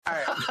All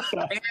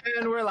right,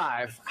 and we're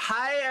live.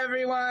 Hi,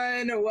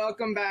 everyone.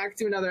 Welcome back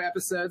to another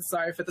episode.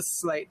 Sorry for the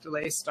slight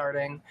delay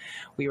starting.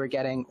 We were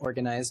getting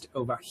organized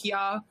over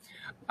here.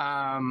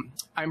 I'm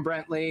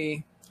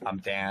Brentley. I'm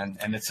Dan,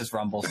 and this is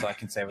Rumble, so I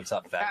can say what's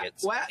up,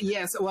 faggots.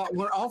 Yes. Well,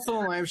 we're also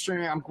live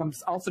streaming. I'm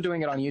also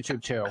doing it on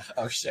YouTube too.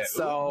 Oh shit!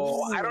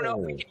 So I don't know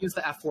if we can use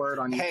the F word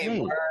on YouTube. Hey,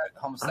 we're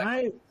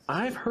homosexual.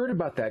 I've heard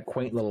about that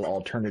quaint little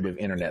alternative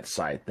internet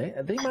site.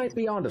 They might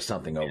be onto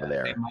something over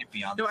there. They might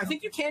be on. No, I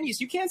think you can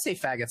say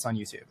faggots on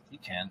YouTube. You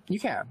can. You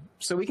can.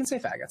 So we can say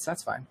faggots.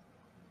 That's fine.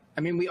 I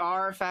mean, we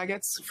are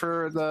faggots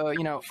for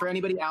for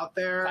anybody out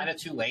there. Kind of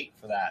too late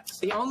for that.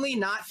 So. The only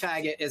not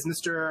faggot is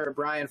Mr.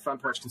 Brian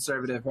Front Porch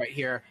Conservative right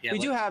here. Yeah, we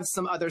do have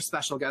some other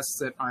special guests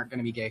that aren't going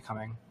to be gay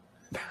coming.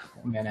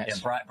 A minute.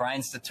 Yeah,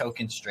 Brian's the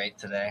token straight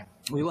today.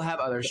 We will have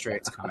other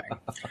straights coming.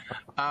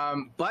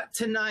 But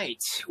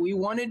tonight, we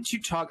wanted to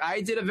talk.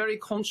 I did a very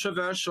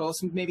controversial,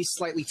 maybe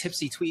slightly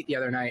tipsy tweet the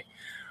other night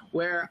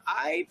where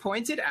I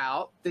pointed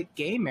out that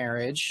gay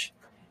marriage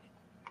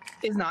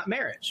is not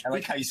marriage. I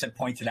like how you said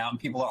pointed out, and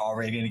people are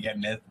already going to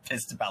get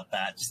pissed about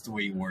that, just the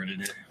way you worded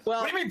it.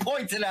 Well, what do you mean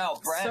pointed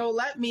out, Brett? So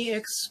let me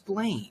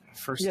explain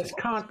first. Yes,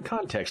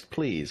 context,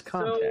 please.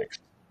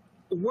 Context.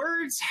 So,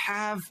 words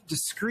have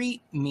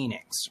discrete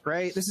meanings,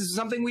 right? This is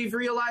something we've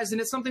realized,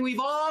 and it's something we've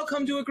all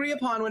come to agree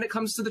upon when it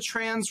comes to the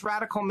trans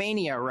radical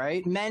mania,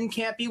 right? Men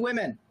can't be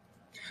women.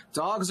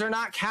 Dogs are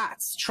not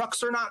cats.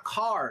 Trucks are not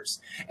cars.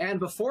 And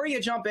before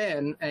you jump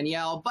in and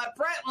yell, but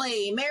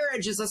Brentley,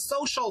 marriage is a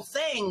social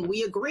thing.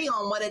 We agree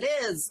on what it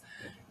is.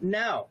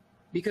 No,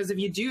 because if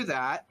you do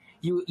that,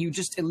 you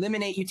just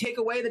eliminate, you take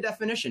away the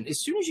definition.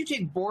 As soon as you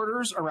take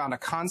borders around a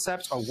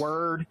concept, a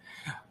word,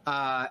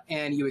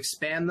 and you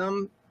expand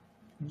them,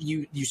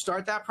 you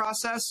start that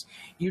process,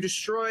 you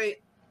destroy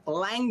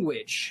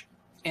language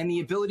and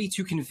the ability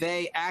to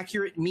convey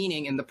accurate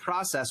meaning in the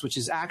process, which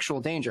is actual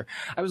danger.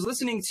 I was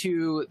listening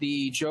to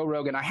the Joe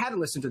Rogan. I hadn't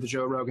listened to the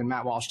Joe Rogan,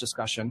 Matt Walsh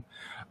discussion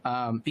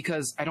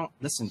because I don't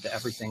listen to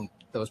everything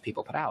those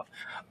people put out.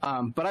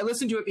 But I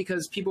listened to it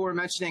because people were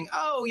mentioning,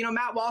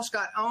 Matt Walsh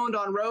got owned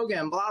on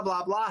Rogan, blah,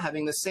 blah, blah,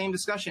 having the same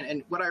discussion.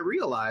 And what I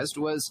realized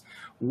was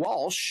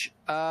Walsh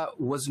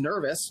was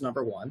nervous,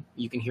 number one.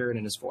 You can hear it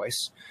in his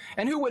voice.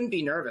 And who wouldn't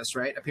be nervous,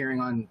 right,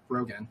 appearing on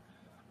Rogan?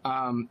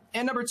 And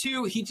number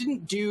two, he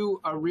didn't do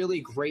a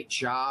really great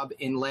job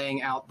in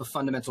laying out the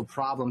fundamental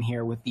problem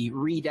here with the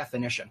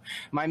redefinition.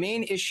 My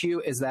main issue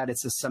is that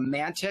it's a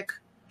semantic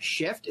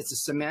shift. It's a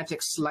semantic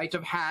sleight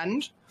of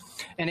hand.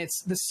 And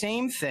it's the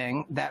same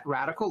thing that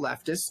radical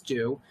leftists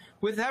do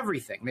with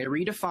everything. They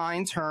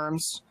redefine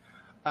terms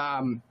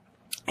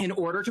in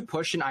order to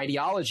push an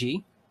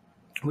ideology,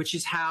 which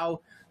is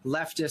how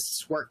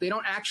leftists work. They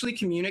don't actually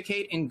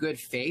communicate in good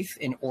faith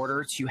in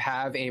order to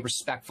have a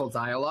respectful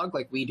dialogue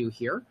like we do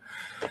here.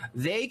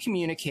 They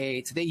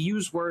communicate, they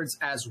use words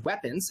as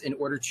weapons in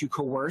order to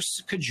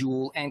coerce,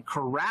 cajole, and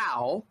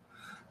corral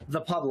the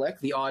public,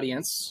 the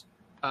audience,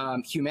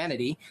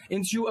 humanity,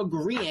 into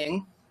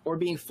agreeing or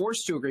being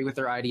forced to agree with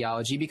their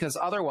ideology, because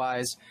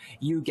otherwise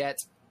you get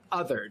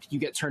othered. You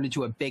get turned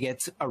into a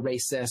bigot, a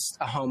racist,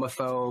 a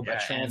homophobe, a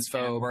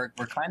transphobe. And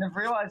we're kind of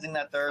realizing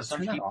that there are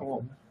some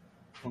people...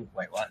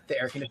 Wait, what?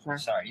 The air conditioner?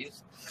 Sorry.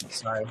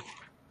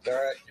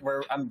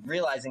 I'm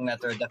realizing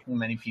that there are definitely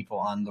many people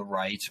on the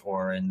right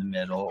or in the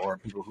middle, or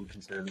people who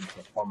consider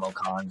themselves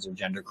homocons or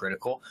gender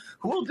critical,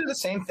 who will do the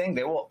same thing.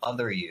 They will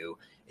other you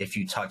if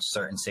you touch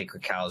certain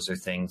sacred cows or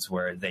things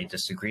where they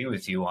disagree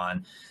with you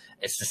on.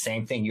 It's the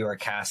same thing. You are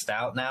cast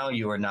out now.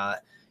 You are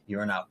not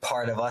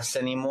part of us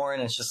anymore.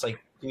 And it's just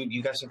like, dude,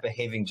 you guys are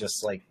behaving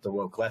just like the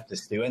woke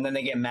leftists do. And then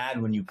they get mad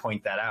when you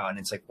point that out. And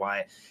it's like,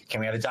 why can't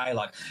we have a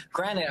dialogue?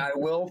 Granted, I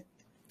will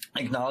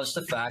acknowledge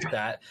the fact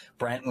that,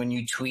 Brent, when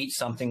you tweet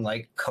something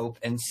like cope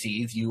and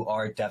seethe, you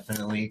are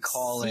definitely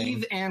calling...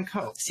 Seethe and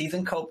cope. Seethe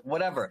and cope,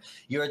 whatever.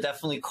 You are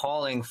definitely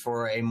calling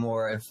for a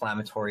more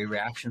inflammatory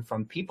reaction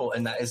from people,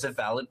 and that is a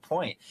valid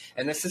point.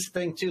 And this is the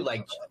thing, too.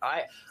 Like,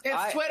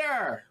 It's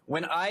Twitter!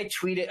 When I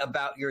tweeted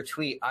about your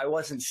tweet, I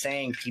wasn't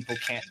saying people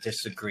can't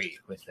disagree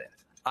with it.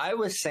 I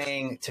was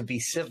saying to be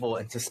civil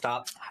and to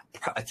stop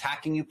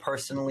attacking you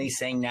personally,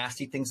 saying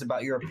nasty things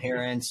about your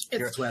appearance,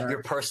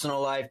 your personal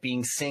life,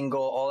 being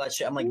single, all that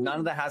shit. I'm like, none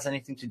of that has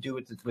anything to do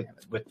with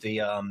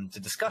the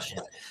discussion.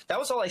 That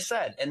was all I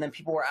said. And then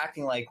people were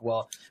acting like,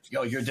 well,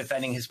 you're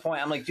defending his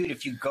point. I'm like, dude,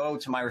 if you go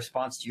to my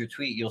response to your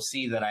tweet, you'll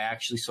see that I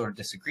actually sort of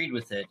disagreed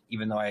with it,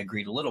 even though I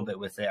agreed a little bit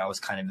with it. I was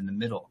kind of in the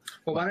middle.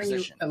 Well, why don't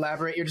you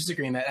elaborate your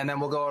disagreement, and then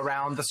we'll go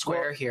around the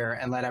square here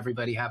and let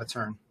everybody have a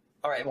turn.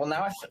 All right. Well,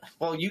 now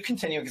you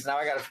continue, because now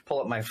I got to pull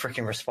up my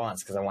freaking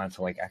response because I wanted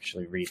to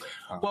actually read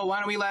it. Well, why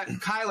don't we let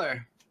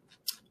Kyler?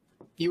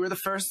 You were the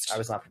first. I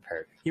was not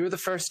prepared. You were the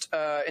first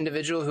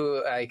individual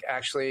who I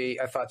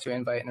thought to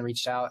invite and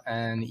reached out,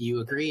 and you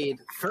agreed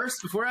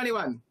first before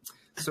anyone.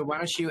 So why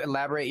don't you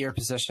elaborate your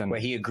position?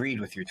 Wait, he agreed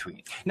with your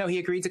tweet? No, he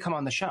agreed to come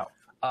on the show.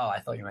 Oh, I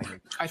thought you might agree.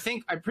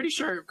 I'm pretty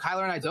sure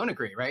Kyler and I don't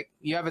agree, right?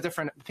 You have a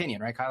different opinion,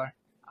 right, Kyler?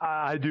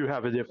 I do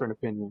have a different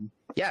opinion.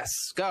 Yes.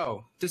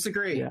 Go.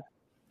 Disagree. Yeah.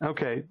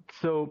 Okay,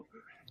 so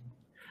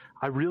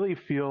I really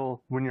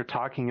feel when you're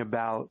talking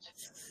about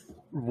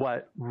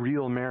what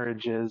real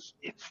marriage is,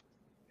 it's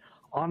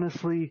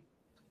honestly,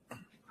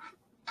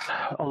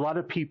 a lot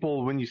of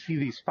people, when you see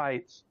these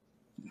fights,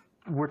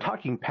 we're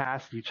talking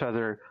past each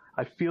other.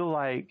 I feel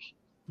like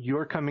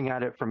you're coming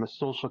at it from a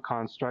social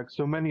construct.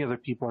 So many other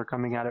people are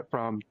coming at it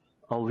from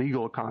a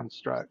legal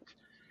construct.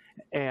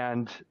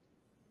 And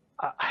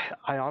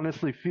I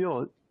honestly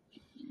feel,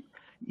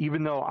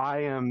 even though I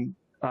am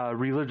a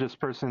religious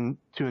person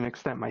to an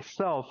extent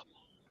myself,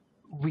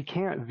 we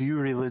can't view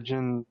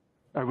religion,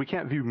 or we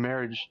can't view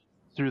marriage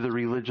through the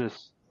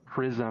religious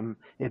prism.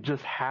 It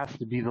just has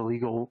to be the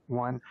legal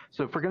one.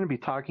 So if we're going to be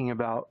talking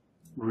about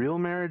real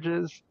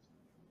marriages,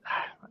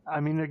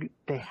 I mean,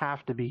 they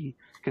have to be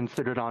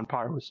considered on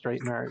par with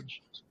straight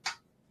marriage.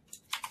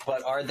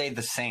 But are they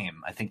the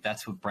same? I think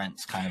that's what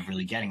Brent's kind of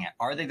really getting at.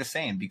 Are they the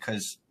same?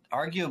 Because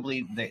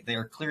arguably they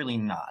are clearly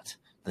not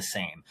the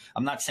same.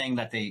 I'm not saying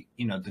that the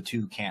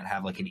two can't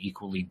have like an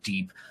equally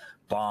deep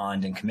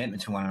bond and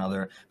commitment to one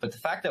another, but the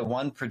fact that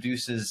one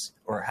produces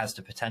or has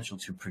the potential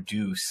to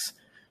produce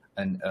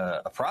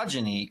a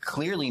progeny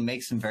clearly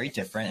makes them very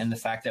different, and the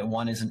fact that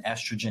one is an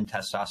estrogen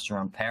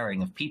testosterone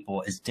pairing of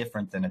people is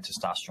different than a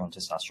testosterone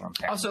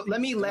pairing. Also, let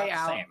me lay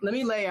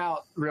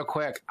out real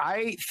quick.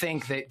 I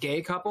think that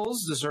gay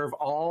couples deserve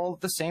all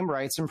the same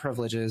rights and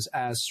privileges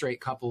as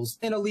straight couples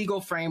in a legal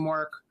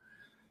framework,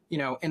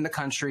 in the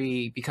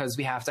country, because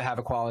we have to have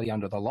equality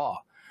under the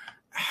law.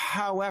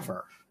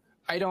 However,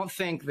 I don't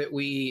think that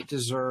we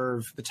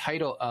deserve the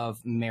title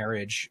of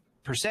marriage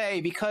per se,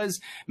 because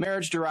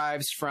marriage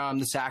derives from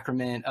the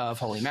sacrament of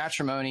holy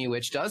matrimony,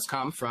 which does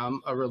come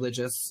from a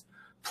religious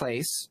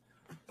place.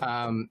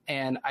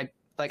 And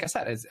like I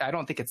said, I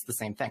don't think it's the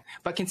same thing,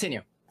 but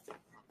continue.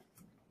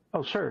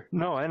 Oh, sure.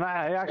 No, and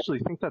I actually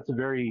think that's a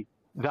very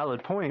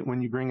valid point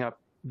when you bring up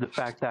the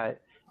fact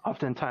that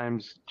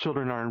oftentimes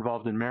children are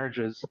involved in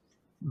marriages,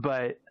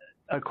 but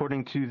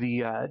according to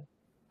the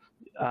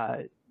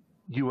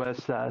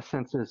U.S.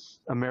 Census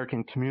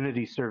American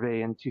Community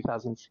Survey in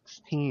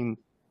 2016,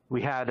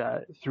 we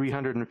had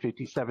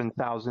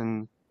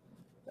 357,000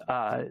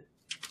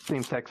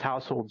 same-sex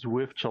households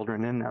with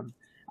children in them.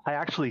 I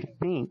actually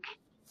think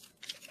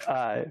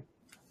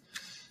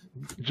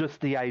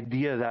just the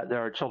idea that there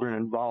are children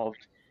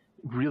involved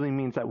really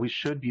means that we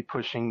should be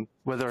pushing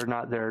whether or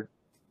not they're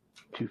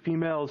two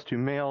females, two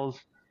males.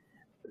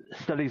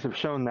 Studies have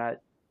shown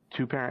that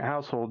two-parent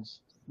households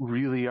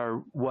really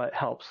are what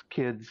helps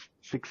kids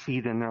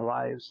succeed in their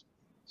lives.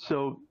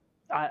 So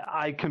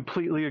I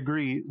completely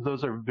agree.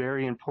 Those are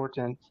very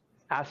important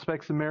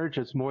aspects of marriage.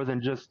 It's more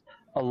than just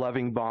a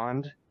loving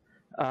bond.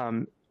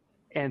 And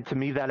to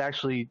me, that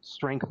actually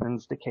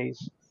strengthens the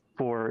case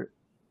for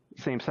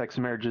same-sex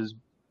marriages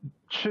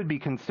should be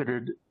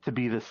considered to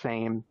be the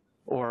same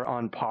or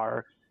on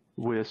par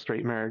with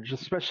straight marriage,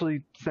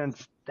 especially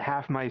since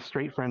half my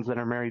straight friends that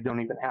are married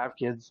don't even have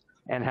kids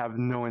and have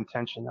no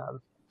intention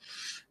of.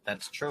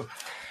 That's true.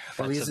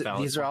 Well,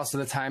 these are also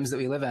the times that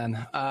we live in.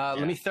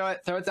 Let me throw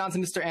it down to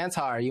Mr.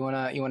 Antar. You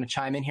wanna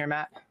chime in here,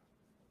 Matt?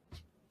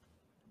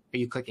 Are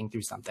you clicking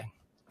through something?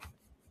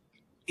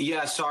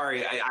 Yeah,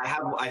 sorry.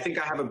 I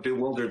think I have a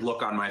bewildered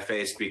look on my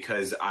face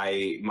because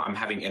I'm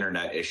having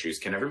internet issues.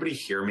 Can everybody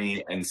hear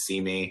me and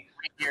see me?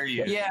 I hear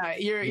you. Yeah,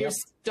 you're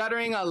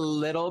stuttering a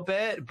little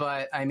bit,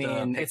 but I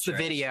mean, it's the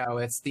video.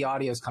 It's the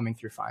audio's coming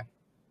through fine.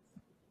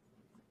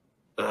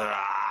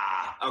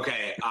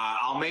 Okay,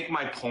 I'll make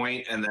my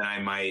point, and then I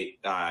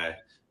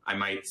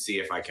might see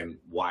if I can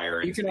wire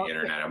into the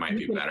internet. It might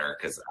be better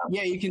because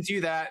yeah, you can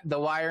do that. The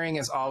wiring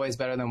is always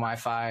better than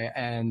Wi-Fi,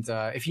 and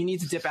if you need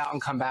to dip out and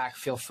come back,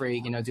 feel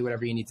free. Do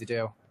whatever you need to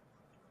do.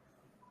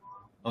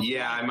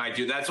 Yeah, I might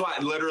do. That's why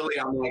literally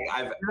I'm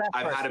like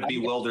I've had a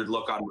bewildered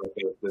look on my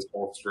face this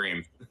whole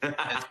stream.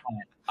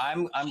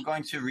 I'm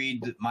going to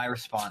read my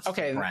response.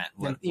 Okay, to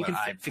Brent. You can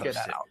figure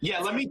that out. Yeah,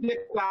 let me dip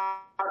out.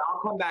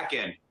 I'll come back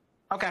in.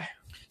 Okay.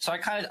 So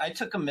I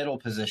took a middle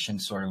position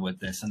sort of with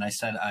this, and I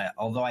said,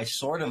 although I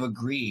sort of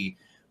agree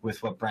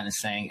with what Brent is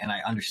saying, and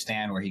I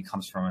understand where he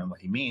comes from and what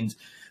he means,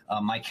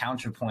 my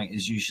counterpoint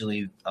is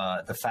usually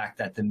the fact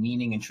that the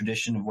meaning and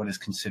tradition of what is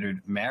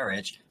considered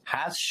marriage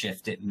has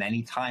shifted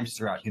many times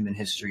throughout human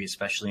history,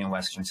 especially in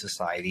Western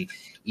society,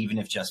 even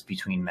if just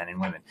between men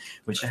and women,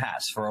 which it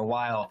has. For a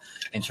while,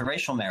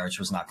 interracial marriage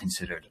was not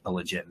considered a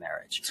legit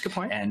marriage. That's a good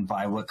point. And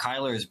by what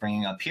Kyler is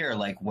bringing up here,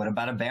 like, what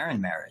about a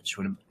barren marriage?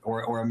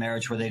 Or a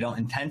marriage where they don't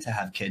intend to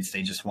have kids,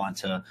 they just want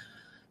to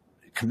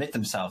commit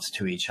themselves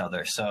to each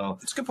other. So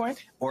that's a good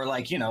point. Or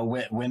like,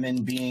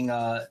 women being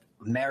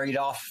married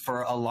off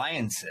for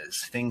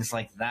alliances, things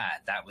like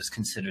that. That was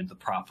considered the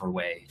proper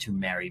way to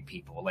marry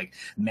people. Like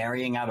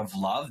marrying out of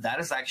love,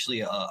 that is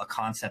actually a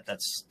concept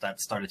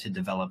that started to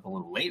develop a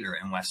little later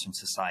in Western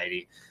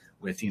society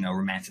with,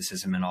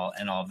 romanticism and all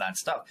of that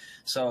stuff.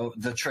 So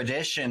the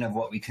tradition of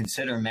what we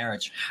consider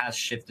marriage has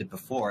shifted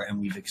before, and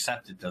we've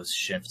accepted those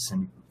shifts,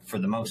 and for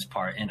the most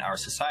part in our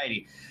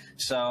society.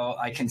 So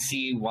I can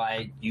see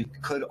why you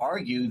could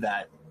argue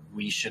that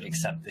we should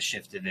accept the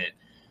shift of it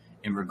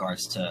in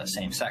regards to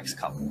same-sex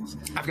couples.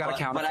 I've got a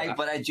counter.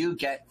 But I do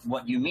get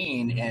what you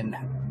mean and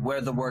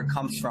where the word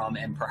comes from,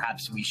 and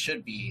perhaps we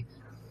should be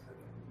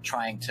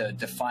trying to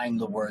define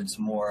the words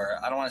more,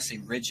 I don't want to say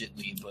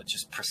rigidly, but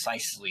just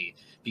precisely,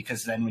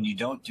 because then when you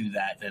don't do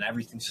that, then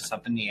everything's just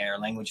up in the air.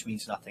 Language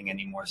means nothing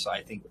anymore. So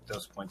I think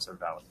those points are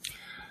valid.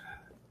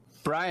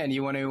 Brian,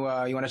 you want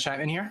to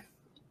chime in here?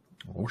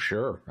 Oh,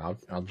 sure.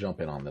 I'll jump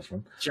in on this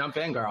one. Jump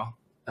in, girl.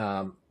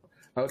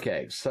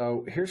 Okay,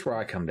 so here's where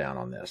I come down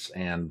on this,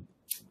 and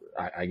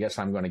I guess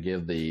I'm going to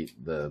give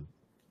the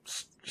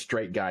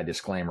straight guy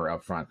disclaimer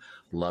up front.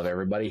 Love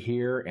everybody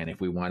here, and if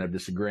we wind up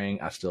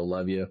disagreeing, I still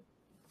love you.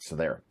 So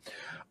there.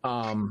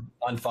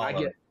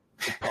 Unfollow.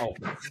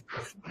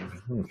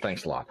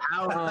 Thanks a lot.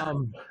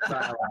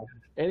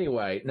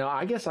 Anyway, no,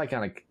 I guess I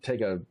kind of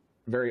take a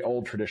very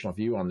old traditional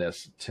view on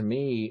this. To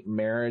me,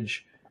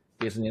 marriage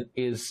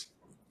is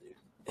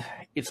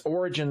its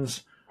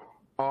origins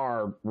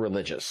are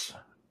religious.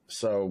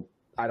 So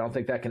I don't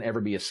think that can ever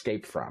be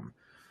escaped from.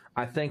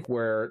 I think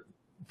where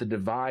the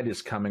divide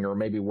is coming, or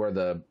maybe where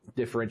the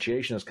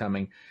differentiation is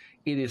coming,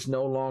 it is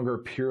no longer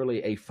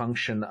purely a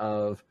function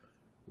of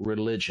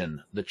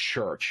religion, the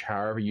church,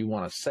 however you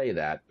want to say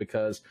that,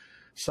 because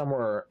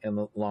somewhere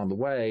along the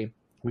way,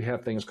 we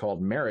have things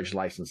called marriage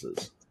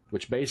licenses,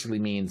 which basically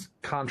means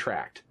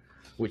contract,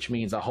 which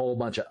means a whole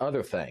bunch of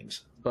other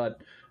things.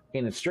 But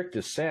in its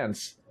strictest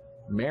sense,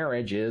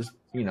 marriage is,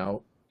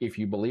 if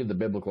you believe the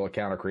biblical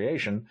account of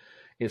creation,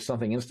 is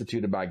something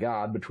instituted by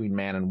God between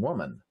man and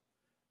woman.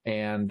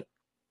 And,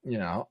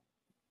 you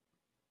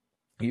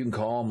can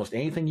call almost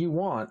anything you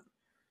want,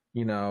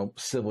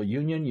 civil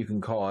union, you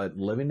can call it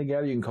living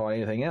together, you can call it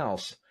anything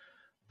else.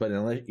 But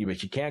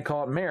you can't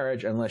call it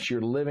marriage unless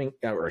you're living,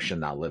 or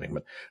not living,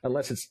 but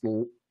unless it's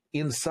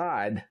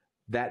inside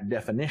that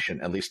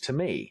definition, at least to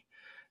me.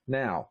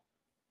 Now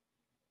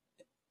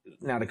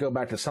to go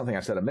back to something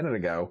I said a minute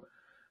ago,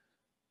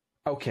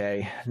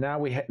 okay, now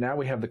we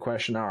have the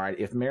question, all right,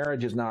 if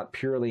marriage is not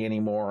purely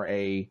anymore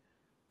a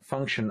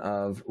function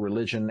of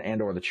religion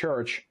and or the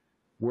church,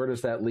 where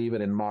does that leave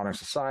it in modern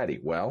society?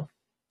 Well,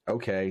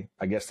 okay,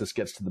 I guess this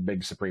gets to the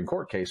big Supreme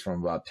Court case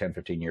from about 10,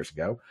 15 years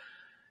ago.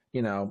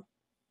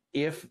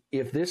 If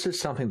this is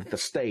something that the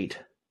state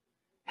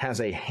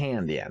has a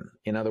hand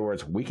in other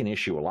words, we can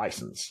issue a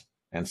license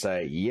and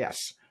say,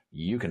 yes,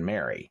 you can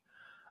marry.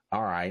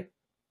 All right,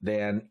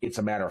 then it's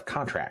a matter of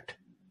contract.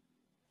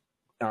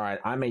 All right,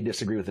 I may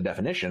disagree with the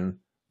definition,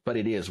 but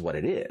it is what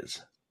it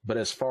is. But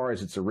as far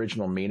as its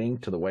original meaning,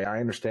 to the way I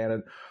understand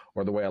it,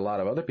 or the way a lot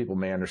of other people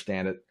may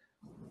understand it,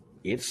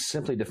 it's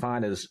simply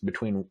defined as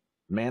between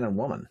man and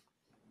woman.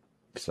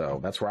 So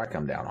that's where I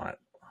come down on it.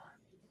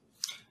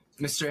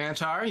 Mr.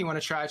 Antar, you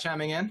want to try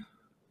chiming in?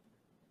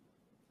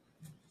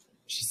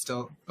 She's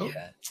still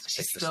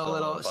she's still a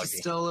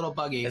little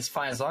buggy. It's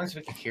fine as long as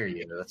we can hear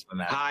you. That's what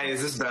matters. Hi,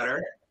 is this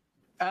better?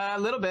 A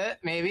little bit,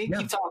 maybe. Yeah.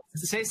 Keep talking.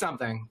 Say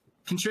something.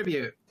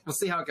 Contribute. We'll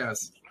see how it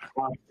goes.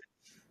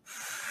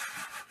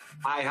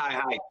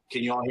 Hi.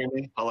 Can you all hear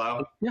me?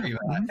 Hello? Yeah.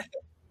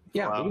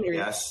 Yeah. Hello? We can hear you.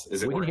 Yes.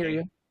 Is it We can working? hear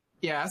you.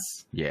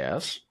 Yes.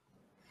 Yes.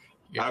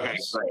 Okay,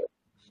 great.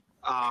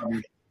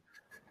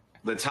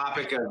 The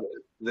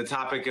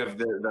topic of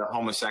the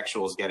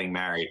homosexuals getting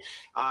married.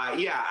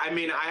 Yeah, I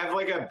mean, I have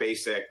like a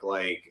basic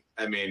I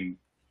don't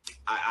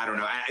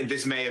know.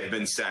 This may have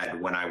been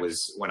said when I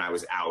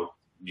was out,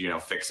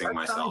 fixing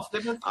myself. I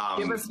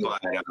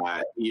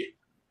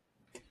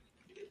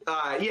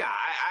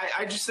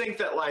just think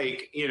that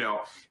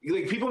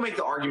people make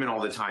the argument all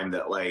the time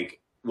that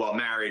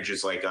marriage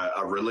is like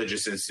a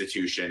religious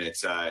institution.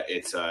 It's a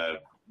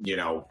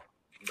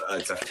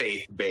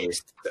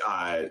faith-based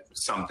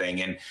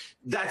something, and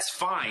that's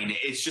fine.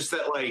 It's just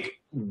that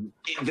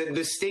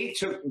the state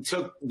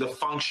took the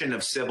function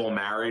of civil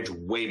marriage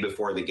way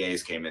before the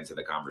gays came into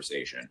the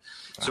conversation.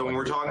 So when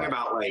we're talking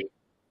about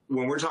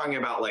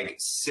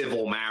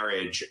civil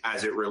marriage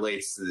as it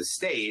relates to the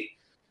state,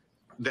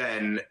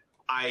 then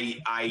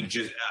I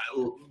just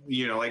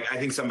I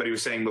think somebody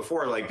was saying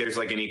before, there's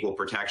an equal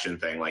protection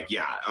thing.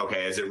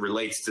 As it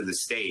relates to the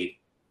state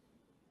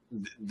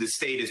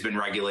has been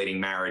regulating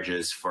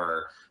marriages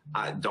for,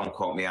 don't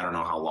quote me, I don't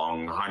know how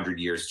long, 100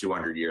 years,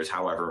 200 years,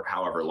 however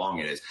long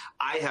it is.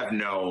 I have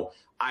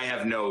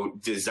no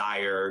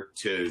desire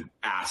to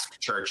ask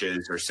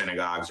churches or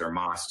synagogues or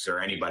mosques or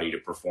anybody to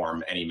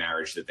perform any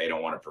marriage that they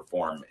don't want to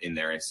perform in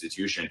their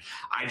institution.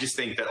 I just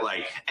think that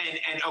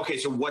okay,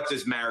 so what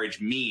does marriage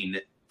mean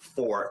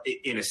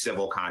in a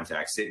civil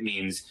context? It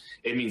means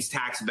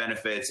tax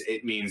benefits.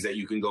 It means that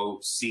you can go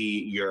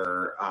see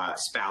your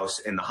spouse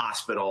in the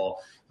hospital.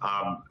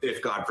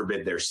 If God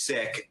forbid they're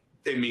sick,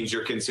 it means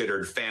you're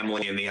considered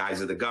family in the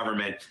eyes of the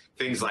government,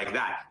 things like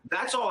that.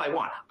 That's all I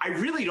want. I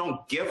really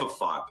don't give a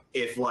fuck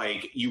if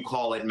you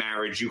call it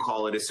marriage, you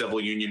call it a civil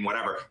union,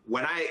 whatever.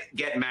 When I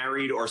get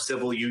married or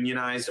civil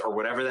unionized or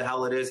whatever the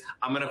hell it is,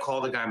 I'm going to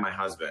call the guy my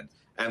husband.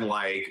 And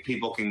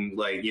people can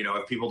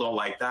if people don't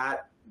like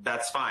that,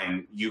 that's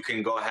fine. You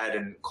can go ahead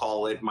and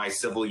call it my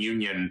civil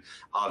union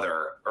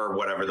other or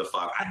whatever the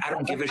fuck. I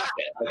don't give a shit.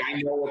 Like,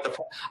 I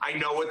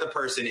know what the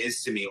person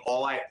is to me.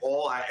 All I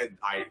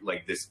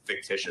like this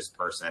fictitious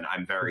person.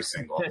 I'm very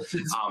single. But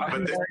this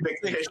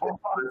fictitious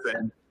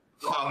person,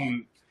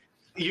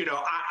 you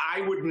know, I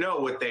would know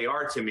what they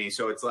are to me.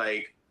 So it's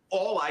like,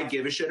 all I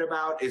give a shit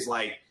about is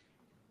like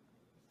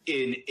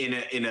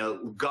in a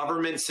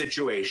government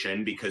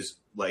situation, because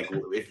like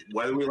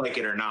whether we like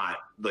it or not,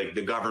 like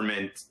the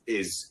government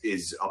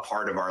is a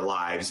part of our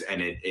lives,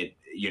 and it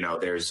you know,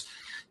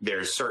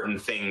 there's certain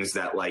things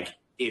that, like,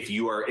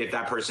 if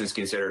that person is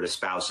considered a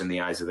spouse in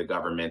the eyes of the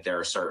government, there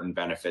are certain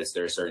benefits,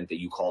 there are certain that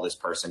you call this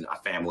person a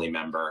family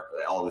member,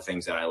 all the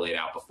things that I laid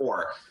out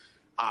before.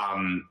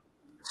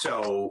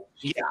 So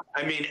yeah,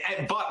 I mean,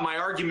 but my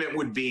argument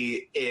would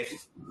be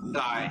if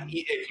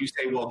you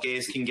say, well,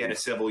 gays can get a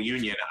civil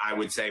union, I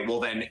would say, well,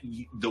 then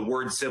the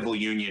word civil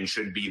union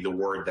should be the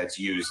word that's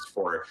used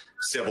for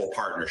civil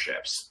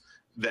partnerships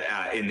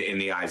in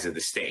the eyes of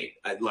the state.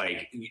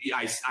 Like,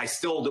 I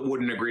still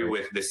wouldn't agree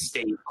with the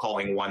state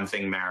calling one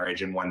thing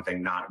marriage and one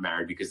thing not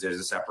marriage, because there's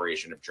a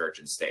separation of church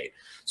and state.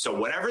 So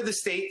whatever the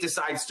state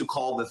decides to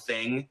call the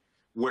thing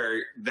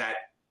where that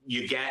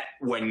you get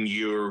when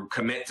you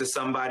commit to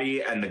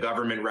somebody and the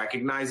government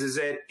recognizes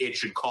it, it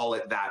should call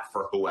it that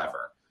for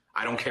whoever.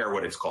 I don't care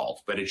what it's called,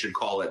 but it should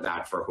call it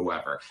that for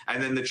whoever.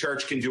 And then the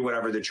church can do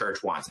whatever the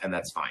church wants, and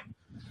that's fine.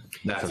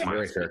 That's a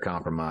very fair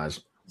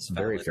compromise. It's a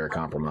very fair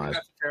compromise.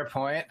 That's a fair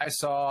point. I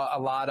saw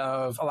a lot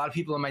of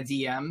people in my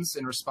DMs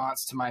in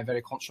response to my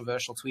very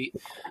controversial tweet.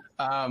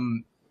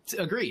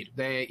 Agreed.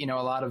 They, you know,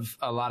 a lot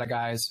of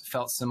guys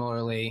felt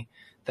similarly,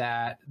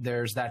 that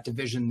there's that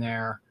division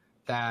there,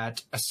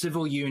 that a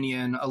civil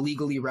union, a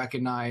legally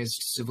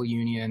recognized civil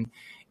union,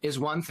 is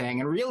one thing.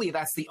 And really,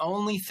 that's the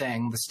only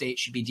thing the state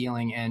should be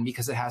dealing in,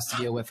 because it has to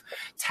deal with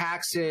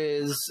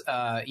taxes,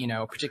 you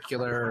know,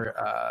 particular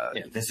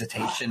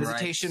visitation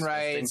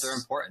rights. Things are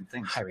important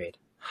things.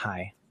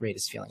 Hi, Raid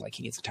is feeling like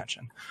he needs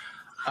attention.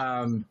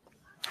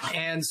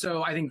 And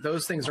so I think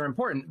those things are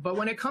important. But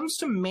when it comes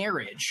to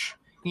marriage,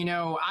 you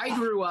know, I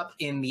grew up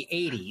in the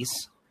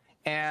 80s,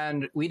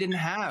 and we didn't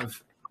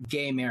have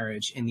gay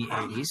marriage in the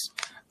 80s.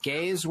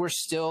 Gays were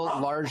still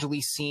largely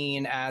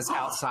seen as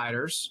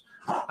outsiders.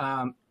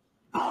 Radar.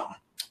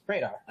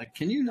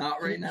 Can you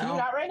not right now? Can you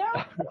not right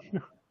now?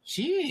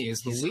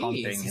 Jeez,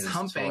 Louise. He's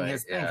humping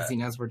his thing because he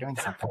knows we're doing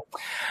something.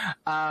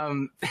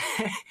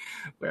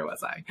 Where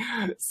was I?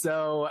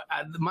 So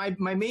my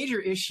major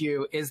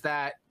issue is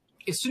that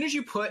as soon as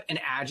you put an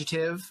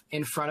adjective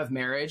in front of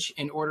marriage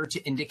in order to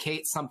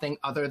indicate something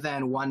other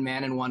than one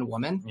man and one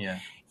woman,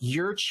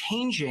 you're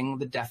changing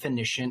the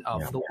definition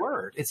of the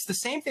word. It's the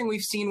same thing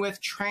we've seen with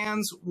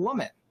trans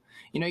woman.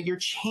 You know, you're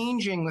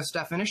changing this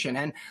definition.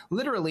 And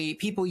literally,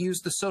 people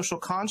use the social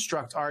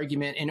construct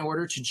argument in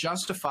order to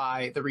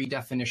justify the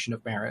redefinition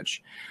of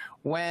marriage,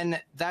 when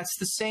that's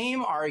the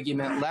same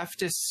argument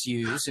leftists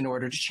use in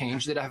order to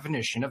change the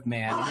definition of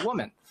man and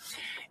woman.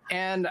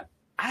 And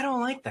I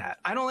don't like that.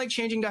 I don't like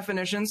changing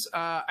definitions.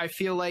 I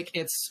feel like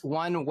it's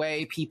one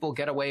way people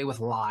get away with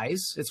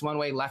lies. It's one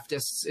way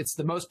leftists, it's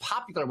the most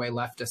popular way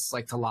leftists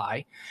like to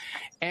lie.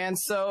 And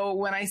so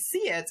when I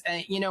see it,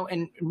 and, you know,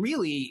 and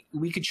really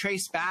we could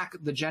trace back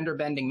the gender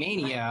bending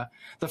mania,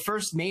 the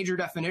first major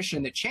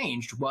definition that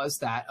changed was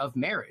that of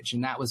marriage.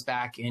 And that was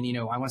back in, you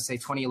know, I want to say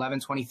 2011,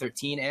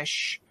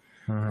 2013-ish.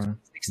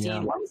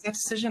 16. What was that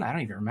decision? I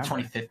don't even remember.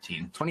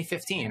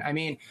 2015. I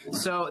mean,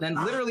 so then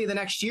literally the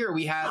next year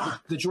we had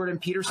the Jordan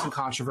Peterson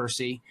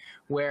controversy,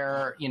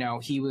 where, you know,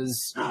 he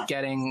was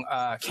getting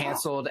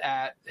canceled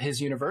at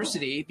his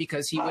university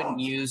because he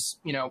wouldn't use,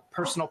 you know,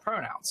 personal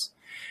pronouns.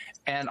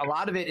 And a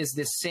lot of it is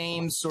this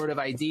same sort of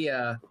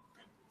idea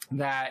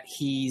that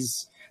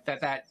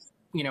that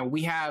you know,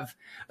 we have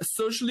a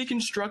socially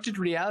constructed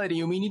reality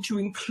and we need to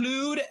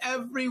include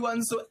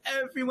everyone so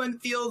everyone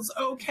feels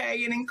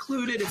okay and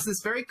included. It's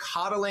this very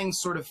coddling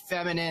sort of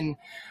feminine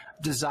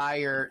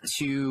desire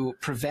to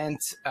prevent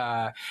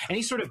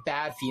any sort of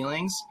bad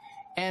feelings.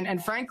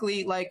 And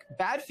frankly, like,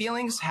 bad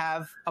feelings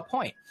have a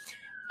point.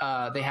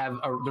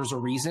 There's a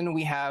reason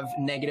we have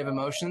negative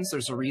emotions.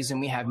 There's a reason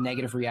we have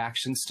negative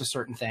reactions to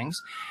certain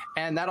things.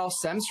 And that all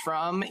stems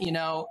from, you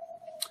know,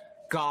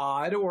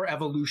 God or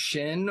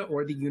evolution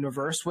or the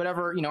universe,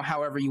 whatever, you know,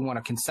 however you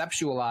want to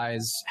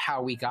conceptualize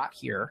how we got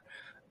here.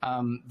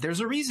 There's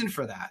a reason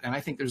for that. And I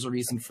think there's a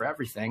reason for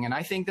everything. And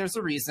I think there's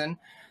a reason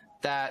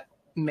that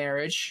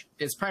marriage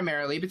is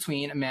primarily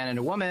between a man and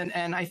a woman.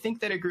 And I think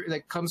that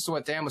comes to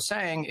what Dan was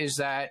saying, is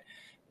that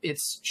it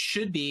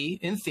should be,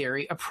 in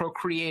theory, a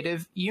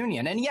procreative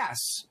union. And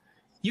yes,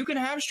 you can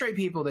have straight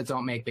people that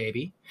don't make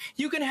baby.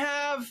 You can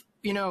have,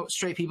 you know,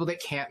 straight people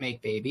that can't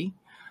make baby.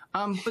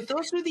 But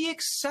those are the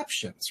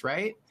exceptions,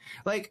 right?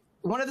 Like,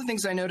 one of the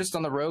things I noticed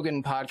on the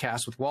Rogan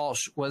podcast with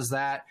Walsh was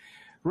that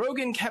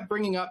Rogan kept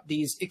bringing up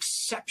these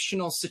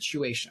exceptional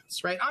situations,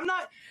 right?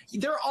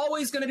 There are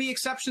always going to be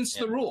exceptions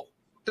to the rule.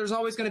 there's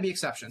always going to be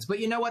exceptions. But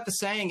you know what? The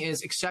saying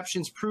is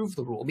exceptions prove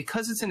the rule.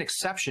 Because it's an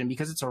exception,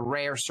 because it's a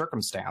rare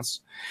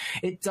circumstance,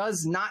 it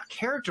does not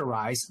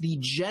characterize the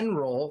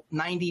general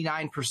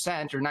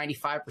 99% or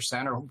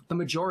 95% or the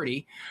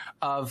majority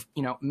of,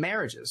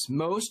 marriages.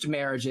 Most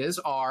marriages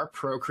are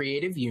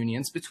procreative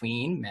unions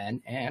between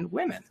men and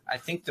women. I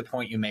think the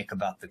point you make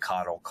about the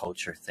coddle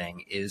culture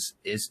thing is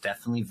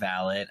definitely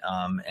valid.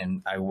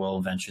 And I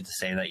will venture to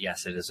say that,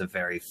 yes, it is a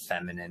very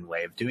feminine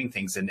way of doing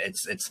things. And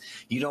it's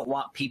you don't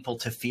want people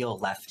to feel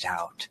left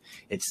out.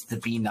 It's the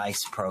Be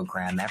Nice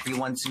program.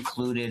 Everyone's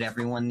included.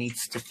 Everyone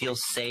needs to feel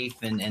safe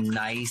and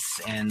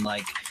nice. And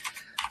like,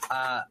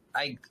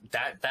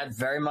 that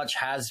very much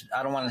has,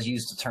 I don't want to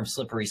use the term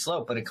slippery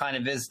slope, but it kind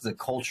of is the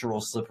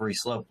cultural slippery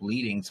slope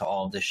leading to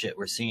all the shit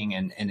we're seeing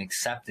and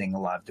accepting a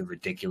lot of the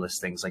ridiculous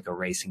things like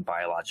erasing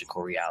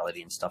biological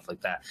reality and stuff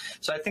like that.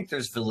 So I think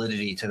there's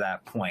validity to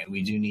that point.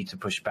 We do need to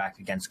push back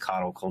against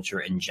coddle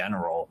culture in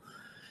general.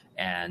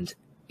 And,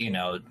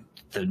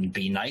 the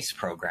Be Nice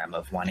program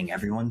of wanting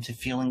everyone to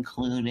feel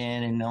included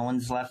and no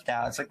one's left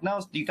out. It's like, no,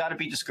 you got to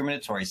be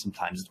discriminatory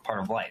sometimes. It's part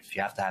of life.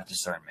 You have to have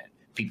discernment.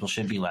 People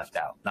should be left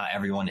out. Not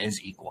everyone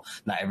is equal.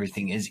 Not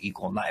everything is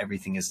equal. Not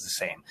everything is the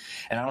same.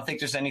 And I don't think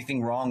there's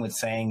anything wrong with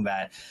saying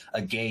that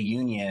a gay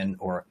union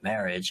or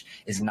marriage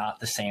is not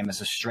the same as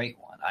a straight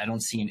one. I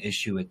don't see an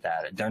issue with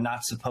that. They're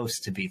not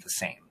supposed to be the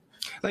same.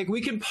 Like, we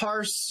can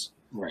parse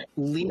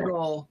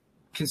legal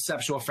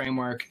conceptual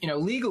framework.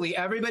 Legally,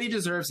 everybody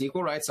deserves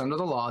equal rights under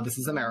the law. This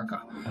is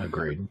America.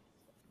 Agreed.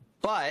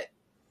 But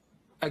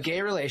a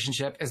gay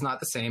relationship is not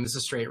the same as a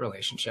straight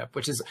relationship,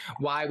 which is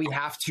why we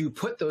have to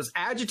put those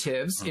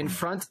adjectives in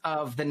front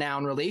of the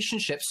noun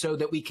relationship so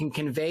that we can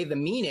convey the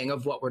meaning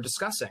of what we're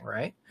discussing,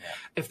 right? Yeah.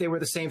 If they were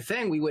the same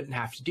thing, we wouldn't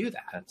have to do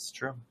that. That's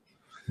true.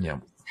 Yeah.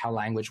 How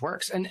language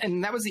works.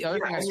 And that was the other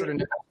thing I sort of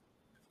knew.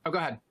 Oh, go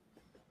ahead.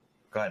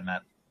 Go ahead,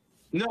 Matt.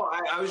 No,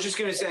 I was just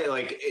going to say,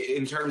 like,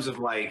 in terms of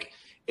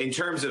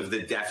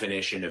the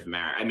definition of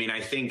marriage, I mean, I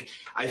think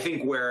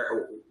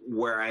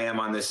where I am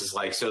on this is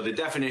like, so the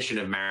definition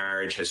of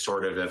marriage has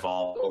sort of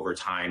evolved over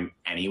time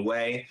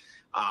anyway,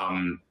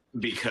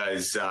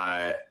 because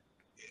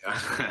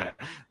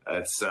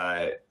that's,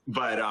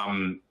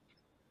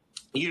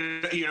 you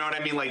know what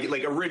I mean?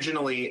 Like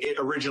originally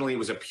it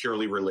was a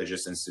purely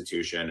religious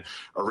institution.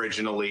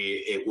 Originally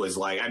it was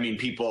like, I mean,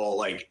 people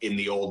like in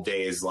the old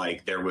days,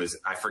 like there was,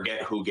 I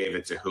forget who gave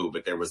it to who,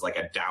 but there was like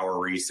a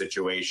dowry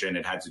situation.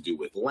 It had to do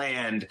with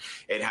land.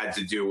 It had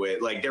to do with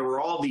like, there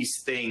were all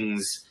these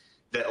things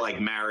that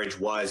like marriage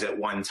was at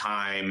one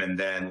time. And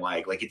then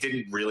like it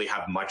didn't really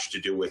have much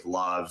to do with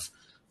love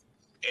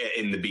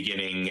in the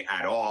beginning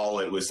at all.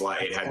 It was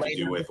like, it had to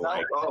do with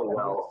like, oh,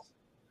 well,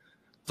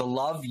 the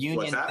love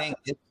union thing,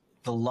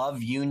 the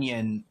love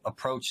union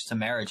approach to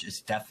marriage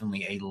is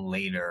definitely a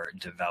later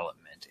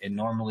development. It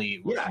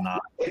normally was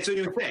not. It's a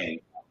new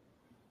thing.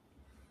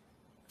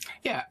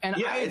 Yeah, and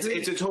yeah,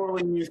 it's a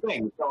totally new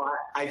thing. So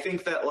I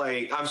think that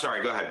like, I'm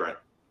sorry, go ahead, Brent.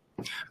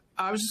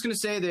 I was just going to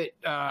say that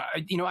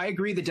I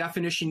agree the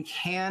definition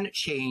can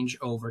change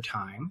over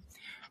time.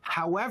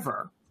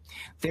 However,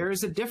 there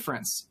is a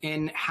difference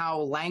in how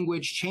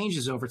language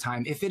changes over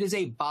time. If it is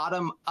a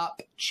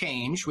bottom-up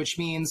change, which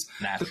means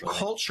the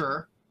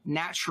culture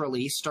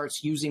naturally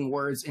starts using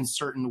words in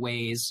certain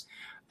ways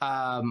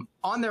on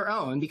their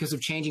own because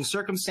of changing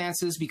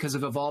circumstances, because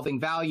of evolving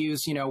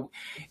values.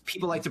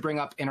 People like to bring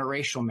up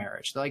interracial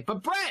marriage. They're like,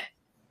 but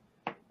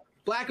Brent,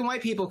 black and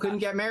white people couldn't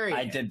get married.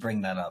 I did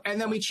bring that up. And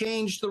then we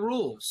changed the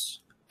rules.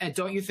 And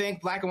don't you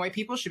think black and white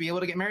people should be able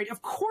to get married?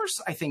 Of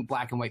course, I think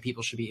black and white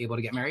people should be able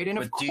to get married. And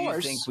but do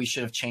you think we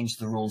should have changed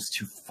the rules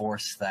to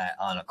force that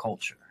on a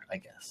culture, I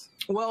guess?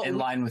 Well, in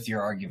line with your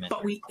argument.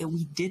 But we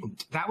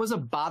didn't. That was a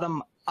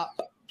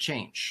bottom-up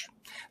change.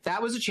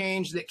 That was a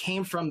change that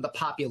came from the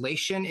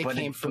population. It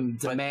came from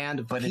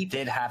demand of people. But it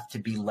did have to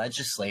be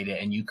legislated,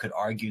 and you could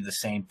argue the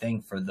same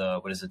thing for the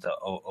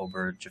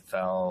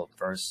Obergefell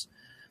versus,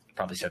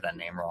 probably said that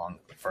name wrong,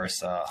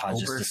 versus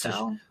Hodges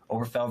decision.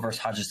 Obergefell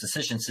versus Hodges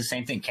decision. It's the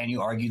same thing. Can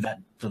you argue that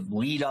the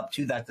lead up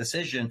to that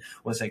decision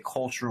was a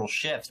cultural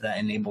shift that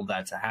enabled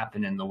that to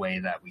happen in the way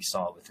that we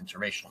saw with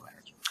interracial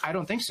marriage? I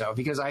don't think so,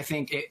 because I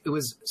think it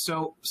was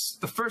so.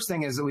 The first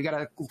thing is that we got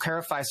to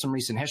clarify some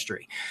recent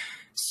history.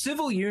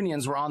 Civil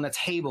unions were on the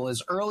table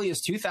as early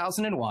as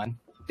 2001.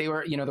 They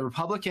were, the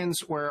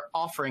Republicans were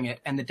offering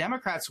it, and the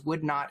Democrats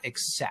would not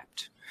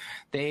accept.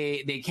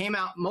 They came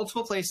out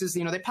multiple places.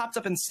 They popped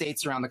up in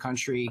states around the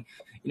country.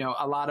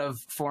 A lot of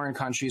foreign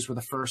countries were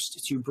the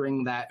first to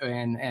bring that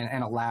in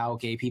and allow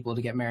gay people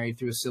to get married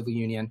through a civil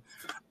union.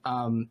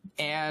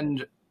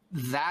 And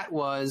that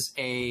was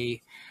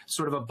a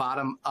sort of a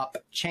bottom-up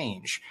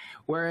change.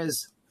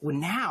 Whereas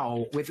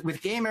now,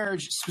 with gay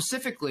marriage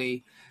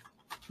specifically,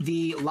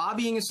 the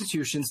lobbying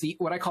institutions,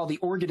 what I call the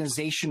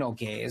organizational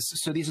gays,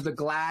 so these are the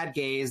GLAAD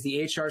gays,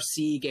 the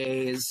HRC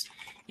gays,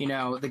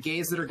 the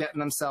gays that are getting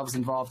themselves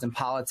involved in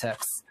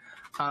politics,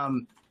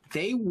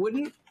 they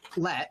wouldn't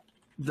let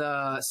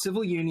the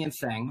civil union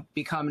thing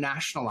become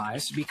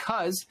nationalized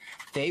because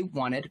they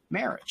wanted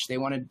marriage. They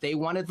wanted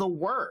the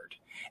word.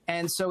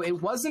 And so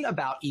it wasn't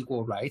about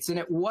equal rights, and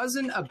it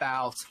wasn't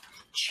about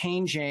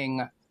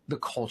changing the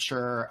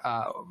culture.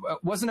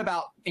 It wasn't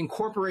about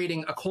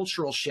incorporating a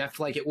cultural shift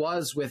like it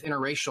was with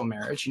interracial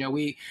marriage. You know,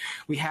 we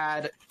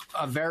had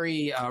a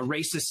very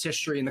racist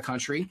history in the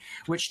country,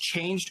 which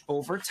changed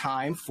over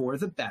time for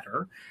the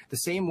better, the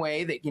same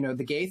way that, you know,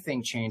 the gay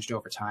thing changed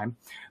over time.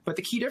 But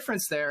the key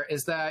difference there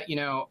is that, you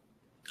know,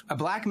 a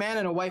black man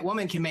and a white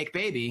woman can make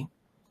baby.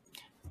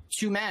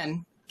 Two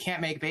men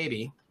can't make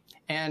baby.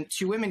 And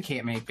two women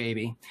can't make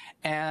baby.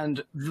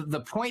 And the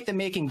point that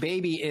making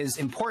baby is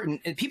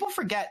important, people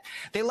forget,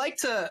 they like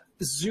to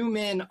zoom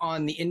in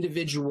on the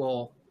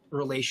individual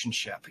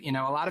relationship. You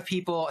know, a lot of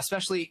people,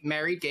 especially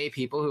married gay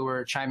people who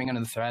were chiming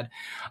into the thread,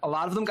 a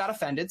lot of them got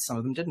offended. Some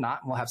of them did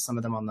not. We'll have some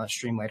of them on the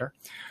stream later.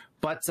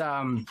 But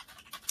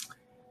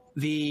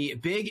the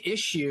big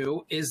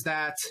issue is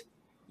that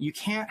you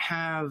can't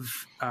have,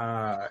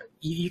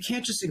 you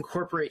can't just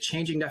incorporate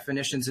changing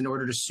definitions in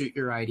order to suit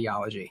your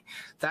ideology.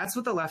 That's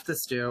what the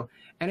leftists do,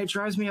 and it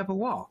drives me up a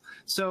wall.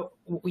 So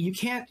you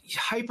can't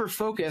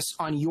hyper-focus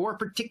on your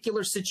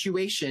particular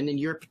situation and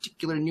your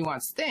particular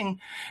nuanced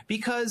thing,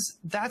 because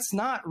that's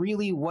not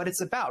really what it's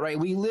about, right?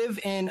 We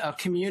live in a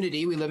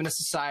community, we live in a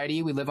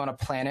society, we live on a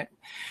planet,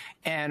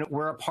 and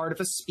we're a part of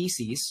a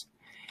species.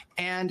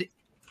 And,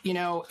 you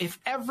know, if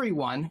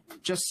everyone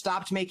just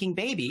stopped making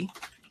baby,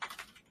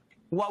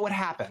 what would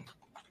happen?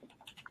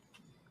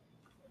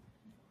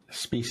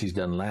 Species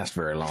doesn't last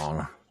very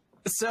long.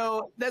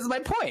 So that's my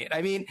point.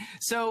 I mean,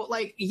 so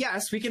like,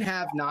 yes, we can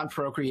have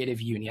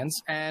non-procreative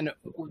unions, and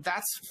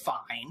that's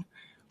fine,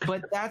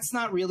 but that's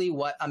not really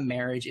what a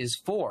marriage is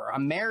for. A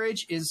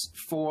marriage is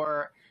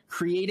for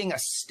creating a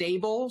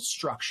stable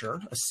structure,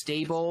 a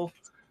stable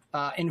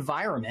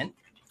environment,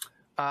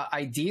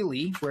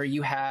 ideally where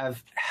you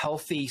have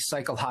healthy,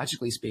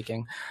 psychologically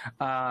speaking,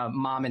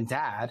 mom and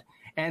dad.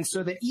 And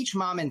so that each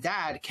mom and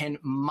dad can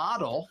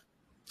model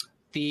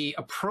the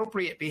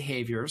appropriate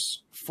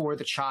behaviors for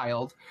the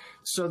child,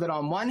 so that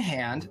on one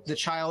hand, the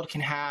child can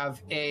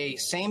have a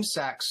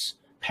same-sex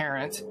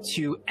parent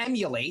to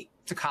emulate,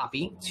 to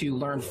copy, to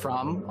learn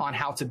from on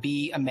how to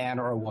be a man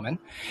or a woman.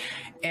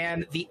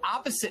 And the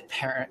opposite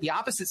parent, the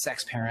opposite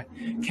sex parent,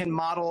 can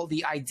model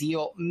the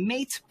ideal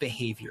mate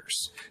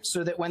behaviors,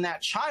 so that when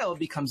that child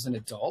becomes an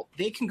adult,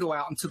 they can go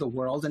out into the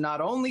world and not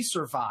only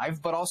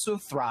survive, but also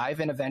thrive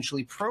and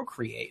eventually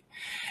procreate.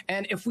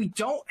 And if we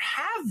don't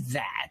have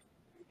that,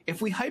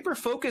 if we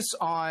hyper-focus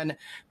on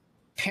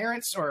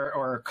parents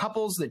or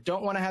couples that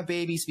don't want to have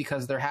babies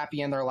because they're happy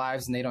in their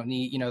lives and they don't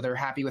need, you know, they're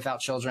happy without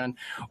children,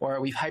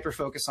 or we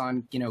hyper-focus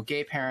on, you know,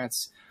 gay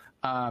parents,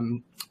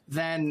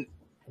 then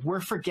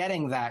we're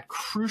forgetting that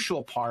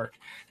crucial part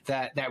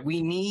that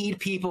we need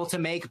people to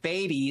make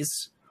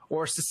babies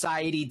or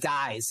society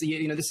dies.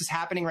 You know, this is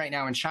happening right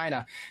now in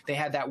China. They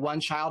had that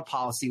one-child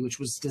policy, which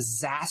was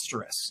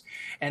disastrous,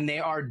 and they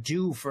are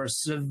due for a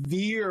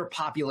severe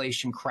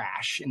population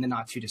crash in the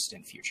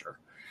not-too-distant future.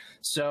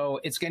 So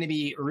it's going to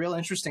be real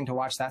interesting to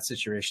watch that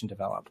situation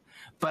develop.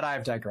 But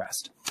I've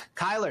digressed.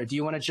 Kyler, do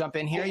you want to jump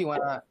in here? You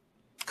want to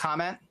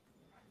comment?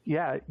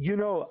 Yeah, you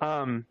know,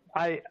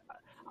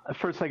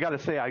 first I got to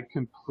say I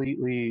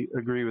completely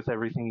agree with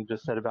everything you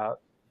just said about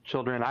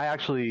children. I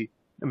actually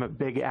am a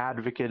big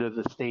advocate of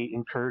the state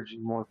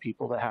encouraging more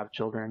people to have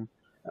children.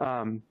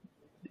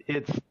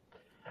 It's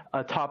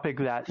a topic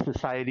that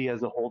society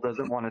as a whole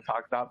doesn't want to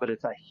talk about, but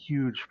it's a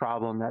huge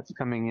problem that's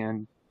coming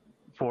in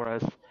for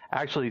us.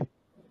 Actually,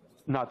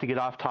 not to get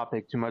off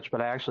topic too much,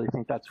 but I actually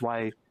think that's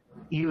why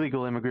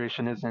illegal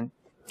immigration isn't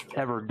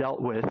ever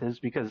dealt with, is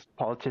because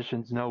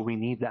politicians know we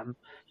need them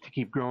to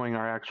keep growing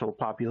our actual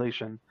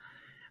population.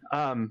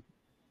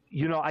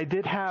 You know, I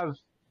did have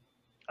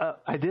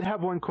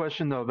one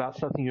question though about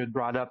something you had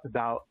brought up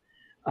about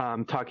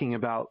talking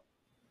about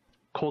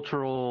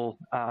cultural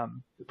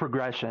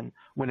progression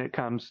when it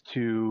comes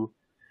to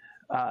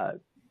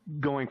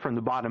going from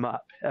the bottom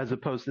up, as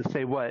opposed to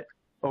say what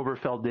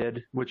Obergefell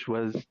did, which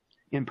was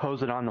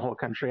impose it on the whole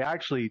country. I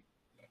actually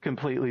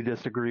completely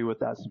disagree with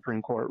that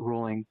Supreme Court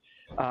ruling.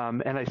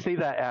 And I say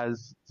that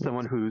as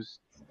someone who's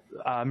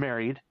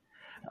married.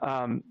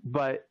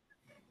 But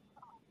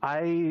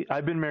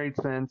I've been married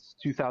since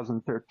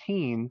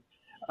 2013.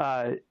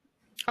 Oh,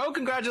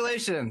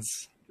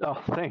 congratulations. Oh,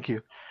 thank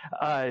you.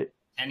 10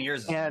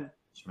 years. And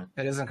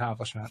it is an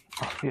accomplishment.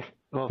 Yeah,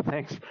 well,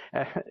 thanks.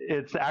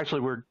 It's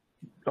actually, we're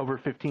over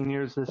 15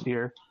 years this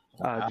year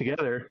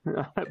together.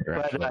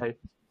 But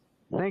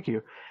thank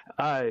you.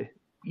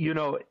 You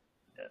know,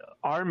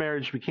 our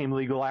marriage became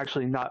legal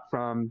actually not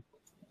from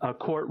a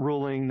court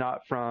ruling,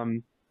 not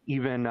from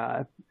even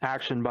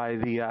action by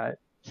the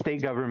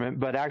state government,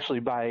 but actually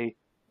by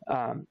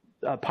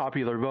a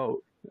popular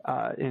vote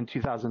in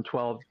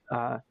 2012,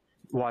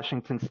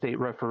 Washington State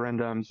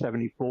Referendum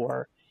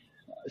 74.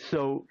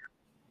 So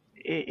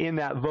in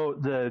that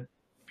vote, the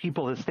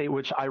people of the state,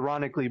 which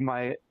ironically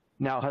my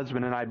now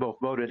husband and I both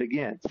voted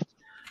against,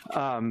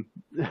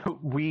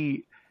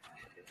 we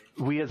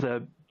as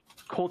a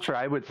culture,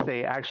 I would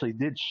say, actually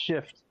did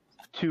shift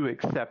to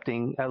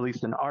accepting, at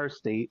least in our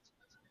state,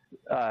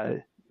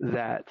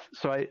 that.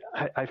 So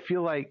I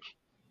feel like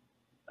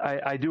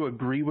I do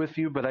agree with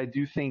you, but I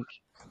do think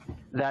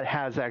that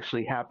has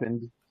actually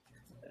happened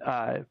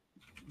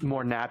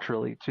more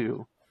naturally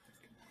too.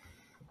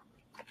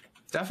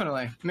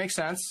 Definitely makes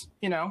sense,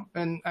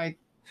 and I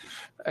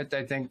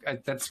think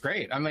that's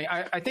great. I mean,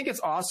 I think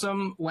it's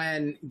awesome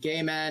when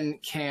gay men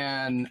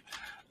can,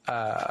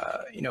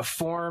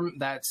 form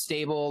that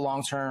stable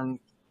long-term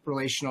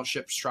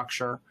relationship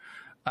structure.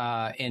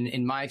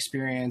 In my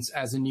experience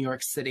as a New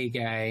York City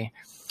gay,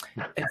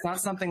 it's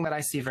not something that I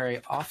see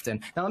very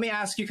often. Now, let me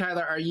ask you,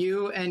 Kyler, are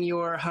you and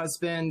your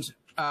husband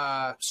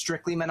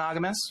strictly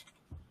monogamous?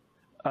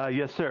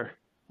 Yes, sir.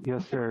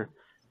 Yes, sir.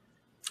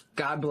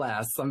 God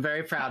bless. I'm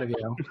very proud of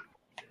you.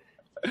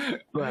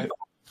 But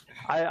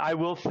I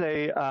will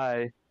say,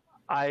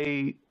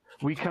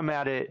 we come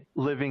at it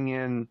living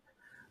in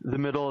the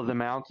middle of the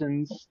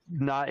mountains,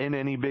 not in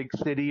any big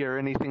city or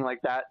anything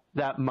like that.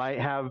 That might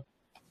have,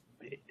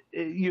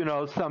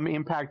 some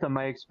impact on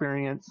my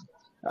experience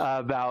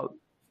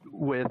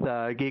with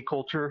gay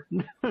culture.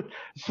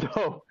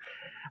 So,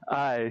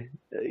 I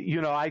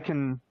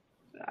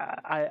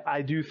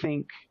do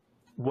think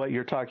what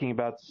you're talking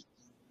about's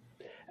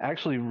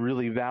actually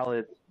really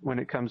valid when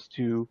it comes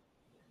to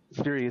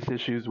serious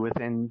issues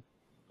within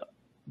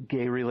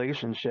gay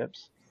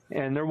relationships.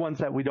 And they're ones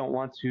that we don't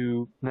want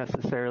to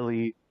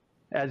necessarily,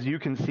 as you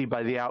can see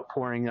by the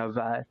outpouring of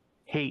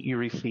hate you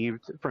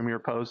received from your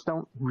post,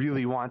 don't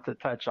really want to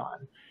touch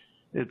on.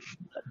 It's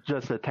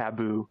just a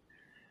taboo.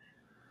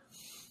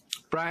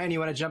 Brian, you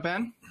want to jump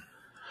in?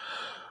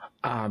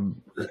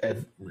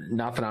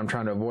 Not that I'm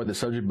trying to avoid the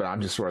subject, but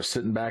I'm just sort of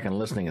sitting back and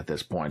listening at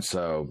this point.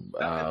 So,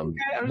 but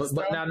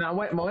now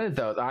wait a minute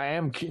though. I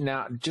am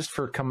now, just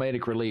for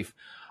comedic relief,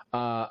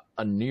 a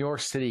New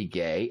York City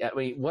gay. I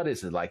mean, what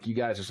is it like? You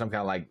guys are some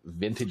kind of like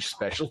vintage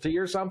specialty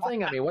or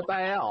something? I mean, what the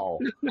hell?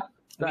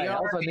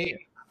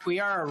 We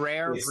are a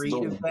rare breed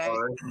of gay.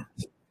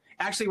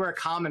 Actually, we're a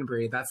common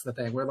breed. That's the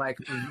thing. We're like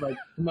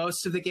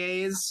most of the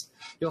gays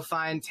you'll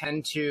find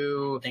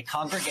they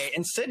congregate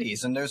in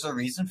cities, and there's a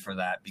reason for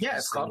that.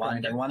 Because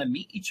they want to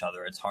meet each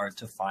other. It's hard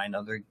to find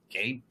other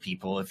gay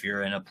people if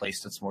you're in a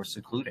place that's more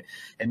secluded.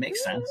 It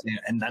makes sense,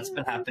 and that's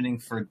been happening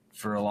for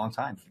a long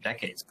time, for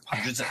decades,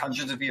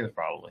 hundreds of years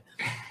probably.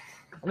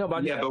 No,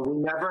 but but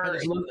we never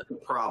the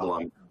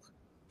problem.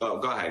 Oh,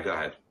 go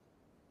ahead.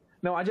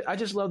 No, I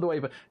just love the way,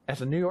 but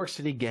as a New York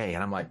City gay,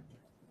 and I'm like,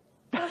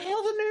 the hell's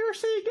a New York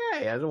City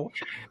gay? As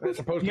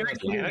opposed to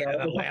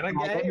Atlanta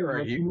gay, or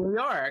a New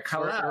York,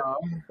 hello,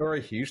 or a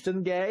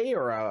Houston gay,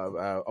 or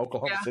a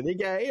Oklahoma City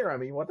gay, or I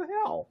mean, what the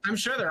hell? I'm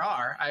sure there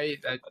are. I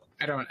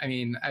don't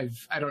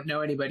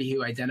know anybody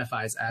who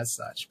identifies as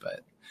such,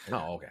 but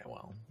okay,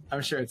 well,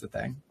 I'm sure it's a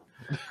thing.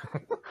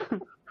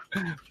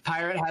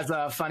 Pirate has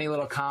a funny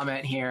little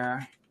comment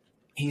here.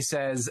 He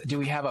says, do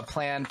we have a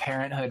Planned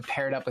Parenthood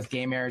paired up with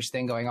gay marriage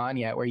thing going on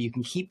yet where you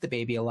can keep the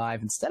baby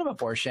alive instead of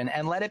abortion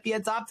and let it be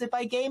adopted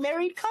by gay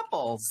married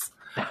couples?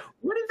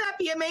 Wouldn't that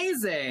be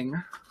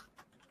amazing?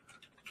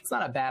 It's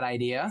not a bad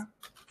idea.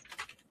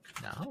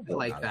 No, I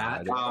like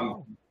that.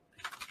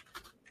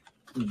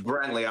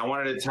 Brentley, I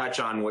wanted to touch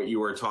on what you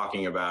were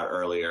talking about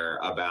earlier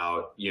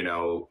about,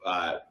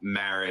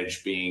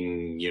 marriage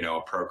being,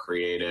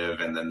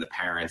 procreative, and then the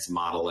parents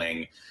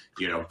modeling,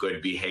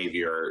 good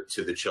behavior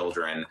to the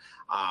children.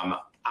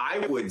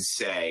 I would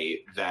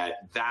say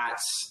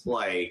that's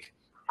like,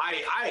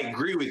 I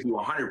agree with you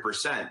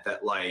 100%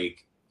 that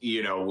like,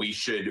 we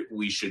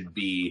should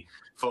be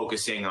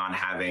focusing on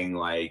having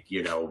like,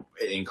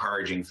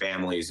 encouraging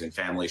families and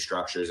family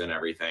structures and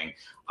everything.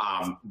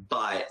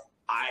 But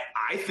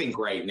I think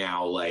right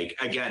now, like,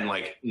 again,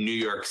 like New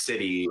York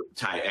City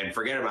type, and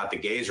forget about the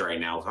gays right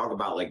now. Talk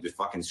about like the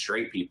fucking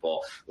straight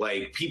people,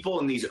 like people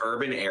in these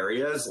urban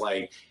areas,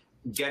 like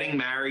getting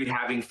married,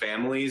 having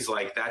families,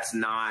 like that's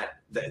not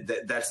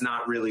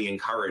really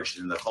encouraged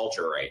in the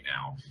culture right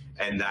now.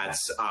 And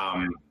that's,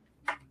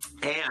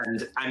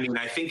 and I mean,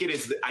 I think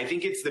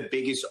it's the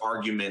biggest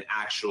argument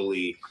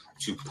actually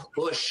to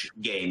push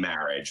gay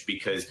marriage,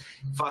 because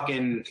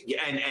fucking,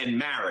 and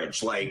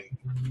marriage, like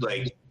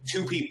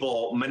two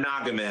people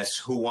monogamous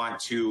who want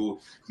to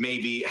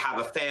maybe have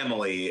a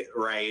family,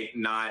 right?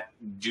 Not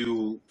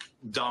do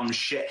dumb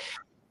shit.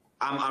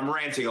 I'm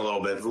ranting a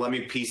little bit. Let me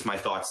piece my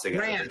thoughts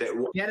together. Rant.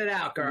 Get it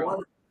out,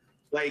 girl.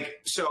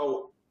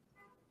 So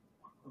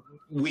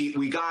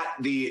we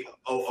got the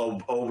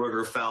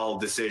Obergefell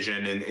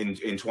decision in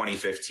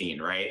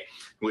 2015, right?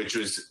 Which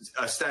was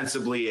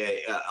ostensibly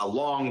a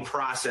long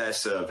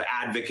process of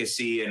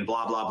advocacy and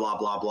blah, blah, blah,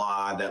 blah,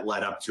 blah that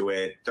led up to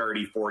it,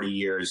 30, 40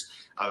 years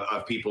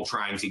of people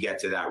trying to get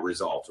to that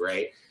result,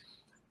 right?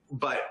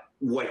 But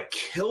what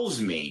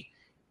kills me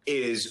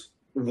is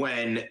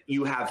when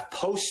you have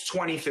post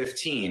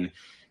 2015,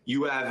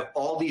 you have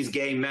all these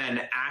gay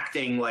men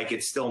acting like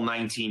it's still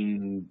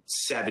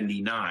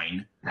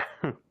 1979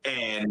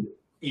 and,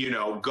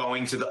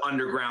 going to the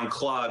underground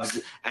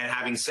clubs and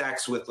having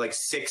sex with like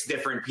 6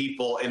 different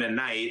people in a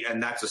night.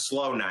 And that's a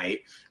slow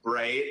night.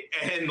 Right.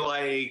 And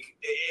like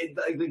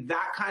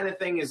that kind of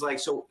thing is like,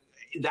 so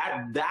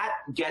that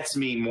gets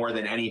me more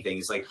than anything.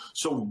 It's like,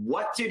 so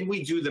what did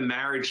we do the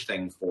marriage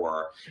thing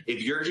for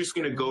if you're just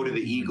going to go to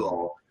the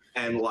Eagle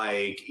and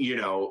like, you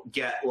know,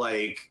 get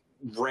like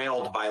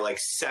railed by like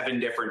 7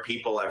 different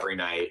people every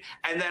night,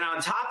 and then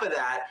on top of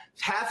that,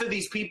 half of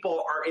these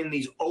people are in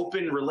these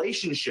open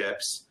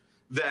relationships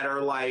that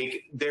are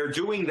like, they're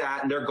doing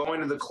that and they're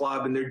going to the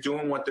club and they're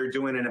doing what they're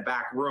doing in a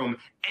back room,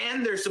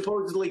 and they're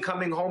supposedly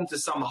coming home to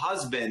some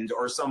husband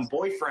or some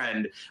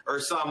boyfriend or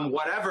some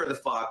whatever the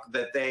fuck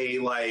that they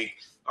like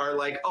are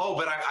like, oh,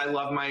 but I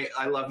love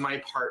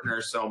my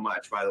partner so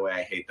much. By the way,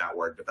 I hate that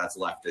word, but that's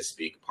leftist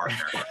speak,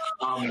 partner.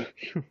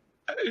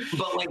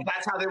 But like,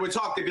 that's how they would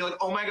talk. They'd be like,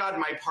 oh my God,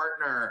 my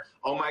partner,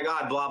 oh my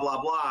God, blah,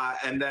 blah, blah.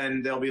 And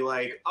then they'll be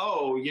like,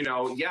 oh, you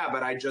know, yeah,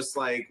 but I just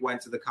like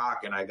went to the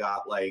cock and I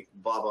got like,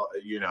 blah, blah,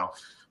 you know,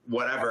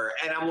 whatever.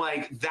 And I'm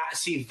like, that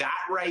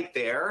right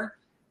there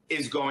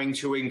is going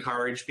to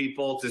encourage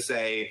people to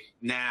say,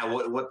 nah,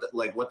 what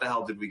the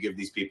hell did we give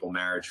these people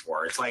marriage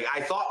for? It's like, I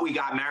thought we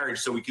got marriage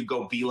so we could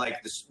go be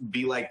like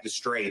the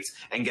straights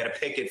and get a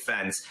picket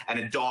fence and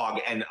a dog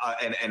and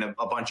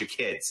a bunch of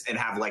kids and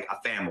have like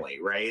a family,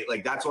 right?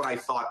 Like, that's what I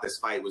thought this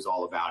fight was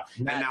all about.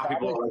 Matt, and now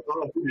people are like,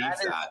 oh, who needs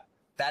that?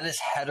 That is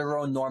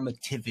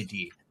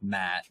heteronormativity,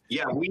 Matt.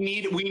 Yeah, we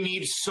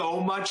need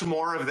so much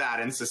more of that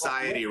in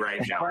society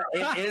right now.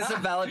 It is a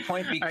valid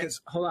point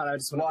because hold on,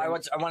 I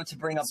wanted to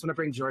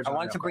bring George. I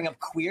wanted to bring up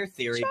queer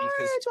theory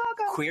because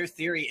queer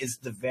theory is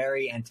the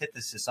very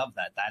antithesis of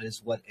that. That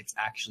is what it's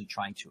actually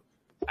trying to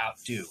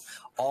outdo.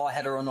 All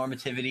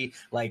heteronormativity,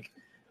 like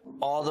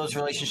all those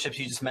relationships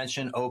you just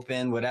mentioned,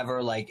 open,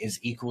 whatever, like is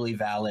equally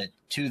valid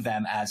to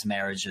them as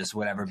marriages,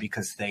 whatever,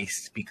 because they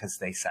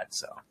said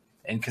so.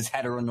 And because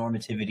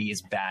heteronormativity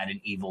is bad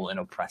and evil and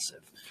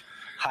oppressive.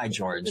 Hi,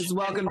 George.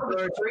 Welcome,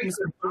 George.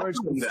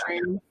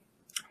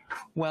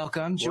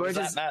 Welcome, George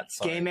is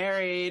gay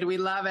married. We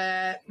love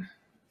it.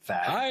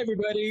 Hi,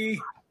 everybody.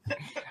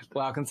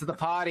 Welcome to the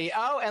party.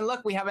 Oh, and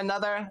look, we have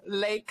another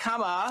late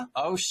comer.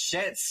 Oh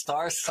shit,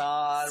 Star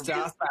Son.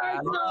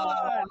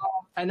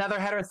 Another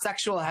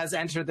heterosexual has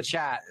entered the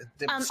chat.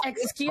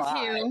 Excuse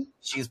you.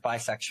 She's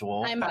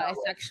bisexual. I'm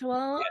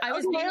bisexual. I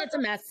was being a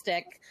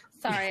domestic.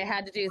 Sorry, I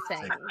had to do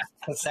things.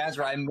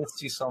 Cassandra, I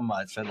missed you so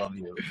much. I love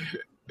you.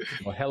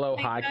 Well, hello,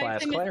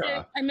 high-class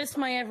Clara. I missed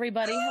my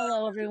everybody.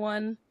 Hello,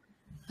 everyone.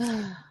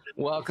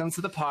 Welcome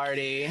to the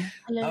party.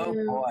 Hello.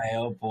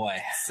 Oh boy.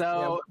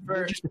 So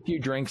we're just a few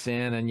drinks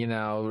in, and you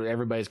know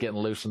everybody's getting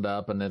loosened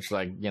up, and it's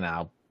like, you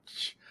know,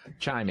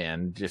 chime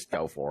in, just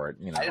go for it.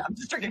 You know, I'm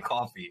just drinking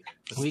coffee.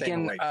 We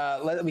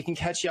can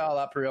catch y'all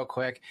up real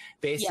quick.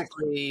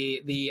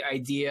 Basically, the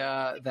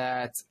idea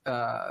that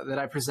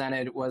I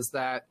presented was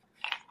that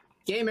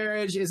gay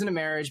marriage isn't a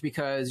marriage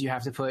because you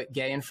have to put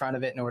gay in front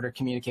of it in order to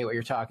communicate what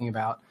you're talking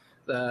about.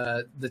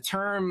 The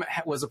term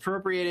was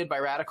appropriated by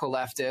radical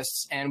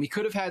leftists, and we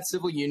could have had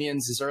civil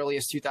unions as early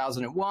as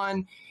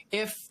 2001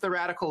 if the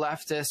radical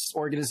leftist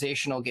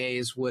organizational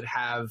gays would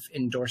have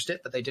endorsed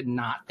it, but they did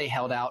not. They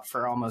held out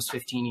for almost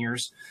 15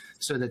 years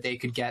so that they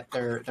could get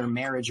their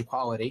marriage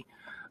equality.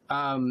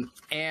 And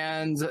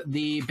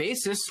the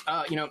basis,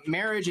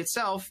 marriage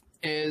itself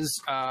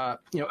is, a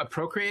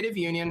procreative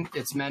union.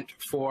 It's meant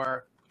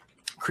for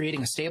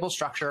creating a stable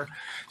structure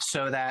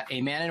so that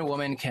a man and a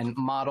woman can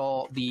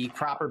model the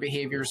proper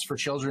behaviors for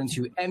children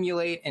to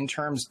emulate in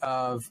terms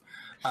of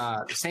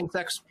the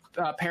same-sex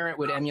parent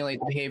would emulate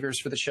the behaviors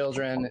for the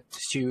children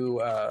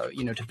to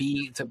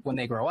when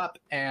they grow up,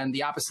 and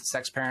the opposite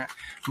sex parent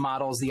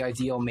models the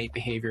ideal mate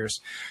behaviors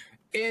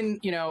in,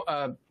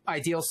 a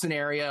ideal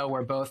scenario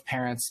where both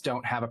parents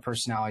don't have a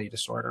personality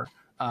disorder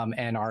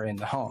and are in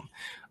the home.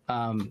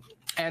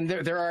 And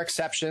there are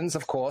exceptions,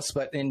 of course,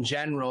 but in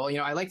general,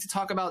 I like to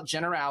talk about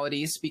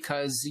generalities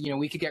because,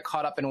 we could get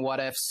caught up in what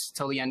ifs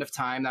till the end of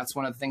time. That's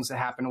one of the things that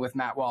happened with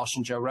Matt Walsh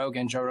and Joe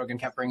Rogan. Joe Rogan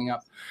kept bringing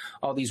up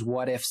all these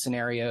what if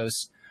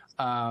scenarios,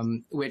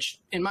 which,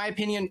 in my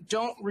opinion,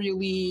 don't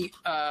really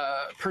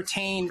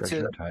pertain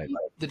to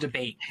the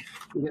debate.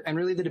 And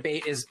really the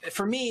debate is,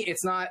 for me,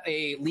 it's not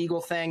a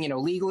legal thing.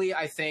 Legally,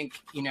 I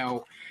think,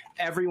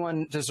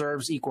 everyone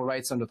deserves equal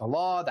rights under the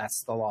law.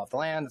 That's the law of the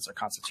land. That's our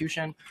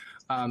Constitution.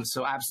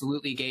 So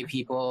absolutely, gay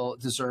people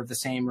deserve the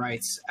same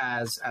rights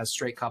as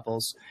straight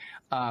couples.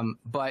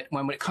 But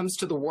when it comes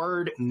to the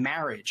word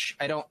marriage,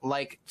 I don't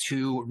like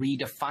to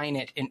redefine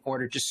it in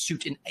order to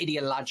suit an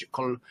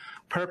ideological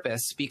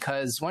purpose,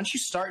 because once you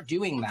start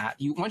doing that,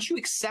 once you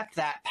accept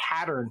that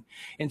pattern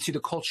into the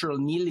cultural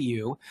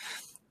milieu,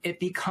 it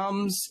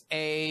becomes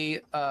a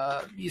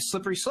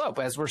slippery slope,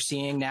 as we're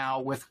seeing now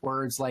with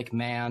words like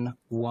man,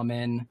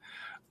 woman.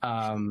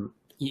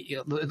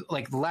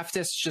 Like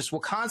leftists just will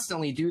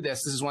constantly do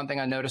this. This is one thing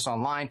I notice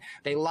online.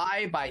 They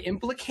lie by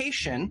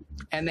implication,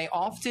 and they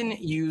often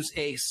use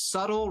a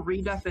subtle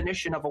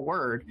redefinition of a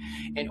word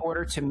in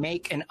order to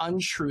make an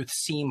untruth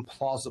seem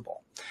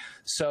plausible.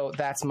 So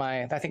I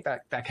think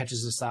that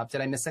catches us up.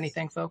 Did I miss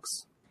anything,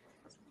 folks?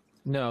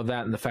 No,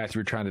 that and the fact that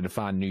we're trying to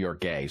define New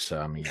York gay. So,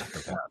 I mean,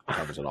 that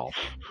covers it all.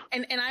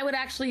 And I would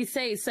actually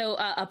say, so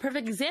a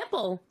perfect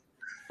example,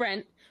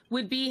 Brent,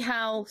 would be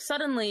how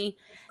suddenly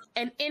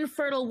an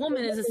infertile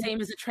woman is the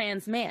same as a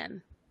trans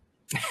man.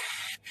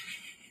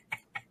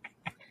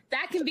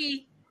 That can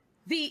be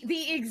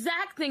the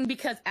exact thing,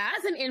 because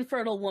as an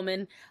infertile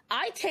woman,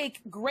 I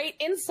take great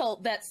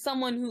insult that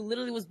someone who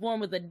literally was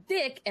born with a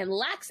dick and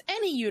lacks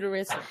any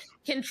uterus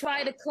can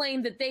try to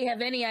claim that they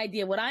have any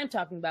idea what I'm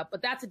talking about.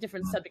 But that's a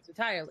different subject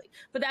entirely.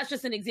 But that's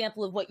just an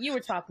example of what you were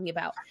talking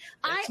about.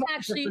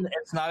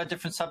 It's not a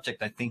different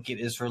subject. I think it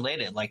is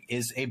related. Like,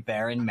 is a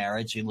barren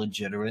marriage a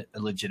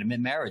legitimate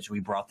marriage?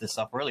 We brought this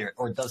up earlier.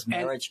 Or does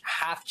marriage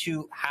have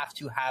to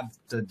have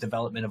the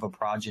development of a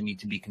progeny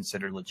to be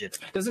considered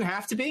legitimate? Doesn't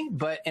have to be,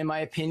 but in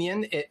my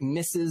opinion, it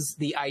misses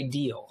the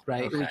ideal,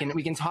 right? Okay.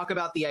 We can talk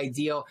about the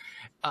ideal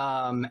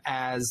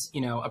as,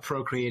 you know, a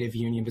procreative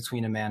union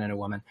between a man and a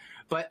woman.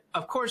 But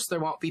of course, there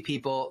won't be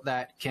people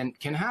that can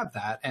have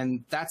that,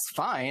 and that's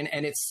fine.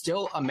 And it's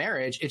still a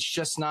marriage. It's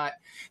just not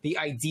the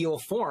ideal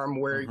form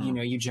where, you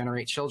know, you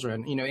generate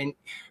children, you know, and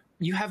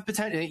you have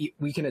potential.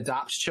 We can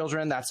adopt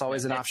children. That's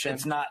always an option.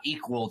 It's not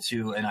equal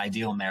to an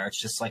ideal marriage,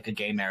 just like a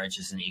gay marriage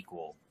isn't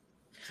equal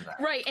to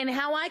that. Right. And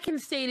how I can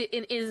state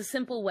it is a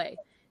simple way.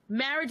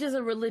 Marriage is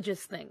a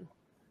religious thing.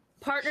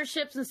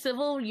 Partnerships and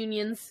civil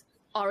unions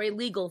are a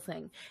legal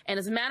thing. And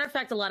as a matter of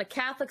fact, a lot of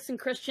Catholics and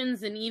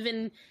Christians and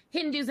even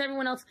Hindus,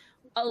 everyone else,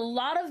 a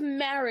lot of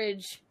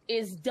marriage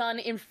is done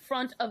in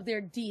front of their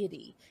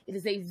deity. It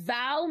is a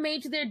vow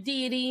made to their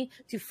deity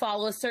to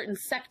follow a certain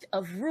sect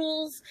of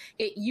rules.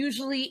 It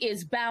usually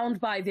is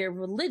bound by their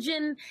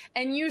religion,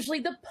 and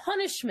usually the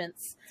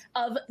punishments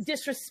of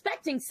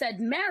disrespecting said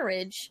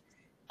marriage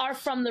are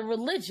from the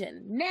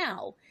religion.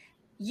 Now,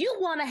 you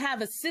want to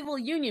have a civil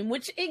union,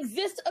 which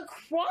exists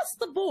across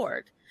the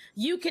board.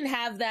 You can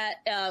have that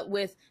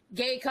with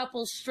gay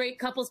couples, straight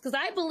couples, because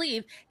I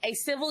believe a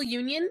civil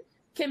union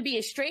can be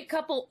a straight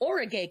couple or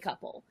a gay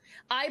couple.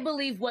 I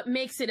believe what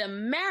makes it a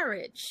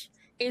marriage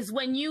is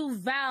when you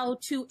vow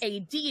to a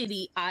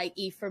deity,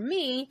 i.e. for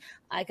me,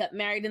 I got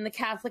married in the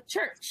Catholic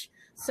Church.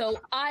 So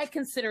I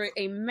consider it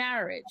a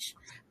marriage.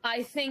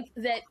 I think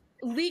that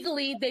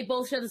legally they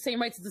both share the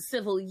same rights as a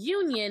civil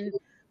union,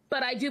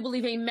 but I do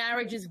believe a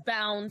marriage is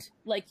bound,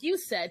 like you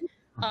said,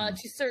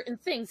 to certain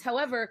things.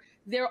 However,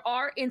 there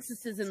are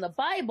instances in the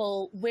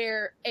Bible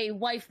where a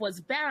wife was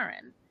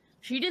barren.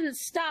 She didn't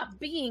stop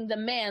being the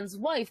man's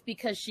wife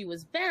because she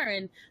was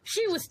barren.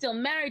 She was still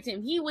married to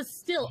him. He was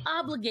still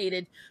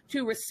obligated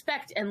to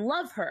respect and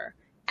love her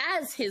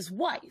as his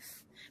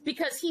wife,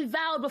 because he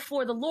vowed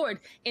before the Lord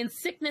in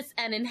sickness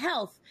and in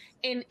health,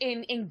 in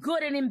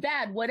good and in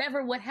bad,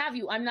 whatever, what have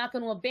you. I'm not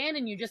going to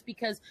abandon you just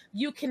because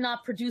you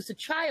cannot produce a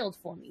child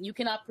for me. You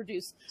cannot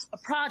produce a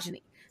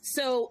progeny.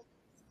 So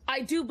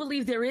I do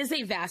believe there is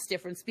a vast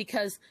difference,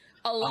 because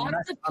a lot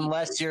of the people,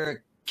 unless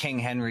you're King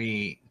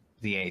Henry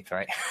VIII,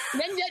 right?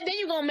 then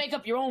you're going to make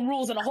up your own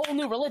rules and a whole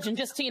new religion,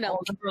 just to, you know.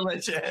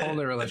 Whole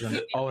new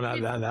religion. Oh,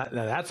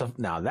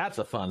 now that's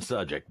a fun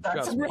subject.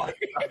 That's right.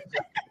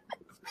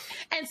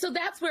 And so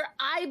that's where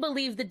I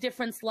believe the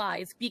difference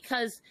lies,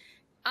 because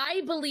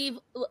I believe,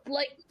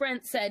 like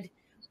Brent said,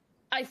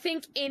 I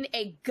think in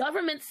a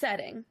government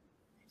setting,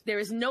 there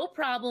is no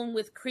problem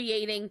with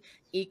creating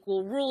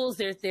equal rules.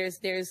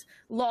 There's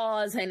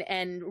laws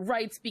and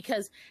rights,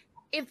 because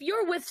if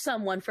you're with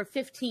someone for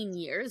 15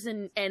 years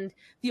and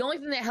the only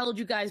thing that held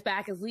you guys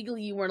back is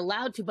legally you weren't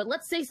allowed to, but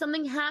let's say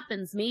something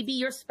happens, maybe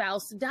your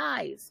spouse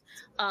dies,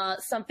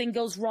 something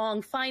goes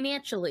wrong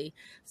financially,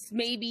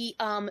 maybe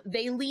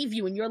they leave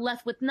you and you're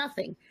left with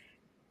nothing.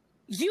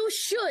 You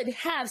should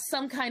have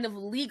some kind of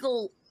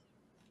legal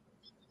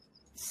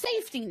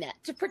safety net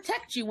to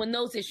protect you when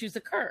those issues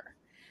occur.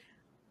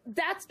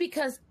 That's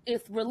because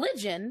with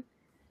religion,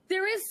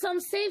 there is some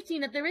safety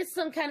net. There is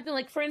some kind of thing,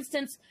 like, for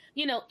instance,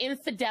 you know,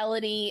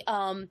 infidelity.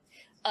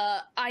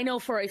 I know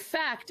for a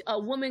fact a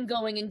woman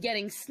going and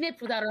getting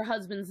snipped without her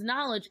husband's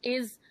knowledge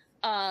is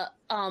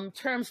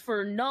terms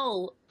for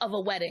null of a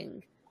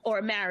wedding or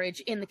a marriage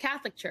in the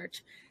Catholic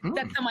Church.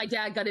 That's how my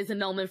dad got his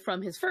annulment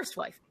from his first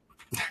wife.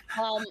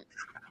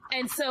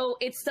 And so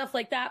it's stuff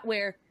like that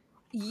where,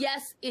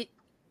 yes,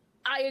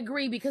 I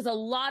agree, because a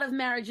lot of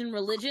marriage and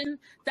religion,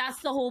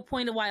 that's the whole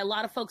point of why a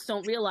lot of folks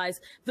don't realize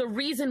the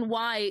reason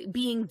why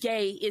being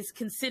gay is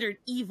considered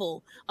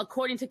evil,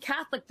 according to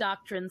Catholic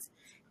doctrines,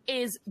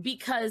 is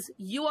because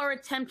you are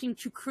attempting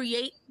to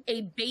create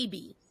a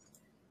baby,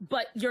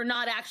 but you're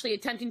not actually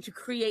attempting to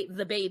create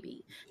the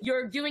baby.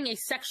 You're doing a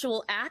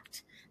sexual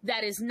act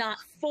that is not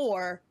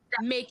for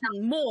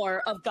making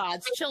more of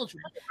God's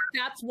children.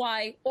 That's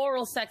why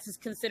oral sex is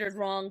considered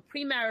wrong.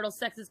 Premarital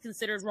sex is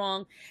considered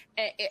wrong.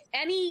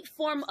 Any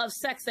form of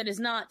sex that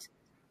is not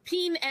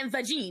peen and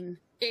vagine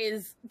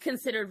is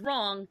considered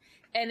wrong.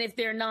 And if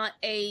they're not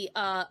a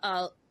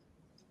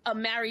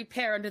married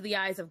pair under the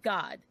eyes of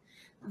God,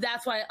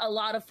 that's why a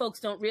lot of folks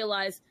don't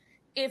realize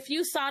if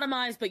you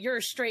sodomize, but you're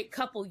a straight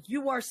couple,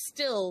 you are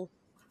still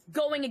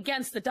going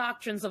against the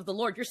doctrines of the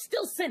Lord. You're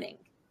still sinning.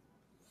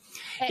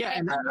 Yeah,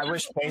 and I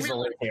wish Basil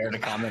was here to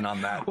comment on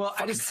that. Well,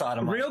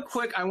 real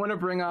quick, I want to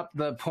bring up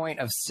the point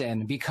of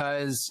sin,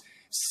 because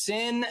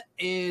sin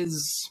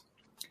is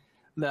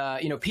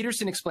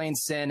Peterson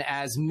explains sin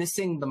as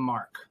missing the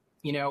mark.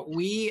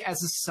 We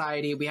as a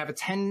society, we have a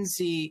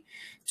tendency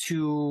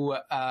to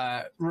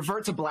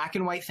revert to black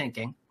and white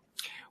thinking,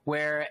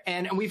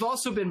 and we've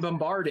also been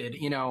bombarded,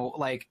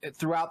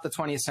 throughout the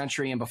 20th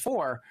century and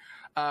before,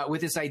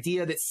 with this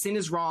idea that sin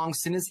is wrong,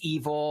 sin is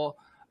evil.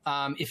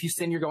 If you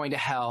sin, you're going to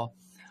hell.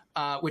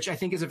 Which I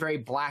think is a very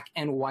black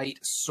and white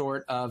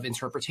sort of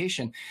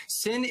interpretation.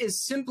 Sin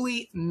is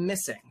simply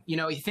missing.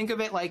 You think of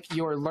it like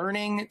you're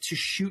learning to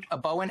shoot a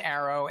bow and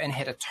arrow and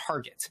hit a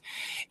target.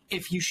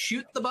 If you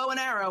shoot the bow and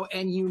arrow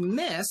and you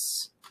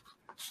miss,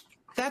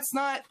 that's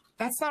not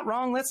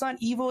wrong. That's not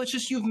evil. It's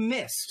just you've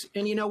missed.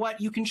 And you know what?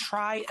 You can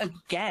try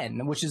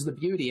again, which is the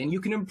beauty. And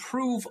you can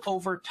improve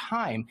over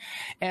time.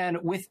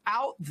 And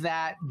without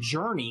that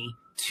journey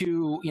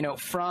to,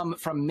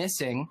 from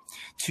missing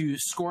to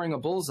scoring a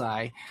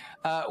bullseye,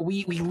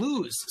 we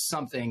lose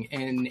something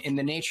in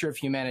the nature of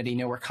humanity.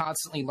 We're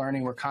constantly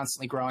learning, we're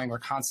constantly growing, we're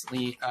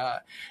constantly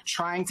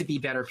trying to be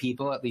better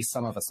people. At least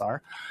some of us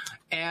are.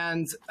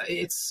 And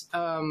it's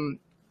not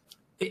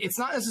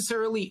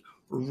necessarily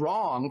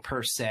wrong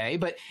per se,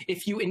 but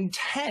if you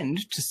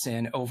intend to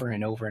sin over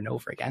and over and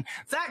over again,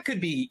 that could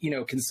be,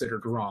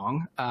 considered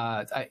wrong,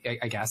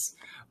 I guess.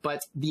 But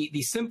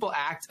the simple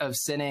act of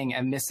sinning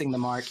and missing the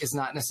mark is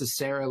not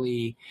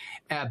necessarily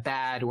a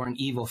bad or an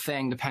evil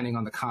thing, depending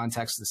on the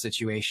context of the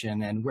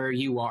situation and where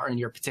you are in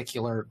your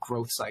particular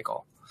growth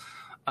cycle.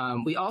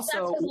 We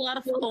also That's a lot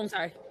of. Oh, I'm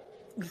sorry.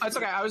 That's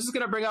okay. I was just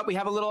going to bring up, we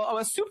have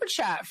a super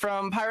chat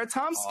from Pirate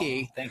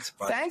Tomsky. Thanks,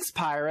 bud. Thanks,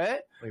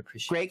 Pirate. We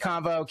appreciate Great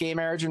that. convo. Gay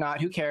marriage or not,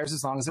 who cares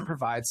as long as it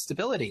provides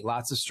stability.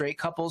 Lots of straight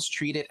couples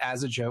treat it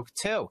as a joke,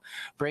 too.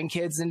 Bring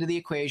kids into the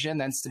equation,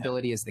 then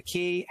stability is the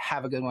key.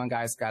 Have a good one,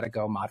 guys. Gotta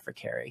go. Mod for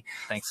Carrie.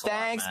 Thanks a lot,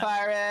 man.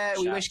 Pirate.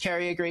 We Shout- wish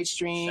Carrie a great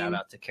stream. Shout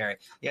out to Carrie.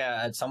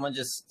 Yeah, someone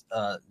just,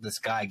 this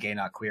guy, Gay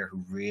Not Queer,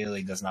 who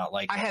really does not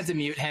like I us. had to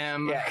mute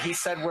him. Yeah, he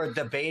said we're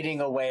debating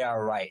away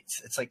our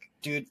rights. It's like,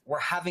 dude, we're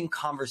having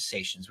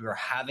conversations. We are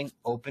having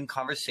open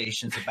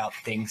conversations about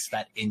things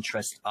that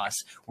interest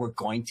us. We're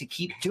going to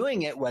keep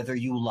doing it, whether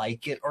you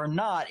like it or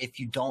not. If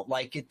you don't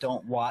like it,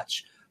 don't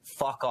watch.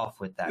 Fuck off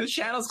with that. The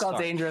channel's called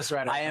Sorry. Dangerous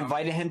Reddit. I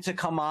invited him to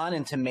come on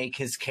and to make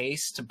his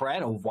case to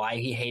Brent of why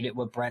he hated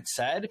what Brent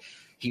said.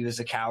 He was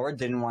a coward,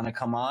 didn't want to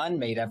come on,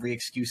 made every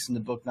excuse in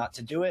the book not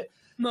to do it.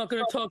 I'm not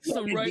going to talk to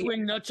some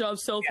right-wing nutjob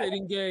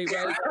self-hating gay,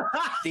 right?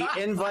 The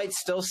invite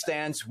still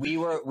stands. We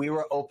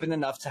were open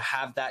enough to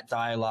have that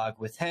dialogue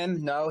with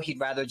him. No, he'd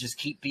rather just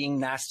keep being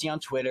nasty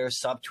on Twitter,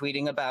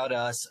 subtweeting about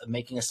us,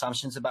 making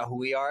assumptions about who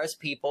we are as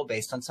people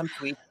based on some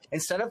tweet,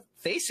 instead of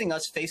facing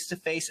us face to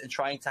face and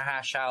trying to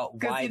hash out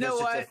why there's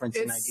a difference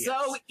in ideas. It's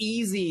so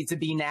easy to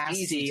be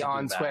nasty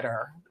on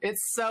Twitter.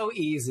 It's so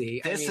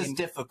easy. This is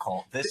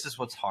difficult. This is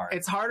what's hard.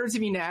 It's harder to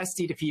be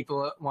nasty to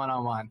people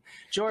one-on-one.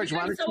 George, You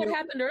why guys don't saw you... what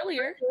happened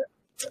earlier.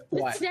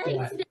 What?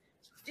 Today,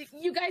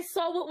 you guys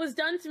saw what was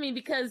done to me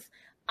because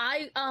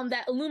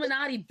that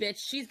Illuminati bitch,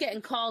 she's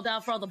getting called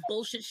out for all the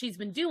bullshit she's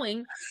been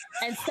doing,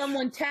 and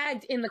someone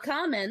tagged in the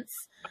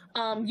comments,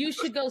 you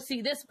should go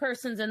see this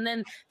person's, and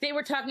then they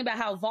were talking about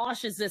how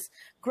Vosh is this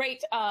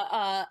great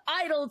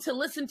idol to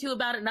listen to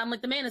about it, and I'm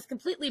like, the man is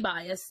completely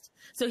biased,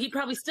 so he'd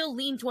probably still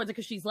lean towards it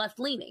because she's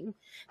left-leaning,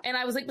 and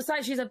I was like,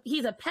 besides, he's a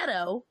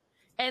pedo.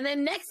 And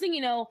then next thing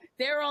you know,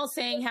 they're all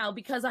saying how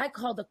because I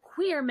called a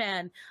queer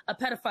man a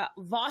pedophile,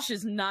 Vosh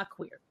is not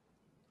queer.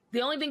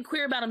 The only thing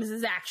queer about him is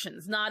his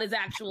actions, not his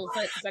actual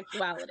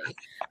sexuality.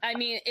 I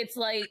mean, it's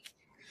like,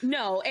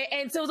 no.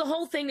 And so the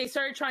whole thing, they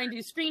started trying to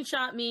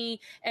screenshot me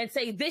and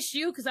say, this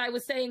you? Because I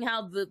was saying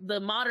how the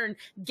modern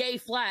gay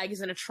flag is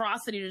an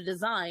atrocity to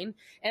design.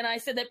 And I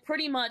said that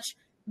pretty much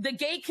the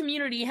gay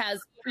community has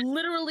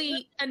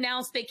literally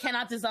announced they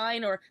cannot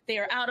design or they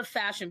are out of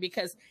fashion,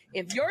 because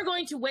if you're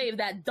going to wave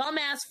that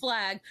dumbass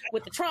flag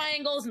with the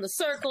triangles and the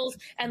circles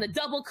and the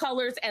double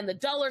colors and the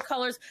duller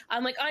colors,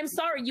 I'm like, I'm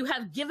sorry, you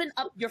have given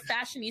up your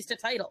fashionista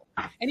title.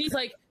 And he's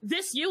like,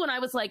 this you? And I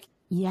was like,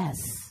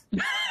 yes.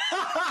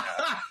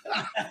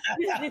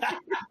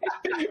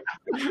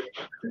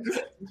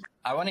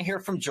 I want to hear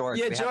from George.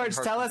 Yeah, We haven't George,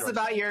 heard tell from us George.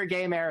 about your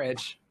gay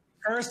marriage.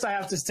 First, I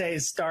have to say,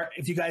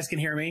 if you guys can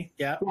hear me,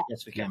 yeah?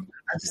 Yes, we can.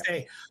 I have to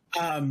say,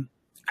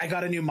 I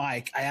got a new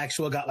mic. I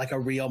actually got like a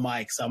real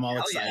mic, so I'm all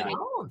excited. yeah.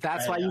 Oh,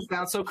 that's why you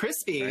sound so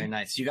crispy. Very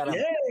nice. You got to.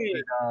 Yay!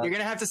 You're going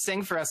to have to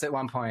sing for us at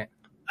one point.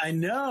 I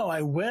know,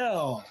 I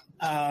will.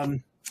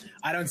 I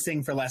don't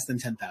sing for less than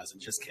 10,000.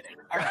 Just kidding.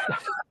 All right.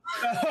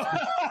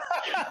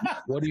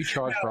 What do you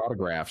charge for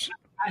autographs?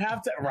 I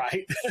have to,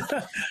 right.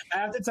 I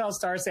have to tell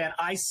Starsan,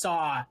 I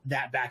saw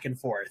that back and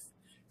forth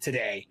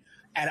today,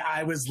 and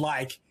I was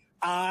like,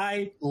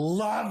 I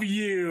love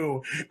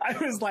you. I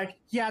was like,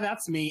 yeah,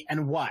 that's me.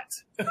 And what?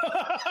 It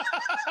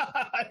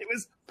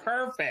was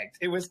perfect.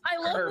 It was I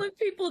love perfect. when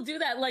people do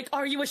that. Like,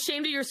 are you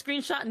ashamed of your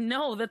screenshot?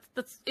 No,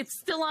 that's it's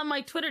still on my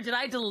Twitter. Did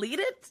I delete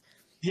it?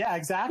 Yeah,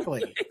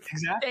 exactly.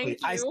 Exactly.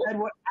 Thank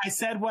you. I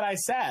said what I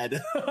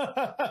said.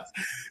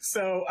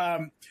 So,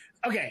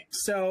 okay.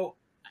 So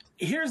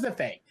here's the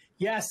thing.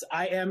 Yes,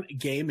 I am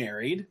gay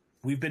married.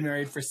 We've been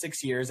married for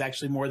 6 years,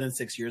 actually more than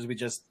 6 years. We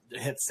just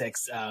hit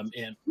 6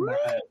 in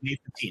May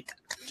 15th.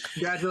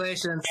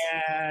 Congratulations.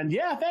 And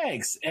yeah,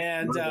 thanks.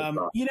 And,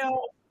 you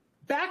know,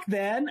 back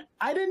then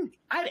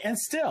and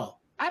still,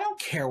 I don't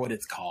care what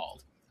it's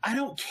called. I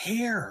don't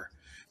care.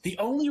 The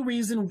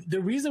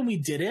reason we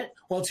did it,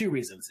 well, 2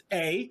 reasons.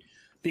 A,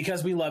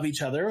 because we love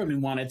each other and we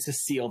wanted to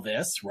seal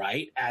this,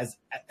 right? As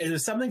it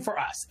was something for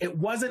us. It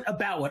wasn't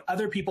about what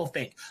other people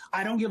think.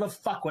 I don't give a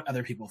fuck what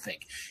other people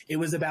think. It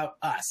was about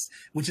us,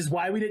 which is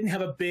why we didn't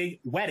have a big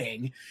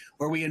wedding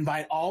where we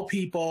invite all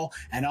people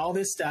and all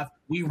this stuff.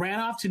 We ran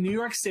off to New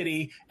York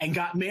City and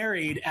got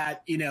married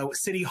at, you know,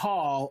 City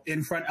Hall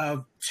in front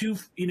of 2,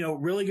 you know,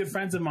 really good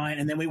friends of mine.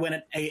 And then we went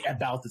and ate at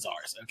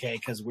Balthazar's, okay?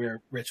 Because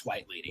we're rich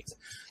white ladies.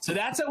 So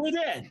that's what we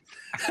did.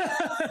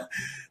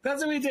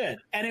 That's what we did.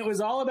 And it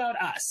was all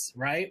about us,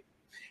 right?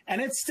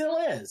 And it still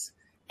is.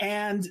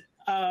 And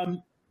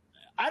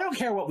I don't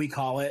care what we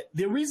call it.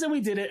 The reason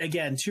we did it,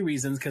 again, 2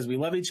 reasons, because we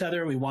love each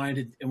other, we wanted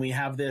to, and we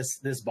have this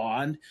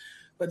bond.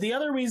 But the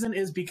other reason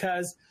is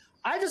because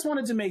I just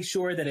wanted to make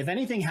sure that if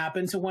anything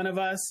happened to one of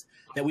us,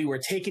 that we were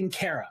taken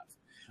care of.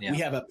 Yeah. We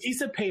have a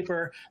piece of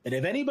paper that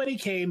if anybody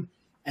came,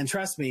 and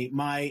trust me,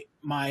 my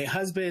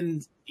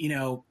husband, you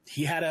know,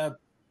 he had a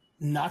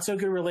not so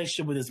good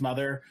relationship with his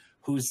mother,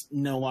 who's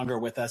no longer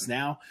with us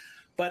now.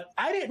 But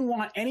I didn't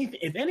want anything,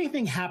 if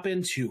anything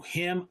happened to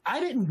him,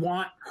 I didn't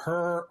want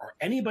her or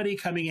anybody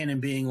coming in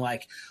and being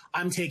like,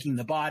 I'm taking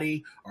the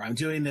body, or I'm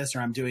doing this,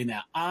 or I'm doing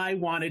that. I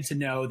wanted to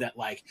know that,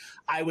 like,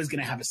 I was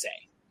going to have a say.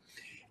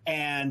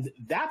 And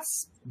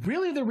that's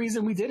really the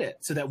reason we did it,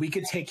 so that we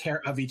could take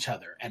care of each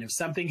other. And if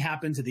something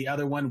happened to the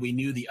other one, we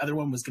knew the other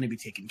one was going to be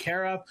taken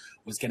care of,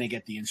 was going to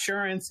get the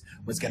insurance,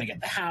 was going to get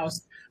the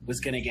house, was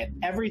going to get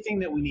everything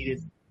that we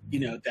needed, you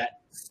know, that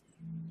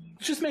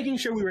just making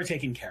sure we were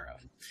taken care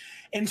of.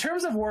 In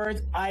terms of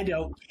words, I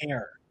don't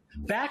care.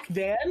 Back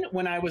then,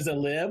 when I was a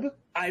lib,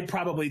 I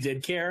probably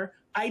did care.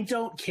 I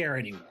don't care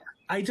anymore.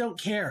 I don't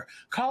care.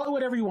 Call it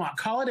whatever you want.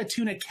 Call it a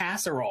tuna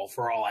casserole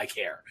for all I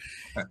care.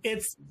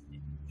 It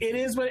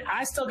is what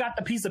I still got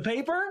the piece of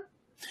paper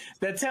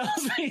that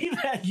tells me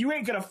that you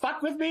ain't gonna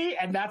fuck with me,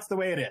 and that's the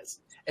way it is.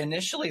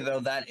 Initially, though,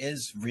 that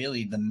is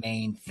really the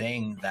main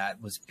thing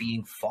that was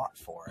being fought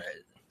for.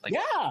 Like,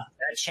 yeah,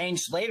 that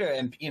changed later,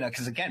 and you know,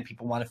 because again,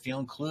 people want to feel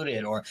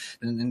included,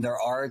 and there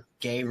are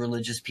gay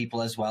religious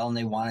people as well, and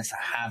they want us to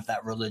have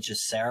that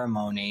religious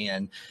ceremony,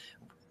 and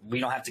we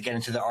don't have to get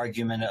into the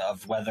argument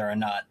of whether or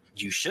not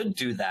you should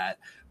do that.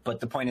 But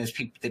the point is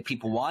that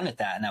people wanted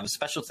that, and that was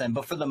special to them.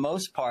 But for the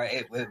most part,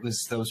 it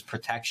was those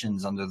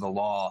protections under the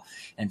law,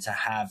 and to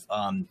have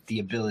the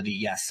ability,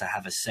 yes, to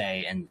have a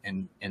say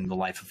in the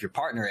life of your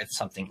partner if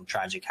something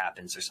tragic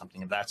happens or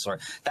something of that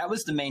sort. That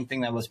was the main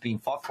thing that was being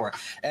fought for.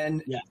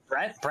 And yeah.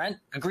 Brent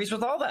agrees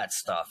with all that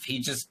stuff.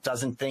 He just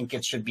doesn't think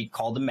it should be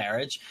called a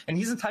marriage, and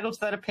he's entitled to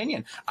that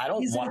opinion. I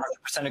don't 100%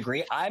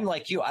 agree. I'm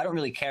like you. I don't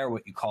really care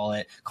what you call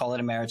it. Call it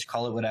a marriage,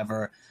 call it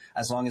whatever.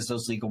 As long as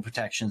those legal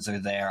protections are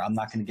there, I'm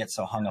not going to get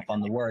so hung up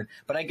on the word.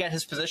 But I get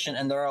his position,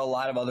 and there are a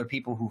lot of other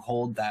people who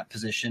hold that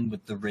position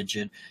with the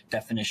rigid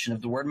definition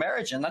of the word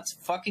marriage, and that's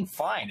fucking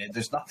fine.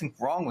 There's nothing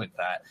wrong with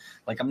that.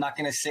 Like, I'm not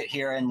going to sit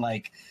here and,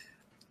 like,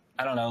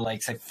 I don't know,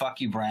 like, say,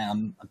 fuck you,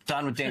 Bram. I'm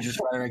done with dangerous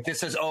rhetoric.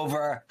 This is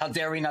over. How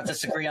dare we not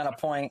disagree on a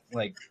point?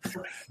 Like,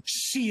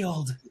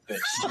 shield. You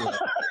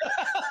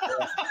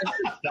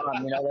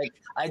know, like,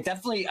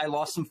 I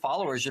lost some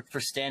followers just for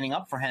standing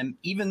up for him,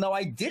 even though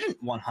I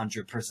didn't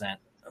 100%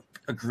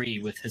 agree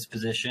with his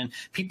position.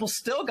 People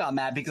still got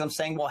mad because I'm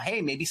saying, well,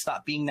 hey, maybe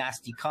stop being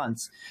nasty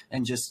cunts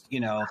and just, you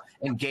know,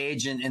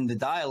 engage in the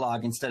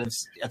dialogue instead of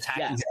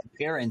attacking his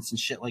appearance and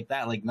shit like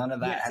that. Like, none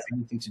of that has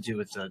anything to do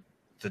with the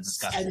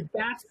discussion. And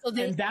that's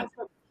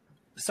what,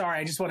 sorry,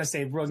 I just want to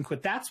say real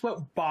quick, that's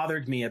what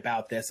bothered me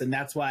about this, and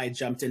that's why I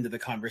jumped into the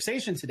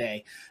conversation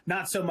today.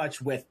 Not so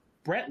much with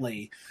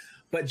Brentley,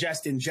 but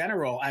just in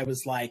general. I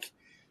was like,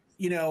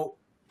 you know,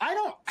 I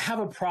don't have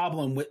a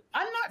problem with,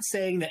 I'm not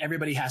saying that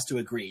everybody has to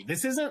agree.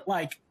 This isn't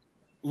like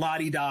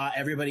la-di-da,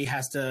 everybody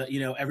has to,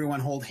 you know, everyone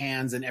hold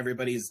hands and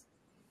everybody's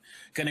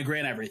going to agree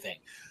on everything.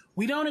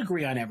 We don't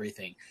agree on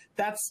everything.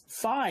 That's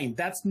fine.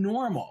 That's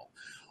normal.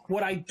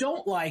 What I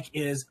don't like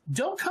is,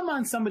 don't come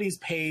on somebody's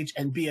page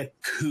and be a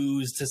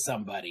coos to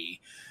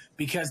somebody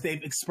because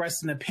they've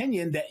expressed an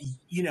opinion that,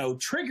 you know,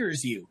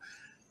 triggers you.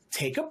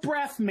 Take a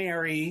breath,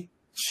 Mary,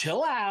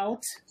 chill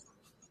out,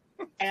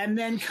 and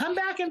then come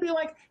back and be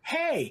like,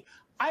 hey,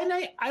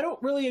 I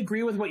don't really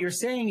agree with what you're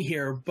saying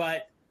here,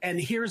 and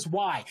here's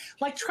why.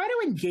 Like, try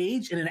to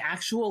engage in an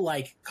actual,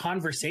 like,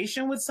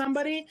 conversation with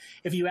somebody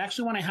if you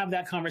actually want to have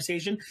that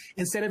conversation,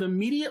 instead of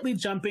immediately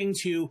jumping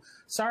to,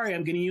 sorry,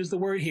 I'm going to use the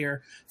word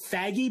here,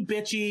 faggy,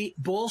 bitchy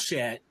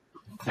bullshit,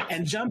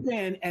 and jump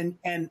in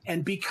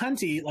and be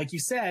cunty, like you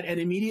said, and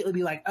immediately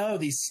be like, oh,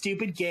 these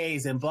stupid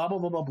gays and blah, blah,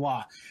 blah, blah,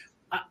 blah.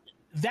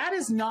 That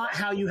is not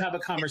how you have a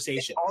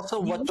conversation. It's also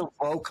what the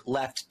woke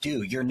left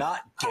do. You're not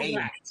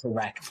dating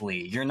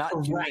correctly. You're not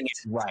doing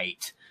it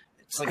right.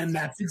 It's like, and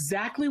that's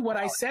exactly what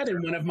I said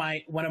in one of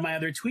my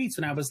other tweets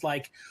when I was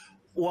like,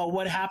 well,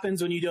 what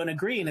happens when you don't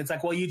agree? And it's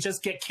like, well, you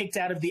just get kicked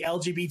out of the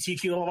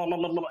LGBTQ, you know. Well,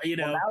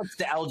 now it's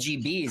the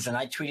LGBs, and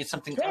I tweeted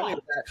something earlier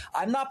that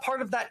I'm not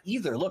part of that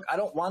either. Look, I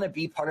don't want to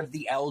be part of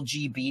the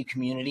LGB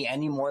community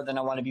any more than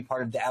I want to be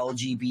part of the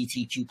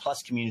LGBTQ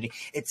plus community.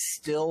 It's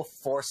still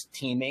forced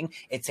teaming.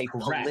 It's a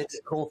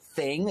political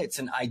thing. It's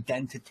an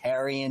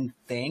identitarian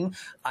thing.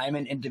 I'm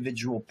an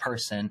individual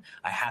person.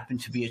 I happen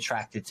to be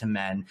attracted to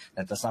men.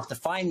 That does not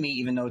define me,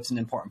 even though it's an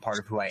important part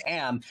of who I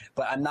am.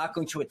 But I'm not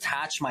going to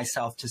attach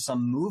myself to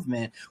some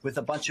movement with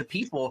a bunch of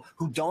people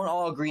who don't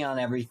all agree on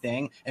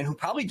everything and who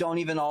probably don't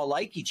even all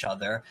like each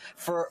other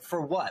for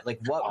what? Like,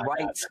 what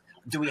rights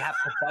do we have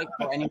to fight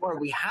for anymore?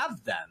 We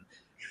have them.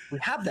 We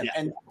have them.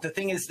 And the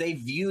thing is, they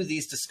view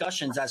these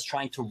discussions as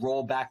trying to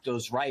roll back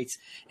those rights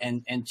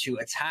and to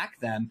attack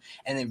them.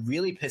 And it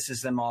really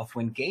pisses them off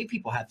when gay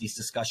people have these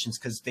discussions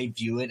because they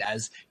view it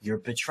as you're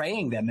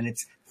betraying them. And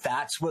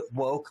that's what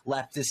woke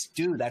leftists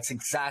do. That's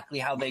exactly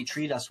how they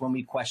treat us when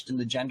we question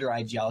the gender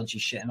ideology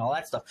shit and all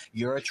that stuff.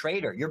 You're a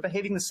traitor. You're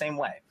behaving the same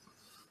way.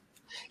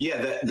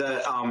 Yeah,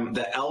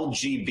 the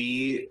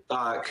LGB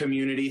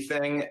community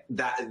thing,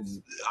 that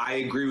I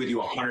agree with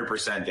you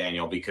 100%,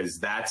 Daniel, because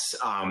that's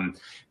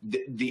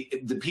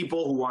the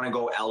people who want to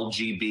go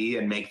LGB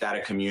and make that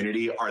a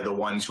community are the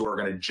ones who are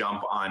going to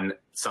jump on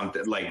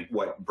something like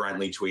what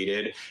Brentley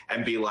tweeted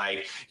and be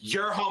like,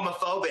 you're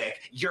homophobic,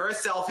 you're a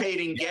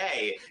self-hating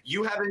gay,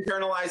 you have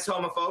internalized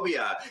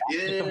homophobia,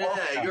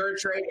 you're a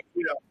traitor,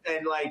 you know,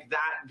 and like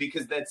that,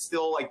 because that's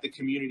still like the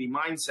community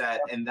mindset,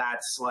 and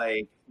that's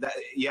like that.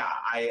 Yeah,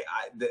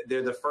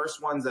 they're the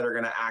first ones that are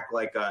going to act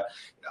like a.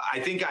 I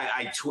think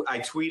I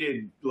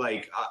tweeted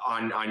like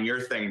on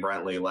your thing,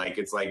 Brentley, like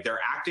it's like they're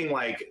acting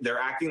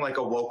like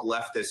a woke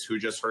leftist who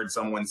just heard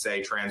someone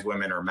say trans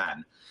women are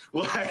men.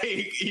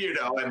 Like, you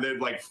know, and then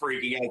like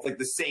freaking out. It's like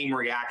the same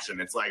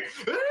reaction. It's like,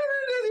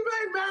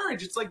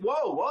 marriage. It's like,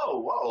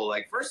 whoa.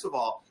 Like, first of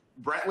all,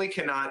 Brentley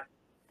cannot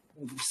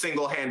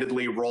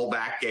single-handedly roll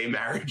back gay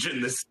marriage in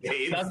the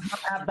States. Does not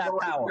have that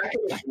power.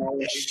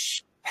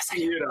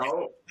 You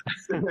know?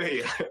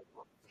 Yeah.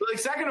 Like,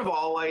 second of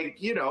all,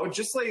 like, you know,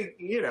 just like,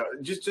 you know,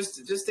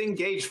 just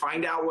engage,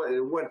 find out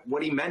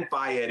what he meant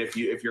by it. If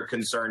you're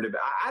concerned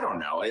about, I don't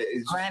know.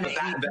 Granted,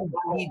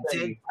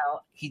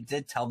 he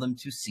did tell them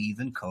to seethe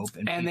and cope,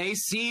 and they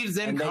seethed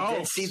and coped. They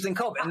did seethe and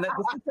cope. And the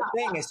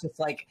thing is just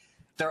like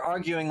they're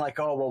arguing like,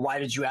 oh, well, why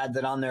did you add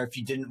that on there if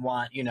you didn't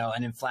want, you know,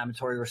 an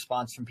inflammatory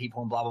response from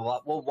people and blah blah blah.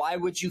 Well, why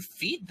would you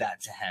feed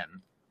that to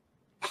him?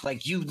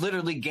 Like, you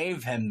literally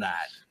gave him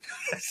that.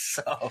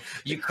 So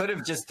you could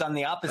have just done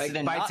the opposite.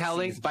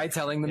 Like, by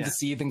telling them to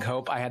seethe and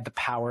cope, I had the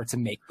power to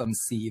make them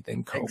seethe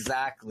and cope.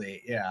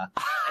 Exactly. Yeah.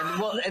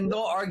 And they'll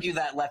argue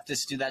that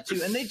leftists do that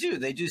too. And they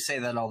do say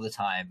that all the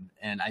time.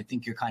 And I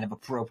think you're kind of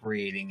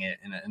appropriating it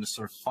in a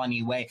sort of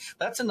funny way.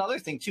 But that's another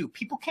thing too.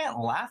 People can't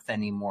laugh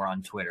anymore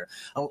on Twitter.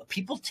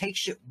 People take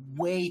shit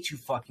way too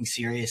fucking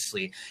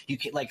seriously. You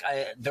can, like,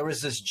 there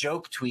was this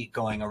joke tweet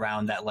going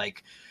around that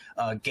like,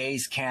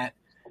 gays can't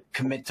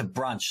commit to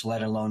brunch,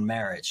 let alone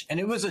marriage. And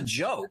it was a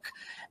joke.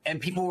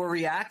 And people were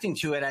reacting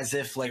to it as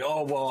if like,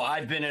 oh, well,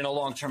 I've been in a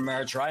long-term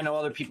marriage, or I know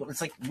other people. It's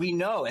like, we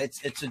know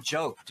it's a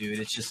joke, dude.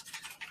 It's just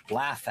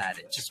laugh at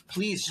it. Just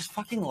please, just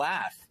fucking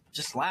laugh.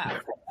 Just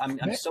laugh.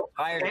 I'm so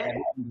tired of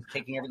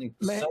taking everything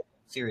so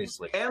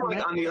seriously. And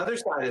like on the other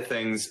side of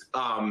things,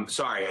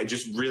 sorry,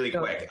 just really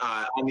quick.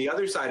 On the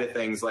other side of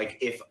things, like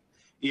if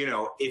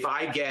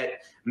I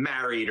get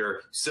married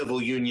or civil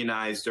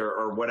unionized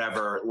or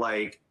whatever,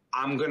 like,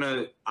 I'm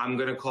gonna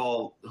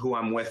call who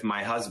I'm with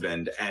my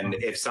husband, and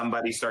if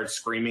somebody starts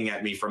screaming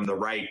at me from the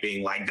right,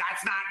 being like,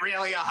 "That's not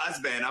really a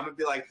husband," I'm gonna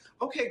be like,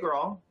 "Okay,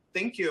 girl,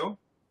 thank you,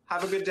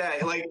 have a good day."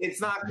 Like,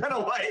 it's not gonna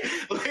like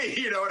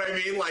you know what I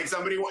mean? Like,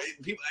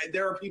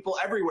 there are people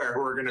everywhere who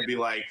are gonna be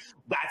like,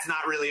 "That's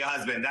not really a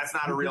husband. That's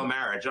not a real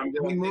marriage." I'm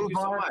gonna be like, "Thank you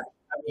so much."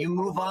 You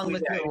move on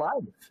with your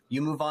life.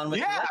 You move on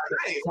with your life.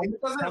 Right.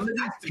 Some of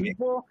these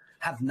people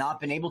have not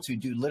been able to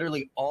do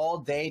literally all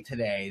day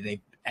today.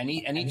 They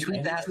Any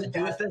tweet that has to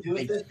do with it,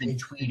 they've just been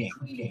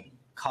tweeting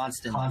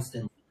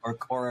constantly.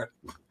 Or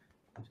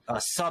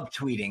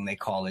subtweeting, they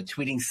call it,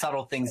 tweeting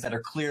subtle things that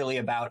are clearly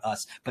about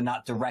us, but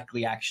not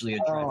directly actually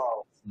addressed.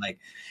 Like,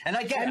 and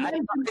I get it. I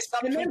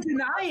don't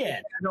deny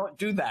it. I don't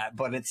do that,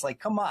 but it's like,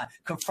 come on,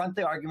 confront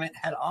the argument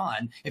head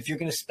on. If you're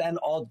going to spend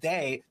all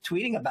day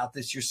tweeting about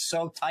this, you're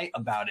so tight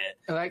about it.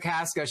 Like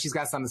Casca, she's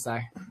got something to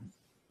say.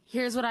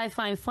 Here's what I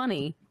find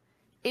funny.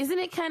 Isn't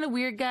it kind of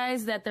weird,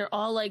 guys, that they're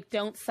all like,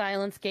 don't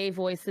silence gay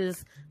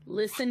voices,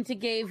 listen to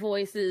gay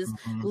voices,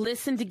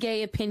 listen to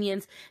gay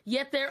opinions,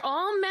 yet they're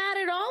all mad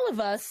at all of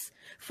us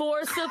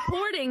for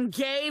supporting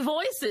gay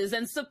voices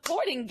and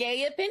supporting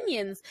gay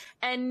opinions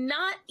and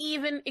not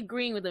even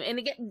agreeing with them. And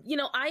again, you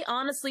know, I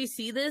honestly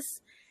see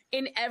this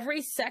in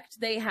every sect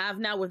they have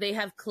now where they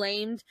have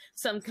claimed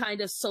some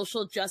kind of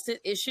social justice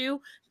issue.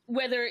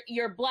 Whether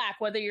you're black,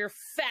 whether you're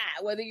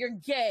fat, whether you're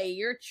gay,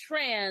 you're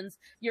trans,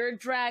 you're a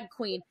drag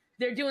queen.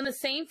 They're doing the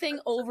same thing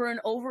over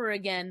and over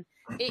again.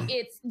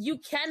 It's you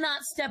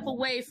cannot step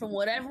away from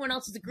what everyone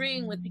else is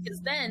agreeing with,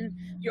 because then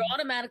you're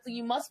automatically,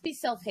 you must be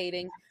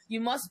self-hating, you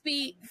must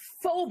be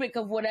phobic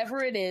of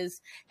whatever it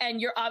is,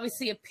 and you're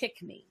obviously a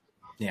pick-me.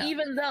 Yeah.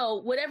 Even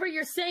though whatever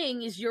you're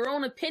saying is your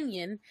own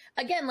opinion.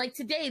 Again, like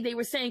today, they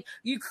were saying,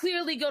 you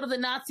clearly go to the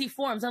Nazi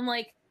forums. I'm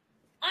like,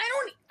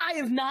 I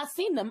have not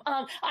seen them.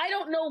 I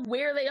don't know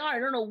where they are. I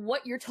don't know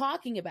what you're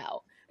talking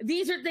about.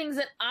 These are things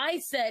that I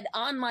said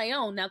on my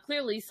own. Now,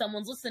 clearly,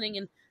 someone's listening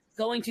and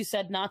going to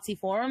said Nazi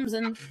forums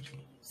and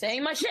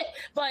saying my shit.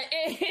 But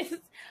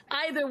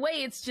either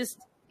way, it's just,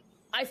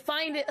 I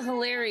find it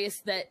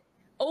hilarious that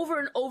over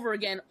and over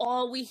again,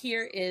 all we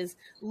hear is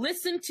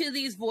listen to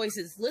these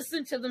voices,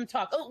 listen to them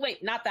talk. Oh,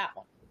 wait, not that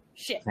one.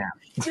 Shit.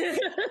 Yeah.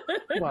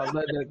 Well,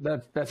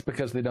 that's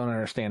because they don't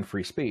understand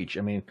free speech.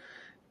 I mean,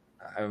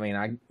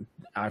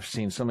 I've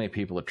seen so many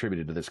people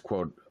attributed to this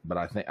quote, but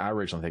I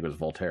originally think it was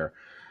Voltaire.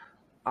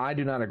 I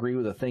do not agree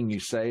with a thing you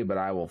say, but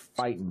I will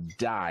fight and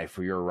die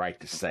for your right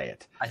to say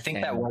it. I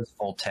think that was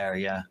Voltaire,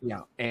 yeah.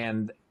 Yeah,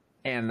 and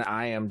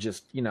I am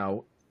just,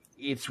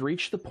 it's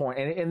reached the point,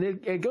 and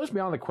it goes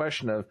beyond the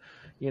question of,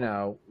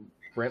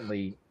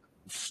 Brentley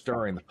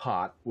stirring the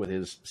pot with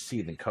his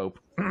seething cope.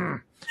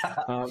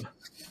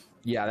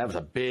 Yeah, that was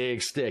a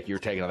big stick you were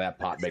taking to that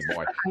pot, big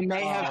boy. He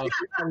may have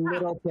a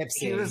little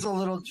tipsy. He was a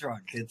little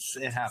drunk.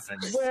 It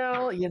happens.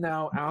 Well,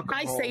 alcohol.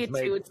 I say it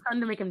too. It's fun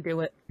to make him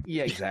do it.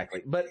 Yeah,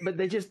 exactly. But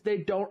they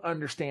don't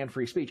understand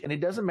free speech, and it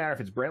doesn't matter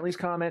if it's Brentley's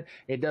comment.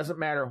 It doesn't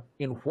matter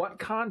in what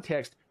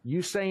context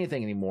you say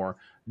anything anymore.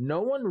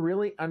 No one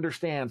really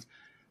understands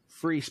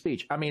free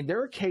speech. I mean,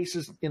 there are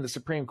cases in the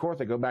Supreme Court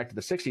that go back to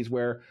the 60s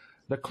where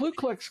the Ku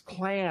Klux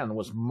Klan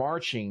was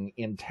marching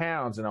in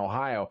towns in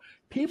Ohio.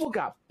 People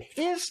got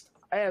pissed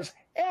as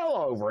hell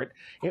over it.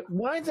 It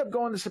winds up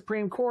going to the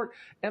Supreme Court,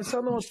 and some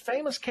of the most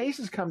famous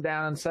cases come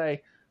down and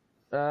say,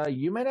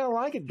 you may not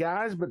like it,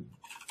 guys, but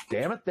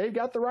damn it, they've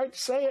got the right to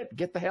say it.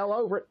 Get the hell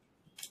over it.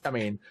 I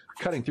mean,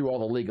 cutting through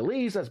all the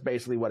legalese, that's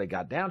basically what it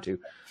got down to.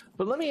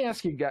 But let me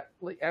ask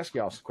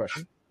y'all a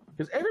question,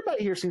 because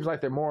everybody here seems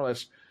like they're more or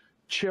less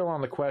chill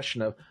on the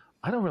question of,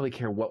 I don't really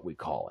care what we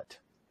call it.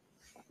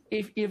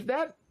 If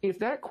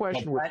that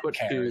question were put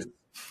to,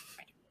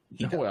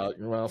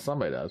 well,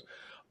 somebody does.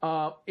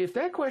 If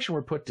that question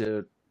were put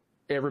to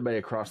everybody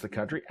across the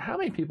country, how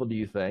many people do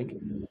you think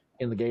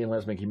in the gay and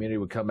lesbian community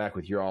would come back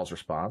with your all's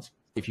response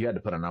if you had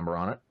to put a number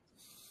on it?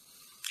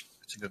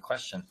 That's a good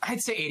question.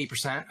 I'd say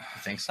 80%.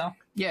 You think so?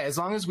 Yeah, as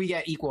long as we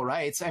get equal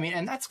rights. I mean,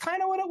 and that's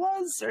kind of what it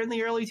was in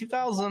the early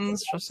 2000s.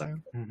 Just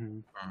saying. Mm-hmm.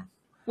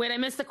 Wait, I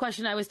missed the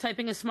question. I was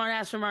typing a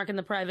smart-ass remark in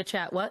the private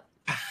chat. What?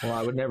 Well,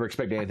 I would never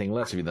expect anything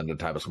less of you than to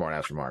type a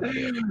smart-ass remark.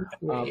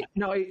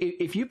 No,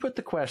 if you put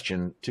the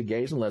question to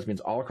gays and lesbians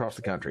all across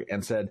the country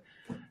and said,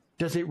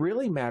 does it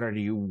really matter to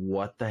you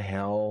what the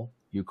hell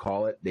you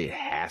call it? It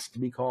has to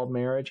be called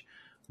marriage.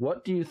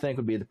 What do you think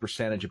would be the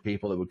percentage of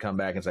people that would come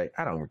back and say,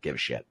 I don't give a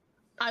shit?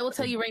 I will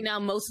tell you right now,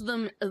 most of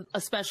them,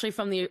 especially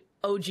from the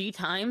OG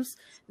times,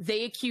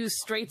 they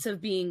accuse straights of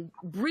being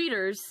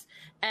breeders,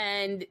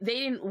 and they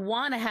didn't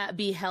want to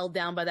be held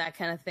down by that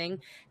kind of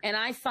thing. And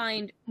I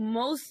find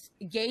most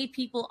gay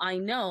people I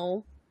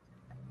know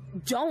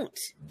don't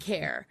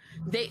care.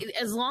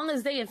 As long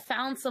as they have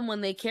found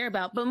someone they care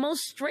about. But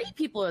most straight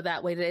people are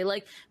that way today.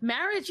 Like,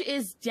 marriage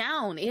is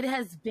down. It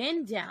has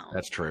been down.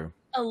 That's true.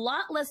 A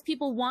lot less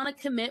people want to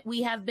commit.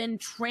 We have been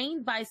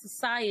trained by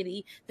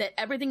society that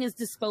everything is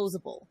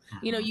disposable.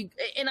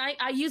 Mm-hmm.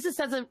 I use this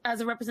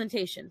as a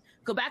representation.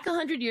 Go back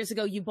 100 years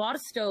ago, you bought a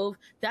stove.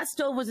 That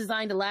stove was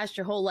designed to last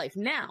your whole life.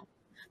 Now,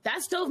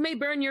 that stove may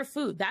burn your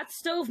food. That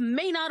stove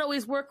may not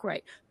always work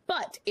right,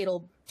 but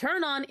it'll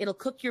turn on, it'll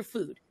cook your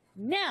food.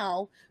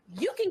 Now,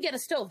 you can get a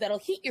stove that'll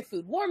heat your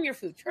food, warm your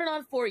food, turn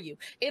on for you.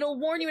 It'll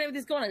warn you when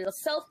everything's going on. It'll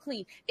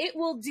self-clean. It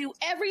will do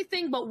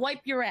everything but wipe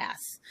your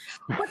ass.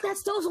 But that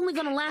stove's only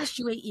going to last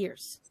you 8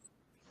 years.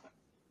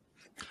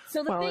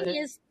 So the thing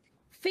is,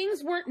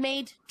 things weren't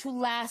made to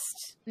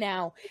last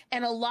now.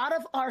 And a lot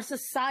of our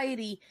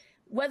society,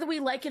 whether we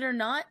like it or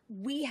not,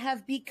 we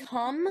have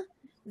become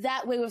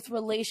that way with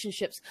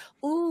relationships.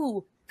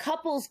 Ooh,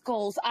 couples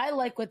goals. I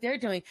like what they're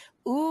doing.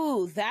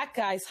 Ooh, that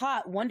guy's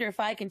hot. Wonder if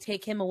I can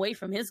take him away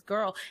from his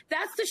girl.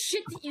 That's the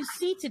shit that you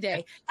see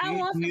today. How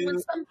often when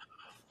some...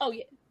 Oh,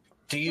 yeah.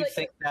 Do you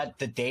think that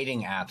the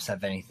dating apps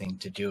have anything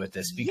to do with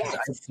this? Because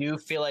I do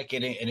feel like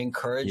it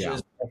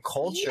encourages a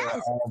culture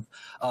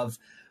of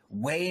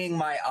weighing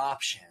my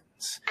options.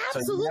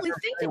 Absolutely, so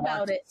think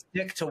about it.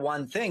 Stick to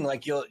one thing.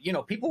 Like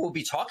people will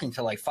be talking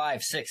to like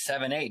 5, 6,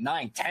 7, 8,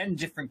 9, 10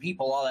 different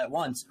people all at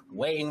once,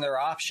 weighing their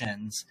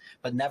options,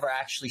 but never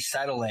actually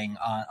settling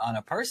on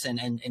a person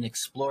and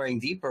exploring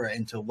deeper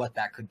into what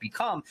that could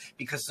become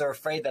because they're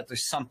afraid that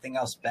there's something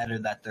else better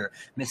that they're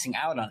missing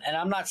out on. And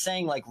I'm not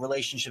saying like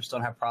relationships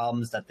don't have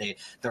problems, that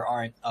there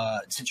aren't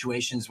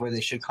situations where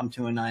they should come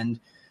to an end.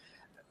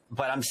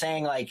 But I'm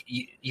saying like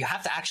you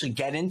have to actually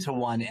get into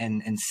one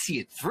and see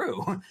it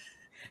through.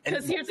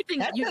 Because here's the thing,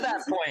 Get to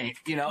that point,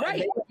 you know, Right.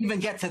 and they don't even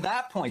get to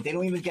that point. They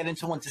don't even get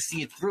into one to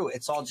see it through.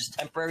 It's all just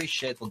temporary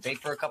shit. They'll date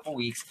for a couple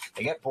weeks.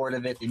 They get bored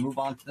of it. They move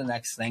on to the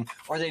next thing,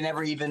 or they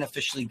never even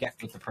officially get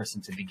with the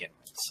person to begin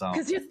with. So,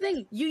 Because here's the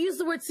thing, you use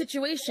the word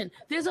situation.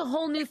 There's a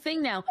whole new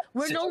thing now.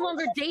 We're no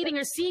longer dating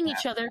or seeing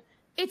each other.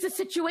 It's a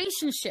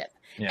situationship.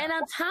 Yeah. And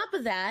on top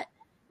of that,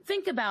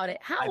 think about it.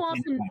 How I've been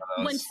often, one of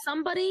those. when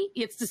somebody,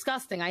 it's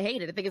disgusting. I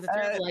hate it. I think it's a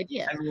terrible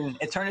idea. I mean,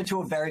 it turned into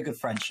a very good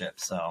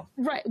friendship. So,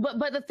 Right.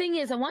 But the thing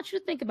is, I want you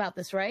to think about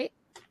this, right?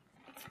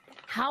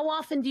 How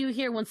often do you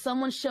hear when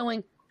someone's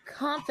showing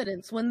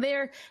confidence, when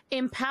they're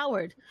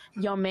empowered?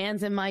 Your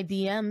man's in my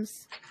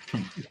DMs.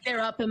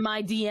 They're up in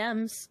my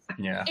DMs.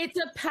 yeah. It's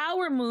a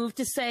power move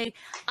to say,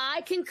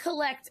 I can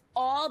collect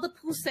all the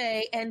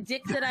pussy and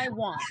dick that I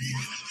want.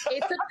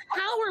 It's a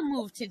power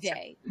move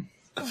today.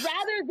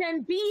 Rather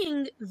than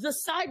being the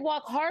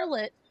sidewalk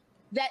harlot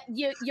that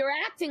you're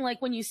acting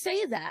like when you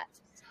say that.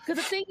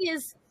 Because the thing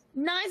is,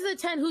 9 out of the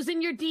 10 who's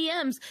in your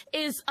DMs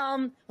is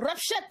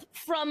Rafshet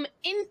from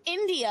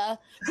India,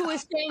 who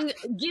is saying,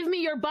 give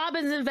me your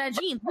bobbins and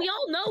vagines. We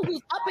all know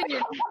who's up in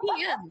your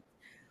DM.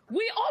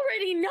 We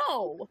already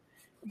know.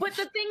 But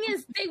the thing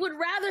is, they would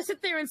rather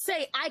sit there and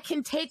say, I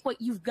can take what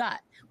you've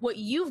got. What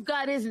you've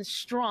got isn't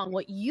strong.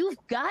 What you've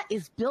got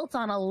is built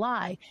on a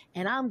lie,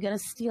 and I'm going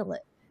to steal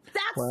it.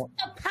 That's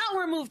a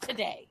power move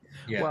today.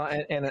 Yeah.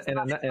 Well, and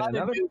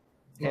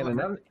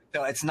another.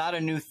 So it's not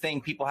a new thing.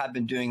 People have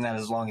been doing that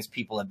as long as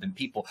people have been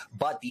people.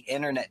 But the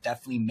internet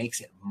definitely makes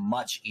it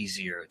much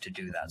easier to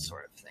do that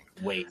sort of thing.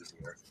 Way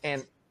easier.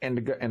 And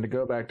to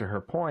go back to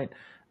her point,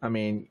 I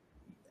mean,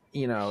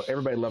 you know,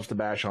 everybody loves to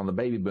bash on the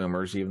baby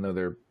boomers, even though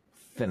they're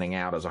thinning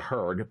out as a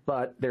herd.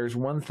 But there's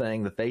one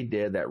thing that they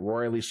did that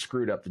royally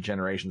screwed up the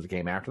generations that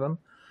came after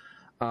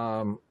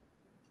them.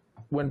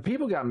 When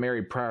people got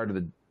married prior to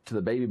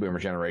the baby boomer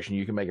generation,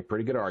 you can make a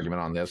pretty good argument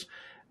on this.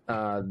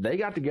 They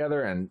got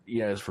together, and you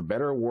know, for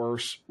better or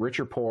worse, rich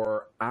or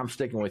poor, I'm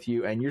sticking with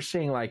you. And you're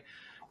seeing like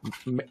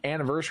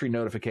anniversary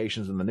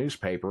notifications in the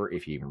newspaper,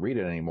 if you even read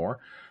it anymore,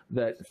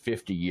 that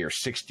 50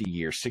 years, 60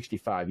 years,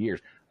 65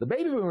 years. The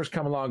baby boomers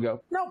come along and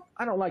go, no,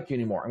 I don't like you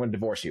anymore. I'm going to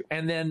divorce you.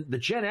 And then the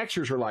Gen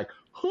Xers are like,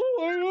 oh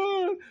my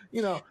God,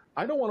 you know,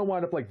 I don't want to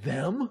wind up like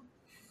them.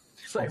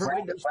 So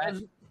everybody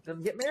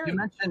doesn't get married. You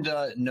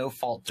mentioned no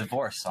fault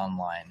divorce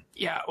online.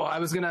 Yeah, well, I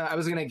was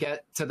gonna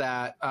get to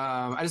that.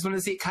 I just wanted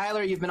to see,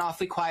 Kyler, you've been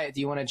awfully quiet.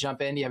 Do you want to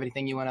jump in? Do you have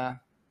anything you want to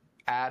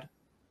add?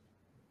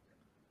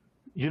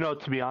 You know,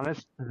 to be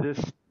honest,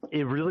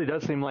 it really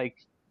does seem like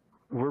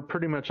we're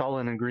pretty much all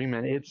in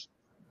agreement. It's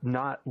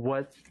not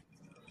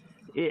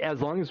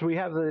as long as we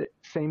have the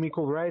same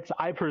equal rights,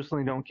 I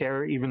personally don't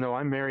care, even though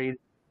I'm married,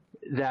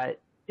 that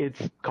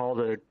it's called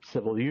a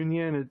civil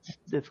union,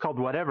 it's called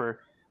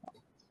whatever.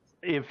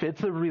 If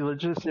it's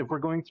if we're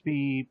going to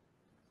be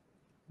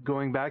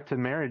going back to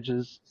marriage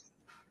as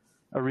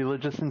a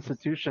religious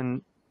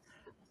institution,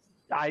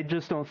 I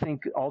just don't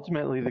think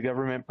ultimately the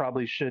government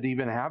probably should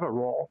even have a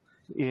role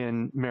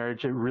in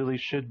marriage. It really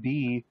should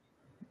be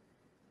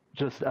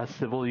just a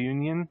civil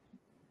union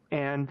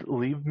and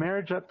leave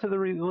marriage up to the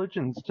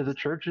religions, to the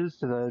churches,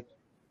 to the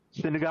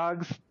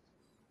synagogues.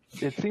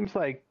 It seems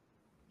like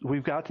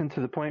we've gotten to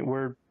the point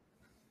where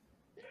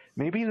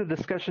maybe the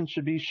discussion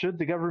should be, should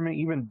the government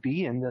even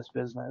be in this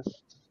business?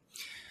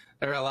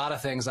 There are a lot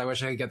of things I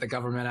wish I could get the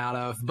government out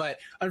of, but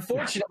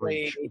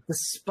unfortunately,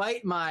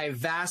 despite my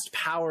vast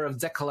power of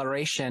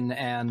declaration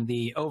and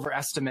the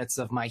overestimates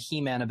of my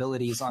He-Man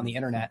abilities on the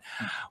internet,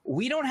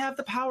 we don't have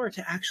the power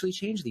to actually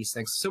change these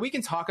things. So we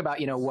can talk about,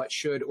 you know, what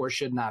should or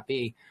should not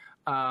be.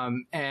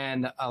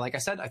 Like I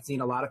said, I've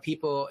seen a lot of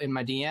people in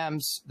my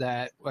DMs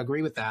that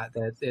agree with that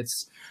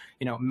it's,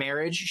 you know,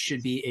 marriage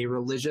should be a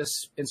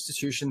religious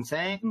institution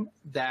thing,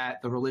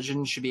 that the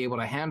religion should be able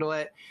to handle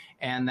it,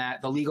 and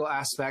that the legal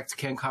aspect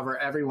can cover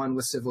everyone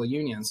with civil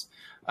unions.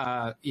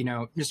 You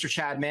know, Mr.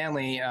 Chad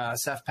Manley,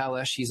 Seth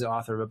Pellish, he's the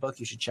author of a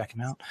book. You should check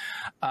him out.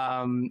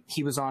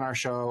 He was on our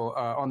show,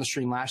 on the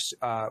stream last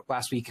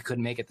week. He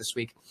couldn't make it this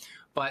week,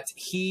 but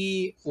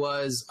he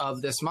was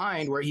of this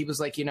mind where he was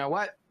like, you know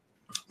what?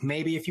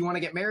 Maybe if you want to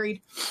get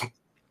married,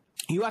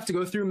 you have to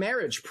go through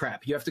marriage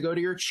prep. You have to go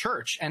to your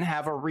church and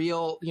have a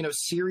real, you know,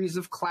 series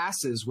of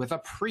classes with a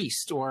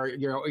priest or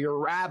your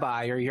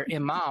rabbi or your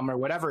imam or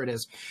whatever it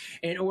is,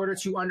 in order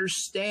to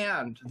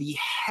understand the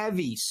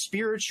heavy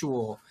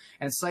spiritual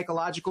and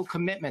psychological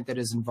commitment that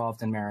is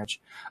involved in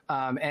marriage.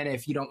 And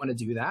if you don't want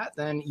to do that,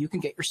 then you can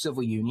get your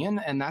civil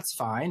union, and that's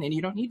fine, and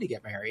you don't need to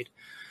get married.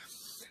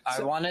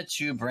 I wanted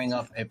to bring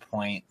up a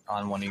point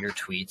on one of your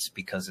tweets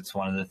because it's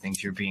one of the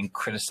things you're being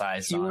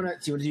criticized on. Do you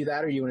want to do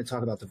that, or you want to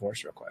talk about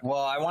divorce real quick? Well,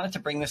 I wanted to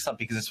bring this up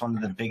because it's one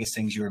of the biggest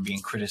things you were being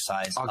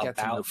criticized I'll get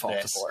to about no-fault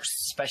this, divorce.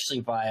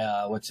 especially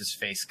by what's his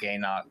face, gay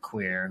not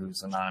queer,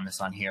 who's anonymous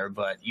on here.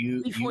 But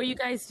Before you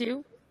guys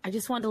do, I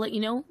just wanted to let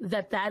you know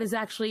that is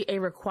actually a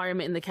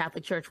requirement in the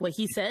Catholic Church. What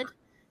he said,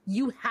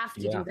 you have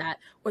to do that,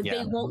 or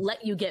they won't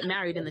let you get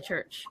married in the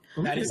church.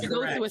 That is You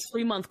go correct. through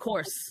a 3-month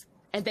course,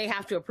 and they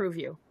have to approve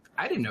you.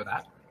 I didn't know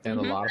that. And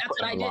Mhm. a lot That's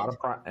what I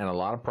and a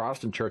lot of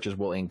Protestant churches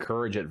will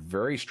encourage it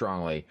very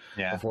strongly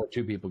Yeah. before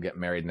two people get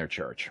married in their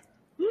church.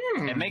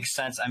 It makes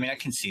sense. I mean, I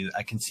can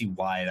see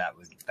why that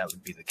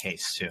would be the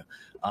case too.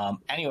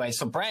 Anyway,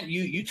 so Brent,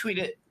 you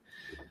tweeted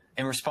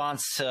in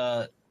response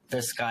to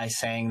this guy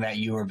saying that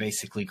you were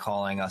basically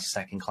calling us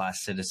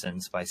second-class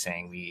citizens by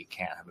saying we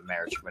can't have a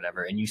marriage or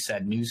whatever. And you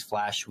said,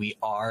 newsflash, we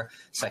are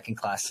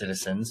second-class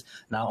citizens.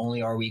 Not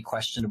only are we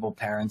questionable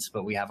parents,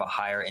 but we have a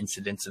higher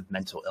incidence of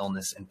mental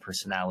illness and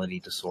personality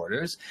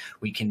disorders.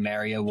 We can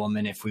marry a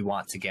woman if we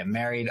want to get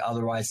married.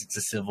 Otherwise, it's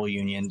a civil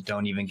union.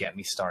 Don't even get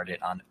me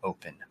started on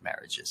open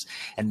marriages.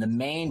 And the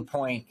main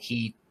point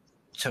he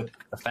took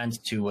offense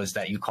to was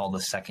that you called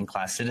us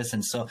second-class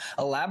citizens. So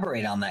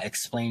elaborate on that.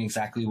 Explain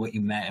exactly what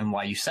you meant and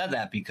why you said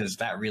that, because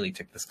that really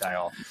ticked this guy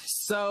off.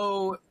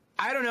 So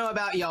I don't know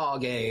about y'all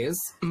gays,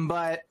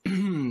 but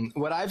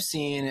what I've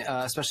seen,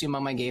 especially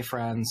among my gay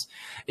friends,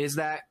 is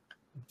that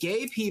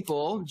gay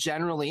people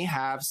generally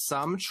have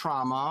some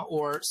trauma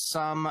or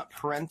some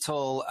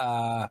parental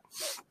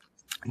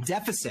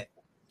deficit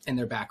in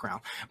their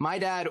background. My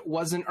dad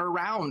wasn't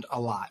around a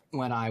lot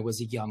when I was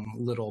a young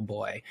little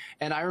boy.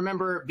 And I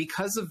remember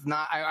because of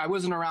I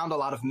wasn't around a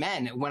lot of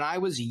men. When I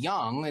was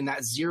young, in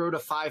that 0 to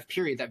 5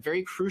 period, that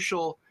very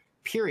crucial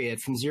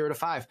period from 0 to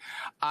 5,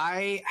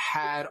 I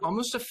had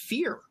almost a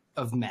fear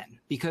of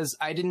men because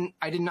I didn't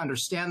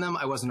understand them.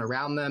 I wasn't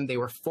around them. They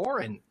were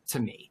foreign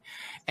to me.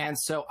 And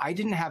so I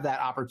didn't have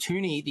that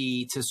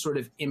opportunity to sort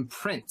of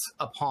imprint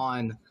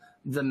upon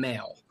the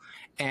male.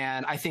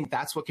 And I think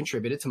that's what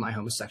contributed to my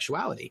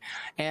homosexuality.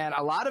 And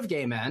a lot of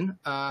gay men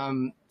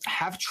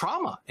have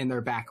trauma in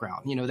their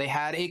background. You know, they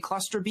had a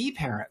cluster B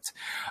parent,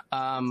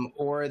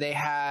 or they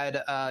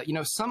had,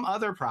 some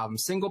other problem.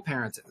 Single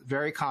parents,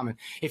 very common.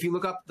 If you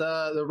look up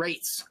the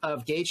rates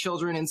of gay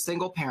children in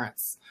single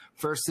parents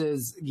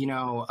versus,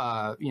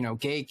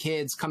 gay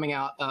kids coming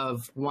out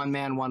of one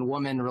man, one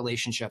woman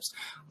relationships,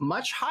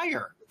 much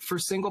higher for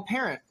single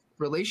parent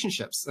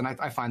relationships. And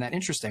I find that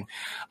interesting.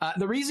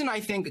 The reason I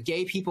think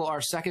gay people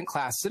are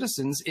second-class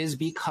citizens is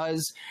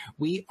because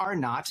we are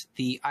not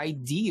the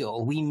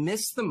ideal. We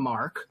miss the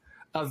mark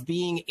of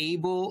being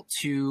able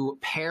to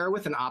pair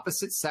with an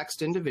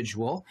opposite-sexed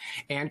individual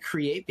and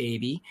create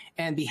baby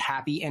and be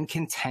happy and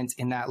content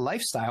in that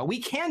lifestyle. We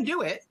can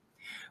do it,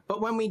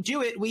 but when we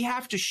do it, we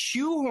have to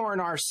shoehorn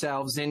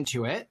ourselves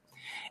into it.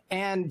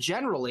 And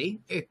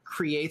generally, it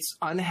creates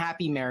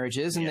unhappy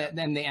marriages, and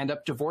then they end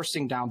up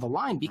divorcing down the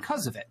line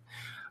because of it.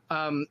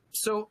 And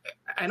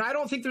I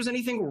don't think there's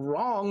anything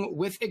wrong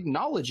with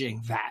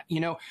acknowledging that.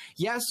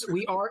 Yes,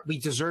 we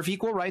deserve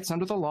equal rights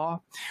under the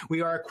law.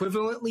 We are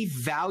equivalently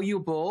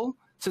valuable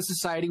to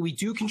society. We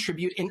do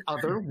contribute in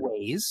other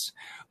ways,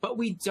 but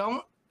we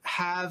don't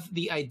have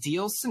the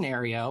ideal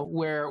scenario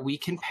where we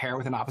can pair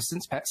with an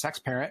opposite sex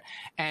parent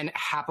and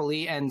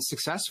happily and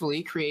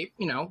successfully create,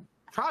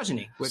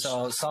 progeny.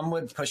 So some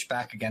would push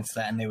back against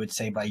that, and they would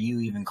say by you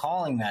even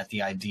calling that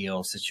the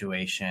ideal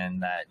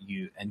situation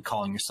and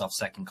calling yourself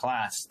second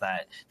class,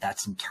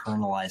 that's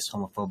internalized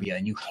homophobia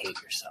and you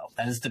hate yourself.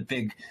 That is the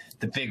big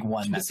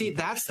one. But see,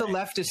 that's the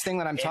leftist thing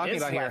that I'm talking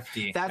about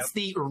lefty. here. That's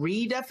the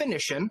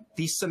redefinition,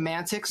 the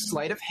semantic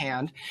sleight of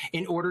hand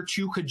in order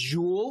to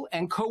cajole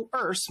and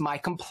coerce my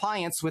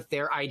compliance with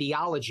their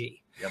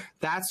ideology. Yep.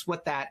 That's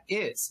what that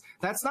is.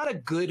 That's not a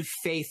good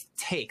faith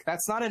take.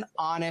 That's not an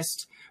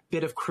honest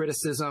bit of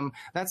criticism.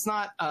 That's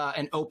not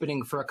an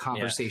opening for a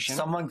conversation. Yeah.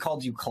 Someone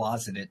called you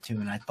closeted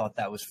too, and I thought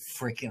that was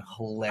freaking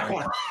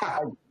hilarious.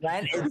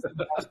 That is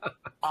the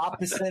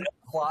opposite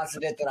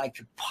closeted that I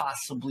could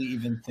possibly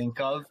even think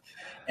of.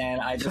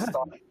 And I just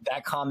thought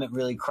that comment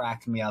really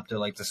cracked me up. They're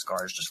like, this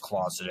guy is just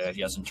closeted.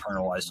 He has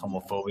internalized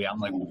homophobia. I'm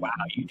like, wow,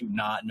 you do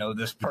not know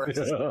this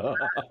person.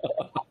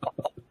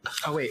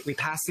 Oh, wait, we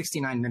passed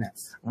 69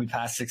 minutes. We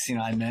passed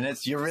 69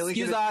 minutes. You're really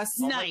Excuse good. us.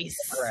 Nice.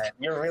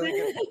 You're really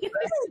good.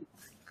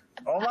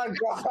 Oh my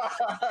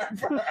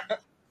God.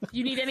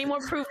 You need any more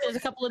proof? There's a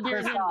couple of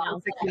beers in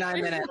now.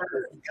 69 minutes.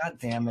 God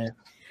damn it.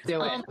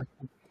 Do it.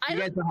 I You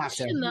guys have don't a have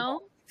to. question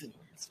though.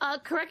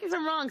 Correct me if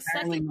I'm wrong.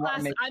 Apparently Second you want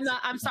class. me-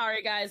 I'm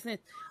sorry, guys.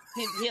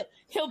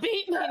 He'll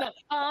beat me. No.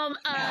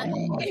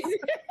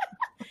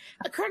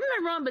 Correct me if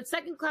I'm wrong, but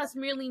second class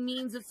merely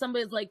means that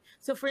somebody's like.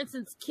 So, for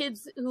instance,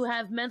 kids who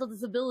have mental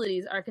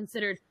disabilities are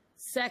considered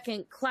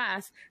second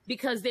class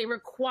because they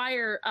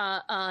require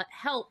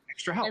help,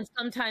 Extra help. and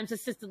sometimes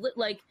assisted.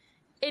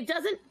 It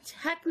doesn't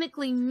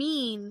technically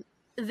mean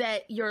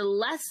that you're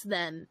less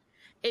than.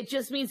 It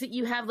just means that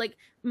you have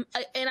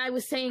and I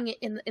was saying it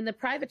in the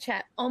private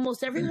chat,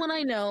 almost everyone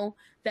I know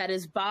that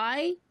is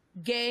bi,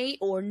 gay,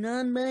 or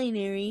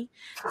non-binary,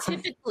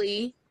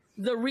 typically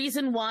the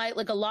reason why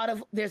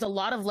there's a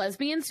lot of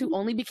lesbians who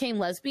only became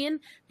lesbian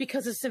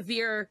because of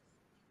severe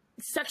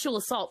sexual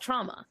assault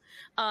trauma.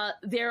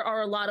 There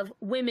are a lot of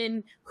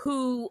women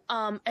who,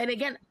 and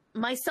again,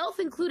 myself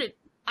included,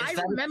 I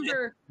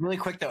remember really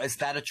quick though. Is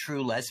that a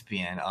true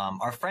lesbian?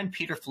 Our friend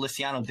Peter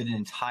Feliciano did an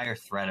entire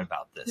thread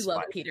about this. We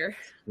love Peter.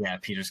 Yeah,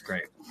 Peter's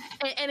great.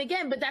 And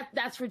again, but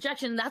that's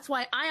rejection. That's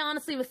why I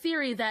honestly have a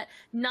theory that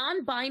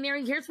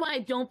non-binary. Here's why I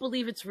don't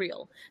believe it's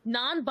real.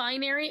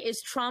 Non-binary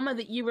is trauma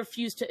that you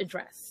refuse to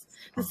address.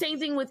 The same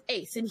thing with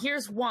ACE, and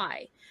here's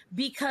why.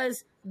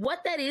 Because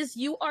what that is,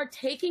 you are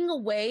taking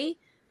away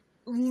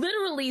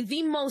literally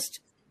the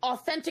most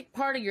authentic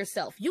part of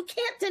yourself. You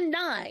can't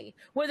deny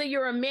whether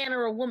you're a man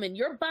or a woman.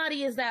 Your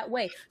body is that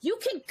way. You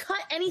can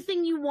cut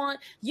anything you want.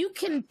 You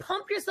can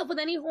pump yourself with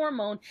any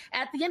hormone.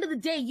 At the end of the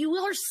day, you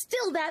are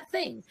still that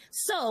thing.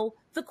 So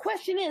the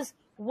question is,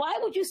 why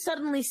would you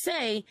suddenly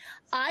say,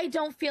 I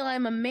don't feel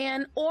I'm a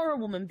man or a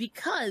woman?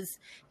 Because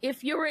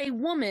if you're a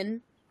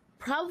woman,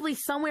 probably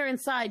somewhere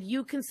inside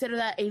you consider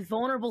that a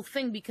vulnerable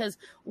thing, because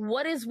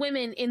what is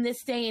women in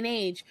this day and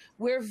age?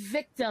 We're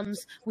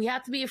victims. We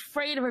have to be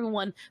afraid of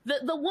everyone.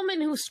 The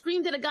woman who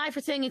screamed at a guy for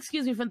saying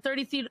excuse me from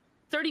 30 feet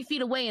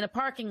away in a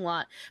parking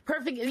lot.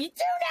 Perfect. You do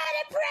not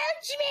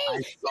approach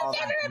me. You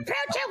never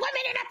approach a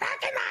woman in a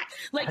parking lot.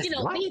 Like, these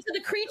are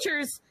the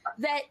creatures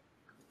that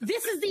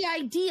this is the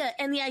idea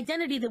and the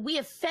identity that we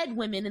have fed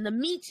women in the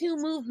Me Too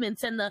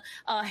movements and the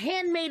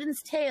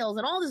Handmaid's Tales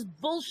and all this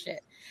bullshit.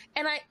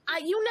 And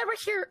you never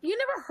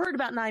heard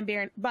about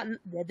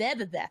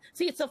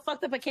See, it's so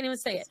fucked up I can't even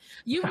say it.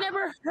 You've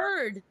never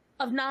heard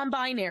of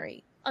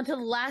non-binary until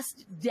the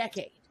last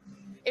decade.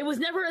 It was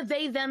never a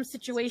they-them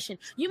situation.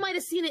 You might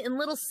have seen it in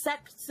little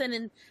sects and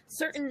in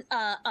certain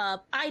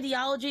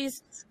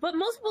ideologies, but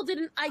most people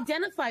didn't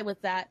identify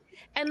with that.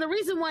 And the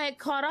reason why it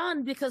caught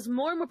on, because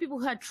more and more people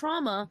who had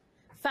trauma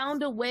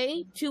found a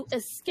way to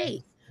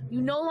escape.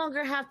 You no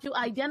longer have to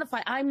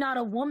identify, I'm not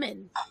a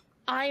woman.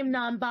 I am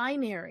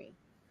non-binary.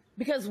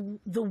 Because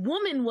the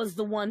woman was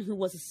the one who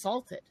was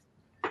assaulted.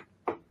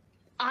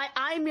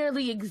 I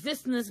merely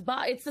exist in this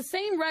body. It's the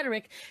same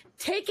rhetoric.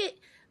 Take it,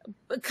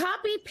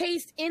 copy,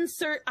 paste,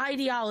 insert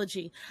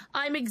ideology.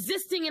 I'm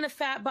existing in a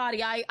fat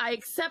body. I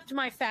accept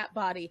my fat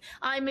body.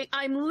 I'm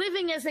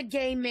living as a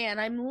gay man.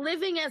 I'm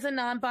living as a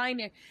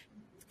non-binary.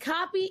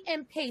 Copy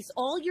and paste.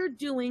 All you're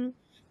doing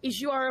is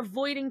you are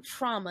avoiding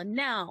trauma.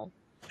 Now,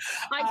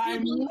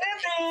 I'm living.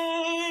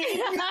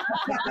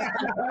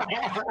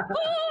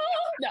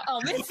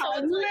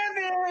 I'm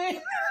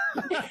living.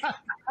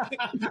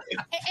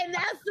 And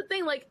that's the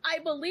thing. Like, I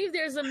believe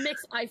there's a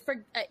mix. I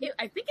think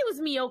it was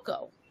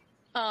Miyoko.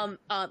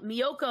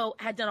 Miyoko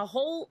had done a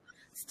whole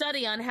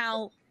study on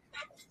how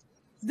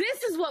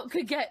this is what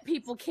could get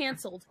people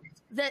canceled.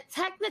 That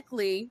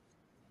technically,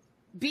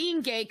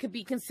 being gay could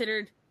be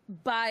considered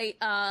by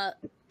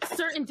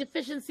certain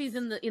deficiencies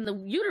in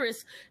the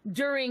uterus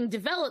during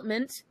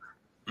development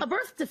a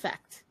birth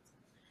defect.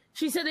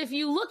 She said if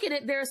you look at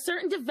it, there are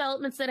certain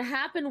developments that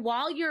happen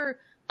while you're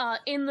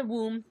in the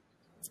womb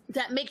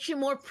that makes you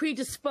more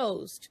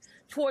predisposed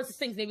towards the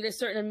things. Maybe there's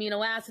certain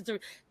amino acids. Or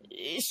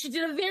she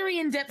did a very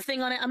in-depth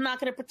thing on it. I'm not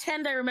going to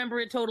pretend I remember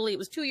it totally. It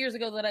was 2 years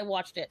ago that I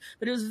watched it,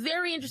 but it was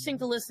very interesting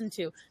to listen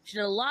to. She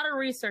did a lot of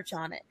research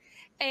on it,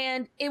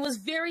 and it was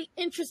very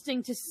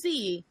interesting to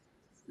see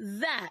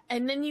that.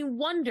 And then you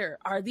wonder,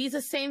 are these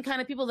the same kind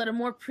of people that are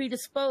more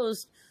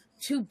predisposed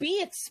to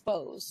be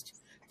exposed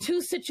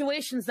to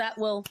situations that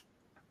will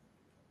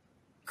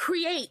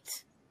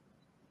create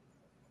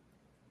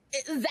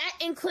that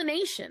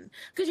inclination?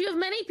 Because you have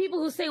many people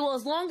who say, well,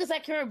 as long as I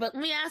can remember, but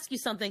let me ask you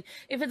something.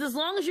 If it's as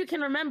long as you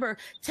can remember,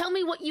 tell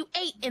me what you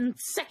ate in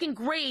second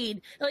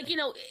grade. Like,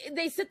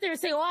 they sit there and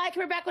say, oh, I can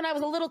remember back when I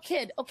was a little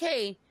kid.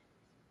 Okay,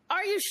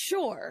 are you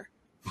sure?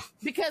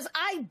 Because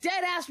I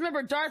dead ass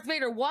remember Darth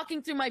Vader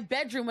walking through my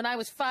bedroom when I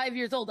was 5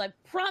 years old. I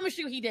promise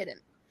you he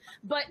didn't.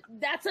 But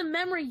that's a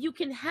memory you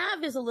can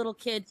have as a little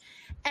kid.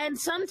 And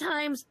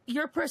sometimes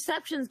your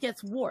perceptions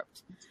gets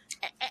warped.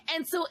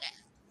 And so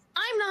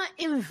I'm not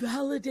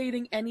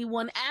invalidating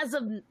anyone. As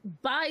a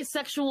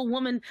bisexual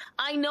woman,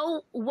 I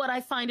know what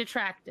I find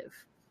attractive.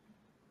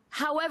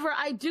 However,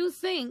 I do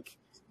think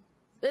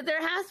that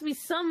there has to be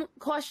some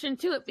question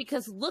to it,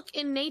 because look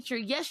in nature.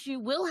 Yes, you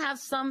will have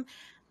some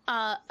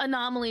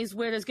anomalies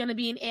where there's going to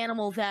be an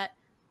animal that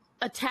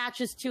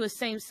attaches to a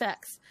same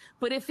sex.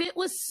 But if it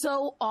was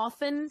so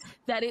often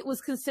that it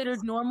was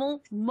considered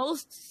normal,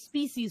 most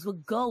species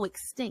would go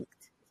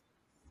extinct.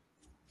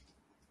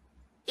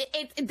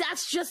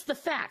 That's just the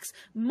facts.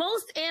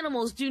 Most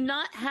animals do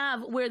not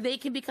have where they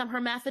can become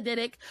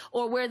hermaphroditic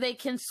or where they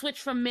can switch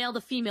from male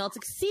to female. It's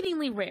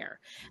exceedingly rare.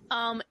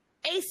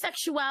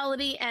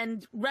 Asexuality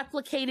and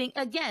replicating,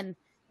 again,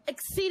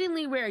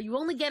 exceedingly rare. You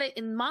only get it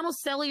in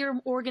monocellular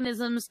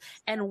organisms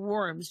and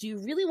worms. Do you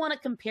really want to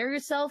compare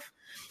yourself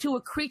to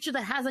a creature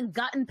that hasn't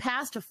gotten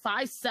past a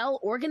 5-cell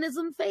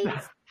organism phase?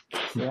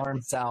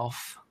 Worm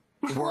self.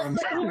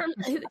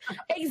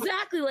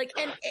 Exactly. Like,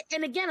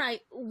 and again,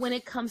 when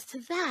it comes to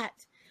that,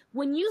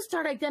 when you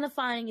start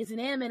identifying as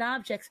inanimate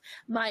objects,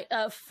 my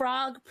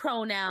frog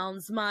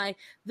pronouns, the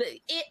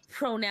it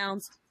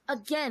pronouns,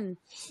 again,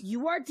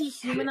 you are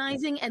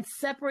dehumanizing and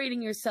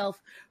separating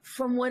yourself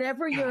from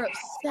whatever you're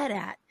upset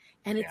at.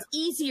 And it's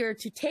easier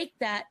to take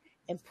that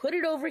and put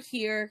it over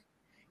here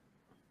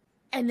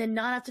and then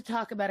not have to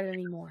talk about it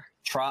anymore.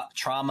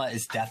 Trauma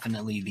is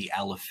definitely the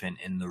elephant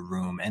in the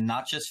room, and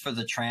not just for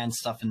the trans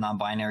stuff and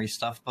non-binary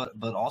stuff,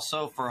 but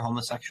also for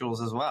homosexuals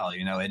as well.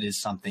 You know, it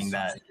is something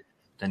that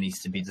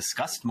needs to be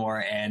discussed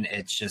more, and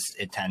it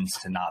tends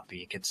to not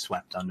be. It gets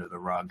swept under the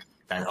rug.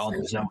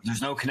 There's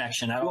no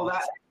connection at all.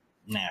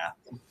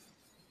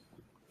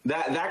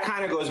 That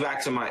kind of goes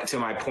back to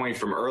my point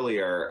from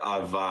earlier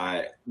of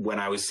when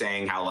I was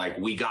saying how like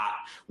we got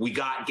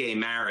gay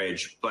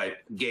marriage, but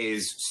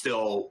gays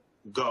still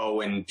go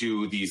and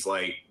do these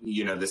like,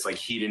 you know, this like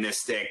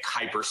hedonistic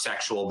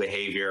hypersexual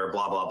behavior,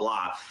 blah blah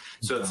blah.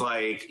 So it's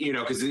like, you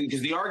know, because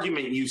the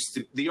argument used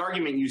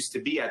to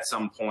be at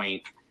some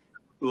point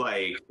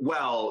like,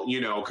 well, you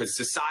know, because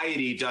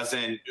society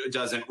doesn't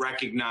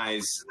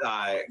recognize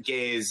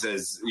gays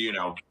as, you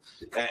know,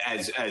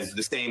 as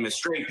the same as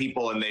straight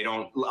people, and they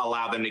don't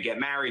allow them to get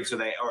married, so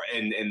their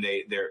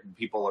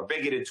people are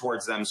bigoted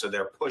towards them, so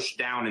they're pushed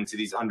down into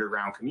these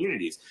underground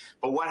communities.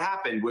 But what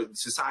happened with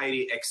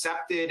society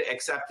accepted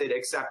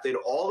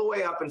all the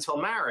way up until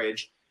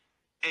marriage,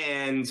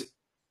 and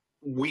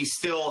we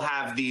still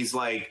have these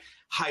like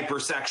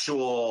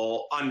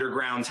hypersexual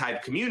underground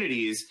type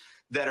communities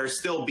that are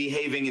still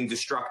behaving in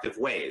destructive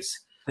ways.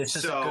 This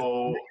is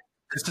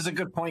a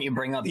good point you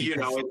bring up. You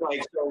know, it's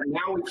like, so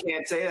now we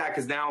can't say that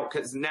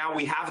because now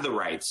we have the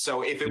rights.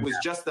 So if it was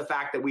just the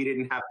fact that we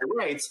didn't have the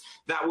rights,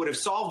 that would have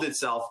solved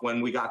itself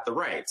when we got the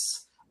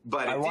rights.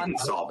 But it didn't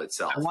solve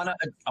itself. I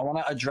want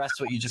to address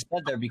what you just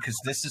said there, because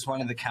this is one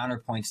of the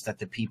counterpoints that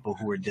the people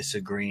who were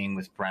disagreeing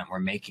with Brent were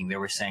making. They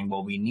were saying,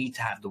 well, we need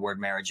to have the word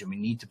marriage and we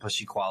need to push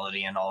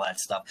equality and all that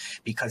stuff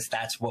because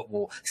that's what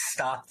will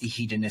stop the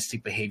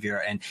hedonistic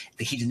behavior. And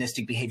the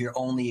hedonistic behavior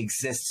only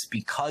exists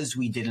because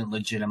we didn't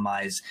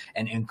legitimize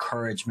and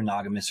encourage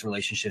monogamous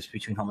relationships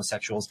between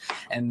homosexuals.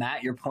 And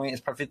Matt, your point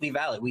is perfectly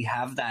valid. We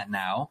have that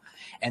now,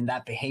 and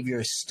that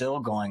behavior is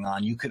still going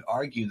on. You could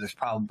argue there's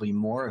probably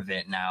more of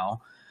it now.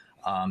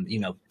 You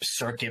know,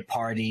 circuit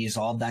parties,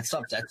 all that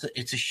stuff.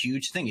 It's a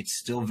huge thing. It's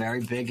still very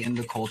big in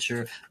the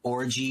culture.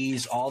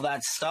 Orgies, all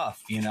that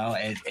stuff. You know,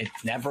 it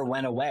never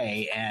went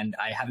away, and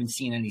I haven't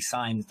seen any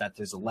signs that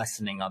there's a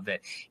lessening of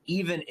it.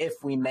 Even if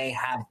we may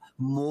have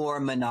more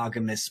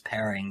monogamous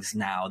pairings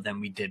now than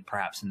we did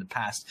perhaps in the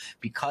past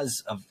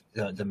because of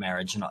the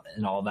marriage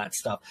and all that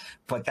stuff,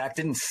 but that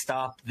didn't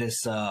stop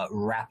this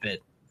rapid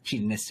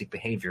hedonistic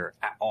behavior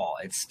at all.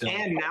 It's still,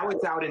 and now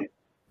it's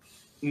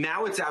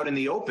out in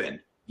the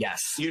open. Yes.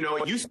 You know,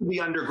 it used to be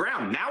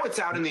underground. Now it's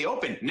out in the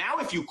open. Now,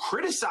 if you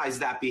criticize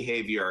that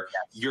behavior,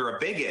 you're a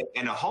bigot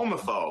and a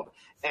homophobe.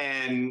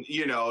 And,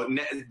 you know,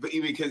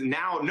 because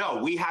now, no,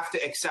 we have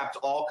to accept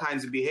all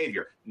kinds of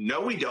behavior.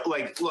 No, we don't.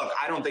 Like, look,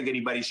 I don't think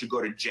anybody should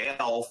go to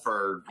jail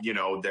for, you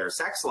know, their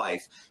sex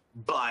life.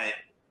 But,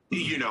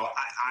 you know,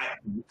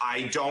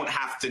 I don't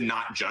have to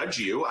not judge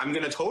you. I'm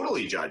going to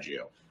totally judge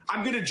you.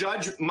 I'm going to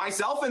judge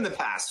myself in the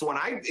past when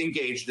I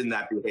engaged in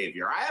that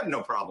behavior. I have no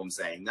problem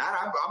saying that.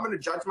 I'm going to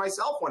judge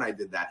myself when I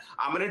did that.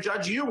 I'm going to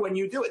judge you when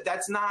you do it.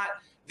 It's not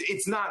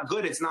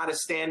good. It's not a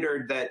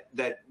standard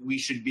that we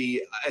should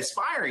be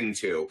aspiring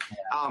to.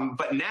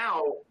 But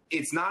now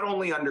it's not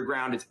only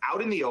underground, it's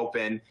out in the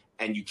open,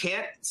 and you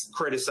can't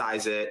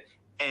criticize it.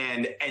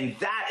 And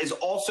that is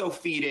also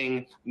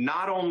feeding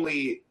not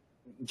only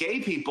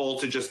gay people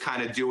to just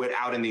kind of do it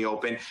out in the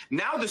open.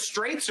 Now the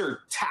straights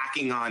are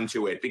tacking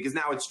onto it because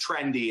now it's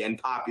trendy and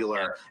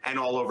popular and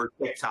all over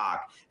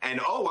TikTok. And,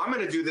 oh, I'm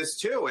going to do this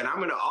too. And I'm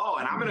going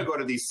to go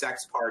to these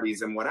sex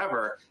parties and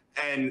whatever.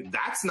 And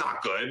that's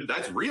not good.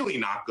 That's really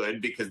not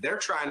good because they're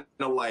trying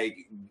to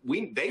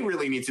they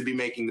really need to be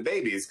making the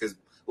babies because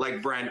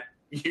like Brent,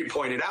 you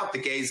pointed out, the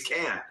gays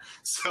can't.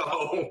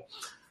 So,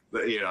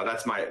 you know,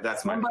 that's my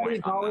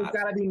Somebody's point on always that.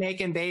 got to be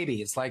making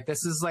babies. Like,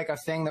 this is like a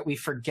thing that we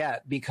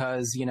forget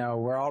because, you know,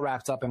 we're all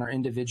wrapped up in our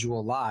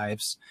individual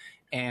lives,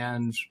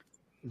 and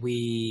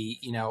we,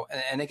 you know,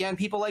 and again,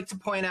 people like to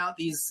point out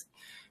these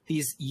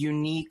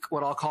unique,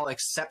 what I'll call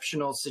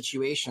exceptional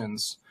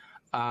situations.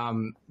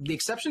 The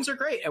exceptions are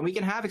great, and we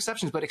can have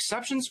exceptions, but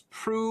exceptions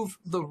prove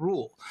the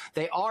rule.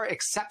 They are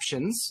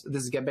exceptions.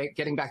 This is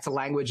getting back to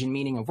language and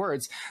meaning of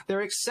words.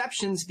 They're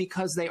exceptions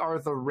because they are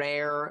the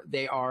rare,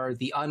 they are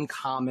the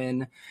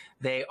uncommon,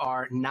 they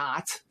are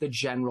not the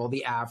general,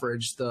 the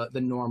average, the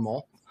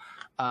normal.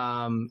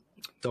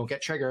 Don't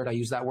get triggered. I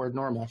use that word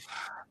normal.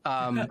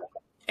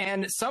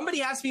 And somebody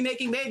has to be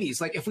making babies.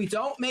 Like, if we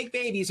don't make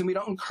babies and we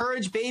don't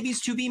encourage babies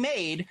to be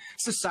made,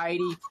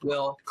 society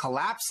will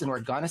collapse. And we're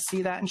going to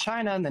see that in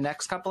China in the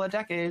next couple of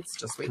decades.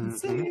 Just wait and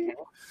see.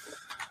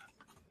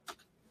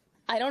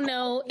 I don't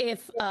know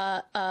if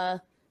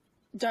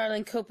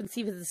Darling Cope and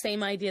Steve has the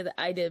same idea that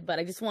I did, but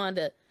I just wanted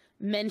to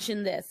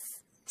mention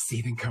this.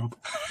 Stephen Cope.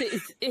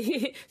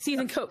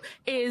 Stephen Cope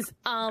is,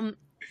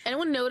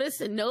 anyone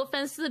notice, and no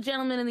offense to the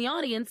gentleman in the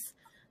audience,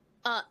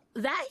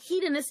 that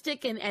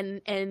hedonistic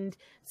and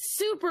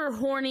super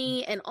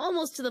horny and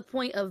almost to the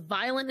point of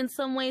violent in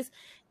some ways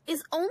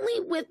is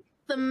only with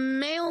the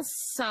male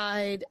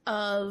side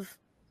of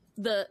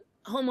the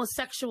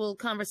homosexual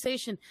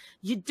conversation,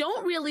 you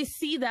don't really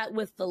see that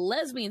with the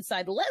lesbian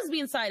side. The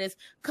lesbian side is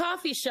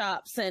coffee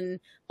shops and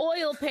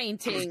oil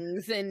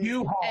paintings and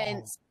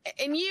U-Hauls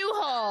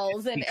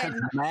and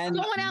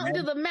going out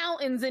into the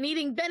mountains and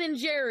eating Ben and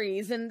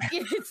Jerry's, and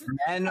it's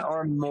men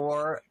are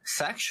more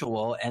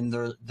sexual, and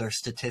they're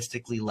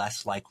statistically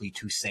less likely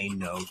to say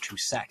no to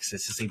sex.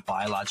 This is a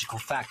biological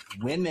fact.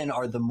 Women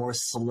are the more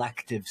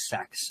selective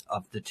sex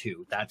of the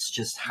two. That's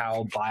just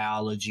how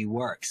biology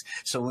works.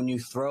 So when you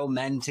throw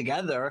men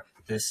together,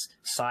 this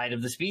side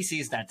of the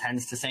species that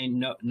tends to say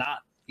no,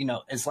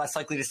 is less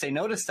likely to say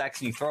no to sex,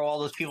 and you throw all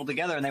those people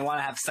together and they want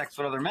to have sex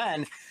with other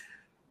men,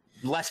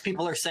 less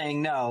people are saying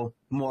no,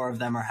 more of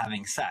them are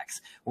having sex.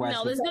 Whereas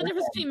no, there's no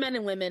difference between men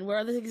and women.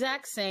 We're the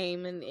exact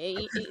same. And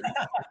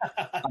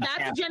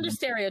that's a gender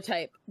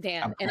stereotype,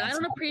 Dan. And I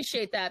don't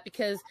appreciate that,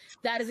 because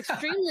that is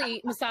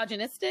extremely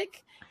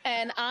misogynistic.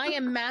 And I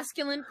am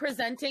masculine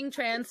presenting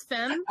trans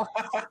femme.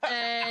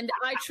 And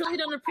I truly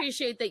don't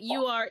appreciate that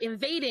you are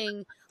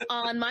invading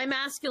on my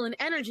masculine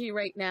energy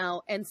right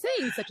now and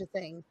saying such a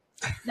thing.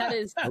 That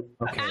is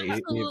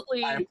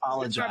absolutely I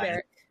apologize.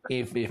 barbaric.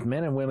 If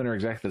men and women are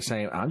exactly the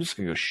same, I'm just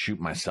going to go shoot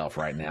myself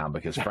right now,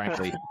 because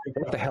frankly,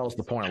 what the hell is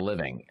the point of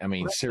living? I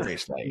mean,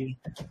 seriously.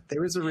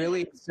 There was a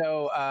really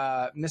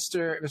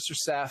Mr.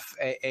 Seth,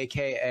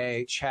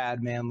 aka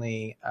Chad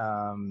Manley,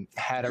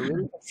 had a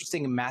really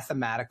interesting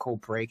mathematical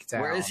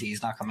breakdown. Where is he?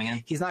 He's not coming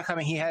in? He's not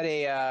coming. He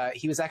had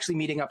he was actually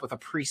meeting up with a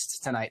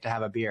priest tonight to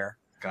have a beer.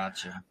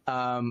 Gotcha.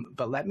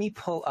 But let me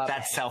pull up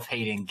that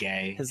self-hating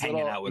gay his hanging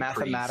little out with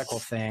mathematical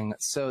priests. thing.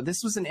 So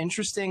this was an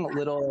interesting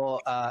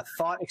little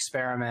thought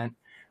experiment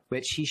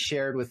which he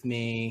shared with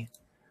me,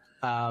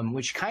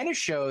 which kind of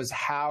shows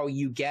how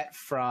you get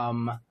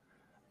from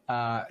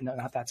no,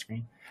 not that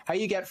screen. How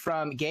you get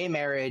from gay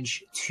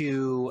marriage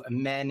to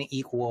men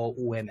equal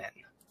women.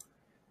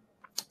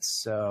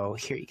 So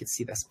here you can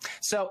see this.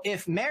 So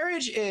if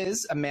marriage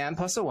is a man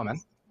plus a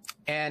woman,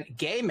 and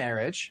gay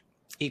marriage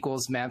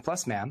equals man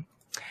plus man,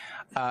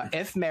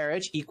 if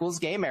marriage equals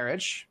gay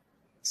marriage,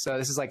 so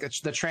this is like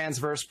the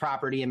transverse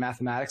property in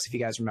mathematics, if you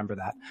guys remember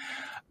that,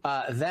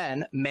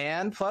 then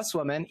man plus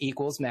woman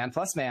equals man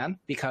plus man,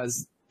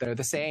 because they're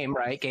the same,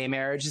 right? Gay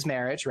marriage is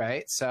marriage,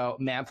 right? So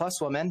man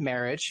plus woman,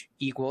 marriage,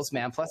 equals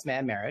man plus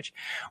man, marriage.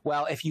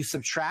 Well, if you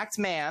subtract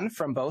man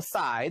from both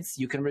sides,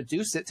 you can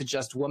reduce it to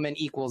just woman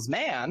equals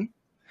man,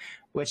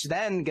 which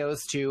then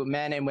goes to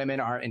men and women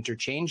are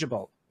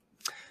interchangeable.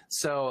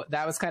 So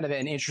that was kind of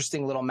an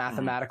interesting little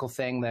mathematical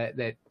thing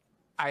that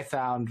I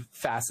found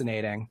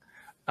fascinating,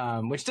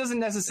 which doesn't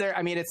necessarily,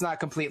 I mean, it's not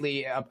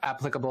completely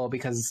applicable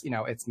because,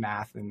 it's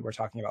math and we're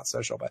talking about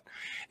social, but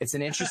it's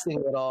an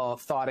interesting little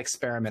thought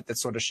experiment that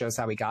sort of shows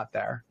how we got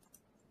there.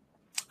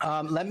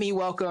 Let me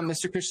welcome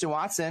Mr. Christian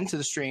Watson to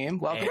the stream.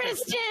 Welcome.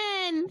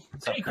 Christian!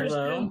 Hey,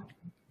 Hello.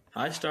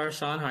 Hi, Star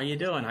Son. How you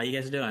doing? How you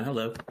guys doing?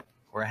 Hello.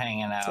 We're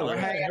hanging out. So we're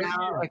hanging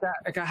out.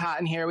 It got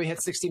hot in here. We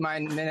hit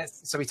 69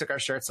 minutes, so we took our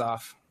shirts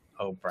off.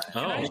 Oh, Brad. Oh,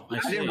 I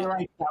didn't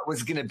realize that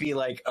was going to be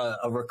like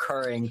a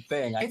recurring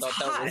thing. I thought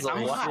that was a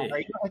hot.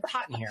 Right? It's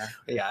hot in here.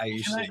 Yeah, I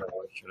usually wear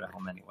a shirt at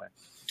home anyway.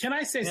 Can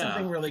I say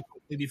something really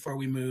quickly before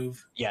we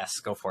move?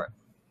 Yes, go for it.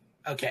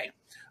 Okay.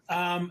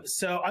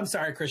 So I'm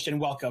sorry, Christian.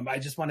 Welcome. I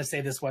just want to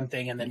say this one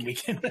thing, and then we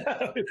can.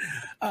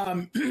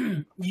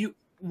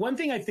 One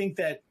thing I think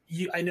that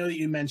I know that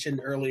you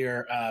mentioned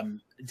earlier,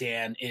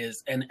 Dan,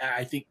 is, and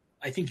I think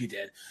you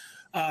did.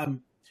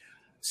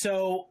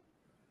 So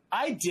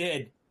I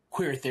did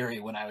queer theory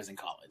when I was in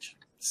college.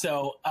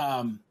 So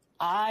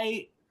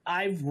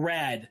I've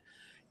read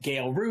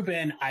Gail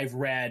Rubin. I've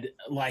read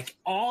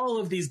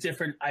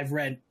I've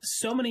read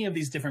so many of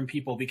these different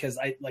people because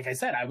like I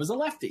said, I was a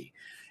lefty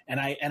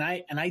and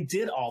I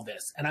did all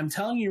this. And I'm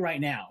telling you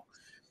right now,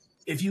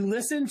 if you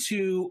listen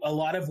to a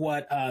lot of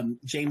what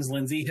James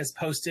Lindsay has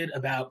posted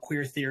about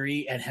queer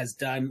theory and has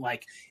done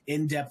like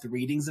in-depth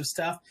readings of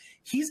stuff,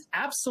 he's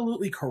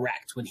absolutely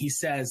correct when he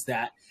says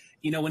that,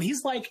 when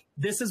he's like,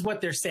 this is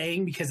what they're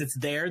saying because it's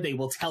there, they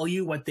will tell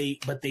you what they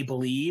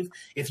believe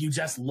if you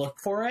just look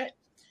for it.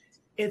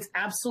 It's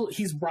absolutely,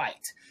 he's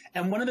right.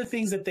 And one of the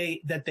things that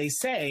they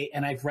say,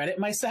 and I've read it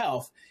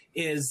myself,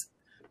 is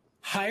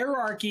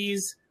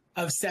hierarchies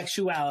of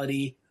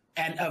sexuality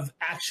and of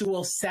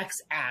actual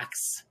sex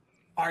acts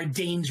are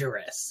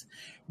dangerous.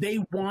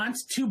 They want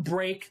to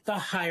break the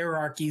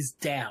hierarchies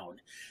down.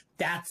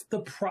 That's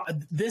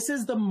this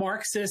is the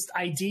Marxist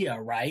idea,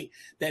 right?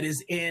 That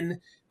is in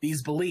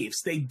these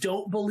beliefs. They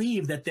don't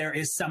believe that there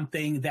is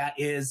something that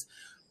is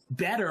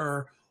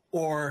better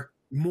or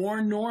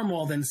more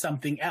normal than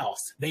something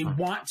else. They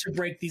want to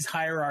break these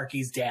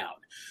hierarchies down.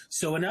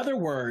 So in other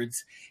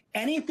words,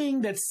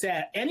 anything that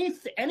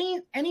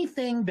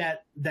anything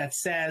that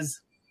says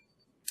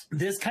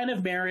this kind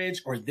of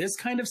marriage or this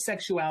kind of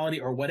sexuality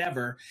or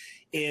whatever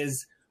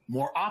is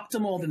more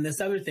optimal than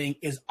this other thing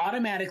is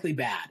automatically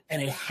bad,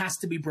 and it has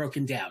to be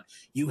broken down.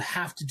 You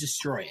have to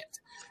destroy it.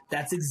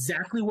 That's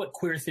exactly what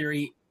queer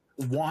theory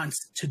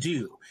wants to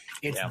do.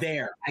 It's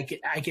there.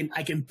 I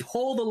can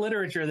pull the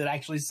literature that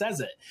actually says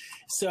it.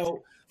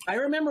 So I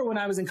remember when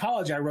I was in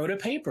college, I wrote a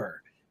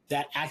paper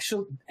that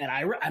actually, and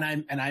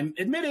I'm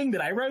admitting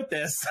that I wrote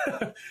this.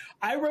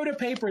 I wrote a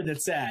paper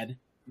that said,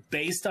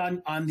 based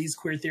on these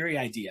queer theory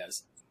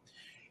ideas,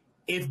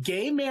 if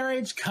gay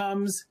marriage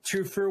comes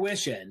to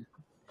fruition,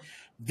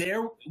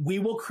 we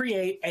will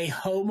create a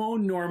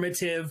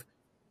homonormative,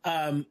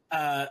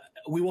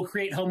 we will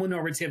create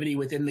homonormativity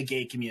within the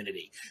gay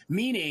community,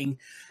 meaning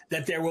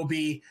that there will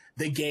be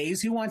the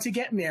gays who want to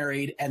get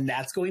married, and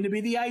that's going to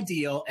be the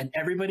ideal, and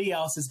everybody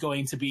else is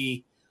going to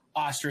be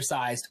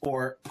ostracized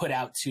or put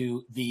out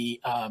to the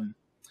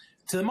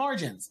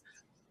margins.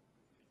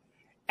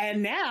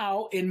 And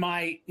now, in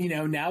my,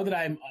 now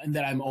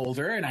that I'm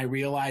older and I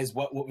realize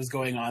what was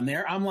going on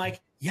there, I'm like,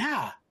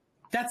 yeah,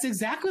 that's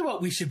exactly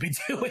what we should be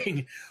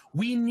doing.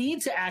 We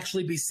need to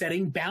actually be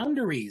setting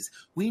boundaries.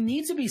 We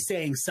need to be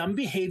saying some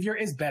behavior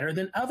is better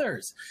than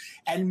others.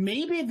 And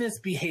maybe this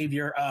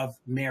behavior of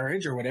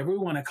marriage, or whatever we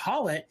want to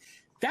call it,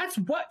 that's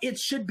what it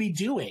should be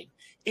doing.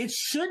 It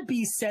should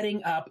be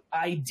setting up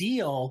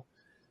ideal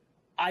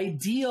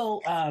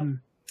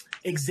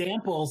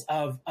examples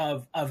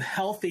of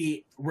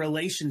healthy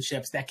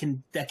relationships that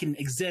can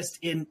exist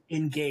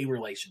in gay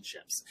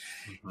relationships.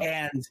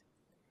 Mm-hmm.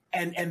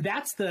 And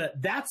that's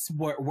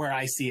where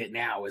I see it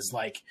now, is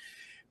like,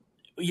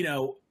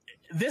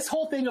 this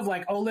whole thing of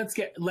like, oh,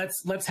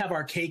 let's have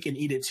our cake and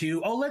eat it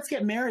too. Oh, let's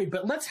get married,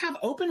 but let's have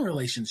open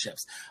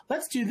relationships.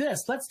 Let's do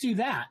this. Let's do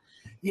that.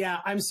 Yeah,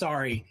 I'm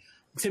sorry.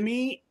 To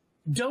me,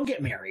 don't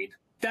get married.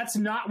 That's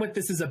not what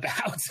this is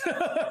about.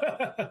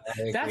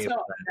 That's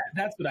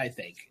what I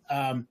think.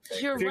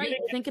 You're right.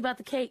 Think about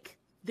the cake.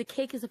 The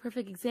cake is a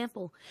perfect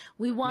example.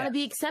 We want to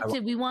be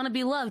accepted. We want to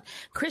be loved.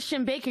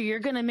 Christian Baker, you're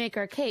going to make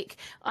our cake.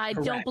 I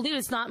don't believe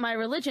it's not my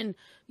religion.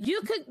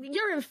 You're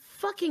in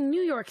fucking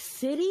New York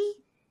City.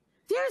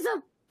 There's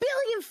a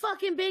billion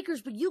fucking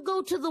bakers, but you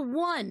go to the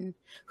one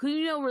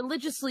who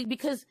religiously,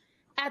 because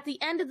at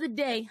the end of the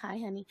day, hi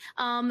honey,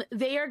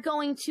 they are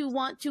going to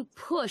want to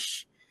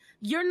push.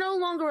 You're no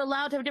longer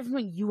allowed to have a different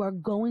opinion. You are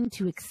going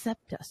to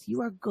accept us.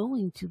 You are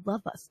going to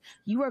love us.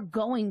 You are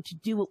going to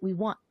do what we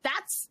want.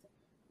 That's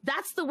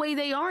the way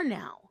they are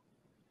now.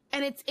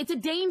 And it's a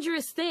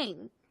dangerous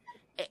thing.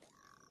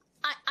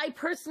 I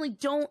personally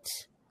don't,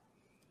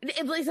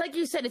 it's like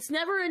you said, it's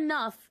never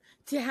enough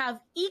to have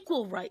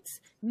equal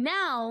rights.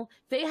 Now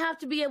they have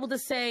to be able to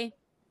say,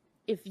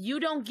 if you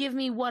don't give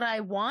me what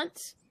I want,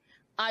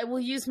 I will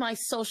use my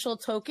social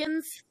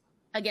tokens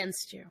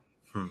against you.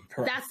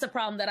 That's the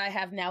problem that I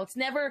have now.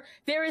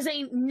 There is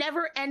a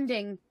never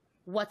ending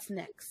what's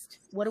next.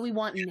 What do we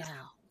want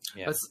now?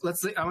 Yeah.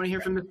 I want to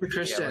hear from Mr.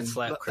 Christian.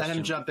 Let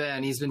him jump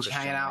in. He's been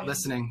hanging out,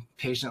 listening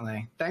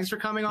patiently. Thanks for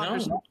coming on,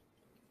 Christian.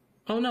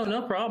 Oh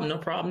no problem.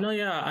 No,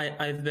 yeah,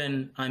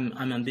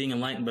 I'm being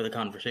enlightened by the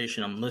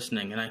conversation. I'm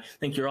listening, and I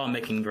think you're all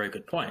making very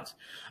good points.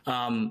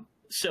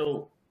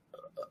 So,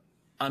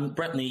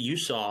 Brentley, you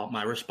saw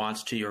my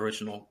response to your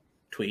original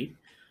tweet.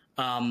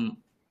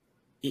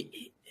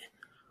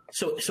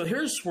 So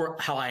here's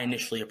how I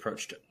initially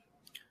approached it.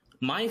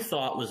 My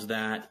thought was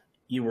that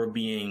you were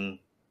being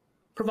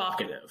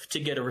provocative to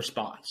get a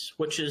response,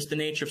 which is the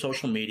nature of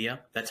social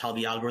media. That's how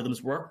the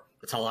algorithms work.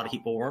 That's how a lot of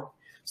people work.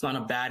 It's not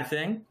a bad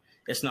thing.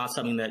 It's not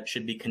something that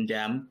should be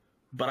condemned,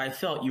 but I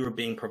felt you were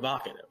being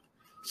provocative.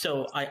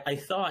 So I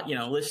thought,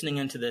 listening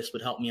into this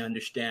would help me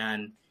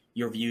understand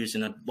your views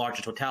in a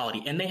larger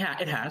totality. And it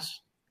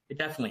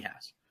definitely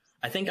has.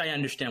 I think I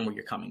understand where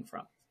you're coming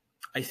from.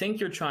 I think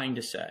you're trying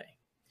to say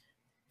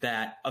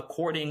that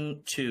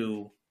according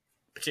to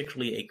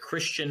particularly a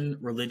Christian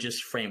religious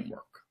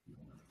framework,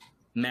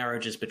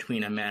 marriage is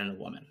between a man and a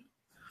woman.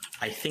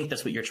 I think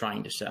that's what you're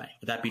trying to say.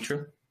 Would that be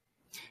true?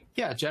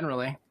 Yeah,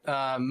 generally.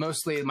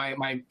 Mostly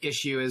my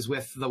issue is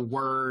with the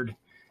word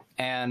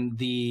and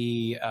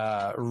the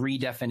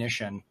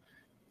redefinition.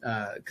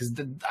 Because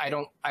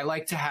I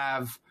like to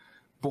have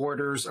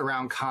borders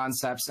around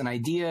concepts and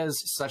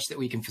ideas such that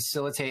we can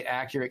facilitate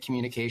accurate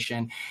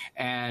communication.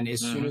 And as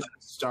soon as we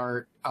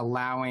start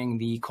allowing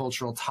the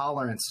cultural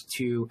tolerance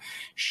to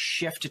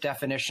shift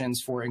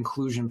definitions for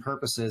inclusion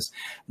purposes,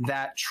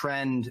 that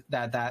trend,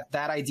 that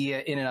idea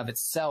in and of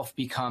itself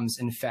becomes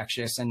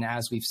infectious. And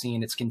as we've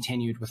seen, it's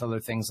continued with other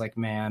things like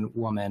man,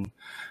 woman,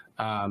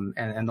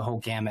 and the whole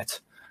gamut.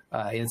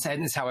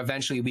 It's how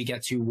eventually we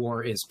get to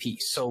war is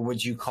peace. So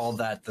would you call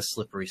that the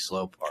slippery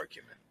slope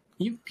argument?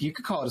 You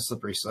could call it a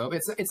slippery slope.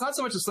 It's not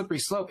so much a slippery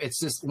slope. It's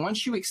just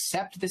once you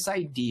accept this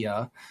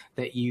idea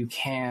that you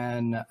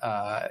can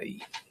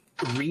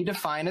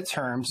redefine a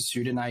term to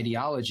suit an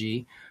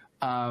ideology,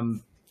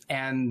 and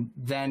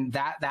then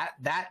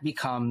that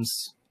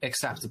becomes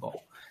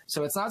acceptable.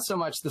 So it's not so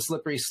much the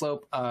slippery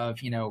slope of,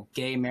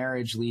 gay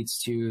marriage leads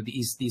to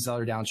these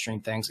other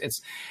downstream things.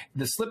 It's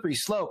the slippery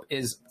slope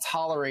is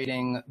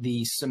tolerating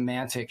the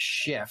semantic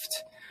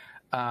shift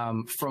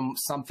from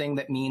something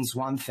that means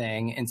one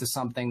thing into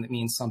something that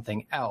means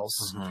something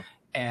else.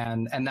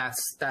 And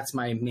that's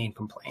my main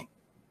complaint.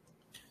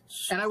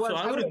 And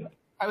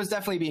I I was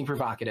definitely being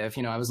provocative.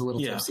 I was a little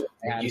tipsy.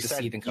 You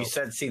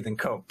said seethe and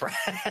cope, Brad.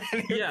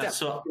 Yeah,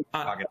 so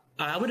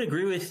I would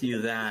agree with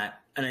you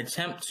that an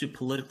attempt to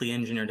politically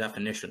engineer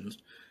definitions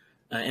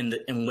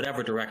in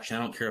whatever direction, I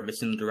don't care if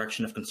it's in the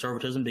direction of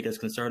conservatism, because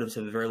conservatives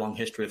have a very long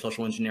history of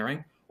social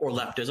engineering, or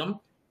leftism,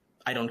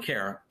 I don't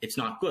care. It's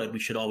not good. We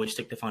should always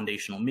stick to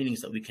foundational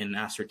meanings that we can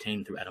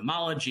ascertain through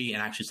etymology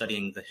and actually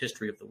studying the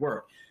history of the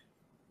word,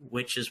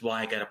 which is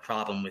why I got a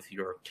problem with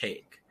your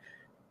take.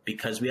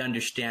 Because we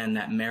understand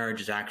that marriage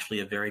is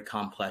actually a very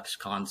complex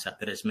concept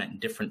that has meant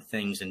different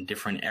things in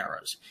different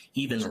eras,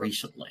 even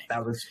recently.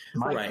 That was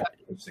my right.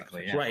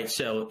 Basically. Yeah. Right.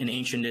 So in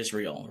ancient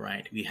Israel,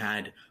 right, we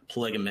had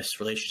polygamous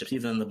relationships.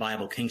 Even in the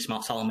Bible, King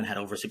Solomon had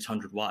over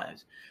 600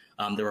 wives.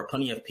 There were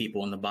plenty of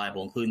people in the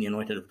Bible, including the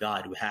anointed of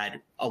God, who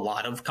had a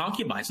lot of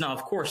concubines. Now,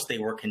 of course, they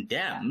were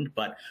condemned,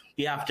 but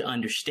you have to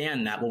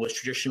understand that what was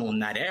traditional in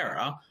that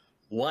era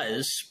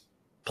was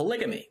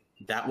polygamy.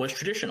 That was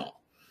traditional.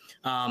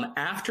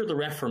 After the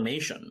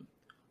Reformation,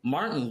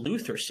 Martin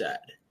Luther said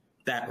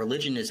that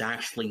religion is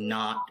actually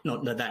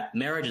that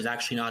marriage is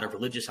actually not a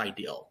religious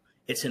ideal.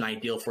 It's an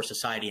ideal for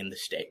society and the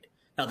state.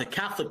 Now, the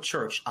Catholic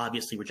Church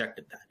obviously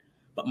rejected that.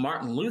 But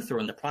Martin Luther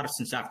and the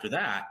Protestants after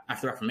the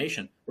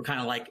Reformation, were kind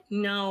of like,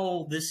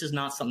 no, this is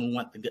not something we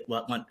want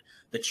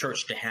the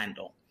church to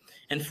handle.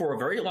 And for a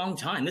very long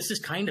time, this is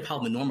kind of how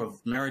the norm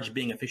of marriage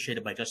being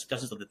officiated by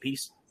justices of the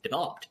peace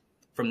developed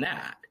from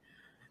that.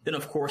 Then,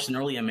 of course, in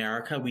early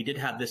America, we did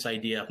have this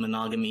idea of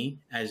monogamy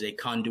as a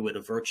conduit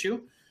of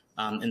virtue.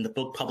 In the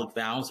book Public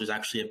Vows, there's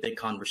actually a big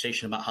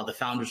conversation about how the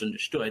founders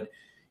understood,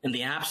 in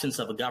the absence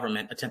of a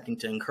government attempting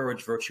to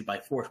encourage virtue by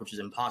force, which is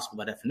impossible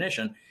by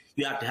definition,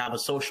 you have to have a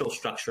social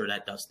structure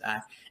that does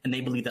that. And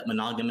they believe that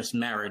monogamous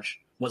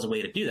marriage was a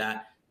way to do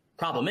that.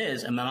 Problem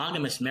is, a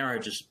monogamous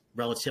marriage is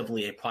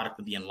relatively a product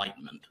of the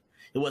Enlightenment.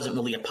 It wasn't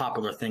really a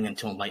popular thing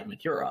until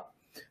Enlightenment Europe.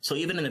 So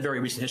even in the very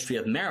recent history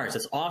of marriage,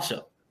 that's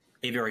also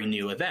a very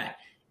new event.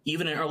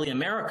 Even in early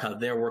America,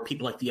 there were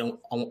people like the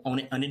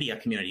Oneida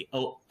community,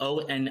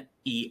 O-N-E-I-D-A,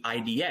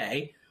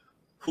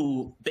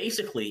 who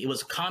basically, it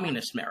was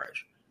communist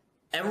marriage.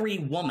 Every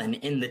woman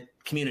in the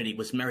community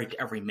was married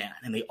to every man,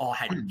 and they all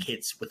had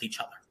kids with each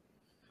other.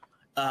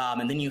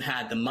 And then you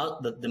had the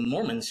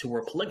Mormons, who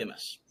were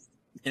polygamous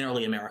in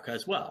early America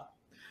as well.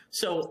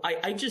 So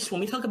I just,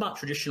 when we talk about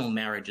traditional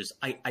marriages,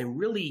 I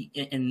really,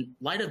 in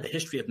light of the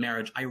history of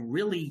marriage, I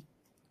really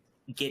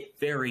get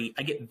very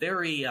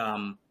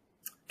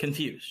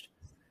confused,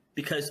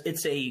 because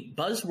it's a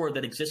buzzword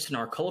that exists in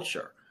our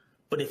culture.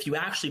 But if you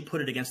actually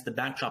put it against the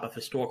backdrop of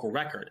historical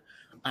record,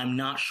 I'm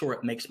not sure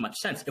it makes much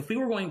sense. If we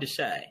were going to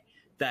say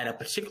that a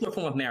particular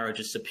form of marriage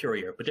is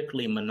superior,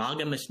 particularly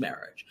monogamous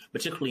marriage,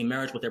 particularly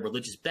marriage with a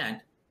religious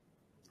bent,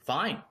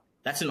 fine.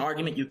 That's an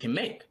argument you can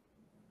make.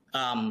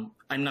 I'm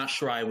not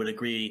sure I would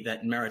agree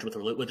that marriage with a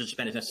religious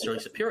bent is necessarily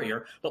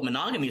superior, but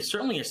monogamy is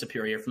certainly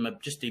superior from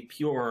just a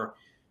pure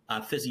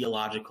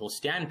physiological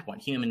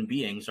standpoint. Human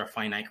beings are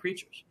finite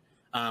creatures.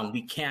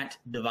 We can't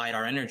divide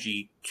our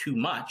energy too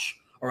much,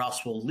 or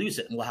else we'll lose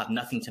it and we'll have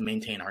nothing to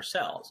maintain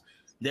ourselves.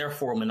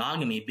 Therefore,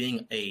 monogamy,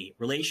 being a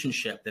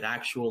relationship that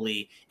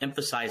actually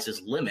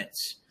emphasizes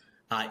limits,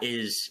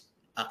 is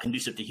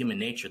conducive to human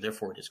nature.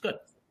 Therefore, it is good.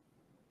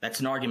 That's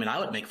an argument I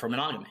would make for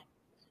monogamy.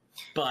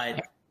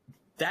 But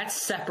that's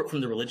separate from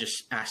the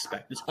religious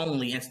aspect. It's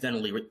only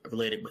incidentally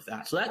related with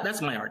that. So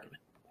that's my argument.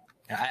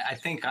 I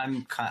think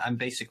I'm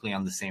basically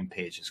on the same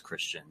page as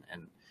Christian,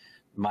 and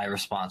my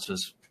response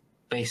was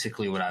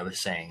basically what I was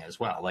saying as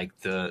well. Like,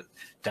 the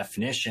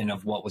definition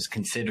of what was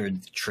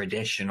considered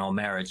traditional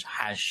marriage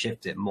has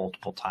shifted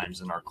multiple times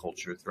in our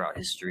culture throughout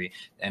history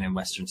and in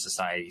Western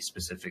society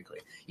specifically,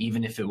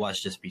 even if it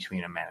was just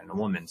between a man and a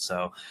woman.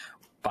 So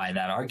by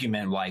that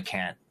argument, why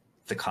can't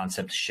the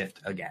concept shift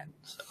again?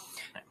 So,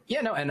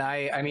 yeah, no, and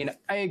I mean,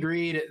 I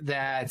agreed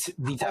that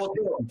the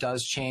definition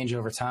does change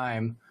over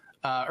time.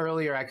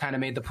 Earlier, I kind of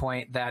made the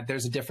point that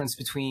there's a difference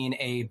between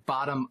a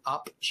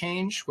bottom-up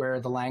change, where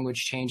the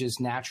language changes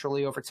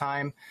naturally over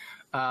time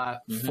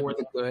for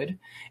the good,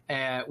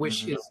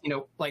 which is,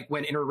 like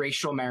when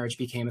interracial marriage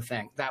became a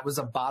thing. That was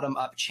a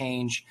bottom-up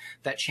change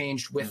that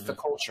changed with the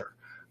culture.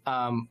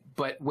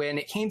 But when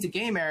it came to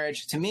gay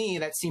marriage, to me,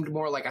 that seemed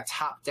more like a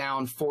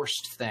top-down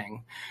forced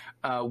thing,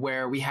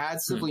 where we had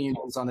civil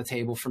unions on the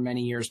table for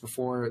many years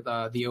before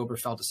the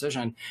Obergefell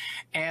decision.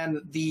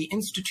 And the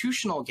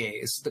institutional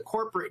gays, the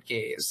corporate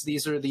gays,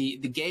 these are the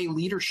gay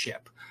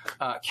leadership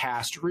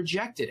caste,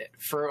 rejected it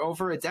for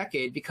over a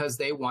decade because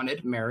they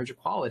wanted marriage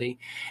equality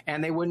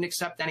and they wouldn't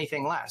accept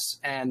anything less.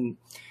 And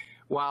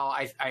while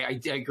I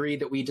agree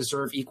that we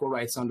deserve equal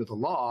rights under the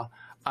law,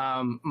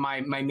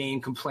 my main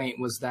complaint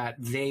was that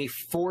they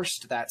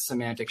forced that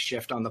semantic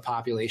shift on the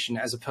population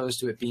as opposed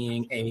to it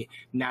being a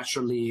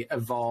naturally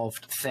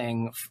evolved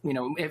thing.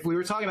 If we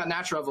were talking about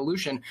natural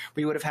evolution,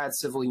 we would have had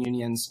civil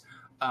unions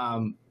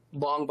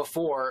long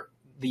before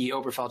the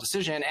Obergefell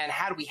decision. And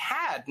had we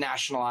had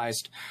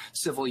nationalized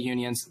civil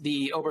unions,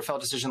 the Obergefell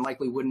decision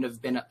likely wouldn't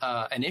have been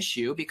an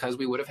issue because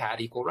we would have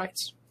had equal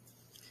rights.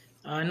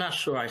 I'm not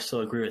sure I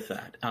still agree with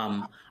that.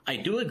 I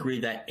do agree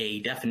that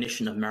a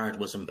definition of marriage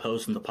was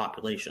imposed on the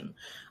population.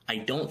 I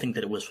don't think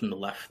that it was from the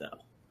left, though.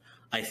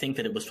 I think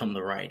that it was from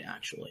the right,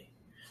 actually.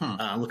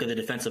 Look at the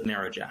Defense of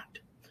Marriage Act.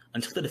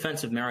 Until the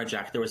Defense of Marriage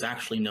Act, there was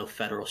actually no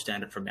federal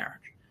standard for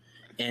marriage.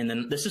 And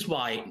then this is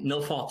why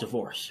no-fault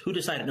divorce. Who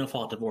decided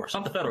no-fault divorce?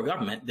 Not the federal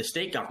government, the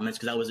state governments,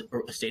 because that was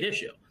a state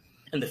issue.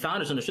 And the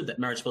founders understood that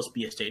marriage was supposed to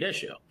be a state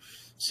issue.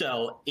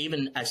 So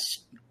even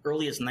as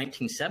early as the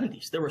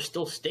 1970s, there were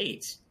still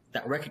states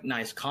that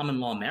recognized common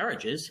law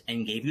marriages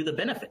and gave you the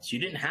benefits. You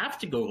didn't have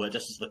to go to a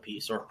justice of the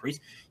peace or a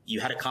priest. You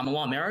had a common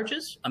law marriage.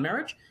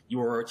 You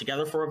were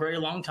together for a very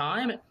long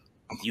time.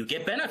 You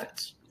get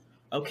benefits.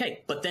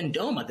 Okay, but then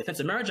DOMA, Defense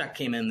of Marriage Act,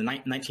 came in the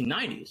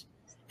 1990s,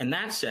 and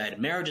that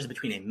said marriage is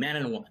between a man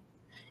and a woman.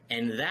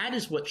 And that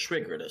is what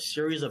triggered a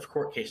series of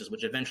court cases,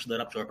 which eventually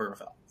led up to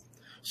Obergefell.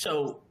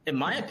 So, in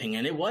my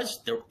opinion, it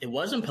was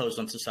imposed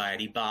on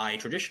society by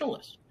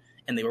traditionalists,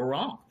 and they were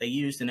wrong. They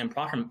used an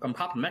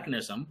improper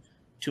mechanism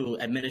to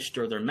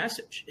administer their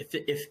message.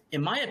 If,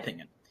 in my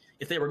opinion,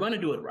 if they were going to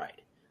do it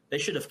right, they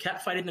should have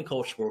kept fighting the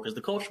culture war, because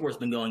the culture war has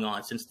been going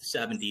on since the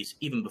 70s,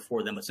 even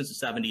before them. But since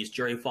the 70s,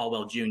 Jerry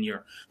Falwell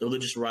Jr., the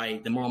religious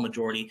right, the moral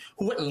majority,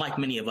 who wouldn't like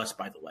many of us,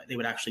 by the way. They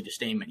would actually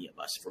disdain many of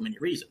us for many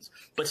reasons.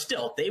 But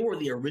still, they were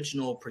the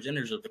original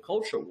progenitors of the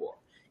culture war,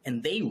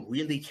 and they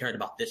really cared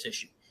about this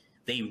issue.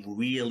 They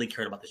really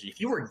cared about this issue. If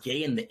you were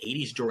gay in the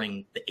 80s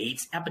during the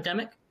AIDS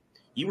epidemic,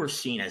 you were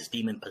seen as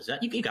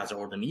demon-possessed. You guys are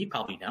older than me. You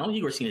probably know.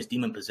 You were seen as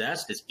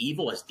demon-possessed, as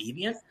evil, as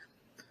deviant.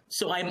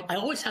 So I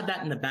always have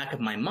that in the back of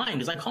my mind,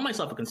 because I call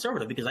myself a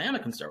conservative because I am a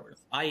conservative.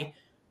 I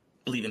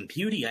believe in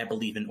beauty. I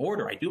believe in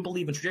order. I do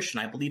believe in tradition.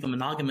 I believe in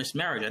monogamous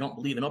marriage. I don't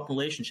believe in open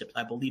relationships.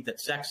 I believe that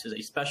sex is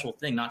a special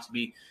thing, not to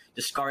be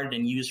discarded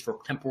and used for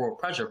temporal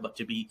pleasure, but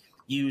to be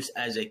used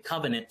as a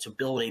covenant to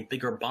build a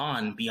bigger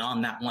bond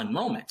beyond that one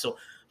moment. So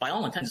by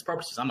all intents and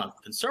purposes, I'm a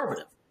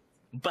conservative.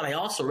 But I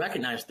also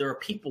recognize there are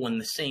people in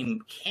the same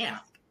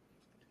camp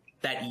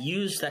that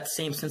use that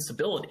same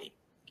sensibility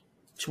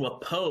to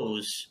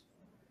oppose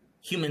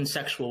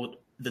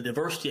the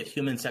diversity of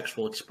human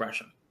sexual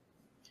expression.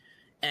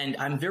 And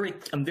I'm very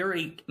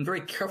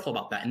careful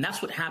about that. And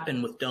that's what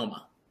happened with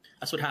DOMA.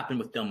 That's what happened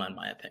with DOMA, in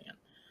my opinion.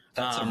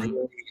 That's a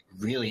really,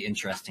 really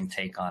interesting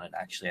take on it,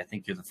 actually. I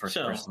think you're the first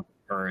person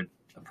I've heard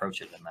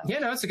approach it in that way. Yeah,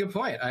 no, it's a good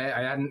point.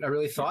 I hadn't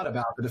really thought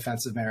about the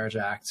Defense of Marriage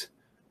Act.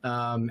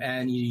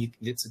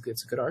 It's a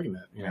good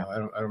argument. You know, I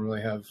don't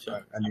really have,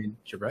 I mean,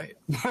 you're right.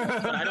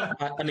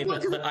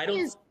 But I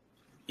don't,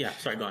 yeah,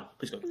 sorry, go on.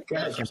 Please go. Go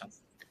ahead.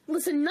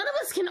 Listen, none of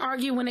us can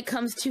argue when it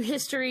comes to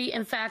history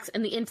and facts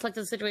and the intellect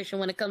of the situation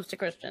when it comes to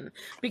Christian,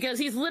 because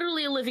he's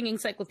literally a living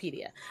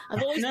encyclopedia.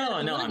 I've always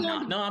I'm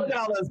not. Look at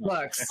all those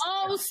books.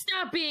 Oh,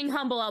 stop being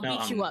humble. I'll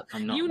beat you up.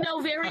 You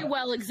know very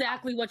well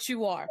exactly what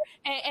you are.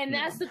 And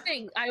that's the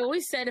thing. I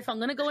always said, if I'm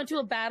going to go into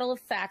a battle of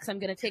facts, I'm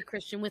going to take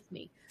Christian with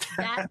me.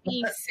 That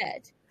being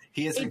said,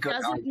 it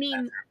doesn't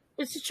mean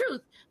it's the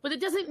truth, but it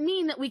doesn't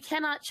mean that we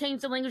cannot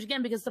change the language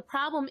again, because the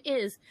problem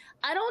is,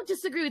 I don't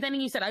disagree with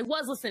anything you said. I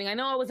was listening. I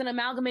know I was an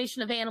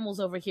amalgamation of animals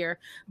over here,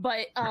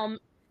 but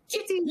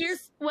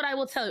here's what I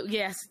will tell you.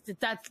 Yes,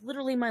 that's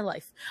literally my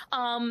life.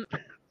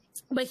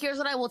 But here's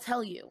what I will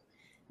tell you.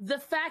 The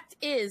fact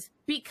is,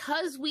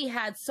 because we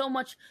had so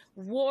much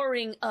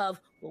warring of,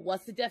 well,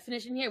 what's the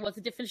definition here? What's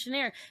the definition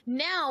there?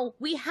 Now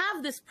we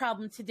have this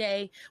problem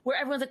today where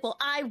everyone's like, well,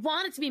 I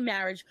want it to be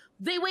marriage.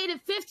 They waited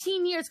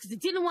 15 years because they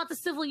didn't want the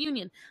civil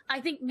union. I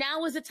think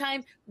now is the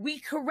time we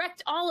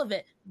correct all of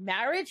it.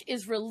 Marriage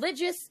is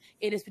religious.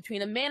 It is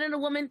between a man and a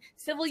woman.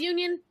 Civil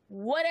union,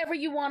 whatever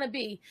you want to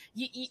be.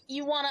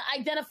 You want to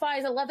identify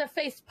as a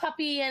leather-faced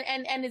puppy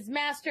and his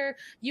master.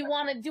 You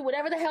want to do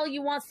whatever the hell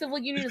you want, civil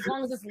union, as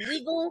long as it's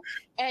legal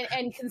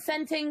and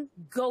consenting,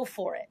 go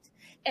for it.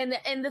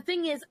 And the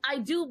thing is, I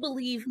do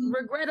believe,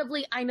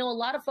 regrettably, I know a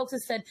lot of folks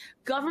have said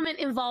government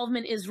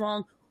involvement is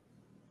wrong.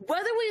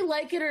 Whether we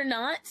like it or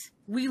not,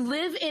 we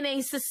live in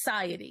a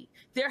society.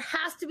 There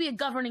has to be a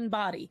governing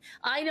body.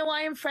 I know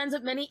I am friends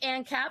with many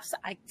ANCAPs.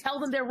 I tell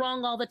them they're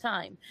wrong all the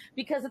time.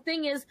 Because the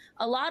thing is,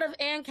 a lot of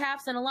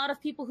ANCAPs and a lot of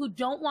people who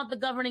don't want the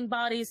governing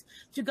bodies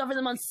to govern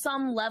them on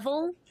some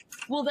level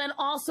will then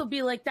also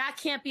be like, that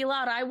can't be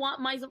allowed. I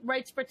want my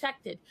rights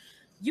protected.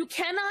 You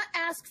cannot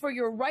ask for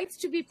your rights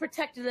to be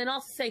protected and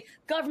also say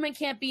government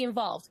can't be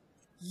involved.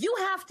 You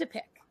have to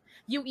pick.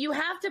 You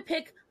have to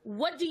pick,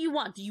 what do you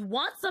want? Do you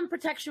want some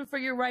protection for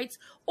your rights,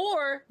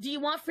 or do you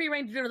want free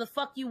reign to do whatever the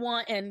fuck you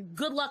want and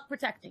good luck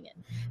protecting it?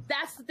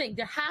 That's the thing.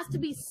 There has to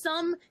be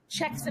some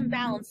checks and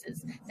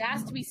balances. There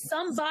has to be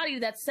somebody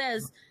that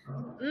says,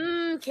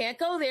 can't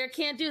go there,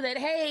 can't do that.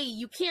 Hey,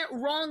 you can't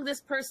wrong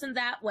this person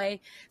that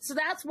way. So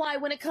that's why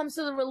when it comes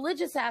to the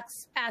religious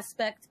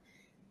aspect,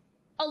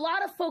 a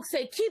lot of folks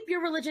say, keep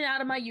your religion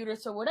out of my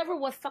uterus or whatever,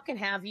 what fucking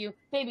have you.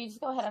 Baby, just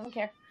go ahead. I don't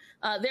care.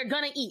 They're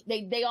going to eat.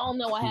 They all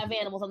know I have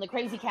animals. I'm the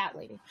crazy cat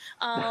lady.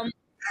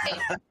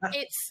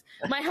 It's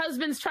my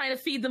husband's trying to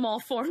feed them all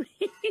for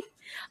me.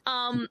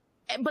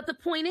 But the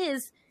point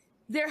is,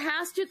 there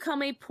has to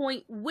come a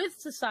point with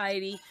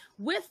society,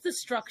 with the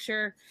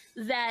structure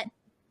that,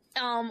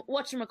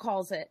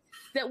 whatchamacallit,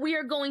 that we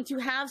are going to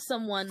have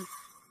someone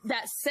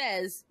that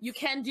says you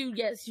can do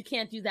yes, you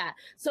can't do that.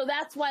 So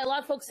that's why a lot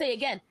of folks say,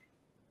 again,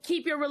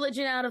 keep your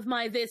religion out of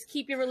my this,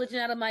 keep your religion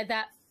out of my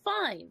that.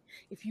 Fine.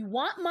 If you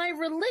want my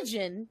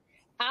religion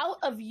out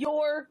of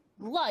your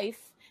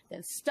life,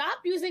 then stop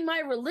using my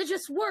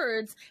religious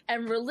words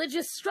and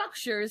religious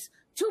structures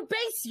to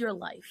base your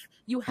life.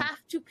 You have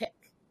to pick.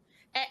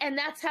 And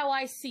that's how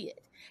I see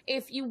it.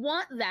 If you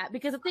want that,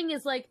 because the thing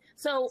is like,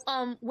 so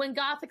when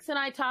Gothics and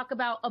I talk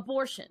about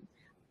abortion,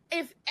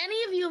 if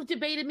any of you have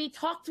debated me,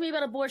 talk to me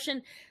about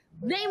abortion,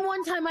 name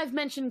one time I've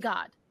mentioned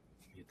God.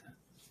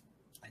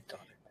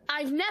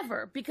 I've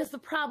never, because the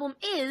problem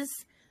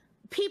is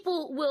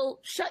people will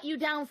shut you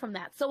down from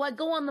that. So I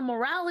go on the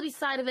morality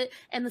side of it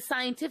and the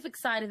scientific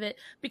side of it,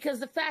 because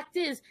the fact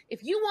is,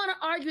 if you want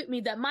to argue with me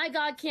that my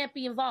God can't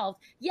be involved,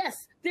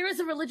 yes, there is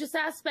a religious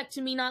aspect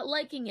to me not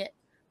liking it,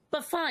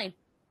 but fine.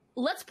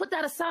 Let's put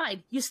that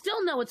aside. You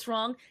still know it's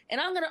wrong,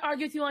 and I'm going to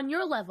argue with you on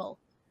your level.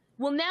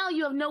 Well, now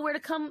you have nowhere to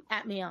come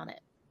at me on it.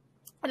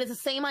 And it's the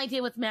same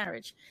idea with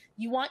marriage.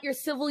 You want your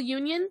civil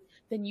union,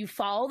 then you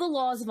follow the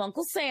laws of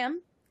Uncle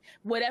Sam.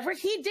 Whatever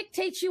he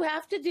dictates you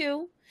have to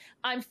do,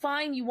 I'm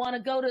fine. You want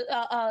to go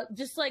to,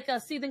 just like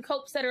Stephen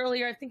Cope said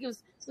earlier, I think it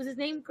was his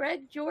name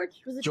Greg?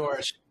 George? Was it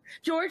George.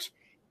 George?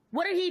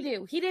 What did he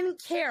do? He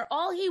didn't care.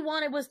 All he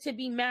wanted was to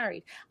be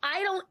married.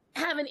 I don't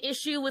have an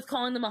issue with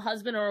calling them a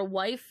husband or a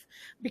wife,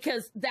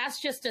 because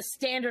that's just a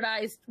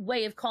standardized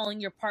way of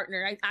calling your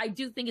partner. I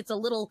do think it's a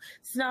little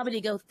snobby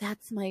to go,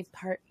 that's my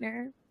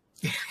partner.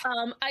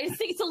 I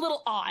think it's a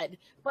little odd,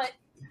 but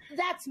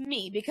that's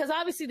me, because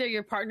obviously they're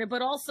your partner,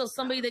 but also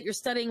somebody that you're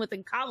studying with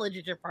in college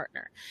is your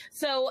partner.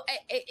 So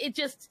it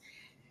just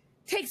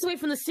takes away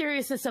from the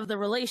seriousness of the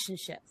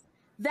relationship.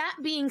 That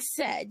being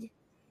said,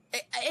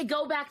 I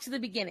go back to the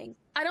beginning.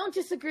 I don't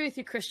disagree with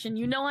you, Christian.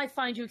 You know I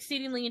find you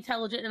exceedingly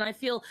intelligent, and I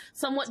feel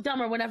somewhat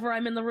dumber whenever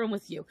I'm in the room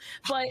with you.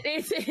 But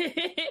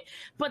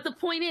but the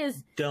point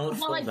is, don't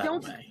feel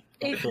that way.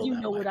 If you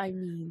know what I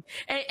mean.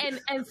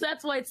 And so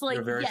that's why it's like,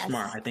 you're very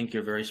smart. I think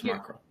you're very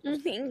smart, girl.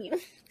 Thank you.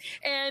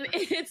 And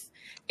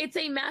it's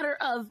a matter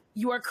of,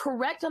 you are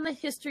correct on the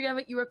history of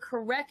it. You are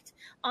correct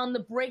on the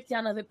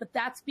breakdown of it. But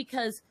that's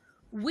because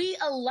we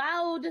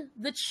allowed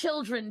the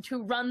children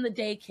to run the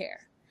daycare.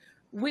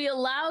 We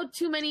allowed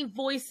too many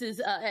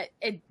voices,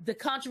 the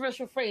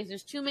controversial phrase,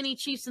 there's too many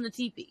chiefs in the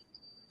teepee.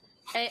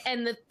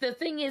 And the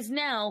thing is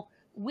now,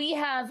 we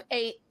have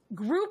a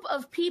group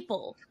of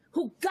people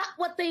who got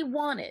what they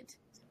wanted.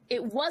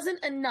 It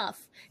wasn't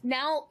enough.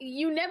 Now,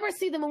 you never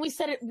see them, when we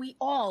said it,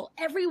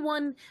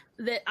 everyone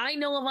that I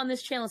know of on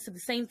this channel said the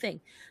same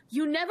thing.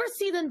 You never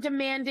see them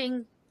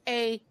demanding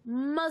a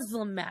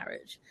Muslim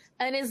marriage,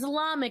 an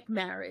Islamic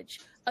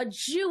marriage, a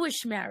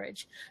Jewish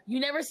marriage.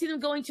 You never see them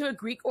going to a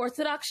Greek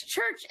Orthodox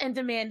church and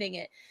demanding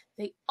it.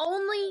 They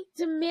only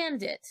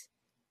demand it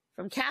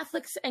from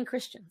Catholics and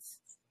Christians.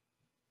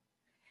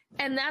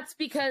 And that's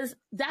because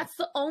that's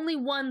the only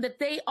one that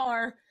they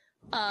are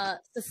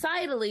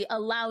societally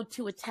allowed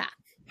to attack.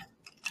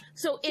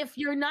 So if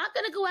you're not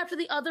going to go after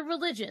the other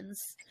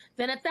religions,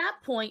 then at that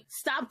point,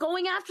 stop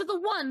going after the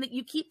one that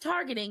you keep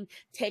targeting,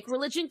 take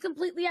religion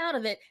completely out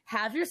of it,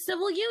 have your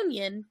civil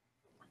union,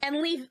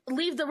 and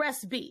leave the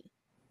rest be.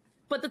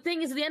 But the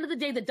thing is, at the end of the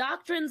day, the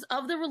doctrines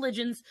of the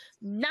religions,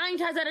 9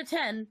 times out of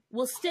 10,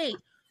 will state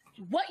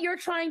what you're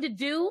trying to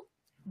do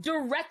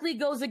directly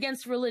goes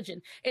against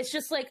religion. It's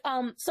just like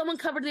someone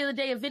covered the other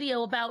day a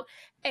video about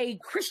a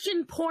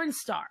Christian porn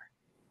star.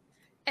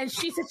 And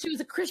she said she was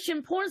a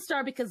Christian porn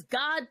star because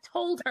God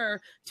told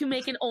her to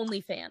make an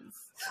OnlyFans.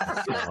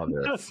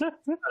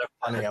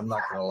 Funny, I'm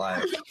not gonna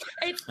lie.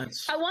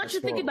 I want you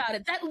to think about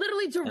it. That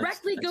literally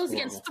directly goes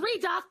against 3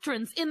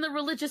 doctrines in the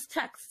religious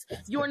texts.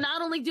 You are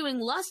not only doing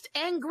lust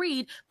and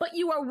greed, but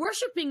you are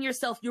worshiping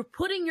yourself. You're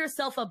putting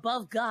yourself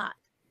above God.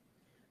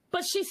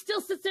 But she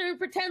still sits there and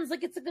pretends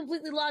like it's a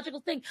completely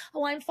logical thing.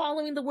 Oh, I'm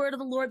following the word of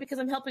the Lord because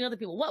I'm helping other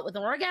people. What, with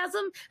an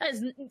orgasm?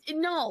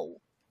 No.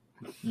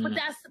 But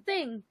that's the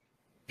thing.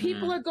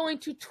 People are going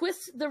to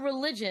twist the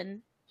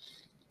religion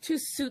to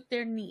suit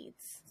their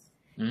needs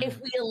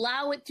if we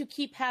allow it to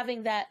keep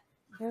having that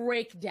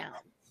breakdown.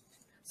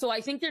 So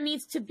I think there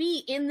needs to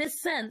be, in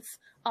this sense,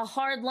 a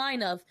hard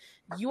line of,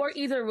 you are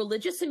either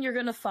religious and you're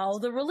going to follow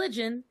the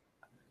religion,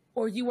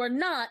 or you are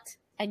not,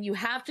 and you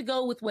have to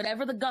go with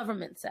whatever the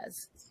government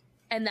says.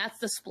 And that's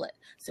the split.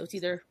 So it's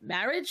either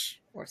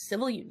marriage or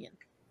civil union.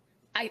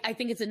 I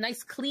think it's a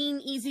nice, clean,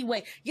 easy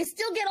way. You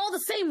still get all the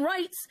same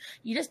rights.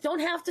 You just don't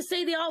have to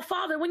say the All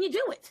Father when you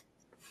do it.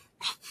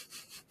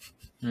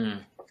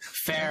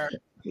 Fair.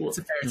 It's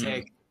a fair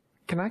take.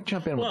 Can I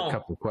jump in with a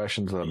couple of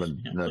questions that I've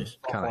been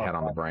kind of had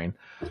on the brain?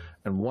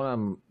 And one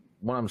of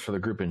them's for the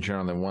group in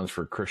general, and then one's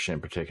for Christian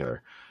in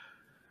particular.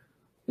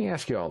 Let me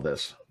ask you all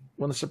this.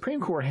 When the Supreme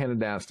Court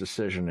handed down its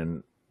decision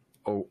in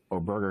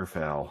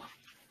Obergefell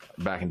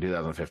back in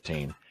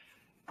 2015,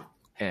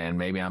 and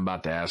maybe I'm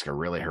about to ask a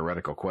really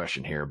heretical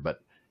question here,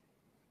 but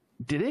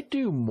did it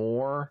do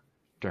more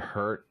to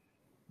hurt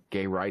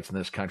gay rights in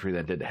this country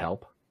than it did to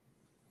help?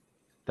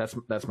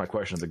 That's my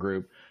question to the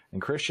group.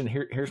 And Christian,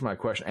 here's my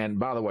question. And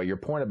by the way, your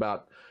point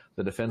about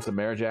the Defense of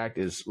Marriage Act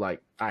is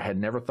like, I had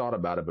never thought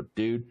about it, but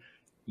dude,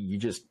 you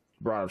just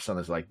brought up something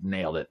that's like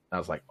nailed it. I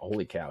was like,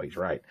 holy cow, he's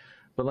right.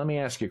 But let me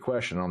ask you a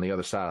question on the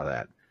other side of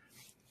that.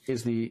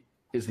 Is the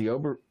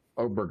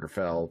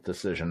Obergefell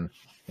decision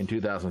in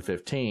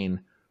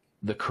 2015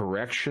 the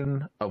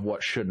correction of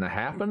what shouldn't have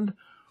happened,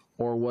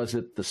 or was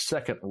it the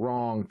second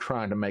wrong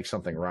trying to make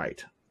something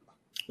right?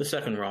 The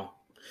second wrong.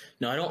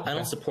 No, I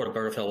don't support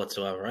Obergefell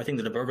whatsoever. I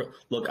think that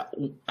look,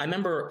 I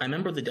remember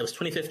it was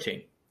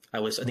 2015. I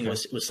think it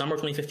was summer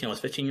 2015. I was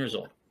 15 years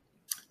old.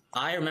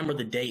 I remember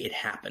the day it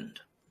happened.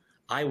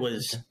 I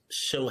was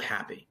so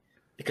happy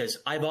because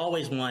I've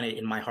always wanted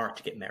in my heart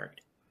to get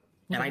married.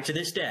 And to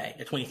this day,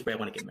 at 23, I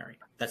want to get married.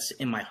 That's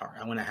in my heart.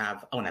 I want to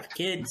have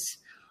kids,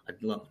 a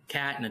little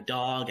cat and a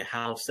dog, a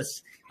house.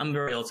 I'm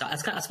very old.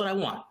 That's what I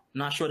want. I'm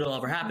not sure it'll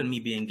ever happen,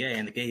 me being gay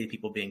and the gay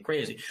people being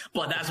crazy,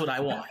 but that's what I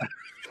want.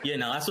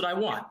 That's what I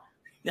want.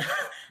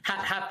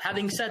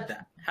 Having said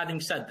that,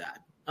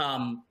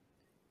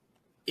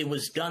 it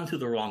was done through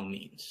the wrong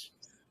means.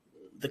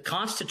 The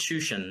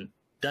Constitution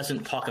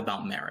doesn't talk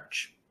about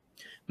marriage.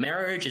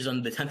 Marriage is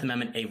under the 10th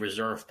Amendment a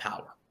reserve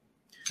power.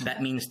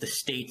 That means the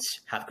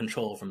states have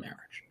control over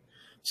marriage.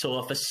 So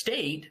if a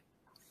state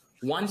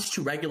wants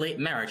to regulate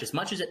marriage, as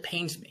much as it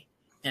pains me,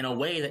 in a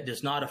way that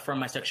does not affirm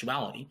my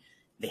sexuality,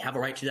 they have a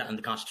right to that in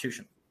the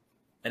Constitution.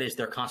 That is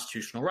their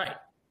constitutional right,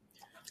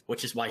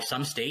 which is why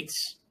some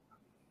states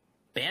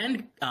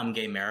banned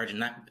gay marriage,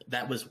 and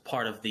that was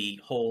part of the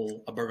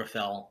whole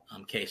Obergefell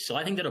case. So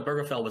I think that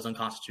Obergefell was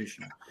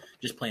unconstitutional,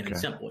 just plain and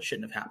simple. It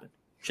shouldn't have happened.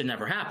 Should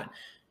never happen.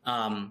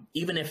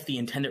 Even if the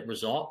intended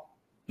result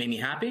made me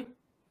happy,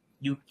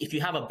 if you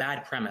have a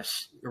bad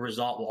premise, your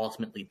result will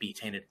ultimately be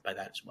tainted by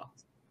that as well.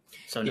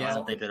 So no, I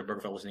don't think that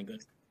Obergefell was any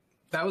good.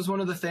 That was one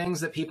of the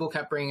things that people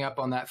kept bringing up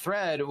on that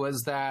thread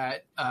was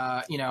that,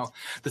 the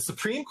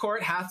Supreme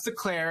Court has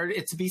declared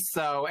it to be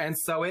so, and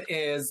so it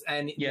is.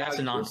 And that's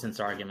a nonsense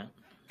argument.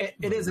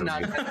 It is a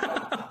nonsense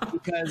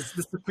because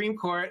the Supreme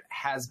Court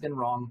has been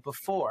wrong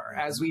before,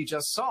 as we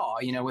just saw,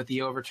 with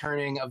the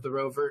overturning of the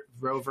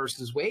Roe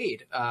versus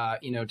Wade,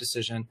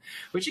 decision,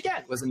 which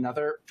again was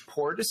another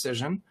poor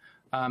decision.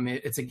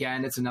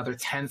 It's another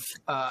 10th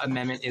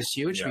Amendment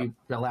issue, which we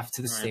left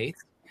to the states.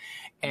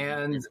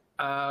 And,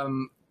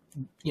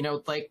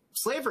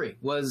 slavery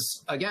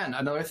was, again,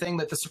 another thing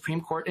that the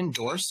Supreme Court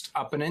endorsed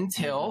up and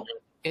until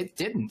it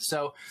didn't.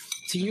 So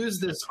to use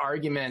this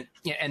argument,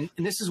 and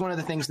this is one of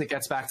the things that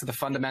gets back to the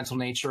fundamental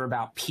nature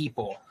about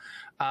people.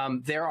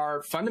 There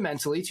are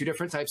fundamentally two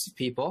different types of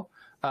people.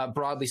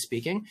 Broadly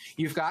speaking,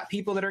 you've got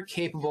people that are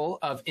capable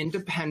of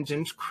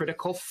independent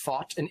critical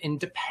thought and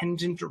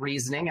independent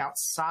reasoning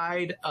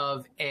outside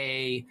of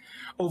a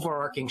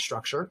overarching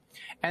structure.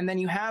 And then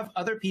you have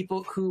other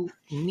people who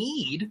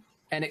need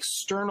an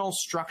external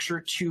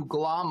structure to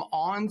glom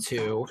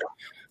onto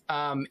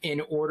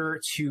in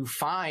order to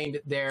find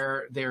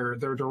their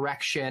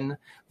direction,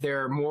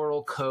 their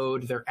moral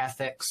code, their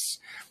ethics.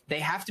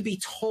 They have to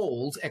be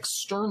told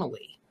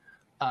externally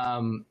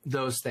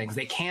those things.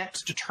 They can't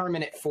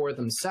determine it for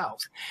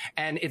themselves.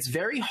 And it's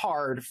very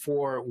hard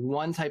for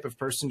one type of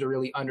person to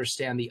really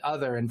understand the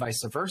other and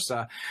vice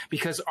versa,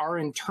 because our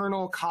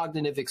internal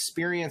cognitive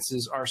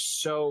experiences are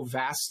so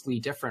vastly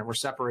different. We're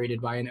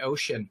separated by an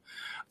ocean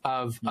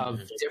of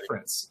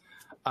difference.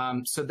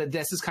 So that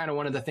this is kind of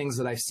one of the things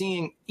that I've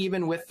seen,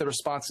 even with the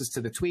responses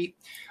to the tweet.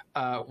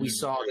 We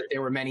saw that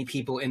there were many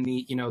people in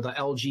the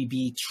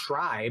LGB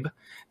tribe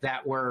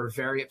that were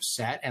very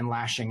upset and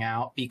lashing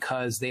out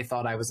because they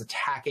thought I was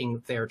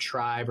attacking their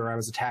tribe or I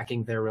was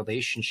attacking their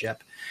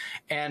relationship.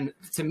 And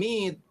to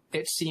me,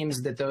 it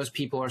seems that those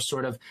people are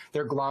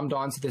they're glommed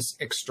onto this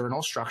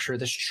external structure,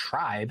 this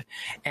tribe,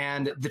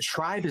 and the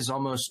tribe is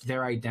almost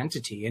their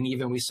identity. And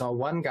even we saw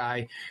one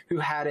guy who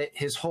had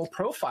his whole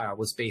profile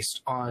was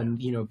based on,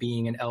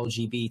 being an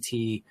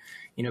LGBT,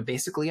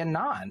 basically a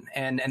non.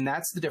 And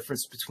that's the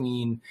difference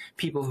between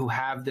people who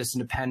have this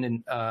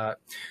independent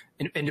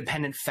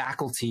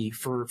faculty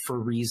for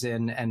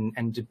reason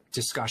and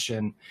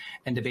discussion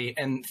and debate,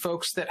 and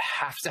folks that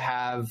have to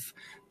have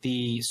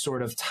the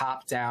sort of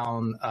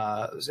top-down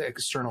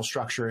external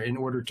structure in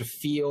order to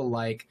feel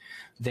like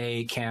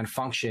they can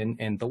function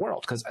in the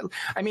world. Because,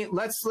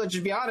 let's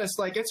be honest,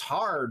 it's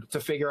hard to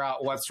figure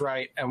out what's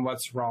right and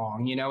what's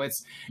wrong.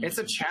 It's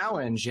a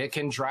challenge. It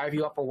can drive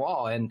you up a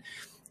wall. And,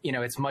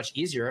 it's much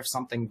easier if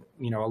something,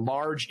 a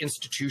large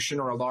institution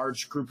or a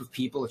large group of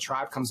people, a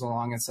tribe comes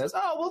along and says,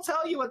 oh, we'll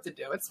tell you what to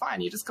do. It's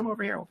fine. You just come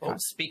over here. Well,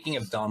 speaking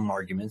of dumb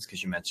arguments,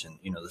 because you mentioned,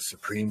 the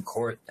Supreme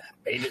Court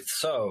made it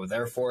so,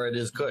 therefore it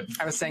is good.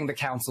 I was saying the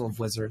Council of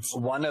Wizards.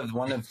 One of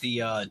the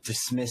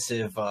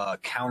dismissive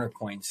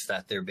counterpoints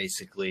that they're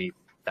basically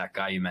that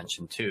guy you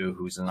mentioned too,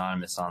 who's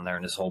anonymous on there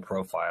and his whole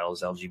profile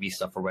is LGBT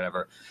stuff or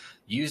whatever,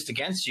 used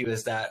against you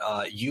is that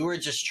you were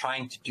just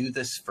trying to do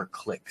this for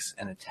clicks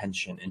and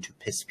attention and to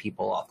piss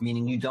people off,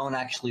 meaning you don't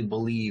actually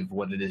believe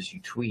what it is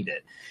you tweeted.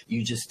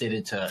 You just did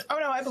it to... Oh,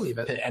 no, I believe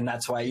it. And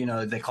that's why,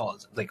 they call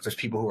it, like, there's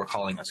people who are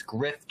calling us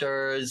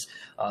grifters.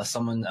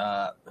 Someone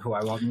who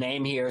I won't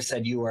name here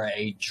said you were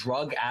a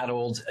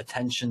drug-addled,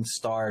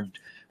 attention-starved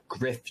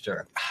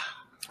grifter.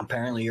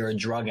 Apparently you're a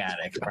drug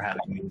addict for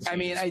having these. I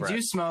mean, I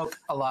do smoke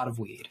a lot of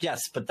weed.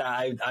 Yes, but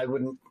I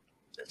wouldn't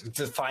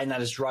define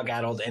that as drug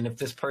addled. And if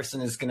this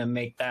person is going to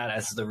make that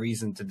as the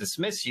reason to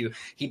dismiss you,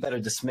 he better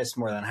dismiss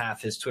more than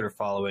half his Twitter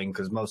following,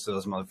 because most of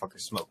those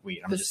motherfuckers smoke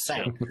weed. I'm just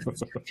saying.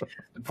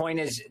 The point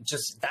is,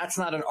 just that's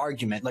not an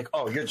argument. Like,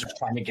 oh, you're just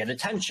trying to get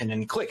attention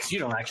and clicks. You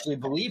don't actually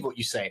believe what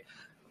you say.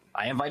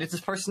 I invited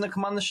this person to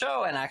come on the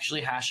show and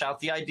actually hash out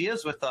the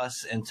ideas with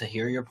us and to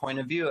hear your point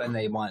of view, and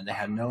they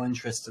had no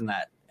interest in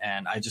that.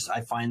 And I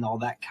find all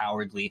that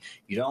cowardly.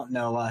 You don't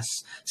know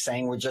us,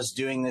 saying we're just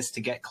doing this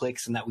to get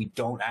clicks and that we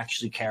don't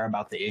actually care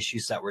about the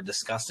issues that we're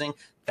discussing.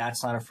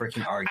 That's not a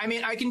freaking argument. I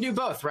mean, I can do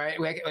both, right?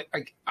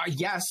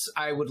 Yes,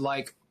 I would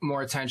like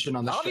more attention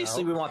on the show.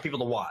 Obviously, we want people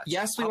to watch.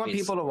 Yes, we want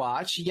people to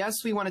watch.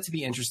 Yes, we want it to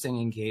be interesting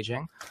and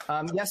engaging.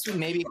 Yes,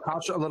 maybe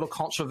a little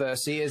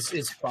controversy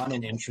is fun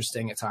and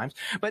interesting at times.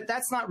 But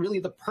that's not really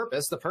the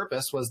purpose. The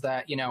purpose was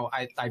that,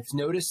 I've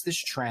noticed this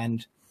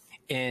trend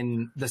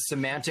in the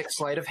semantic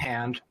sleight of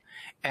hand,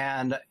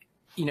 and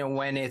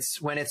when it's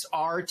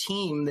our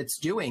team that's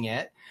doing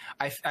it,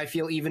 I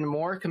feel even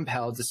more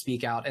compelled to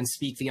speak out and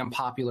speak the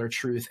unpopular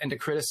truth and to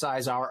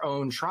criticize our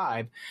own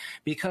tribe,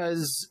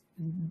 because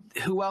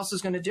who else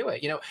is going to do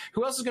it?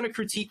 Who else is going to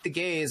critique the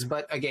gays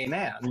but a gay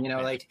man?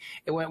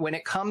 When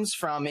it comes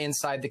from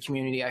inside the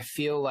community, I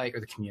feel like,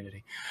 or the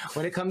community,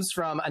 when it comes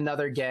from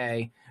another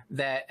gay,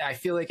 that I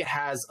feel like it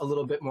has a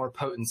little bit more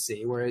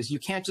potency, whereas you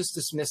can't just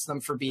dismiss them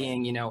for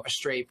being, a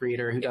straight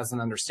breeder who doesn't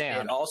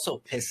understand. It also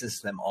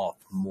pisses them off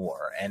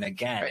more. And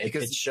again, right,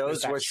 it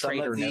shows where some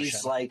of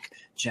these like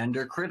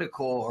gender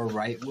critical or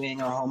right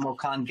wing or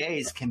homocon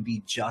gays can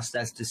be just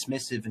as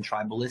dismissive and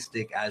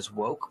tribalistic as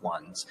woke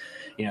ones.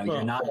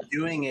 You're not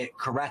doing it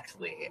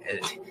correctly.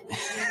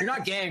 You're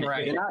not gaying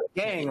right. You're not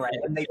gaying right.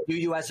 And they view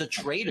you as a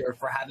traitor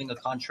for having a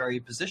contrary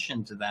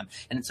position to them.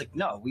 And it's like,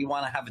 no, we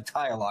want to have a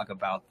dialogue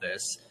about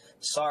this.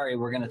 Sorry,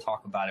 we're going to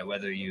talk about it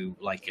whether you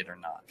like it or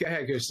not. Go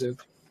ahead, Gustav.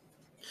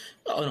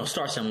 Oh, no,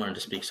 Starsim learned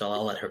to speak, so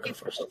I'll let her go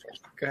first.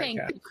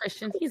 Thank you,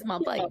 Christian. He's my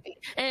buddy.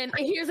 And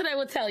here's what I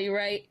will tell you,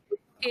 right?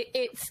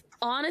 It's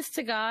honest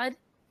to God.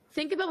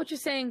 Think about what you're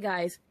saying,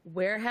 guys.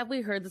 Where have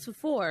we heard this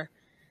before?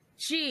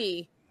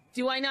 Gee,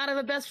 do I not have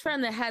a best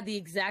friend that had the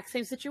exact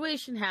same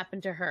situation happen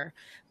to her?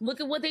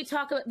 Look at what they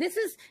talk about. This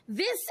is,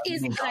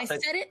 and I said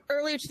it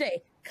earlier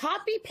today,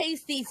 copy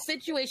paste the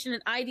situation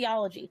and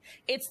ideology.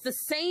 It's the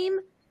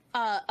same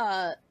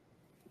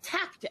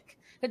tactic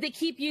that they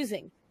keep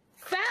using.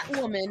 Fat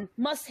woman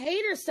must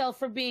hate herself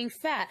for being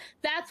fat.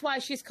 That's why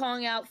she's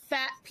calling out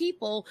fat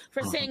people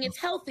for saying it's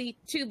healthy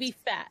to be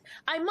fat.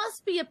 I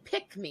must be a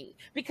pick-me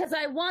because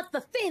I want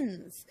the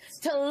thins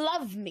to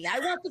love me. I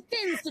want the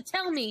thins to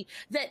tell me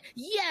that,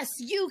 yes,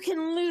 you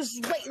can lose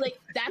weight. Like,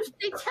 that's what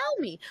they tell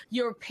me.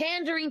 You're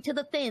pandering to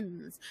the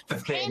thins. You're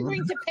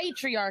pandering to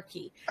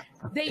patriarchy.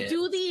 They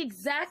do the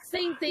exact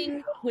same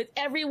thing with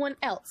everyone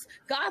else.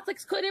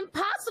 Gothics couldn't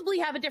possibly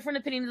have a different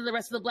opinion than the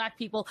rest of the black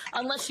people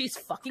unless she's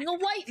fucking a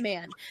white man.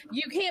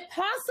 You can't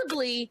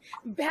possibly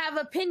have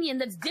opinion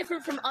that's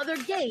different from other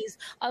gays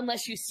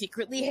unless you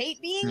secretly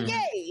hate being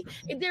gay.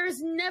 There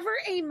is never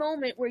a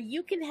moment where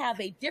you can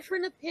have a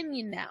different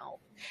opinion now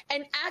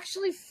and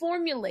actually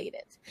formulate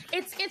it.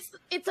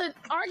 It's an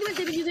argument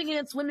they've been using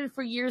against women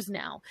for years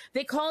now.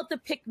 They call it the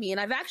pick-me, and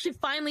I've actually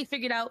finally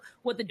figured out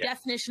what the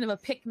definition of a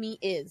pick-me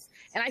is.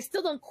 And I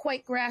still don't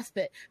quite grasp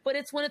it, but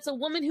it's when it's a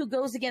woman who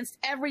goes against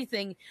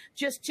everything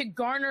just to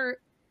garner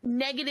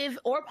negative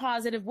or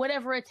positive,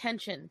 whatever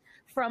attention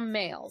from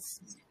males.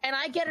 And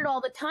I get it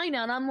all the time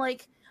now, and I'm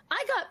like,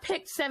 I got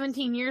picked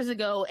 17 years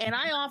ago, and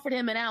I offered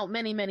him an out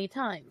many, many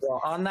times. Well,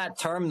 on that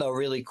term, though,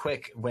 really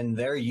quick, when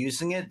they're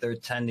using it, they're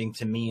tending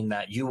to mean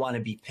that you want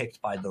to be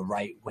picked by the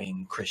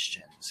right-wing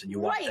Christians, and you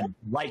want them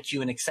to like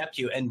you and accept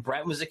you. And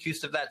Brent was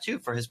accused of that, too,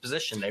 for his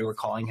position. They were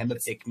calling him a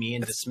pick-me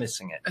and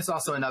dismissing it. It's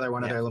also another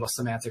one of their little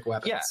semantic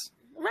weapons. Yeah.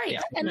 Right.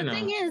 Yeah. And the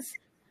thing is,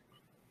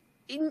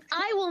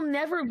 I will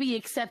never be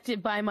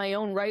accepted by my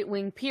own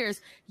right-wing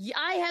peers.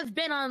 I have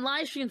been on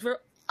live streams where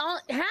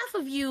half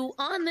of you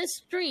on this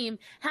stream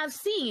have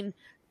seen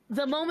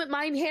the moment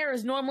my hair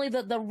is normally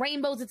the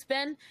rainbows it's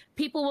been,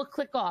 people will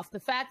click off. The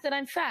fact that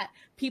I'm fat,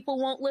 people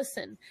won't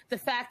listen. The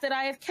fact that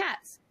I have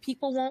cats,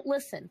 people won't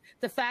listen.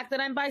 The fact that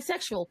I'm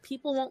bisexual,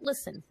 people won't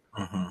listen.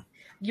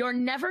 You're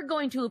never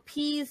going to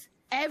appease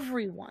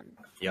everyone.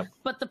 Yep.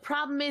 But the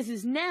problem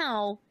is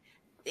now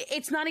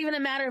it's not even a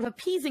matter of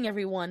appeasing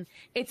everyone.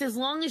 It's as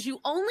long as you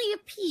only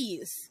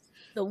appease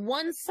the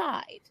one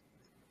side,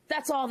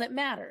 that's all that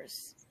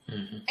matters.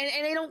 And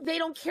they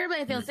don't care about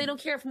anything else. They don't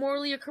care if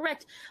morally you're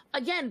correct.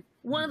 Again,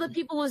 one of the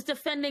people was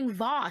defending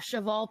Vosh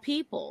of all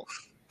people.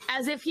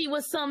 as if he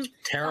was some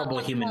terrible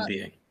human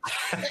being.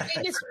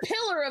 This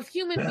pillar of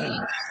human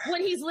being,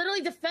 when he's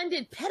literally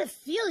defended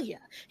pedophilia.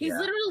 He's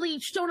literally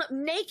shown up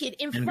naked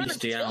in front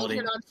of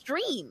children on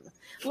stream.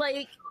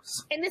 Like,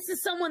 and this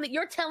is someone that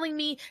you're telling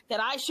me that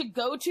I should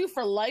go to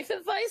for life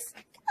advice?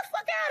 Get the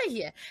fuck out of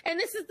here. And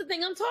this is the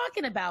thing I'm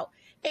talking about.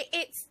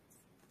 It's,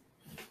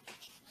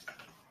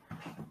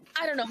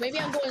 I don't know, maybe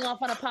I'm going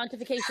off on a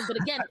pontification, but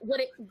again,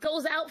 what it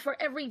goes out for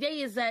every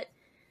day is that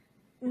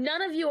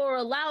none of you are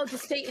allowed to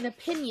state an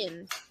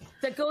opinion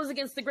that goes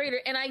against the greater.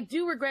 And I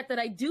do regret that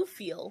I do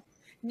feel,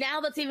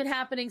 now that's even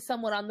happening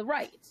somewhat on the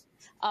right,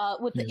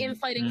 with the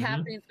infighting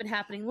happening, it's been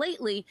happening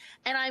lately.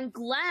 And I'm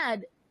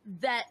glad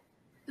that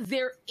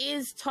there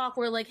is talk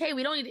where, like, hey,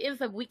 we don't need to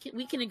infight,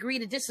 we can agree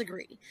to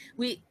disagree.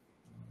 We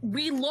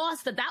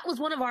lost that. That was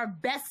one of our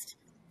best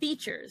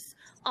features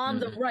on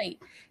the right,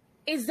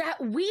 is that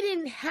we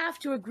didn't have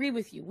to agree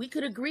with you. We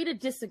could agree to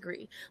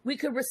disagree. We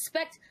could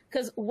respect,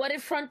 because what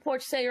did Front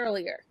Porch say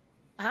earlier?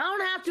 I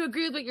don't have to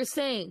agree with what you're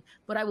saying,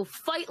 but I will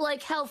fight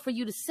like hell for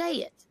you to say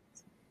it.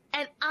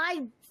 And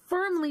I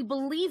firmly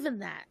believe in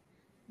that,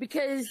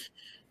 because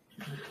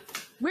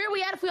where are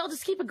we at if we all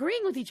just keep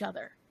agreeing with each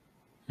other?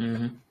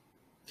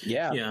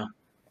 Yeah.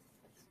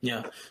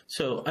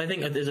 So I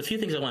think there's a few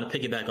things I want to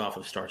piggyback off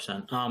of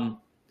Starson.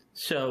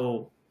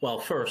 Well,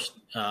 first,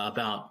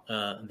 about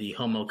the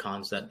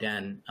homocons that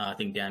I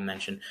think Dan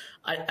mentioned.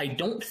 I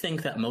don't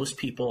think that most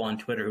people on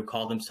Twitter who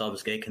call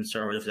themselves gay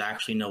conservatives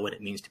actually know what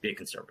it means to be a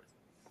conservative.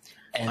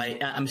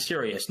 I'm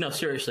serious. No,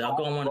 seriously, I'll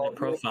go on one of the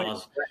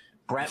profiles.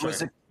 Brent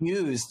was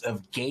accused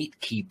of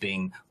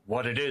gatekeeping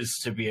what it is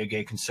to be a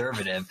gay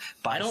conservative.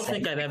 I don't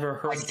think I've ever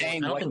heard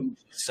what you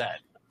said.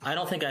 I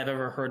don't think I've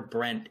ever heard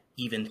Brent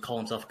even call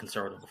himself a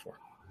conservative before.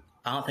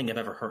 I don't think I've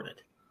ever heard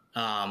it.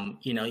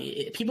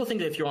 People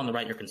think that if you're on the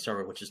right, you're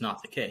conservative, which is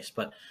not the case.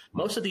 But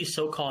most of these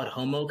so-called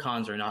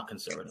homocons are not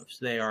conservatives.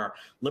 They are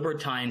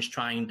libertines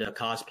trying to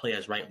cosplay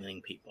as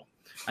right-wing people.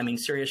 I mean,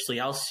 seriously,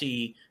 I'll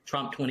see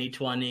Trump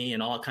 2020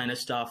 and all kind of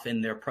stuff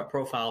in their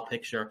profile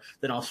picture.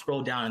 Then I'll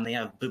scroll down and they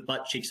have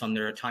butt cheeks on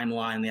their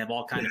timeline. They have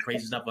all kind of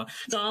crazy stuff.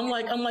 So I'm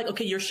like,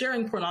 okay, you're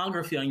sharing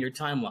pornography on your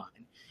timeline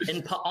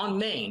and on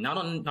Maine, not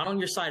on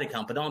your side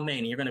account, but on Maine,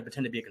 and you're going to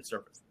pretend to be a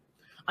conservative.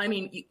 I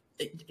mean,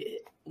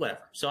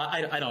 whatever. So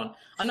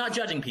I'm not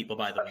judging people,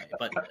 by the way,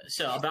 but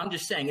I'm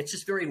just saying it's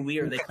just very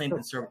weird. They claim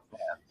conservative.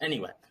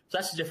 Anyway, so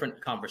that's a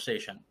different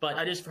conversation, but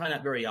I just find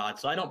that very odd.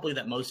 So I don't believe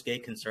that most gay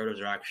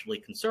conservatives are actually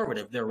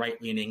conservative. They're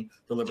right-leaning,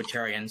 they're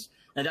libertarians,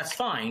 and that's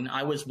fine.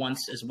 I was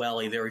once as well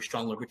a very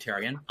strong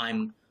libertarian.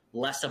 I'm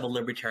less of a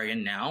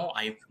libertarian now.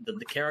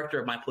 The character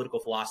of my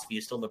political philosophy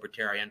is still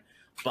libertarian,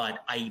 but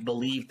I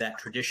believe that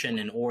tradition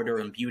and order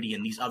and beauty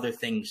and these other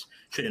things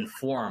should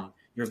inform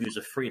your views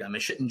of freedom.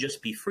 It shouldn't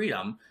just be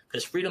freedom,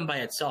 because freedom by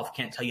itself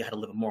can't tell you how to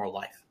live a moral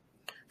life.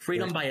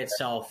 Freedom by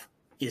itself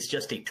is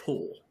just a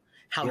tool.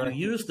 How you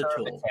use the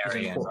tool is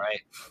important.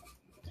 Right?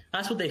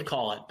 That's what they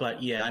call it.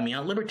 But yeah, I mean,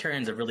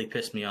 libertarians have really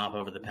pissed me off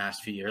over the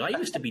past few years. I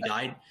used to be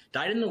dyed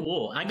in the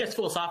wool. I guess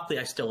philosophically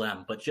I still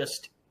am, but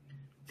just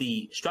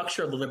the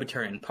structure of the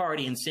Libertarian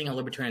Party and seeing how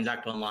libertarians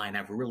act online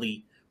have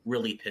really,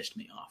 really pissed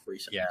me off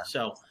recently. Yeah.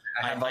 So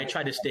I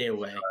try to stay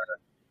away.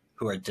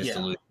 Who are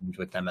disillusioned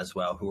with them as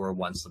well, who were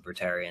once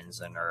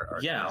libertarians and are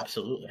now.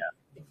 Absolutely.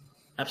 Yeah.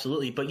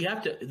 Absolutely. But you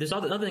have to, there's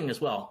another thing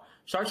as well.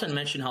 Sarson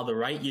mentioned how the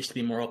right used to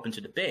be more open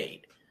to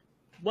debate.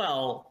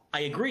 Well,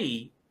 I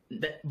agree,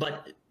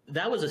 but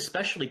that was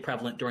especially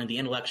prevalent during the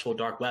intellectual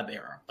dark web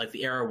era, like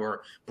the era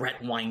where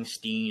Brett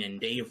Weinstein and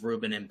Dave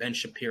Rubin and Ben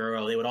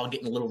Shapiro, they would all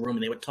get in a little room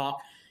and they would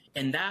talk.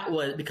 And that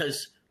was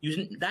because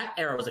that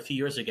era was a few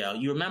years ago.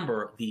 You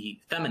remember the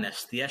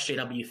feminists, the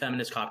SJW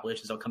feminist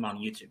compilations that would come out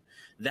on YouTube.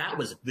 That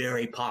was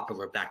very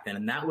popular back then.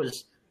 And that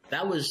was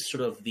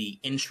sort of the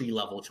entry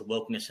level to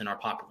wokeness in our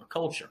popular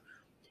culture.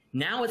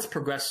 Now it's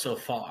progressed so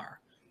far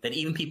that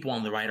even people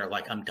on the right are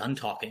like, I'm done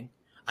talking.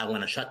 I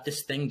want to shut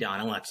this thing down.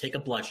 I want to take a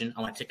bludgeon.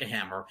 I want to take a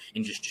hammer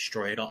and just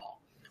destroy it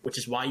all, which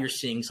is why you're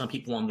seeing some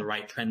people on the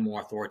right trend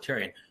more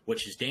authoritarian,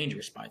 which is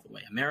dangerous, by the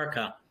way.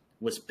 America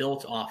was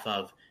built off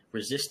of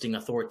resisting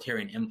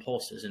authoritarian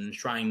impulses and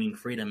enshrining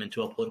freedom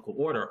into a political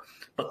order.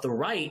 But the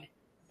right,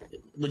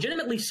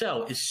 legitimately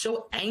so, is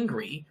so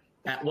angry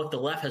at what the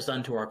left has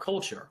done to our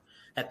culture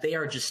that they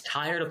are just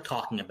tired of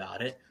talking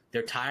about it.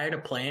 They're tired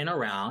of playing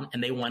around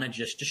and they want to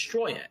just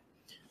destroy it.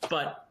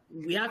 But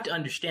we have to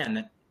understand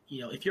that,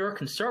 if you're a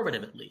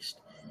conservative, at least,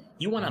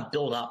 you want to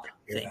build up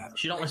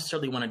things. You don't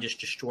necessarily want to just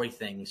destroy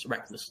things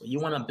recklessly. You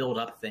want to build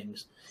up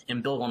things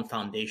and build on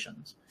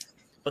foundations.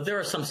 But there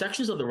are some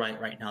sections of the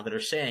right now that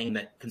are saying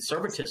that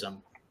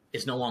conservatism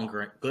is no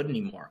longer good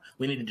anymore.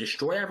 We need to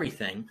destroy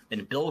everything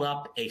and build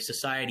up a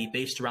society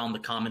based around the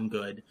common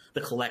good,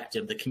 the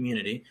collective, the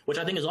community, which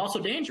I think is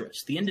also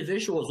dangerous. The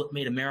individual is what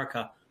made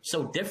America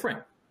so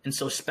different and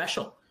so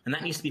special, and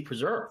that needs to be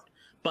preserved.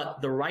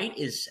 But the right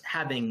is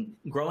having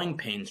growing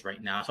pains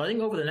right now. So I think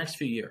over the next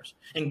few years,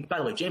 and by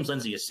the way, James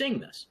Lindsay is seeing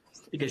this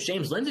because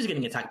James Lindsay is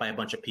getting attacked by a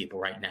bunch of people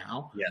right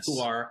now who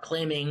are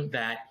claiming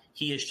that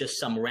he is just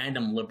some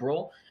random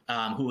liberal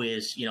who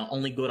is,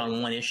 only good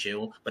on one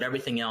issue, but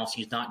everything else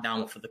he's not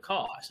down for the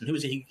cause. And who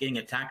is he getting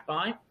attacked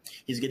by?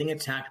 He's getting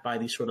attacked by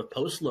these sort of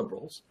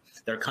post-liberals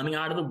that are coming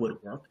out of the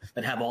woodwork,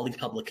 that have all these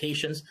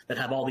publications, that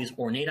have all these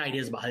ornate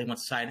ideas about how they want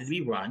society to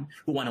be run,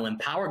 who want to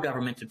empower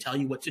government to tell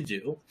you what to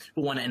do,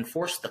 who want to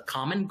enforce the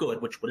common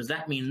good, which what does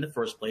that mean in the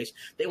first place?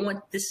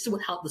 This is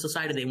how the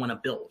society they want to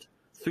build,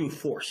 through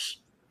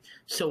force.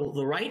 So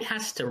the right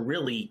has to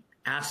really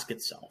ask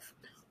itself,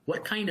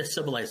 what kind of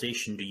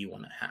civilization do you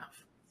want to have?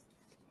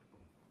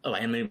 Oh, I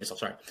animated myself,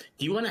 sorry.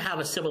 Do you want to have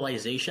a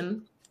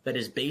civilization that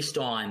is based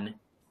on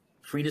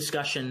free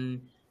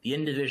discussion, the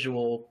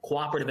individual,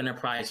 cooperative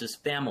enterprises,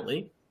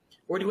 family?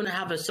 Or do you want to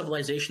have a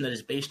civilization that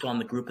is based on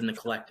the group and the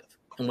collective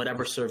and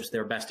whatever serves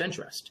their best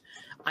interest?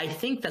 I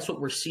think that's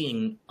what we're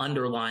seeing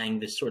underlying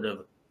this sort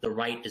of, the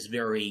right is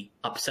very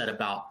upset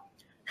about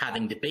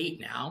having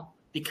debate now,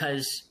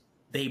 because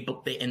they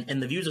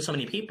and the views of so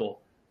many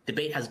people,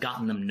 debate has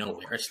gotten them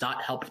nowhere. It's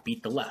not helped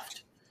beat the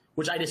left,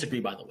 which I disagree,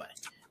 by the way.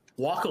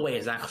 Walk away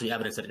is actually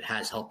evidence that it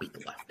has helped beat the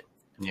left.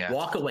 Yeah.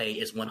 Walk away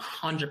is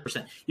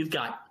 100%. You've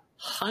got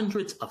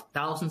hundreds of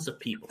thousands of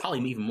people,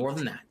 probably even more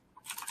than that,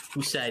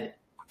 who said,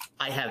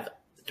 I have,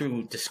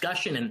 through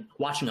discussion and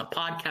watching a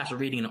podcast or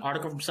reading an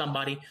article from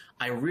somebody,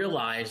 I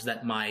realized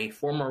that my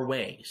former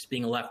ways,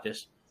 being a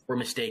leftist, were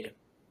mistaken.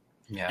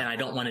 Yeah. And I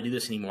don't want to do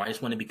this anymore. I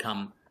just want to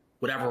become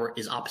whatever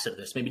is opposite of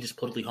this, maybe just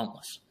politically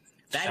homeless.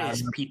 That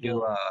is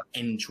people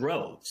in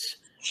droves.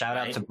 Shout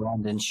out to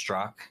Brandon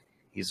Struck.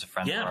 He's a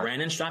friend of ours.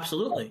 Brandon Struck,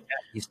 absolutely. Yeah,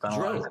 he's done a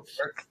lot of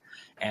work.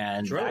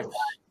 And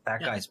that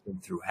guy's been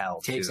through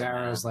hell. Takes too,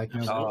 arrows like no.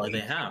 Absolutely,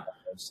 they have.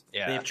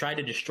 Yeah. They've tried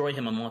to destroy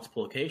him on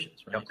multiple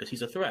occasions, right? Because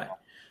he's a threat.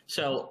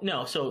 So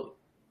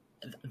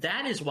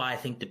that is why I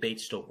think debate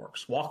still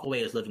works. Walk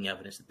away is living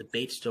evidence that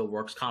debate still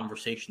works,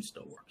 conversation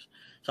still works.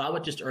 So I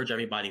would just urge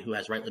everybody who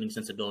has right-leaning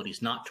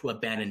sensibilities not to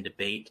abandon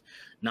debate,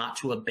 not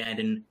to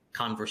abandon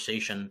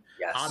conversation.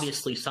 Yes.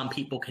 Obviously, some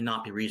people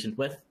cannot be reasoned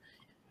with.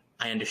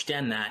 I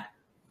understand that.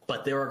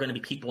 But there are going to be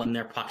people in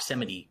their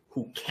proximity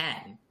who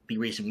can be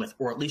reasoned with,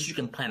 or at least you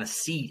can plant a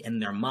seed in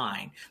their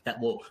mind that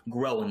will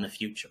grow in the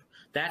future.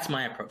 That's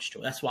my approach to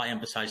it. That's why I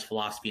emphasize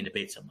philosophy and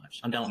debate so much.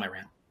 I'm done with my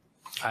rant.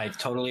 I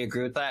totally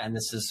agree with that, and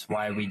this is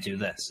why we do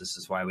this. This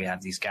is why we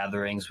have these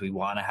gatherings. We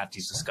want to have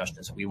these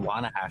discussions. We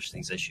want to hash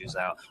these issues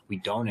out. We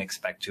don't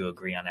expect to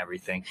agree on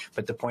everything,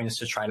 but the point is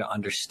to try to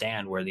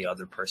understand where the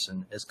other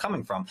person is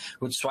coming from,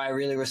 which is why I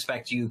really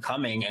respect you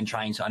coming and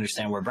trying to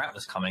understand where Brent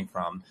was coming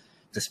from,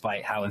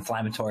 despite how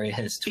inflammatory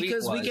his tweet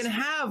because was. we can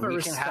have a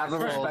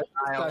respectful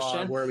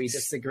discussion where we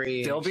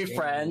disagree, still be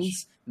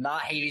friends,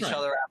 not hate each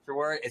other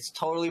afterward. It's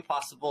totally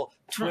possible.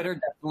 Twitter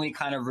definitely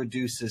kind of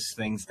reduces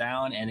things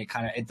down, and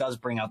it does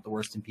bring out the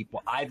worst in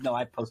people. I've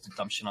posted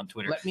dumb shit on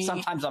Twitter,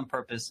 sometimes on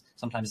purpose,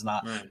 sometimes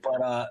not.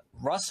 But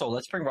Russell,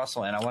 let's bring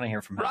Russell in. I want to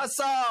hear from him.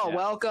 Russell,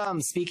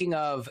 welcome. Speaking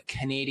of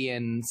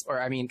Canadians,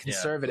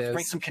 conservatives, let's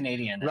bring some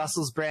Canadian.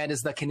 Russell's brand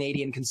is the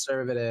Canadian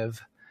conservative.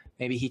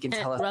 Maybe he can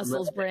tell us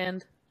Russell's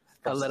brand.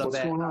 A little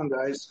bit. What's going on,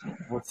 guys?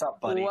 What's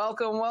up, buddy?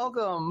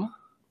 Welcome.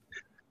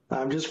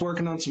 I'm just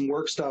working on some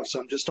work stuff, so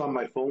I'm just on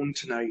my phone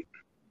tonight.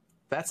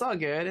 That's all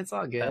good. It's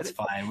all good. That's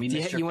fine.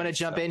 You want to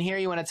jump in here?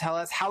 You want to tell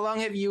us how long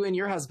have you and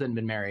your husband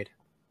been married?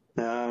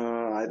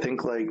 I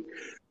think like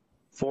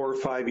 4 or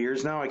 5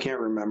 years now. I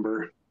can't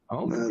remember.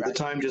 Oh, the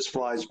time just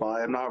flies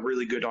by. I'm not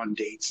really good on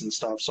dates and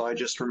stuff, so I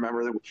just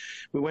remember that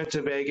we went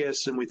to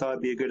Vegas and we thought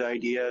it'd be a good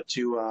idea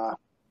to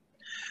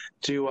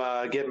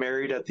get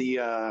married at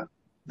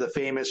the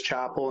famous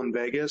chapel in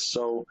Vegas.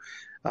 So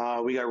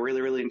we got really,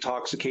 really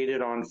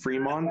intoxicated on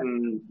Fremont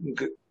and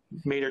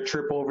made a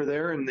trip over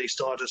there, and they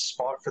still had a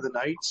spot for the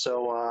night.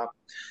 So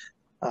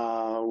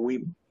we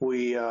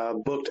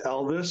booked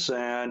Elvis,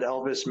 and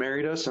Elvis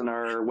married us, and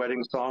our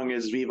wedding song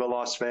is Viva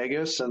Las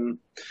Vegas. And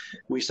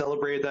we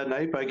celebrated that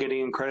night by getting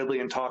incredibly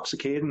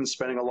intoxicated and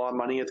spending a lot of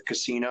money at the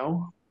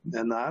casino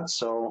and that.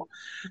 So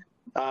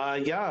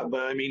but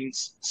I mean,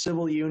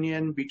 civil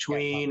union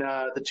between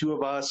the two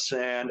of us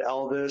and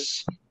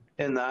Elvis,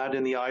 and that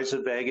in the eyes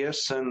of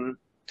Vegas, and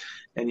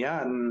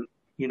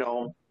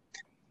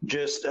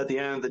just at the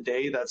end of the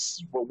day,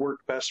 that's what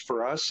worked best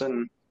for us.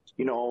 And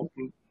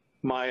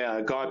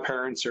my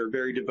godparents are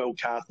very devout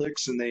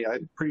Catholics, and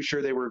I'm pretty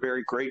sure they were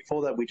very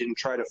grateful that we didn't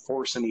try to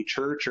force any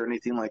church or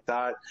anything like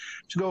that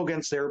to go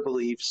against their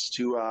beliefs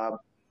to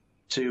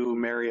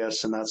marry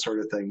us and that sort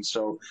of thing.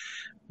 So.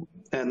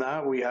 And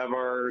that we have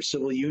our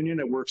civil union.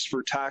 It works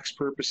for tax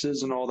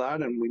purposes and all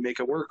that, and we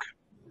make it work.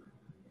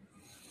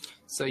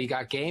 So you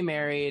got gay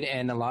married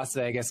in Las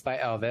Vegas by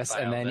Elvis,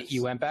 then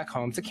you went back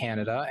home to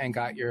Canada and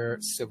got your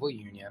civil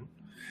union.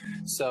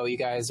 So you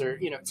guys are,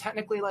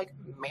 technically like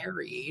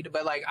married,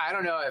 but like, I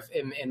don't know if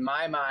in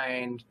my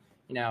mind,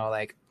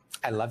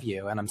 I love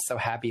you and I'm so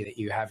happy that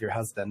you have your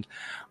husband,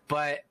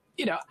 but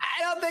I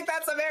don't think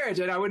that's a marriage,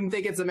 and I wouldn't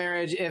think it's a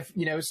marriage if,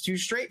 two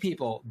straight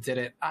people did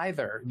it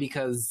either,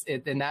 because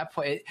in that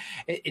point,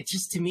 it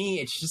just, to me,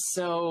 it's just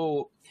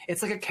so,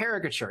 it's like a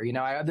caricature.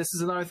 This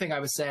is another thing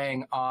I was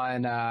saying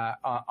on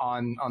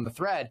the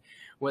thread,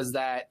 was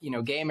that,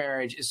 gay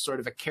marriage is sort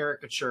of a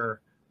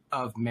caricature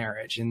of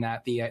marriage, and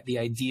that the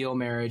ideal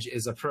marriage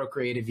is a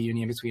procreative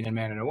union between a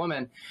man and a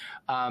woman.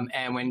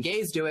 And when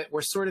gays do it,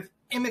 we're sort of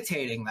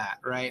imitating that,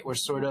 right? We're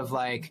sort of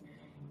like,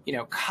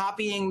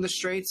 copying the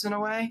straights in a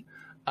way.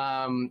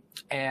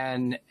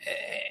 And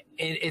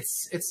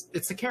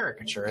it's a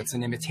caricature. It's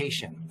an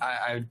imitation.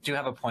 I do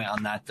have a point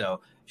on that,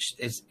 though.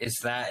 Is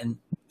that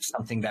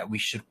something that we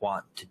should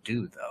want to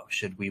do, though?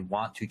 Should we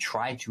want to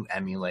try to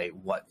emulate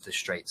what the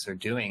straights are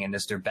doing? And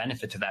is there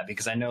benefit to that?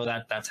 Because I know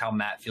that that's how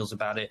Matt feels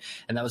about it.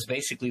 And that was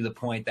basically the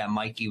point that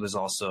Mikey was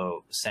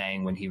also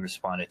saying when he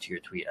responded to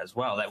your tweet as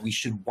well, that we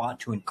should want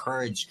to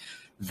encourage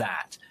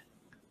that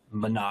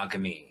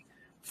monogamy,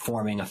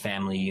 forming a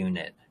family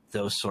unit,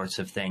 those sorts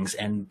of things.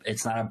 And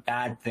it's not a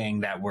bad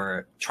thing that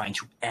we're trying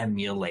to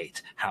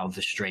emulate how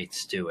the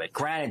straights do it.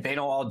 Granted, they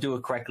don't all do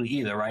it correctly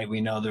either, right? We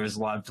know there's a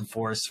lot of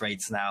divorce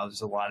rates now. There's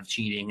a lot of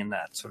cheating and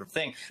that sort of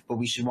thing. But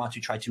we should want to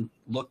try to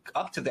look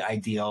up to the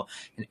ideal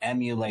and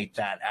emulate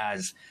that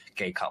as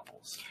gay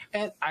couples.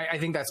 And I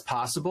think that's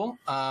possible.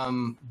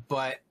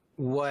 But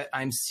what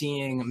I'm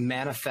seeing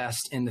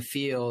manifest in the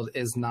field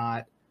is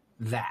not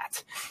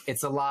that.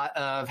 It's a lot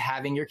of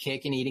having your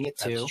cake and eating it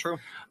too. That's true.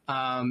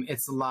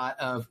 It's a lot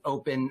of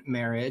open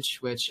marriage,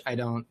 which I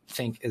don't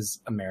think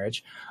is a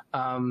marriage.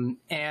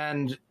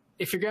 And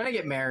if you're going to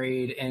get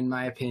married, in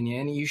my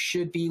opinion, you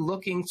should be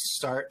looking to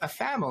start a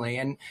family.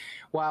 And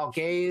while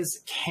gays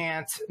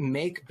can't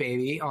make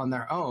baby on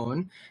their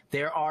own,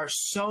 there are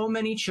so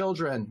many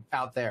children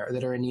out there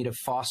that are in need of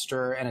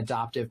foster and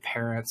adoptive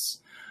parents.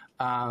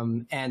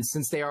 And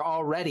since they are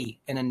already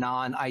in a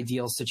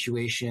non-ideal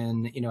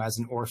situation, as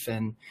an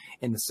orphan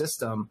in the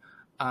system,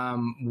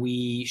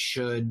 we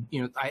should,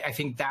 I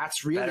think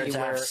that's really better to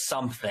where have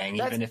something,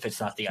 even if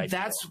it's not the ideal.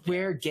 That's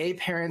where gay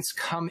parents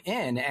come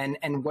in.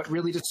 And what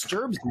really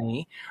disturbs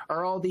me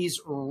are all these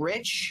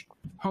rich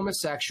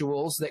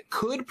homosexuals that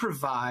could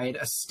provide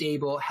a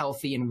stable,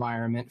 healthy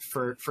environment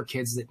for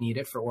kids that need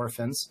it, for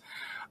orphans.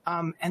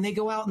 And they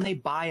go out and they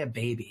buy a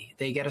baby.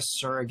 They get a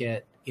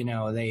surrogate.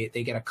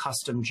 They get a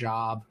custom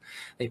job.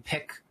 They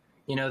pick,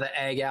 the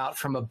egg out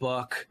from a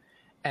book,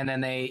 and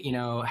then they,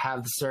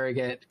 have the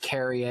surrogate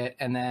carry it.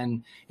 And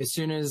then as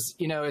soon as,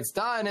 it's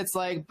done, it's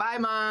like, bye,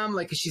 mom.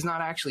 Like, 'cause she's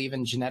not actually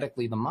even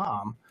genetically the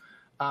mom.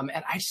 And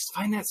I just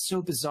find that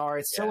so bizarre.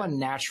 It's so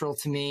unnatural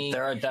to me.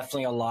 There are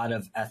definitely a lot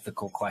of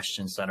ethical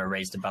questions that are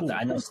raised about that.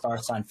 I know Star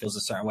Sign feels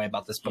a certain way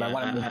about this, but I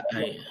want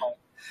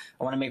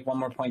to make one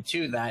more point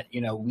too, that,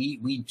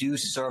 we do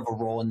serve a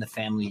role in the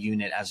family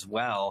unit as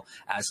well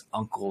as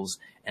uncles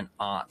and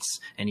aunts.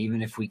 And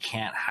even if we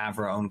can't have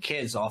our own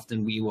kids,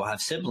 often we will have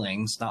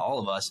siblings, not all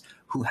of us,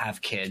 who have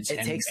kids.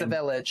 It takes a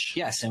village.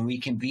 Yes. And we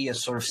can be a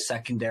sort of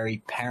secondary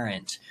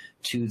parent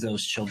to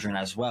those children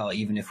as well,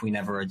 even if we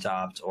never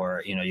adopt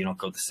or, you don't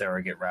go the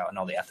surrogate route and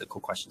all the ethical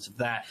questions of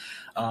that.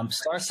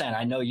 Starsan,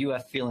 I know you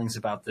have feelings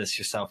about this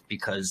yourself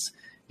because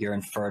you're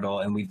infertile,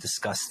 and we've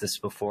discussed this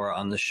before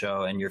on the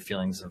show and your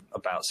feelings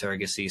about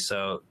surrogacy.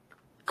 So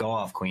go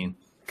off, Queen.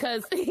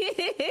 Because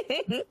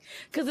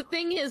the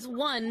thing is,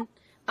 one,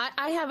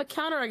 I have a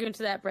counter argument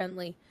to that,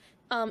 Brentley.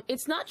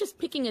 It's not just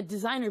picking a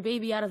designer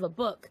baby out of a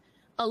book.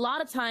 A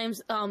lot of times,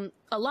 a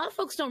lot of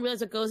folks don't realize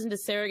what goes into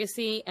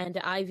surrogacy and to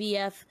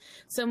IVF.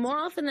 So more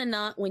often than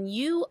not, when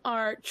you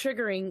are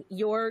triggering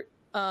your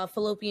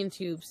fallopian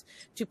tubes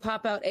to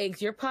pop out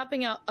eggs, you're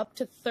popping out up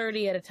to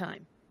 30 at a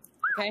time.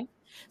 Okay?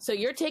 So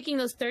you're taking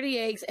those 30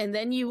 eggs, and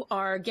then you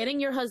are getting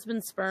your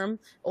husband's sperm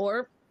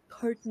or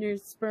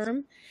partner's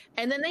sperm,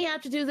 and then they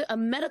have to do a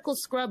medical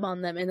scrub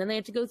on them, and then they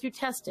have to go through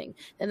testing.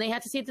 Then they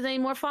have to see if there's any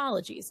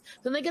morphologies.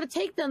 Then they got to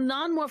take the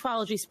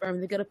non-morphology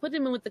sperm. They got to put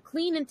them in with the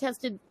clean and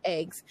tested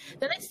eggs.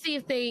 Then they see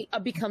if they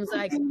become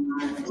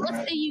zygotes.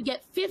 Let's say you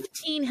get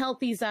 15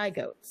 healthy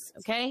zygotes.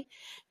 Okay,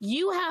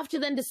 you have to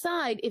then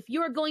decide if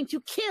you are going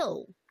to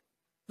kill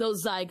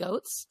those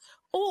zygotes,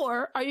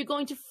 or are you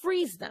going to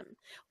freeze them?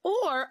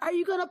 Or are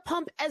you going to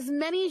pump as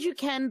many as you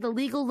can, the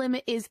legal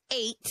limit is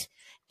 8,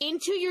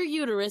 into your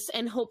uterus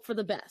and hope for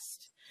the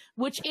best?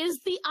 Which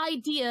is the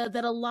idea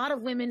that a lot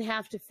of women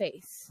have to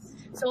face.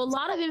 So a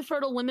lot of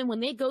infertile women, when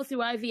they go through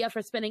IVF,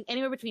 are spending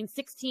anywhere between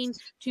 $16,000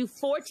 to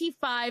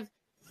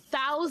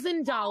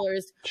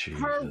 $45,000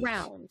 per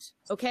round.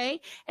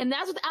 Okay? And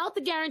that's without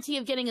the guarantee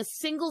of getting a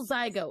single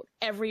zygote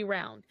every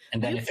round.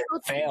 And then if it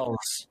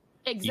fails...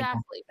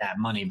 Exactly. That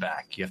money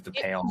back. You have to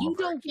pay all You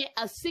don't get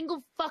a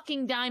single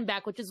fucking dime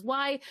back, which is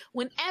why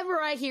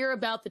whenever I hear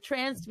about the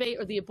trans debate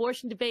or the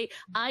abortion debate,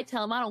 I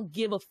tell them I don't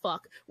give a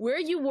fuck. Where are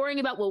you worrying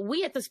about what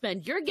we have to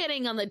spend? You're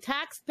getting on the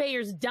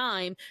taxpayer's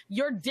dime,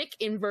 your dick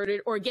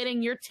inverted or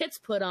getting your tits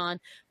put on,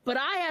 but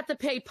I have to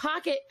pay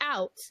pocket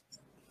out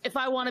if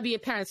I want to be a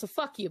parent. So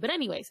fuck you. But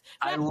anyways.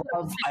 I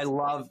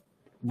love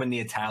when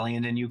the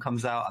Italian in you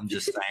comes out. I'm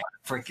just saying, I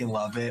freaking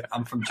love it.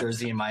 I'm from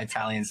Jersey, and my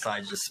Italian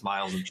side just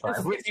smiles and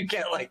tries when you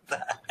get like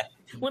that.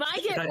 When I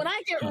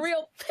get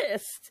real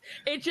pissed,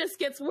 it just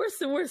gets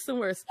worse and worse and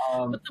worse.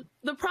 But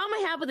the problem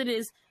I have with it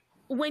is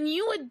when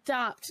you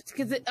adopt,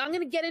 because I'm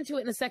going to get into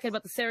it in a second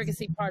about the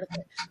surrogacy part of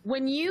it.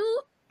 When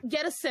you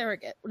get a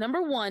surrogate,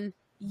 number one,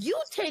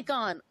 you take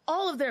on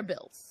all of their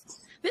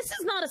bills. This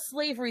is not a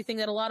slavery thing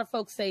that a lot of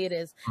folks say it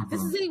is.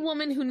 This is a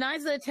woman who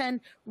 9 out of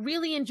 10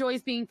 really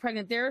enjoys being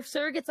pregnant. There are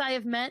surrogates I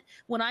have met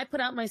when I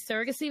put out my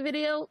surrogacy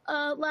video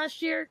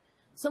last year.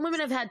 Some women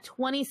have had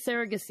 20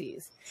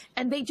 surrogacies,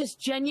 and they just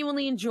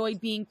genuinely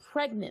enjoyed being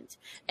pregnant,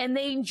 and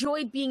they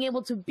enjoyed being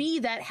able to be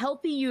that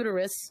healthy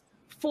uterus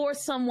for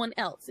someone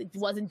else. It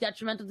wasn't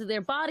detrimental to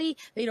their body.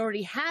 They'd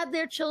already had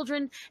their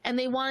children, and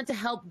they wanted to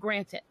help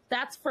grant it.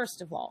 That's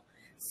first of all.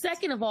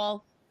 Second of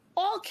all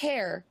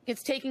care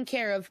gets taken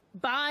care of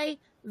by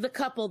the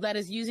couple that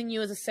is using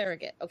you as a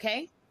surrogate,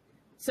 okay?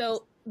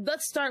 So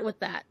let's start with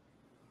that.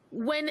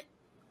 When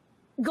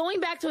going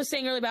back to what I was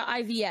saying earlier about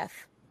IVF,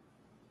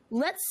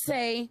 let's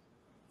say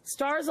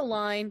stars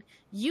align,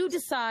 you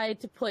decide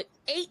to put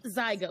 8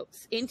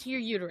 zygotes into your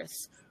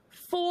uterus,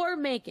 4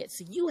 make it,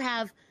 so you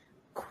have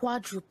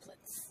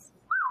quadruplets,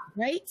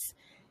 right?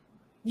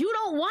 You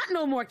don't want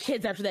no more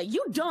kids after that.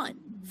 You done.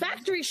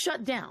 Factory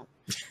shut down.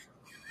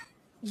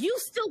 You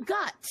still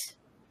got,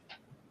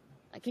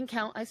 I can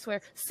count, I swear,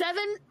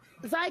 7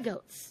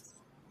 zygotes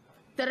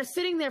that are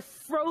sitting there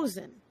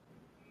frozen.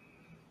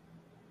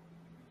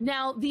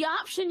 Now, the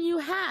option you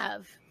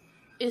have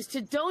is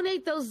to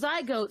donate those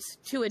zygotes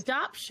to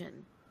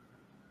adoption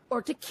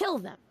or to kill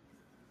them.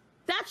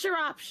 That's your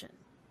option.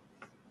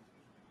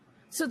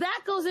 So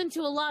that goes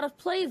into a lot of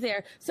play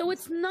there. So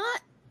it's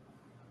not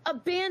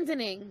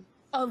abandoning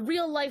a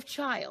real life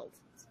child.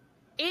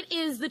 It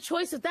is the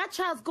choice of that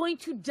child's going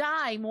to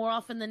die more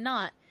often than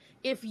not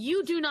if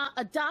you do not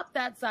adopt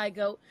that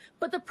zygote.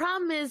 But the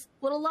problem is,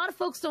 what a lot of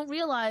folks don't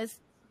realize,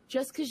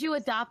 just because you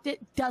adopt it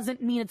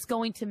doesn't mean it's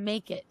going to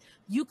make it.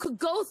 You could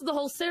go through the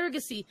whole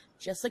surrogacy,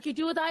 just like you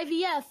do with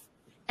IVF,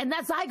 and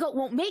that zygote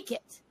won't make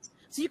it.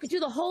 So you could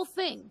do the whole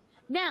thing.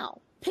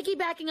 Now,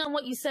 piggybacking on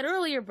what you said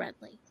earlier,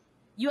 Brentley,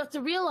 you have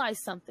to realize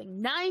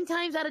something. 9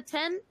 times out of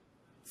 10,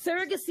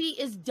 surrogacy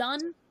is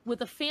done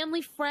with a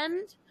family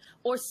friend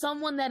or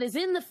someone that is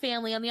in the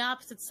family on the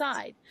opposite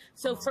side.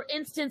 So, for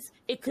instance,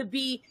 it could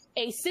be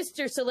a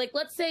sister. So, like,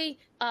 let's say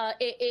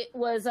it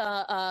was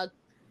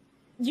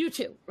you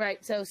two,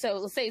 right? So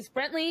let's say it's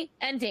Brentley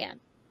and Dan.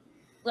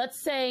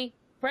 Let's say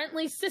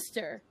Brentley's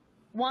sister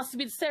wants to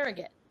be the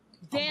surrogate.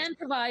 Dan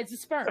provides the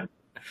sperm.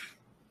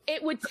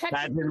 It would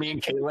technically... Imagine me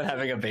and Caitlin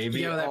having a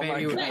baby. Yo, that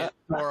baby would be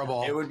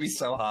horrible. It would be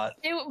so hot.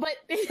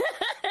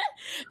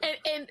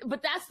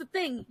 But that's the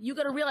thing. You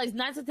got to realize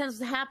 9 to 10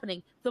 is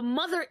happening. The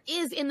mother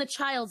is in the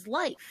child's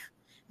life.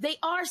 They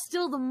are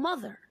still the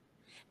mother.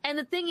 And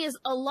the thing is,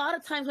 a lot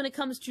of times when it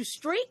comes to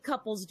straight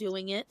couples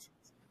doing it,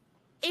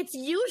 it's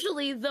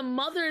usually the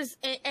mothers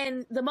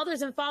and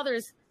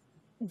fathers'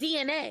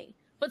 DNA.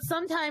 But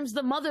sometimes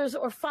the mother's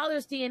or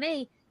father's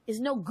DNA is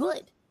no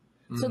good.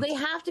 So they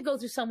have to go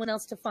through someone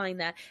else to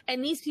find that.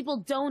 And these people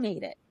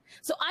donate it.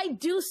 So I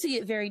do see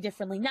it very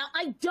differently. Now,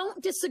 I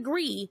don't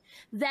disagree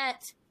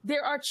that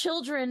there are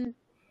children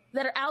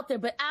that are out there,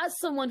 but as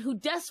someone who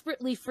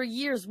desperately for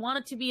years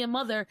wanted to be a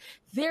mother,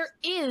 there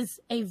is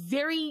a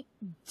very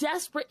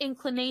desperate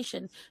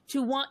inclination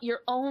to want your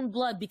own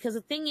blood. Because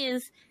the thing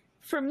is,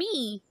 for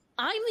me,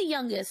 I'm the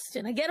youngest,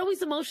 and I get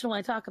always emotional when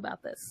I talk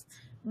about this.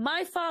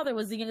 My father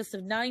was the youngest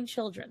of 9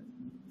 children,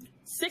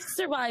 6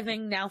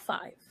 surviving, now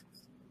 5.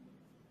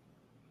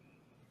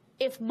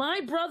 If my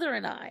brother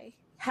and I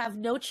have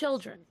no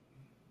children,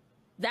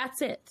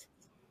 that's it.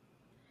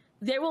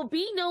 There will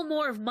be no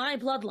more of my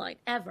bloodline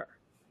ever.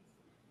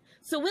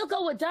 So we'll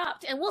go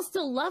adopt and we'll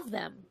still love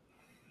them.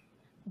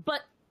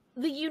 But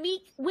the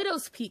unique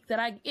widow's peak that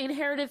I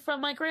inherited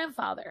from my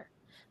grandfather,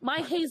 my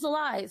hazel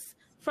eyes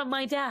from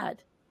my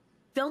dad,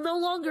 they'll no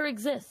longer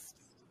exist.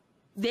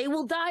 They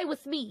will die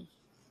with me.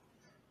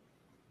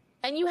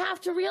 And you have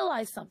to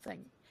realize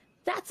something.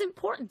 That's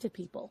important to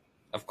people.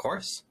 Of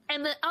course.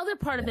 And the other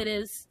part of it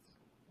is,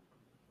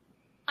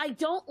 I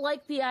don't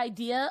like the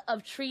idea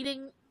of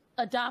treating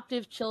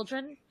adoptive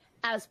children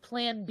as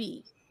plan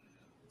B.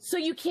 So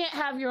you can't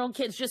have your own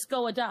kids, just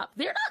go adopt.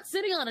 They're not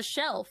sitting on a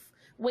shelf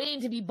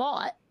waiting to be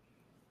bought.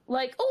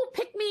 Like, oh,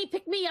 pick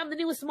me, I'm the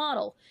newest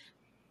model.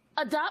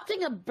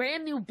 Adopting a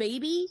brand new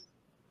baby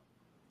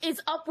is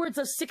upwards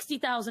of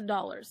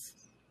 $60,000.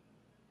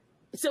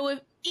 So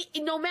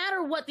no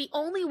matter what, the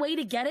only way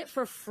to get it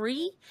for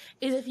free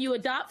is if you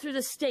adopt through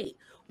the state,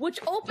 which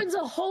opens a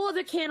whole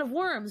other can of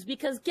worms,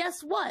 because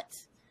guess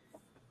what?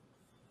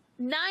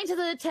 9 to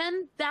the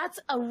 10, that's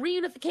a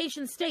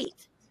reunification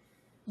state.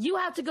 You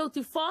have to go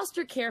through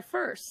foster care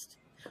first,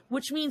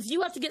 which means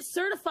you have to get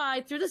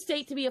certified through the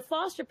state to be a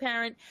foster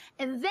parent,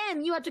 and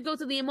then you have to go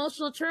through the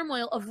emotional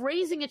turmoil of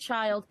raising a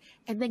child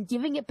and then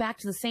giving it back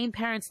to the same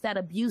parents that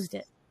abused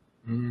it.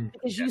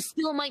 Because you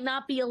still might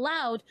not be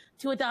allowed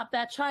to adopt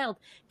that child.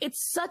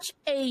 It's such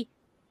the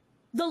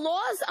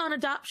laws on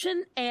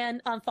adoption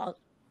and on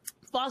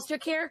foster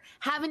care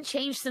haven't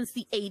changed since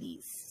the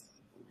 80s.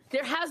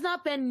 There has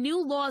not been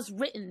new laws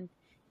written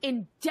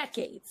in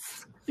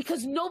decades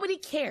because nobody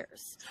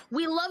cares.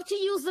 We love to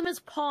use them as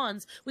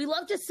pawns. We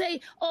love to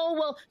say, oh,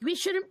 well, we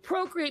shouldn't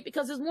procreate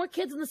because there's more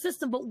kids in the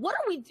system. But what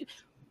are we doing?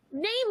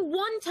 Name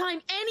one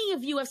time any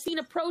of you have seen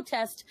a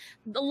protest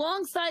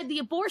alongside the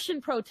abortion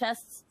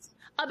protests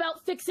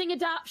about fixing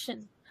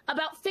adoption,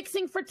 about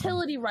fixing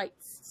fertility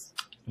rights.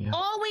 Yeah.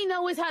 All we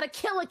know is how to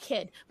kill a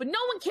kid, but no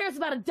one cares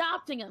about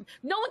adopting them.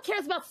 No one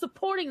cares about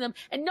supporting them,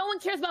 and no one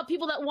cares about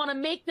people that want to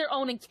make their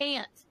own and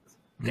can't.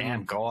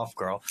 Damn, go off,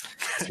 girl.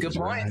 Good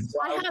point.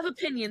 I have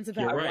opinions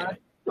about You're right.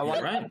 You're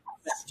right.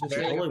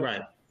 You're totally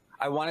right.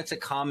 I wanted to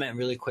comment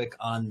really quick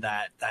on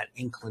that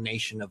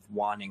inclination of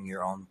wanting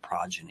your own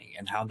progeny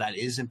and how that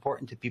is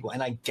important to people.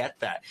 And I get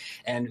that.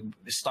 And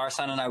Star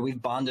Son and I, we've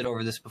bonded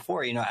over this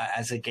before. You know,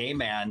 as a gay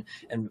man,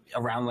 and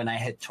around when I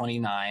hit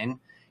 29,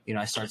 you know,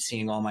 I start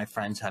seeing all my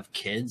friends have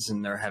kids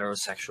and their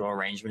heterosexual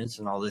arrangements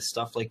and all this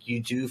stuff. Like,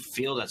 you do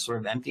feel that sort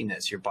of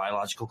emptiness. Your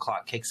biological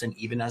clock kicks in.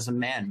 Even as a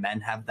man,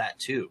 men have that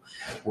too,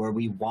 where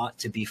we want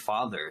to be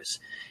fathers.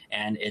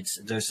 And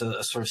there's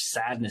a sort of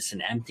sadness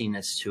and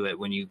emptiness to it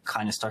when you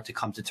kind of start to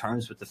come to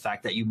terms with the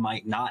fact that you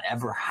might not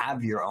ever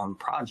have your own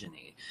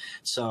progeny.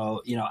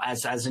 So, you know,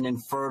 as an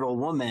infertile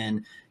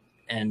woman,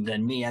 and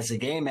then me as a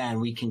gay man,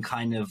 we can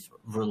kind of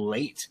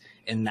relate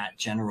in that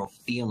general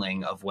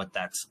feeling of what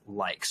that's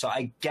like. So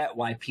I get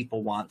why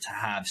people want to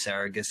have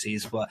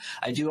surrogacies, but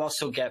I do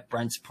also get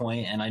Brent's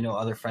point, and I know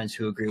other friends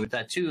who agree with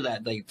that too,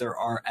 that like there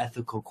are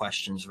ethical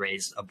questions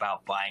raised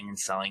about buying and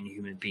selling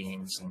human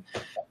beings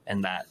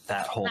and that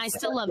whole thing. I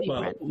still love you,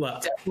 Brent.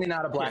 Well, definitely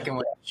not a black and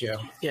white issue.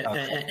 Yeah,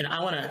 okay. and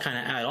I want to kind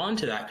of add on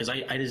to that because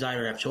I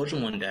desire to have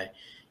children one day.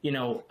 You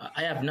know,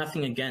 I have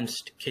nothing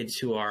against kids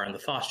who are in the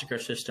foster care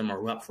system or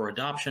who are up for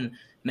adoption.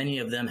 Many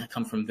of them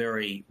come from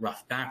very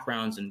rough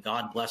backgrounds, and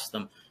God bless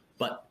them.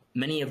 But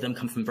many of them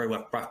come from very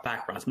rough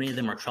backgrounds. Many of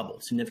them are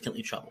troubled,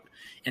 significantly troubled.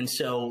 And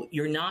so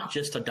you're not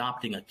just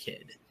adopting a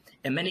kid.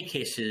 In many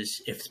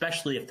cases,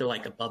 especially if they're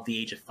like above the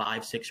age of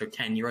 5, 6, or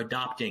 10, you're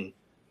adopting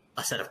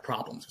a set of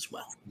problems as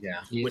well.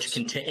 Yeah. Which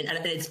can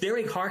and it's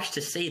very harsh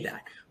to say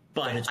that,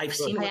 but I've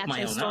seen it with my own eyes.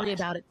 I actually have a story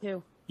about it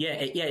too. Yeah,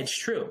 it's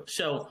true.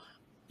 So,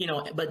 you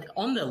know, but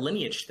on the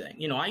lineage thing,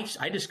 you know,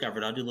 I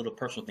discovered, I'll do a little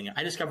personal thing.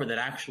 I discovered that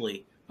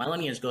actually my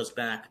lineage goes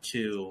back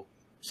to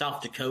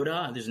South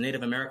Dakota. There's a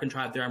Native American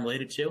tribe there I'm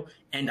related to,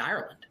 and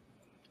Ireland.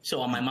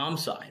 So on my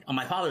mom's side, on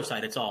my father's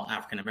side, it's all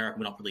African American.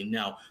 We don't really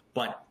know.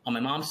 But on my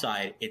mom's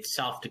side, it's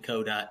South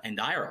Dakota and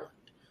Ireland.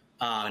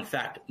 In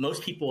fact,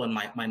 most people in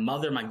my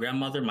mother, my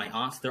grandmother, my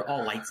aunts, they're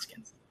all light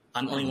skinned.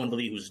 I'm the only one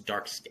really who's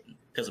dark skinned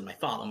because of my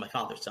father, on my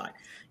father's side.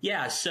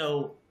 Yeah,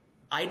 so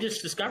I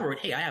just discovered,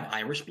 hey, I have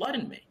Irish blood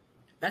in me.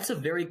 That's a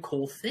very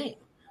cool thing.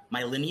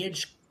 My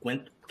lineage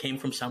came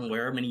from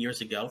somewhere many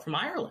years ago from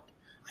Ireland.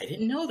 I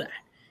didn't know that.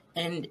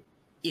 And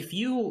if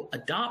you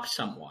adopt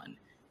someone,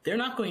 they're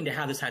not going to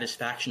have the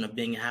satisfaction of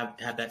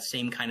have that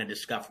same kind of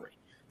discovery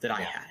that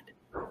I had.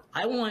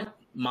 I want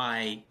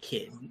my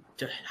kid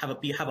to have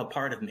a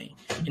part of me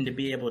and to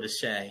be able to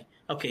say,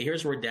 okay,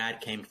 here's where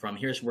dad came from.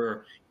 Here's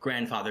where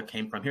grandfather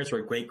came from. Here's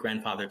where great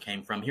grandfather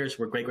came from. Here's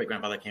where great great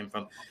grandfather came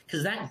from.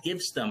 Because that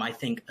gives them, I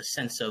think, a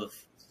sense of,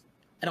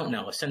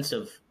 a sense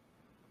of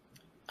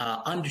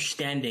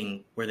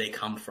understanding where they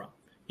come from.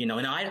 You know,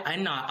 and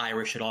I'm not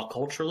Irish at all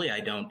culturally.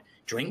 I don't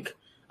drink.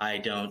 I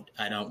don't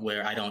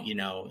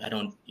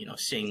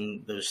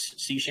sing those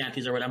sea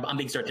shanties or whatever. I'm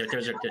being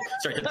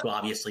stereotypical,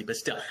 obviously, but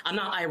still, I'm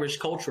not Irish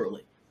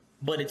culturally.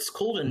 But it's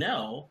cool to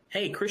know,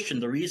 hey, Christian,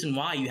 the reason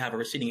why you have a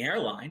receding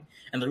hairline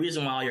and the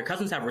reason why all your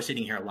cousins have a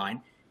receding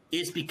hairline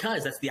is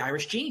because that's the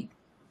Irish gene.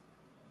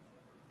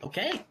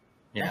 Okay,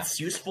 that's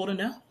useful to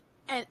know.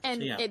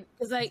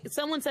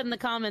 Someone said in the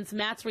comments,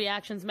 Matt's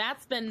reactions.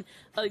 Matt's been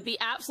the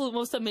absolute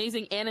most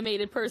amazing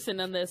animated person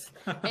on this.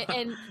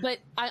 But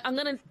I'm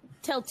gonna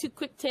tell two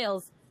quick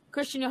tales.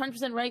 Christian, you're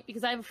 100% right,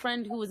 because I have a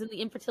friend who was in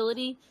the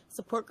infertility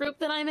support group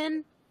that I'm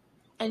in,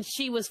 and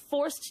she was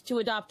forced to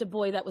adopt a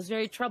boy that was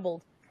very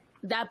troubled.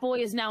 That boy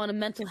is now in a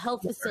mental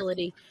health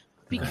facility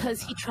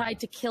because he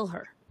tried to kill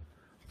her.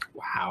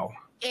 Wow.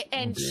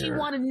 And she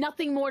wanted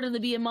nothing more than to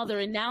be a mother.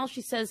 And now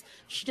she says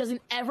she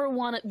doesn't ever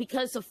want it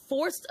because of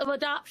forced of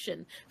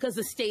adoption, because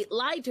the state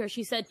lied to her.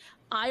 She said,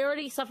 I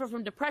already suffer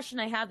from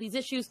depression. I have these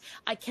issues.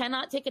 I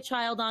cannot take a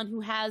child on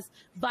who has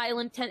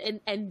violent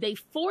and they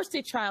forced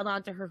a child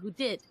onto her who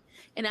did.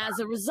 And as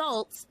a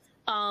result,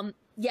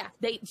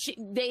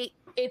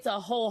 it's a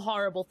whole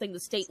horrible thing. The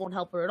state won't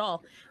help her at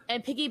all.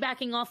 And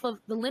piggybacking off of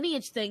the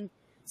lineage thing,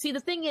 see, the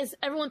thing is,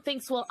 everyone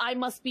thinks, well, I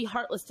must be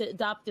heartless to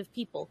adoptive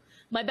people.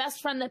 My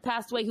best friend that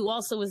passed away, who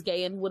also was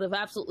gay and would have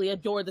absolutely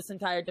adored this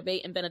entire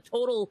debate and been a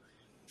total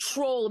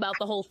troll about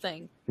the whole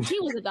thing, he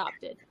was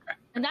adopted.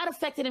 And that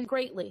affected him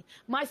greatly.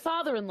 My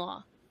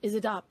father-in-law is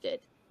adopted.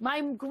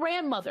 My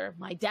grandmother,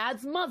 my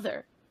dad's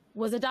mother,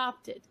 was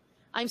adopted.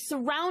 I'm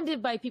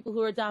surrounded by people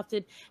who are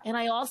adopted, and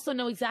I also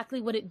know exactly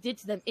what it did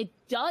to them. It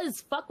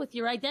does fuck with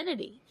your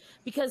identity,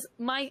 because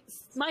my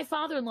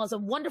father-in-law is a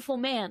wonderful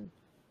man.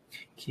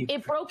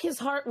 It broke his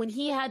heart when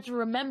he had to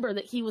remember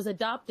that he was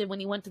adopted when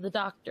he went to the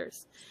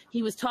doctors.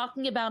 He was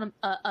talking about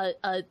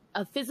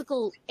a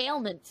physical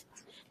ailment,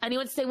 and he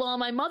would say, well, on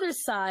my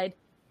mother's side,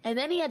 and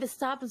then he had to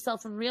stop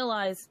himself and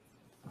realize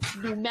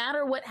no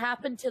matter what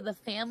happened to the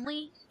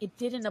family, it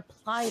didn't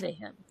apply to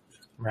him.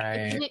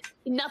 Right.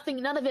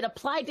 None of it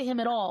applied to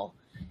him at all.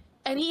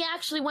 And he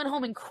actually went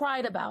home and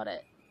cried about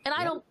it. And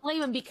I don't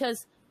blame him,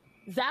 because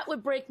that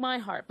would break my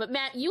heart. But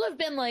Matt, you have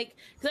been like,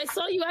 because I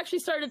saw you actually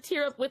started to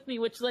tear up with me,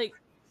 which like,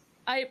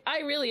 I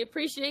really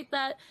appreciate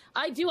that.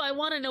 I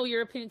want to know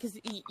your opinion, because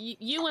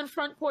you and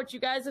Front Porch, you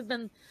guys have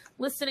been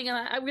listening, and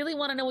I really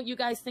want to know what you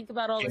guys think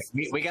about all this.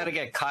 We got to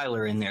get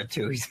Kyler in there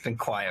too. He's been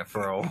quiet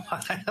for a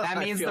while. That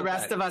means the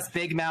rest of us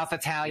big mouth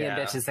Italian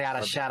bitches, they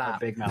gotta shut up.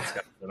 Big mouth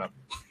got to shut up.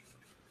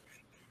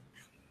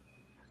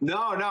 No.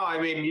 I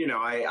mean, you know,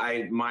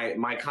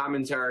 my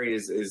commentary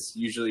is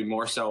usually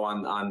more so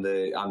on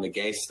the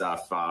gay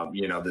stuff.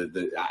 You know,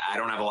 I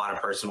don't have a lot of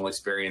personal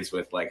experience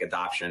with like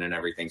adoption and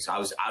everything, so I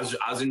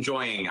was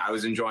enjoying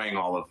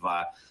all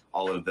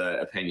of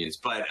the opinions.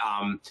 But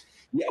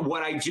yeah,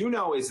 what I do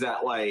know is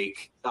that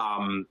like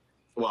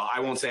well, I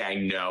won't say I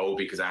know,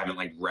 because I haven't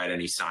like read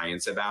any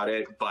science about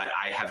it, but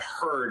I have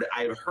heard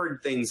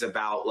things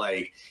about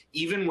like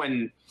even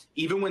when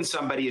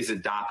somebody is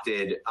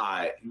adopted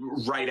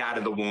right out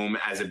of the womb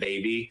as a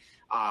baby,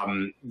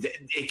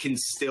 it can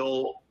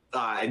still,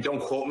 and don't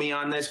quote me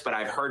on this, but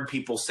I've heard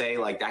people say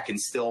like that can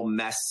still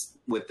mess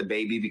with the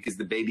baby, because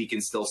the baby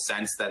can still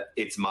sense that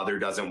its mother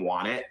doesn't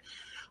want it.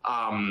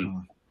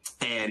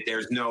 And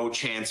there's no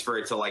chance for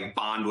it to like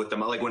bond with them.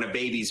 Like when a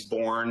baby's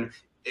born,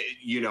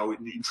 you know,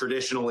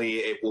 traditionally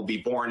it will be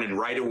born and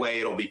right away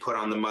it'll be put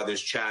on the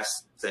mother's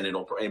chest, and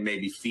it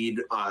maybe feed,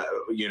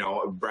 you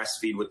know,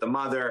 breastfeed with the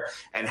mother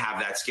and have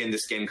that skin to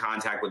skin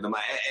contact with them.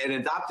 An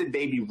adopted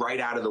baby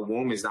right out of the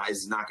womb is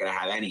not going to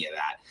have any of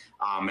that.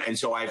 And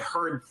so I've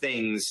heard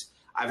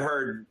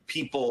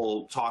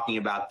people talking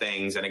about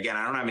things, and again,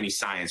 I don't have any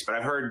science, but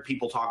I've heard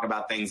people talk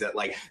about things that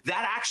like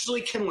that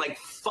actually can like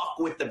fuck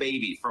with the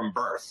baby from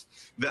birth,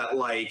 that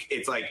like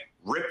it's like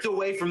ripped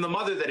away from the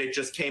mother that it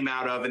just came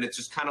out of, and it's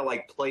just kind of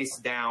like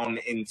placed down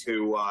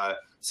into a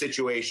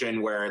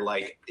situation where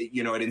like,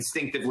 you know, it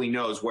instinctively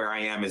knows where I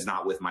am is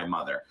not with my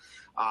mother.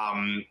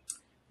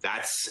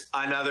 That's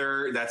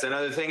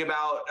another thing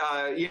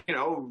about, you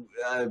know,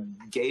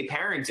 gay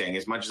parenting.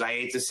 As much as I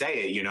hate to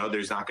say it, you know,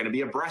 there's not going to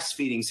be a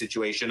breastfeeding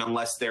situation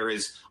unless there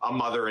is a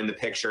mother in the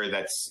picture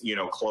that's, you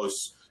know,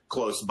 close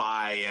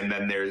by. And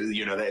then there's,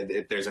 you know,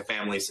 if there's a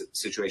family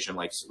situation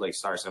like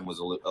Starson was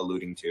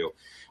alluding to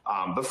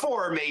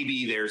before,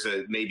 maybe there's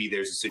a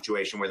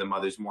situation where the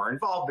mother's more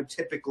involved, but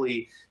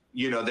typically,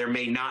 you know, there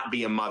may not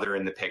be a mother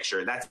in the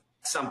picture. That's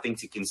something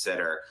to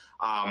consider.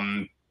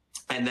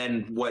 And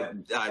then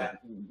what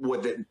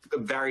the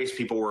various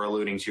people were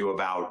alluding to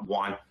about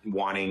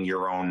wanting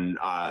your own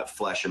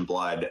flesh and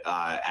blood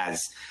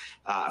as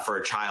for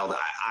a child,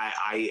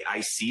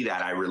 I see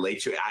that, I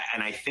relate to it,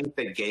 and I think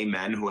that gay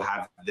men who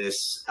have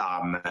this,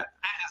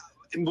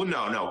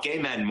 gay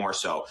men more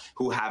so,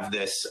 who have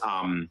this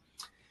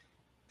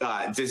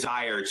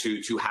desire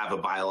to have a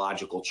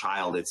biological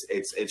child,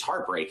 it's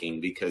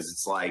heartbreaking, because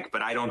it's like,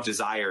 but I don't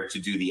desire to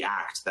do the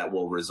act that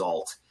will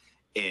result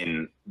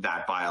in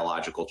that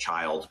biological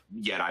child,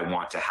 yet I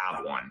want to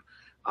have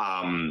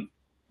one.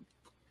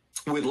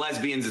 With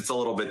lesbians, it's a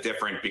little bit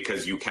different,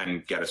 because you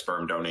can get a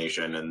sperm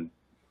donation and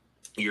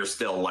you're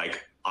still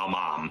like a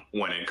mom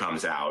when it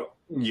comes out.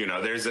 You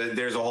know, there's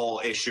a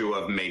whole issue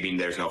of maybe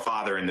there's no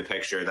father in the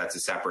picture. That's a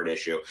separate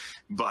issue.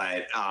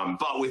 But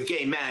with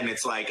gay men,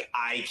 it's like,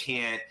 I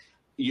can't,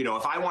 you know,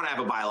 if I want to have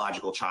a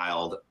biological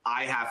child,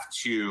 I have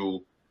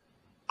to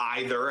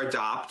either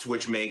adopt,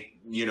 which may,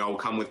 you know,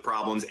 come with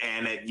problems,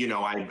 and you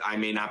know, I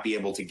may not be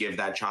able to give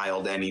that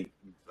child any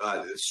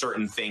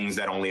certain things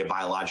that only a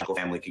biological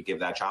family could give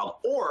that child,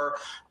 or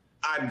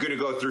I'm going to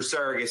go through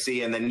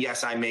surrogacy, and then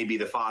yes, I may be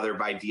the father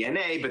by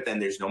DNA, but then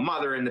there's no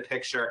mother in the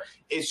picture.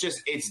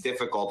 It's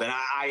difficult, and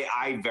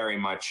I very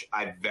much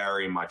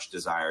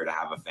desire to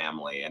have a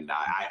family, and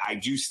I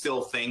do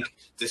still think,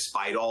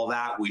 despite all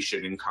that, we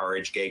should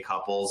encourage gay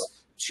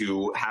couples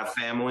to have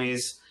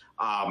families.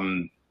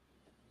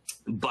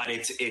 But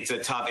it's a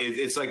tough.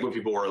 It's like what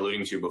people were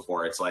alluding to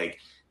before. It's like,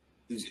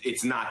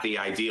 it's not the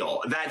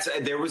ideal.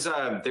 There was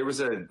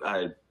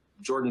a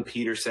Jordan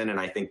Peterson and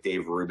I think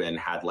Dave Rubin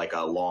had like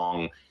a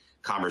long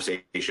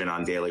conversation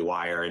on Daily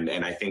Wire, and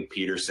I think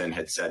Peterson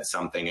had said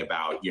something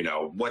about, you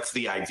know, what's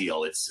the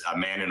ideal? It's a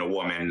man and a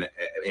woman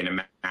in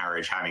a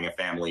marriage having a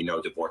family,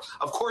 no divorce.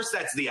 Of course,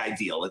 that's the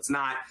ideal. That's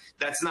not.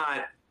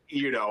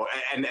 You know,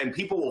 and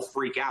people will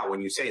freak out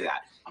when you say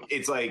that.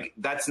 It's like,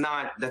 that's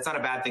not a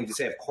bad thing to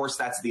say. Of course,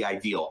 that's the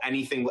ideal.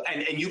 Anything,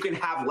 and you can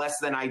have less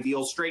than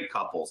ideal straight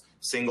couples,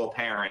 single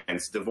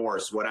parents,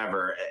 divorce,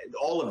 whatever.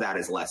 All of that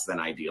is less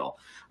than ideal.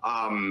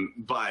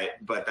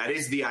 But that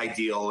is the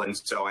ideal. And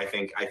so I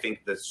think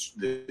the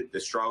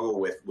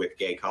struggle with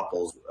gay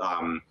couples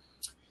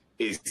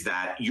is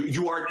that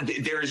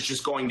there is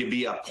just going to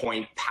be a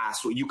point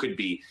past what you could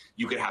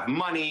have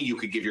money, you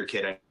could give your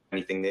kid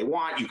anything they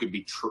want, you could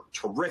be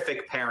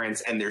terrific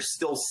parents, and there's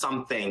still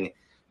something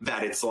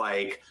that it's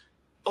like,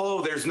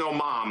 oh, there's no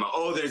mom,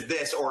 oh, there's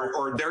this,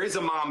 or there is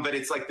a mom, but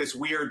it's like this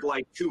weird,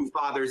 like, two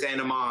fathers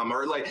and a mom,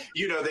 or like,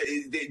 you know,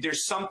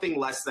 there's something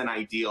less than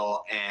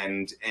ideal,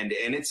 and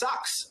it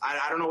sucks.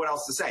 I don't know what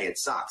else to say. It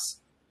sucks.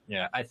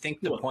 Yeah, I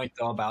think the point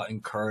though about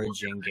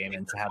encouraging gay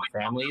men to have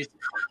families,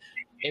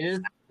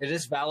 it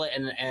is valid,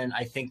 and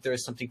I think there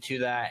is something to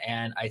that,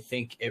 and I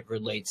think it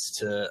relates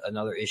to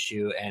another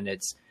issue, and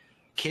it's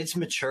kids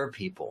mature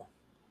people.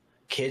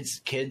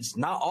 Kids,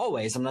 not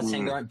always. I'm not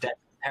saying there aren't dead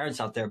parents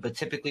out there, but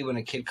typically when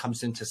a kid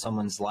comes into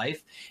someone's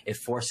life, it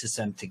forces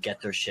them to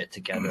get their shit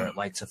together. It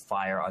lights a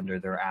fire under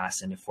their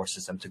ass, and it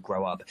forces them to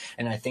grow up.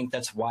 And I think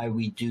that's why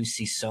we do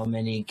see so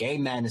many gay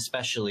men,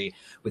 especially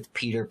with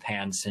Peter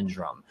Pan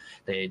syndrome.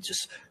 They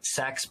just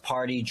sex,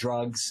 party,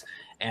 drugs,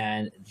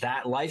 and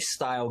that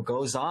lifestyle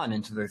goes on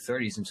into their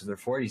 30s, into their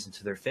 40s,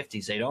 into their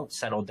 50s. They don't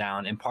settle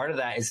down, and part of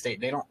that is they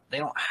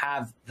don't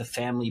have the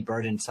family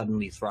burden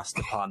suddenly thrust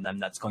upon them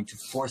that's going to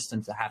force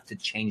them to have to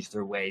change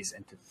their ways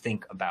and to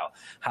think about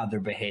how they're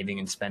behaving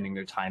and spending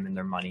their time and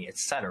their money,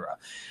 etc.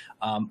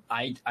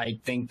 I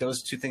think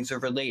those two things are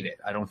related.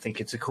 I don't think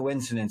it's a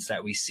coincidence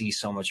that we see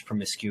so much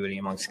promiscuity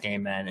amongst gay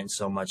men and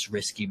so much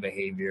risky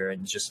behavior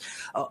and just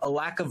a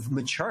lack of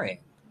maturing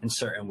in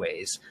certain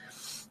ways.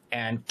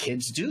 And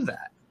kids do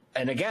that.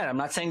 And again, I'm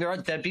not saying there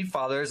aren't deadbeat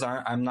fathers.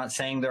 I'm not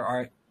saying there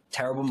aren't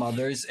terrible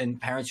mothers and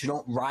parents who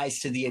don't rise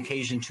to the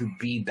occasion to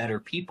be better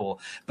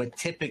people. But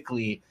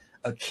typically,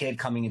 a kid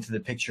coming into the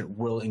picture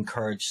will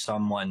encourage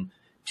someone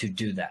to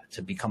do that,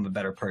 to become a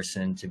better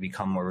person, to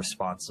become more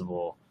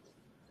responsible,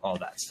 all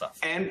that stuff.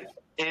 And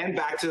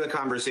back to the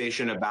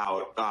conversation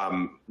about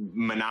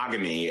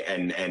monogamy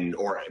and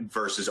or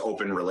versus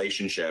open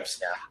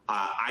relationships. Yeah.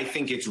 I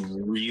think it's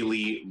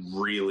really,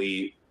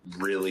 really,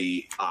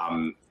 really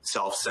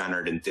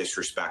self-centered and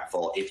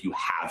disrespectful if you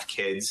have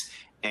kids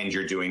and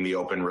you're doing the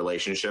open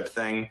relationship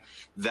thing.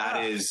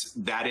 That is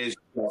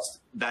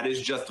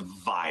just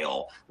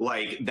vile.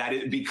 Like that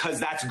is because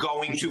that's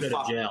going to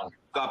fuck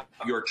up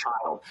your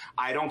child.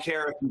 I don't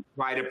care if you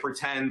try to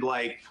pretend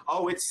like,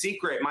 oh, it's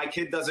secret, my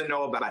kid doesn't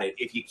know about it.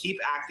 If you keep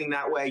acting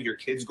that way, your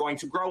kid's going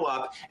to grow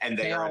up and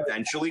they are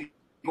eventually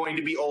going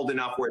to be old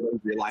enough where they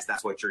realize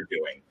that's what you're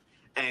doing.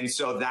 And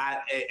so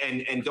that,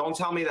 and don't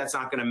tell me that's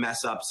not going to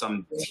mess up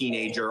some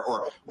teenager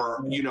or,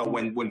 you know,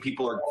 when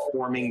people are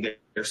forming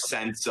their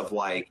sense of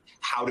like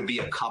how to be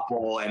a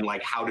couple and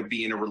like how to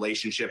be in a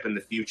relationship in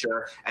the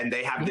future. And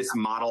they have this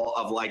model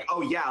of like,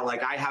 oh yeah,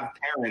 like I have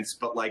parents,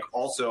 but like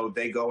also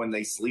they go and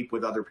they sleep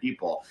with other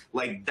people.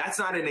 Like that's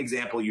not an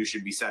example you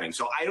should be setting.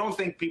 So I don't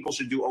think people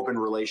should do open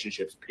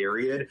relationships,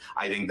 period.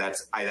 I think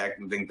that's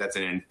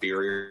an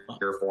inferior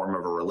form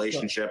of a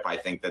relationship. I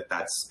think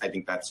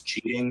that's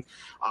cheating.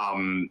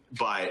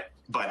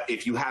 But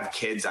if you have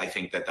kids, I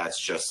think that's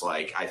just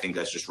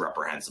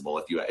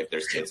reprehensible if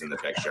there's kids in the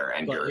picture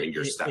and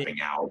you're stepping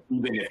out,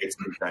 even if it's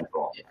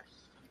consensual.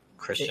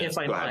 Christian, if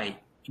I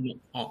might,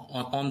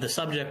 on the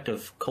subject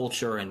of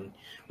culture and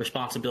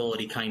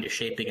responsibility kind of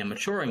shaping and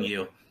maturing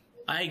you,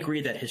 I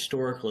agree that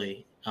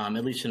historically,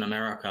 at least in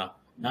America,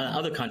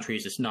 other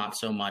countries, it's not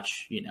so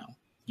much, you know,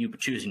 you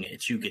choosing it.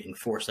 It's you getting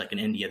forced, like in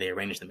India, they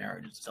arrange the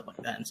marriages and stuff like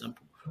that in some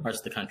parts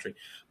of the country.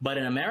 But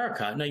in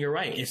America, no, you're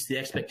right. It's the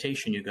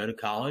expectation. You go to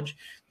college,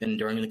 then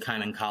during the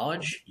time in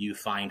college, you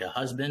find a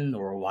husband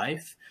or a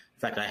wife. In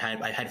fact, I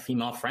had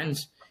female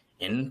friends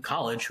in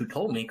college who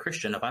told me,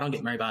 Christian, if I don't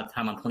get married by the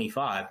time I'm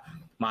 25,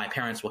 my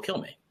parents will kill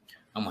me.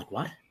 I'm like,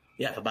 what?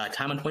 Yeah, but by the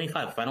time I'm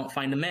 25, if I don't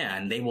find a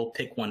man, they will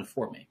pick one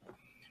for me.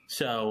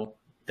 So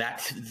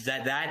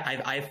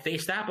I've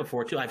faced that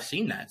before too. I've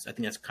seen that. So I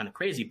think that's kind of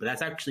crazy, but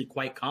that's actually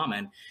quite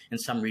common in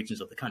some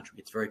regions of the country.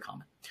 It's very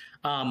common.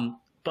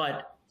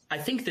 But I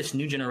think this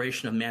new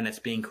generation of man that's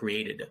being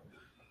created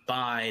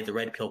by the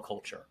red pill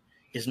culture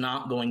is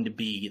not going to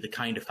be the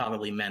kind of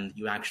fatherly men that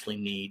you actually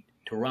need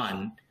to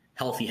run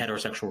healthy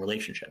heterosexual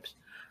relationships.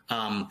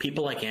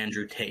 People like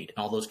Andrew Tate and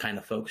all those kind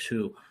of folks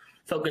who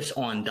focus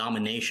on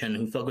domination,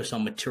 who focus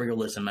on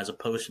materialism as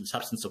opposed to the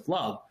substance of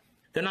love,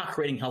 they're not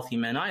creating healthy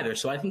men either.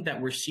 So I think that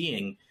we're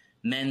seeing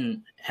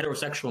men,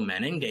 heterosexual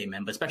men and gay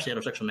men, but especially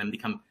heterosexual men,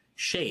 become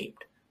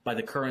shaped by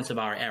the currents of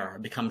our era,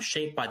 become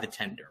shaped by the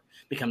tender,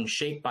 become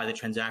shaped by the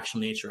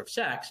transactional nature of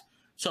sex,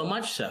 so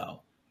much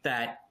so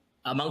that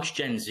amongst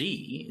Gen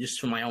Z,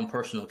 just from my own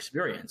personal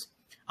experience,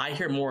 I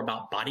hear more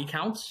about body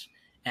counts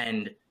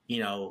and, you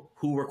know,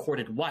 who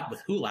recorded what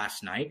with who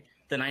last night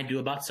than I do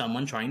about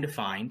someone trying to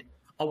find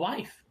a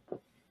wife.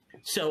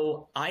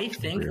 So I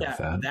think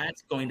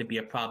that's going to be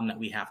a problem that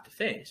we have to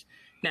face.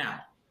 Now,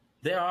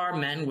 there are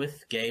men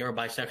with gay or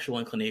bisexual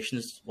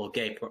inclinations, well,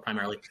 gay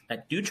primarily,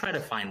 that do try to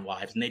find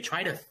wives, and they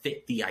try to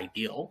fit the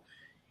ideal.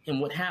 And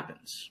what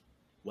happens?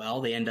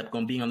 Well, they end up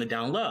being on the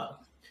down low.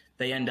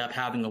 They end up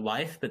having a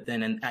wife, but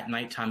then at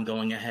nighttime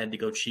going ahead to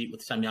go cheat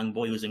with some young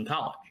boy who's in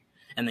college,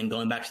 and then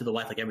going back to the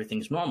wife like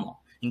everything's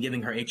normal and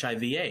giving her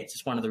HIV/AIDS.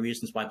 It's one of the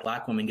reasons why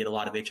black women get a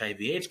lot of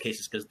HIV/AIDS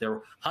cases, because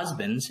their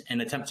husbands, in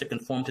an attempt to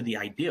conform to the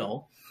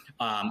ideal,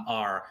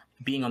 are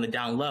being on the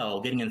down low,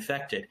 getting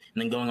infected,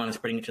 and then going on and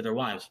spreading it to their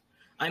wives.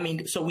 I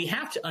mean, so we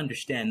have to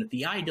understand that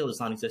the ideal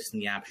does not exist in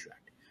the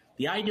abstract.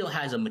 The ideal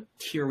has a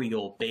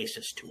material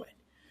basis to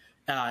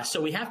it. So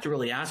we have to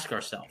really ask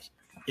ourselves,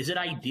 is it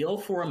ideal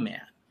for a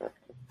man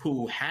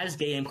who has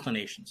gay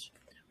inclinations,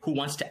 who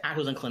wants to act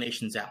those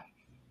inclinations out,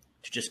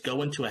 to just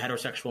go into a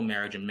heterosexual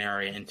marriage and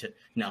marry into.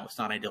 No, it's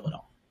not ideal at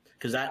all,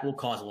 because that will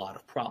cause a lot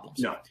of problems.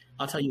 No.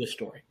 I'll tell you a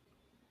story.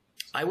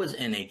 I was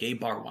in a gay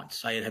bar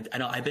once.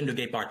 I've been to a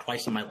gay bar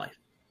twice in my life.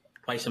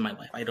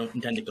 I don't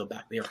intend to go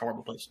back. They are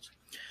horrible places.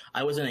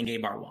 I was in a gay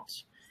bar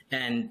once,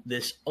 and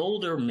this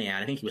older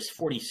man, I think he was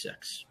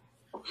 46,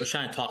 was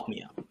trying to talk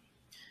me up,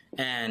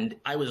 and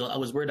I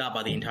was weirded out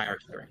by the entire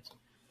experience.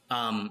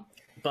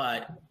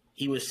 But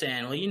he was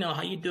saying, "Well, you know,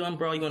 how you doing,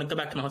 bro? You want to go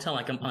back to my hotel?"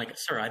 I'm like,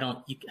 "Sir, I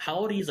don't." How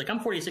old are you? He's like, "I'm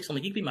 46." I'm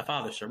like, "You can be my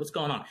father, sir. What's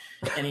going on?"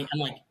 And I'm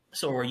like,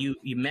 "So are you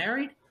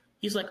married?"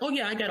 He's like, "Oh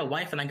yeah, I got a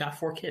wife and I got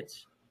 4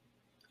 kids."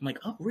 I'm like,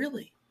 "Oh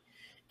really?"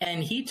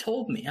 And he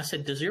told me, I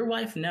said, "Does your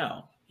wife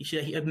know?"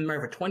 He had been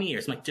married for 20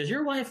 years. I'm like, "Does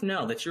your wife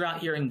know that you're out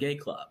here in gay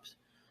clubs,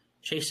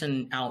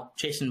 chasing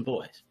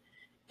boys?"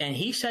 And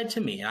he said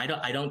to me, and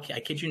I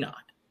kid you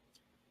not.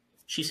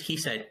 He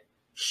said,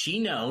 "She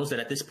knows that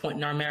at this point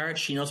in our marriage,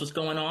 she knows what's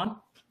going on,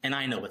 and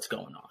I know what's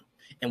going on.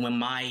 And when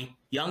my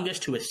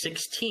youngest, who is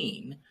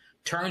 16,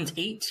 turns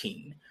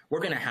 18, we're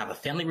going to have a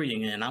family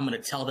reunion, and I'm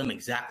going to tell them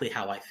exactly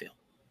how I feel."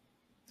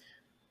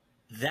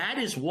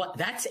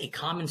 That's a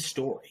common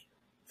story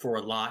for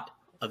a lot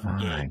of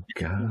gay men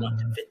who want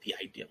to fit the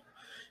ideal.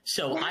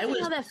 So I was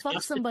how that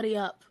fucks somebody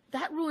up.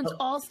 That ruins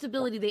all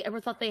stability they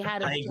ever thought they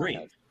had. I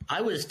agree.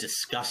 I was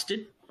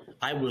disgusted.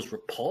 I was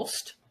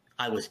repulsed.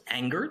 I was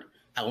angered.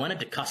 I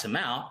wanted to cuss him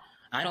out.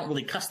 I don't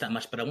really cuss that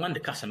much, but I wanted to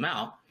cuss him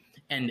out.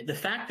 And the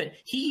fact that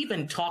he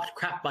even talked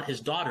crap about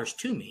his daughters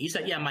to me. He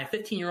said, "Yeah, my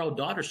 15-year-old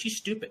daughter, she's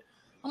stupid."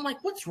 I'm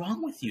like, "What's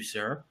wrong with you,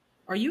 sir?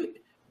 Are you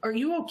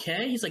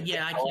okay?" He's like,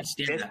 "Yeah, I can't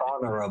stand that." It's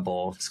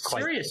honorable. It's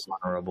quite Seriously.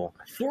 honorable.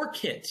 4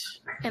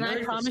 kids. And I Married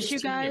for promise you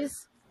 16 years.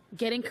 guys,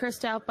 getting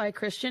cursed out by a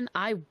Christian,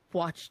 I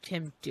watched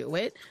him do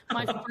it.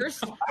 My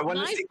first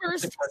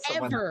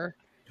ever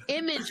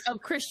image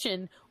of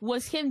Christian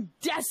was him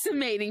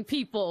decimating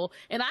people,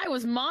 and I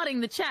was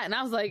modding the chat, and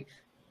I was like,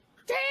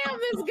 "Damn,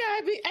 this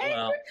guy be angry.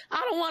 Well,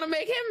 I don't want to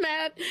make him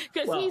mad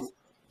because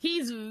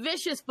he's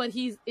vicious, but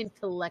he's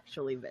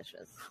intellectually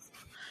vicious."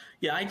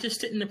 Yeah, I just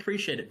didn't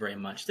appreciate it very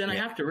much. Then I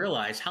have to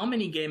realize how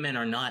many gay men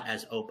are not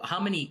as open, how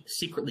many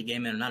secretly gay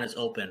men are not as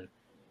open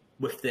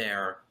with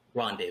their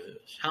rendezvous.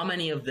 How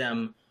many of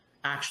them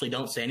actually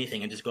don't say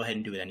anything and just go ahead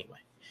and do it anyway?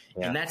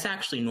 Yeah. And that's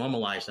actually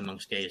normalized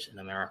amongst gays in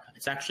America.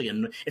 It's actually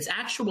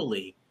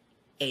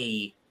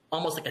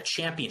almost like a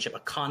championship, a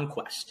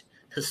conquest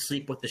to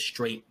sleep with a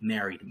straight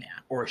married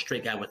man or a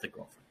straight guy with a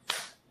girlfriend.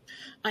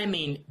 I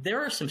mean, there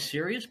are some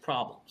serious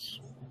problems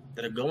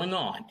that are going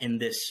on in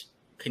this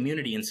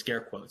community, in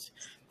scare quotes,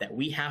 that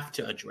we have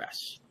to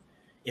address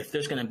if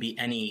there's going to be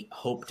any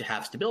hope to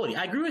have stability.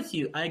 I agree with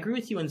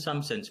you in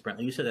some sense, Brent.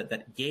 You said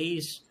that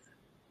gays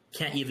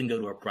can't even go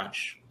to a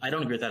brunch. I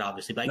don't agree with that,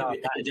 obviously, but I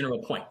agree with the general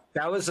point.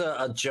 That was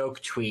a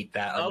joke tweet.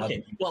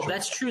 Okay, well,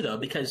 that's true though,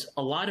 because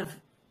a lot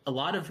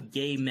of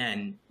gay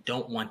men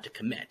don't want to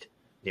commit.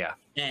 Yeah,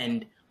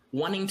 and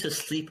wanting to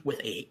sleep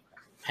with a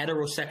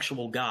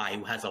heterosexual guy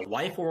who has a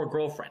wife or a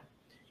girlfriend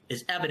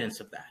is evidence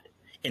of that,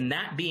 and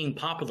that being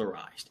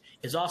popularized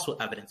is also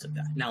evidence of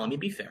that. Now, let me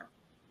be fair.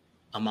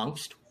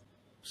 Amongst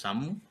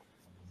some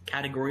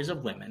categories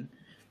of women,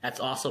 that's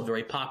also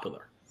very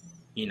popular.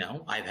 You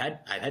know, I've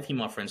had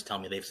female friends tell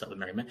me they've slept with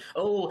married men.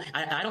 "Oh,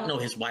 I don't know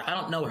his wife. I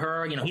don't know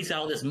her. You know, he's got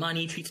all this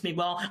money, treats me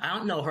well. I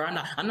don't know her.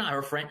 I'm not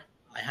her friend."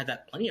 I had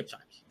that plenty of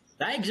times.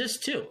 That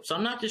exists too. So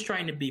I'm not just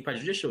trying to be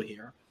prejudicial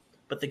here,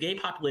 but the gay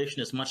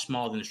population is much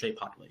smaller than the straight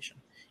population,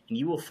 and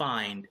you will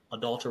find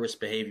adulterous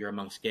behavior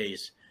amongst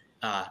gays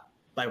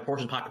by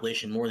proportion of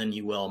population more than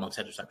you will amongst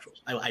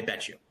heterosexuals. I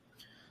bet you.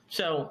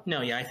 So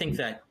no, yeah, I think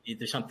that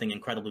there's something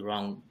incredibly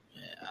wrong.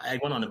 I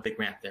went on a big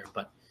rant there,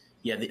 but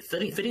yeah,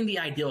 fitting the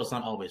ideal is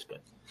not always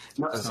good.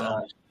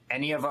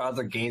 Any of our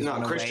other gays? No,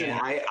 Christian,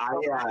 I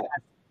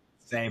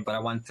say, but I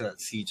wanted to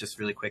see just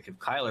really quick if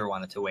Kyler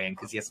wanted to weigh in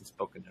because he hasn't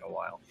spoken in a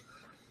while.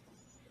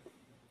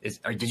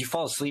 Did you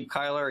fall asleep,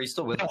 Kyler? Are you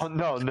still with us?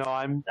 No.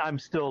 I'm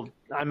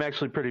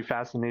actually pretty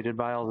fascinated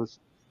by all this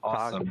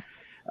awesome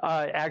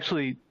talk.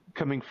 Actually,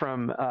 coming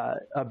from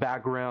a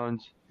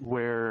background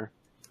where,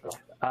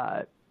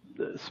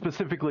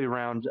 specifically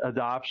around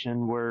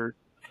adoption, where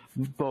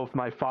both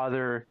my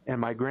father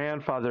and my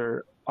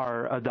grandfather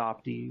are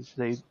adoptees.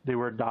 They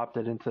were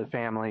adopted into the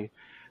family,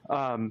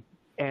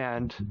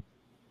 and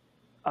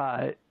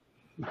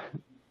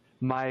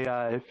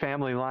my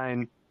family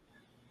line.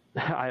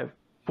 I have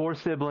 4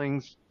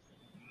 siblings.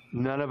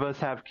 None of us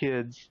have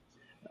kids.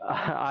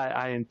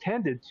 I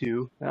intended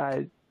to.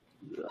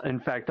 In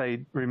fact,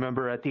 I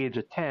remember at the age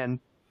of 10,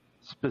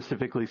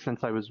 specifically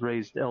since I was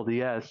raised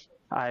LDS,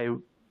 I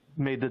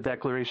made the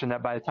declaration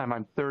that by the time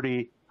I'm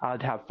 30,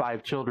 I'd have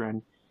 5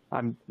 children.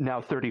 I'm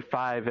now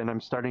 35, and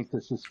I'm starting to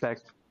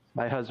suspect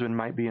my husband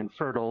might be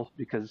infertile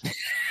because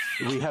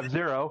we have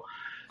 0.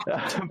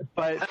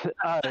 But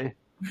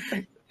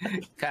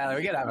Kyler,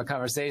 we gotta have a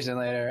conversation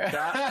later.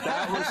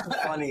 That was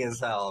funny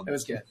as hell. It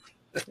was good.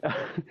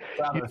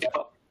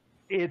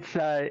 It's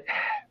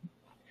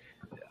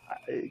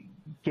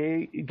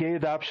gay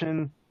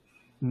adoption,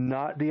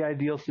 not the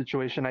ideal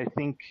situation. I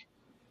think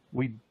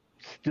we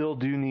still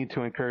do need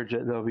to encourage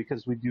it, though,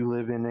 because we do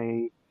live in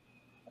a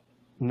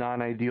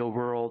non-ideal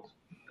world.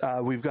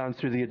 We've gone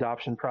through the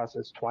adoption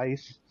process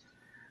twice,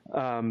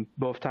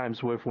 both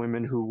times with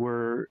women who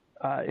were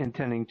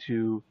intending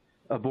to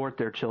abort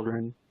their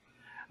children.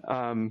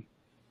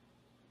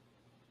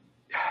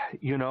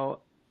 You know,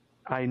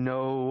 I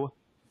know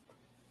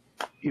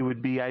it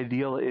would be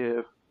ideal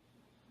if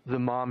the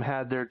mom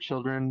had their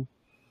children,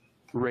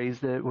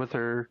 raised it with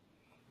her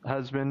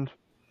husband,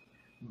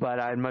 but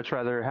I'd much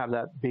rather have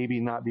that baby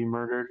not be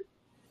murdered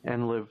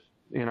and live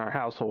in our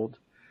household.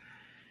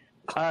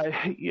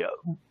 Yeah,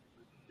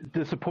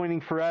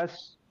 disappointing for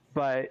us,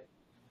 but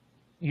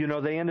you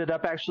know, they ended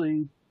up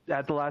actually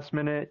at the last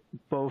minute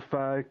both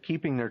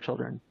keeping their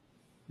children.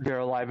 They're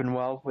alive and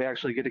well. We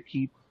actually get to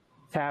keep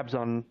tabs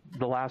on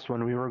the last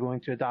one we were going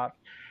to adopt.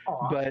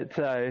 Aww.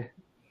 But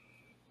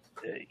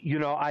you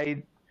know,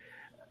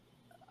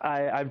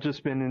 I've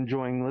just been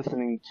enjoying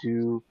listening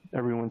to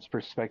everyone's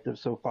perspective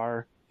so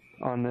far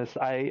on this.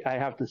 I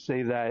have to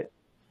say that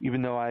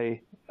even though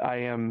I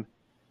am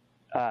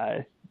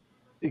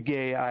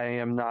gay, I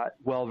am not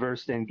well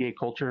versed in gay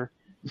culture,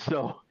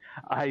 so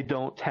I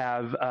don't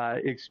have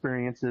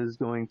experiences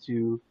going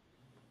to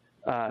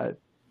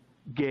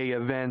gay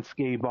events,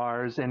 gay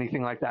bars,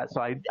 anything like that.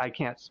 So I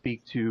can't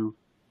speak to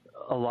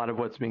a lot of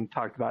what's being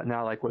talked about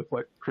now, like with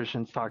what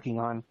Christian's talking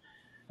on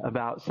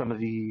about some of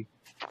the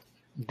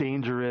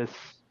dangerous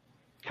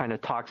kind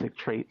of toxic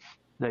traits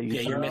that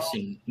you you're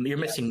missing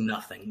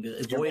nothing.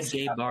 Avoid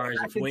gay bars,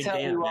 avoid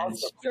gay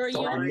events.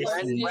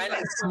 Brent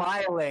is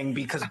smiling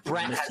because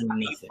Brent has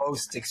the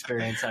most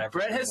experience.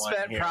 Brent has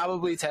spent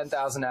probably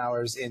 10,000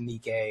 hours in the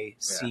gay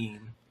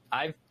scene.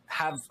 I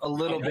have a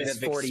little bit of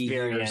 40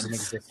 years in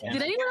existence.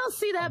 Did anyone else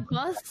see that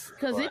bus?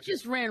 Because it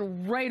just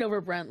ran right over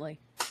Brentley.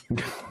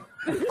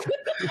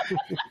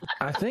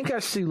 I think I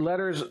see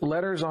letters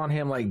on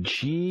him like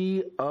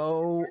GOODYEA.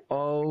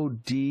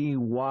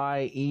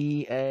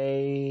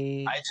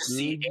 I just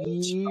see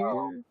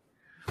HO.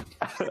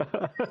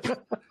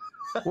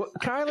 Well,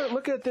 Kyler,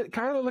 look at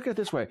it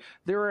this way.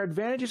 There are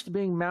advantages to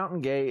being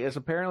mountain gay as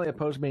apparently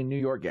opposed to being New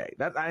York gay.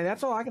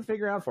 That's all I can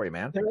figure out for you,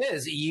 man. There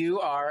is. You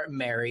are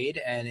married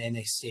and in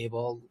a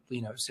stable,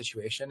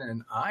 situation,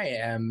 and I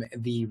am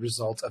the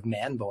result of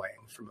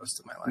man-boying for most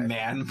of my life.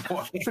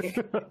 Man-boying.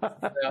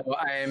 So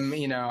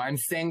I'm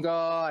single.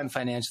 I'm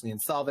financially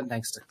insolvent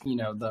thanks to,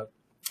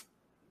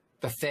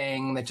 the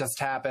thing that just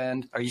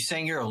happened. Are you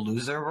saying you're a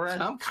loser, Brett?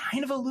 I'm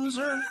kind of a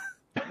loser.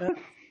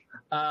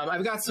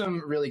 I've got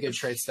some really good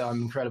traits, though.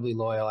 I'm incredibly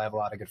loyal. I have a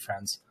lot of good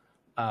friends.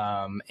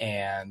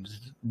 And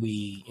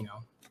we,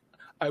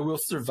 I will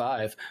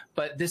survive.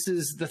 But this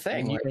is the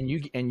thing. And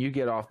you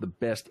get off the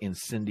best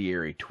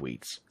incendiary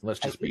tweets. Let's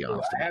just be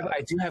honest.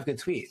 I do have good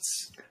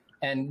tweets.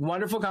 And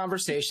wonderful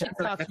conversations.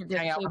 I get to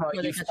hang out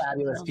with you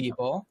fabulous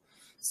people.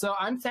 So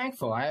I'm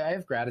thankful. I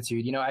have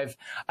gratitude.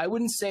 I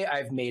wouldn't say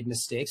I've made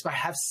mistakes, but I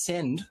have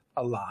sinned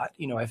a lot.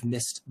 I've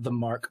missed the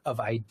mark of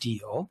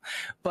ideal,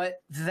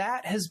 but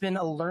that has been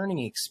a learning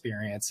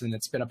experience, and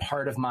it's been a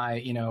part of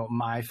my,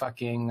 my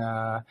fucking,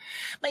 my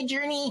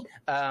journey,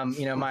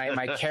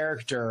 my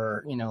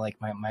character, like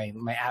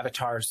my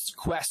avatar's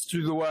quest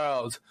through the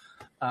world.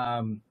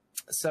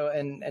 So,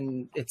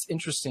 and it's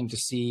interesting to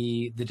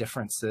see the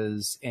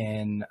differences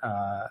in,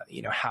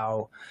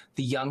 how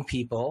the young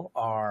people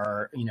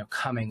are,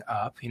 coming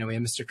up. We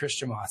have Mr.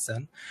 Christian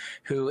Watson,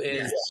 who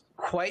is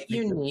quite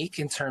unique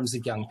in terms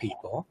of young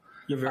people.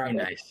 You're very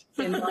nice.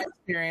 In my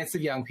experience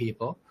of young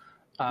people.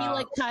 Be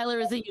like Tyler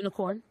is a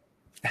unicorn.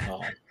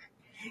 Oh.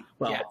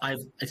 Well,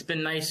 it's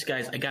been nice,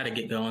 guys. I got to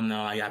get going,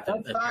 though. I got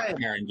the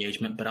prayer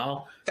engagement, but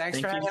thank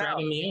you for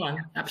having me on.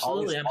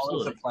 Absolutely.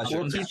 We'll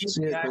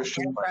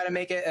try to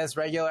make it as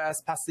regular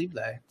as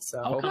possible.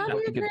 So hope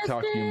to get to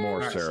talk to you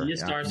more, sir. See you,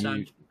 Star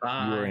Son.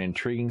 Bye. You are an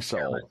intriguing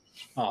soul.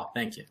 Oh,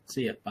 thank you.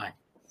 See you. Bye.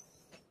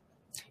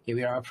 Yeah,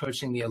 we are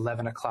approaching the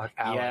 11 o'clock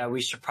hour. Yeah,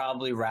 we should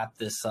probably wrap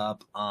this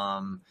up.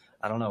 I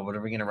don't know. What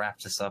are we going to wrap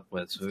this up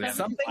with? So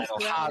something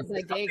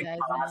positive.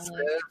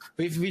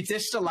 We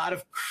dished a lot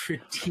of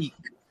critique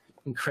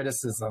and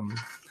criticism.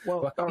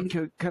 Well,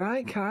 could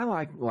I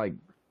like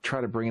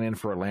try to bring it in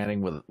for a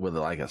landing with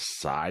like a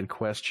side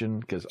question?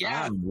 Because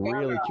I'm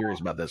really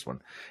curious about this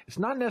one. It's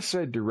not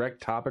necessarily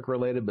direct topic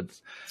related, but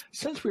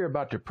since we are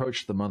about to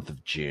approach the month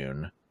of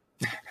June,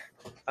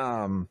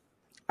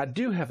 I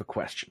do have a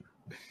question.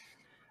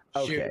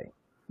 Okay.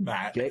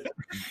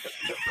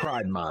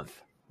 Pride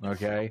Month.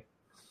 Okay.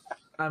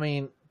 I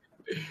mean,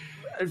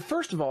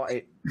 first of all,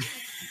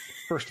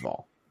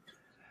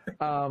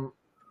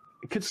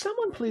 could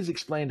someone please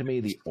explain to me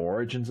the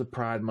origins of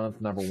Pride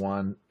Month, number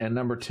one? And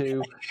number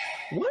two,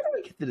 why do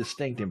I get the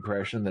distinct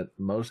impression that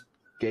most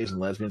gays and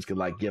lesbians could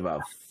like give a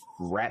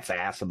rat's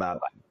ass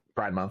about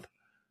Pride Month?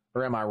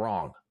 Or am I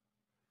wrong?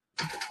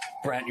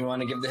 Brent, you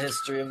want to give the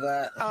history of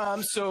that?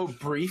 So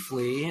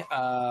briefly,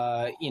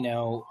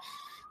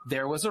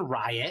 there was a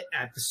riot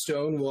at the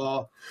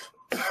Stonewall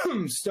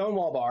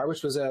Bar,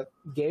 which was a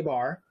gay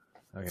bar.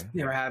 Okay.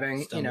 They were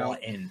having,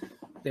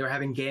 they were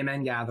having gay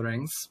men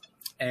gatherings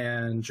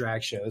and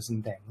drag shows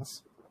and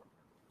things.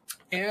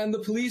 And the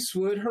police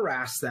would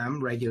harass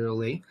them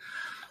regularly,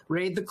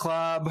 raid the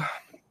club,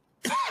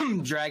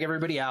 drag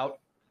everybody out,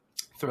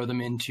 throw them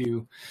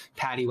into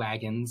paddy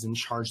wagons and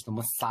charge them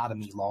with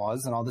sodomy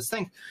laws and all this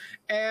thing.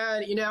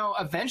 And, you know,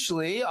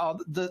 eventually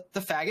all the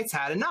faggots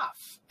had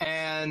enough,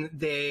 and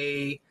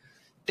they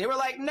were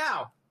like,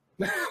 no.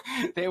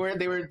 they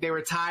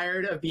were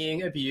tired of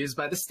being abused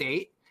by the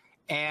state,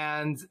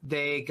 and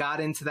they got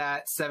into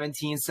that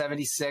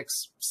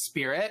 1776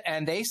 spirit,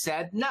 and they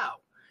said no.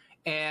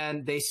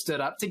 And they stood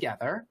up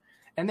together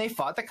and they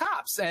fought the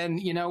cops.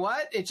 And you know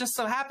what? It just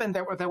so happened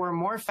that there were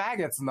more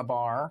faggots in the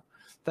bar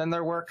than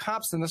there were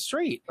cops in the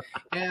street.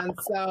 And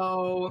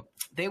so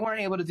they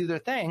weren't able to do their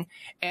thing.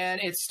 And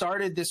it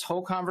started this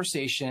whole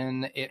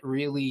conversation. It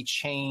really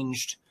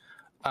changed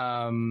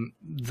the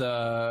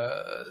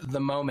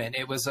moment.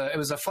 It was a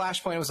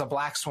flashpoint. It was a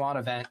black swan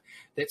event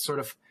that sort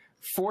of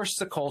forced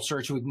the culture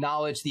to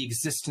acknowledge the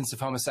existence of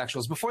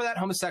homosexuals. Before that,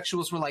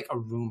 homosexuals were like a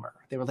rumor.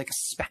 They were like a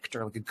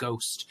specter, like a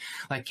ghost.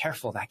 Like,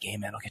 careful, that gay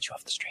man will get you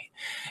off the street.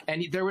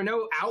 And there were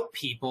no out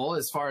people,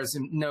 as far as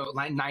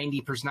like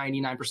 90%,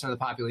 99% of the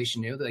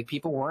population knew. Like,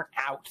 people weren't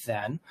out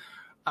then.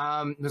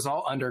 It was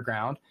all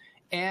underground.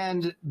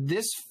 And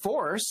this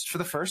forced, for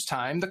the first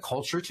time, the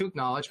culture to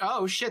acknowledge,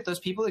 oh shit, those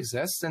people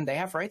exist and they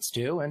have rights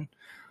too. And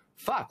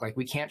fuck, like,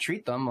 we can't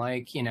treat them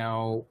like, you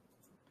know,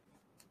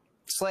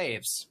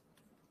 slaves.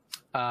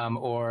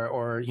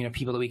 Or you know,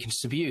 people that we can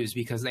just abuse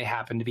because they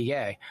happen to be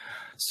gay.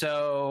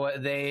 So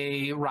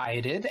they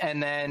rioted,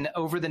 and then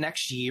over the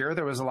next year,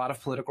 there was a lot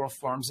of political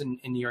reforms in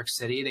New York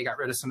City. They got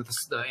rid of some of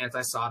the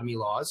anti-sodomy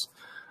laws.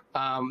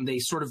 They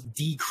sort of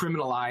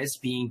decriminalized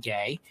being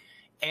gay.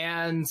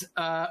 And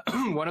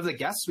one of the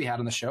guests we had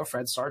on the show,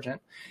 Fred Sargent,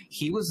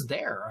 he was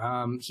there.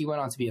 He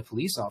went on to be a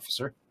police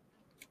officer,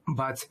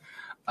 but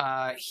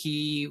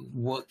he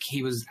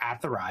was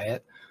at the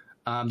riot.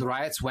 The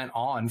riots went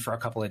on for a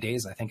couple of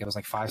days. I think it was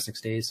like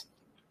 5-6 days,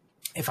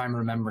 if I'm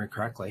remembering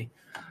correctly.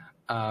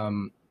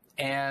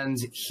 And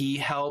he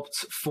helped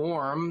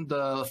form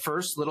the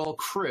first little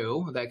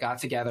crew that got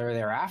together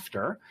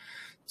thereafter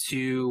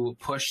to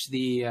push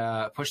the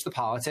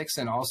politics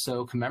and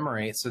also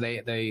commemorate. So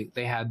they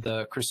had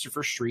the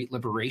Christopher Street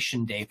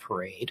Liberation Day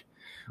Parade,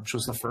 which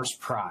was the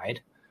first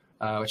Pride,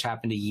 which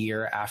happened a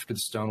year after the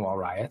Stonewall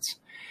riots.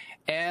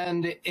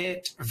 And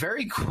it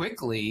very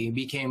quickly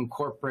became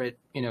corporate,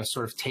 you know,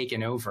 sort of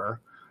taken over.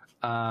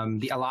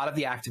 A lot of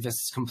the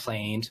activists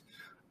complained.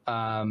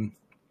 And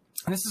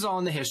this is all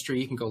in the history.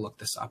 You can go look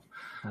this up.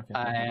 Okay.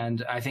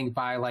 And I think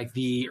by like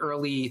the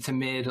early to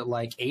mid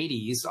like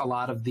 80s, a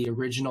lot of the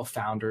original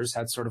founders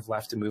had sort of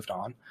left and moved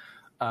on.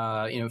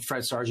 You know,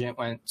 Fred Sargent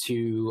went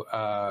to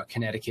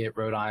Connecticut,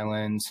 Rhode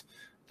Island,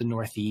 the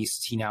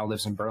Northeast. He now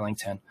lives in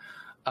Burlington.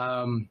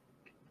 And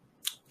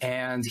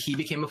he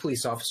became a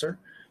police officer.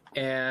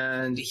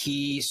 And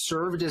he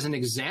served as an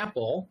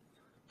example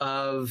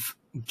of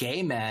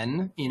gay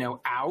men, you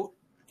know, out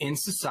in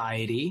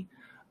society,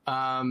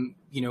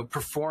 you know,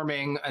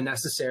 performing a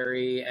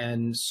necessary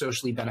and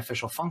socially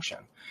beneficial function.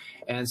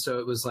 And so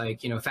it was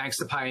like, you know, thanks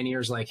to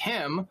pioneers like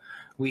him,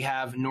 we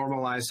have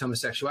normalized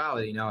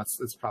homosexuality. Now,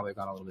 it's probably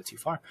gone a little bit too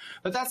far.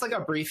 But that's like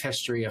a brief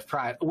history of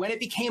Pride. When it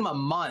became a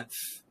month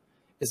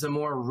is a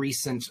more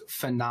recent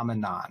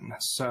phenomenon.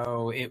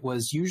 So it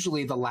was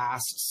usually the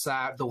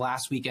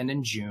last weekend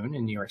in June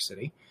in New York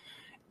City.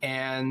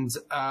 And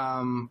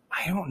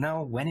I don't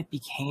know when it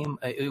became,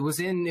 it was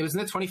in the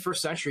 21st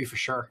century for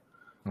sure.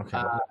 Okay.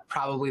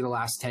 Probably the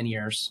last 10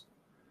 years.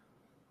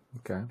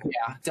 Okay.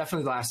 Yeah,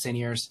 definitely the last 10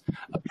 years.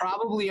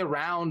 Probably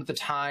around the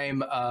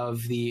time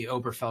of the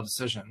Obergefell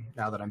decision,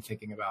 now that I'm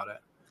thinking about it.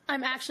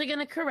 I'm actually going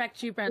to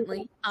correct you,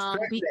 Brentley,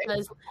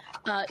 because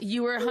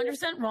you were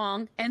 100%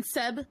 wrong, and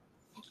Seb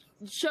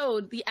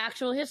showed the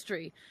actual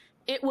history.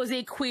 It was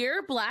a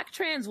queer black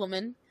trans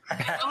woman.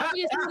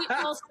 Obviously,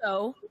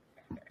 also,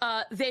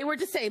 they were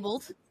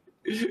disabled,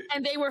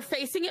 and they were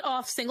facing it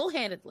off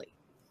single-handedly.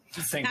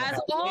 As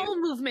all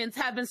movements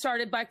have been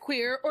started by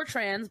queer or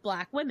trans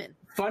black women.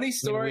 Funny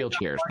story. In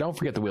wheelchairs. Don't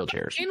forget the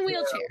wheelchairs. In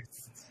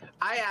wheelchairs.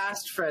 I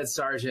asked Fred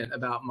Sargent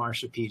about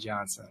Marsha P.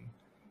 Johnson.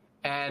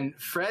 And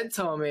Fred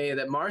told me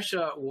that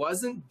Marsha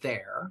wasn't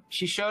there.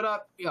 She showed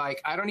up,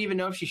 like, I don't even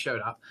know if she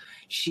showed up.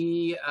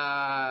 She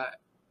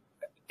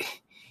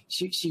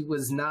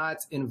was not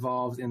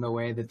involved in the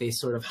way that they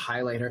sort of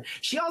highlight her.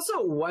 She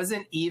also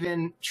wasn't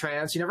even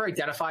trans. She never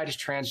identified as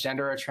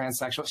transgender or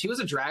transsexual. She was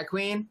a drag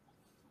queen.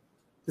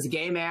 Was a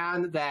gay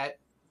man that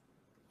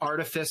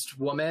artificed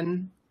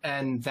woman,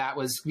 and that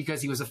was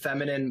because he was a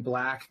feminine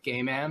black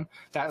gay man.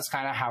 That was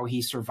kind of how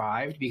he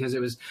survived, because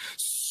it was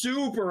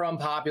super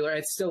unpopular.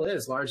 It still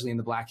is largely in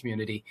the black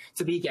community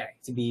to be gay,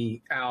 to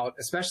be out,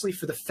 especially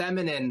for the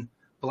feminine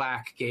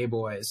black gay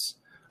boys.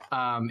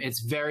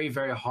 It's very,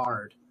 very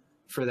hard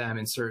for them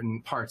in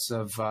certain parts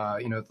of,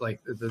 you know,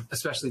 like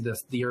especially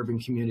the urban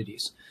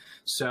communities.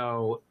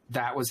 So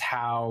that was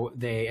how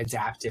they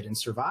adapted and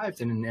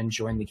survived and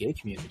joined the gay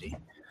community.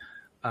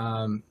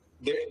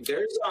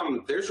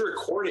 There's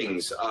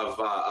recordings of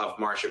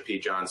Marsha P.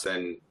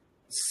 Johnson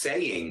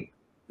saying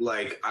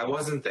Like, I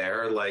wasn't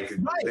there. Like,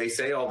 they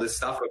say all this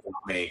stuff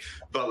about me,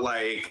 but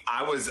like,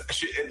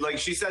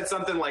 she said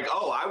something like,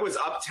 "Oh, I was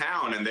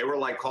uptown," and they were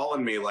like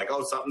calling me, like,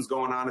 "Oh, something's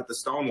going on at the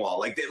Stonewall."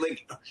 Like,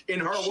 in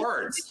her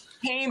words.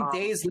 Came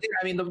days later.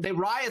 I mean, the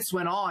riots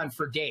went on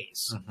for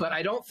days, but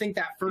I don't think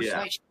that first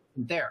night she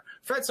wasn't there.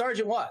 Fred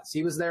Sargent was.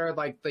 He was there.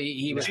 Like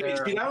he was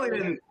there. She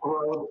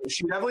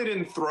definitely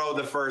didn't throw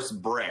the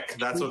first brick.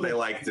 That's what they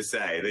like to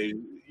say. They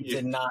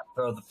did not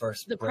throw the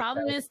first. The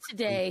problem is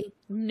today,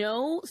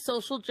 no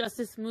social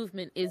justice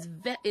movement is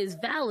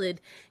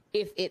valid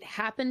if it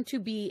happened to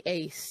be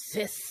a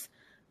cis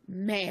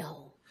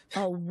male,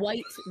 a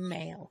white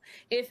male.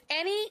 If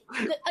any,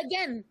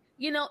 again,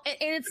 you know, and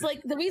it's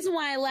like the reason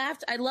why I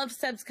laughed. I loved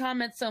Seb's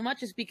comment so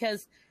much is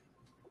because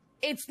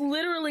it's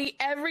literally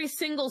every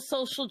single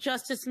social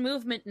justice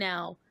movement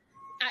now.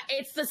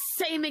 It's the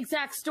same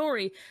exact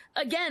story.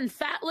 Again,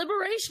 fat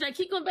liberation. I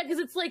keep going back because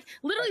it's like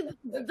literally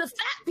the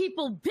fat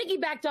people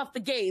piggybacked off the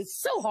gays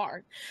so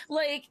hard.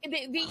 Like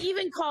they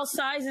even call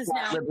sizes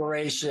now.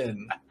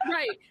 Liberation.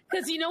 Right.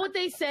 Because you know what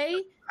they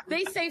say?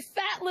 They say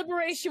fat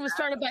liberation was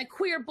started by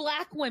queer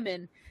black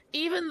women,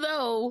 even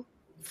though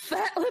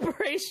fat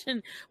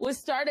liberation was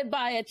started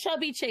by a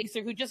chubby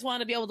chaser who just wanted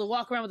to be able to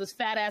walk around with his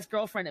fat ass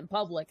girlfriend in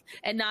public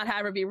and not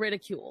have her be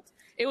ridiculed.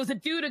 It was a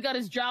dude who got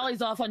his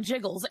jollies off on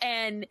Jiggles,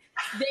 and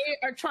they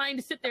are trying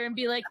to sit there and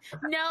be like,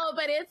 no,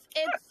 but it's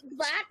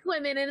black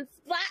women and it's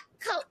black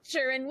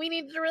culture and we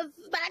need to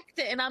respect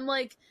it. And I'm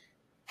like,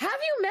 have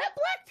you met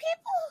black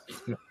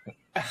people?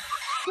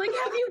 Like,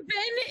 have you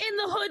been in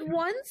the hood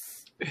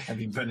once?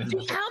 Have you been in the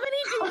hood? How many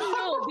do you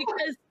know?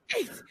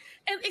 Because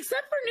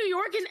except for New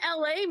York and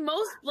LA,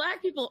 most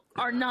black people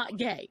are not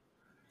gay.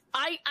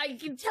 I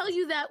can tell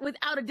you that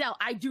without a doubt.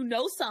 I do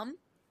know some,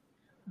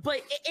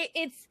 but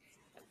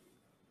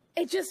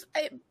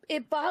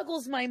it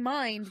boggles my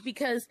mind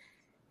because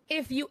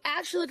if you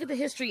actually look at the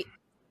history,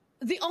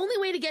 the only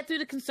way to get through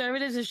the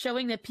conservatives is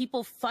showing that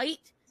people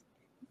fight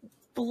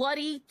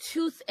bloody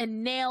tooth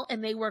and nail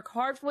and they work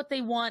hard for what they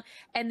want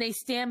and they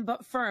stand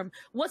firm.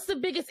 What's the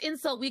biggest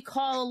insult we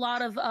call a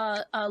lot of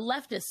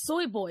leftists?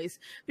 Soy boys.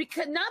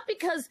 Not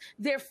because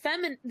they're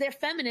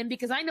feminine,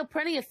 because I know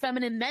plenty of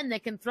feminine men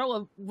that can throw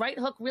a right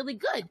hook really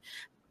good.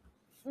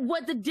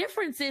 What the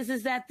difference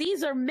is that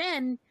these are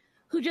men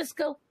who just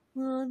go,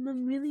 well,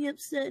 I'm really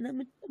upset, and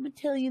I'm gonna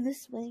tell you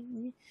this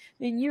way,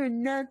 and you're a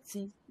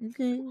Nazi,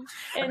 okay?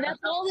 And that's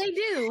all they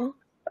do.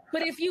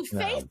 But if you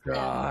face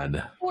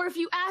them, or if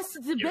you ask to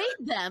debate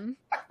them,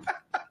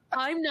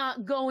 I'm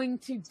not going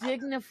to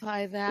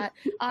dignify that.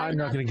 I'm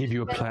not going to give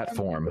you a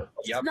platform.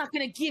 I'm not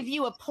going to give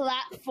you a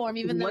platform,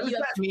 even though you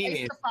have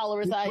twice the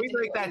followers I do. Can we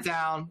break that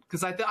down?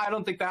 Because I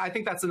don't think that. I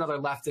think that's another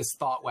leftist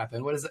thought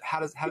weapon. What is it?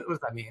 What does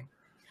that mean?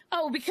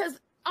 Oh, because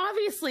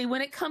obviously,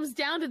 when it comes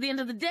down to the end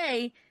of the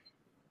day,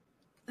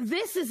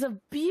 this is a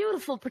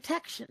beautiful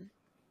protection.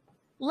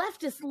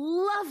 Leftists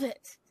love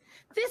it.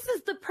 This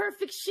is the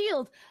perfect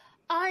shield.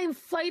 I'm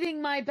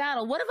fighting my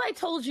battle. What have I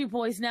told you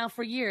boys now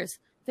for years?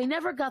 They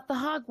never got the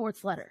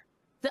Hogwarts letter.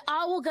 The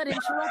owl got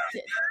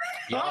interrupted.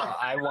 Yeah,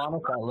 I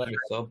wanted that letter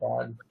so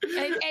bad.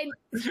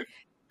 And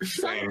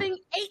something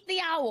ate the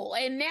owl.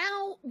 And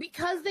now,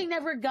 because they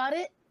never got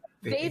it,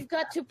 they've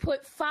got to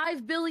put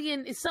 $5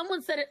 billion.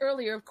 Someone said it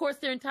earlier. Of course,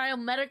 their entire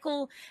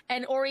medical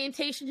and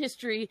orientation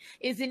history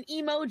is in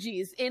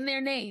emojis in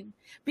their name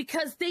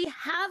because they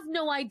have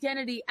no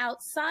identity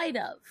outside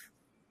of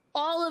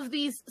all of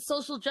these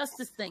social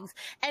justice things.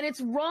 And it's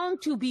wrong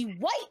to be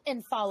white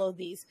and follow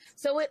these.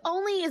 So it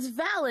only is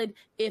valid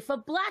if a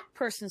black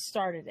person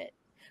started it.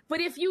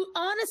 But if you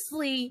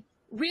honestly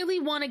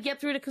really want to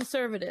get through to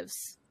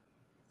conservatives,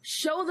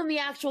 show them the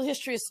actual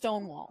history of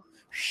Stonewall.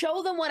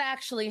 Show them what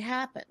actually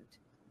happened.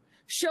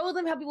 Show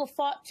them how people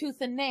fought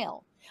tooth and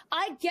nail.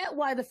 I get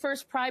why the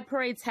first Pride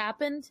parades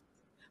happened,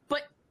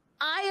 but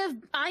I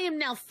am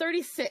now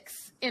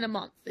 36 in a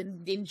month.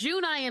 In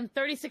June, I am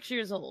 36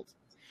 years old.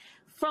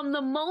 From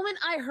the moment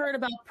I heard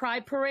about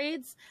Pride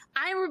parades,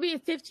 I remember being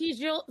 15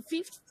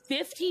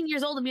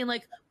 years old and being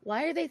like,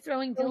 why are they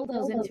throwing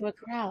dildos into a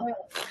crowd?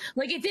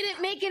 Like, it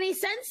didn't make any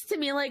sense to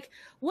me. Like,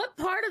 what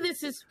part of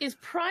this is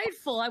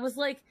prideful? I was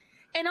like,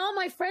 and all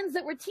my friends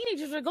that were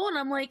teenagers were going,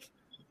 I'm like,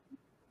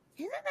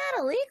 isn't that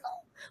illegal?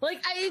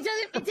 Like,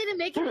 it didn't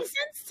make any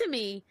sense to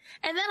me.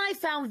 And then I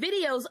found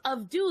videos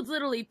of dudes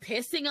literally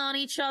pissing on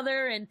each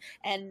other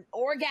and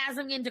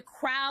orgasming into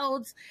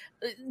crowds,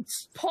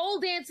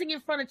 pole dancing in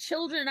front of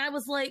children. And I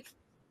was like,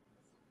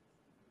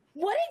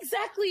 what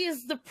exactly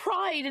is the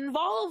pride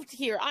involved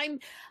here? I'm,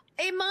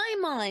 in my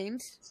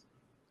mind,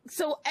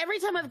 so every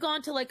time I've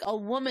gone to like a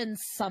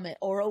woman's summit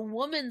or a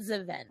woman's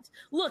event,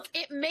 look,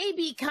 it may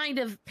be kind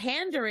of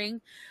pandering,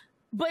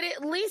 but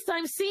at least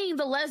I'm seeing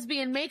the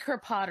lesbian make her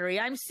pottery.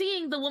 I'm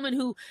seeing the woman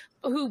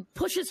who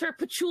pushes her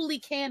patchouli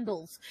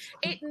candles.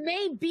 It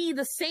may be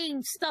the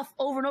same stuff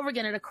over and over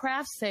again at a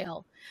craft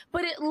sale,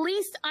 but at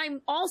least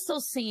I'm also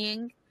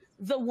seeing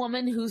the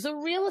woman who's a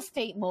real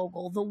estate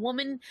mogul, the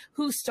woman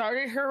who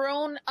started her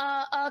own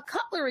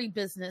cutlery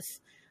business.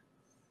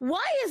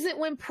 Why is it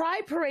when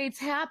pride parades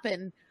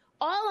happen,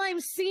 all I'm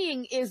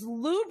seeing is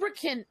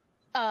lubricant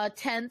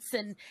tents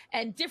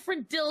and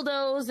different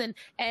dildos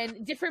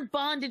and different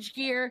bondage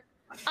gear.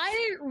 I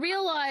didn't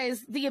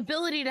realize the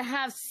ability to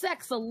have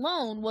sex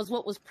alone was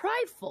what was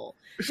prideful,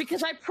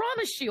 because I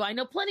promise you, I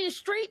know plenty of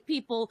straight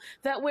people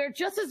that wear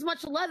just as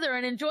much leather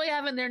and enjoy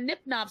having their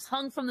nip-nops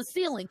hung from the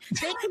ceiling.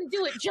 They can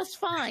do it just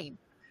fine.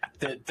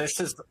 This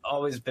has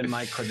always been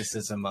my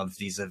criticism of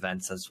these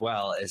events as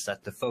well, is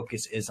that the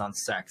focus is on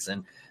sex.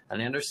 And I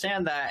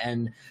understand that.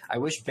 And I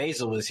wish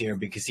Basil was here,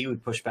 because he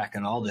would push back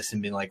on all this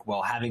and be like,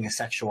 well, having a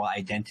sexual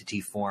identity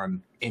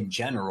form in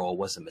general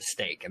was a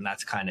mistake. And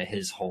that's kind of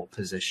his whole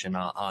position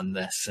on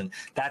this. And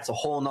that's a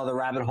whole nother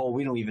rabbit hole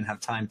we don't even have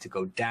time to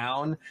go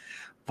down.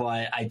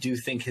 But I do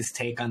think his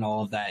take on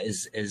all of that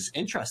is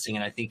interesting,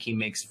 and I think he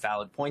makes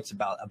valid points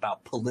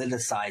about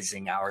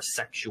politicizing our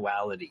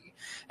sexuality,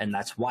 and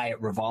that's why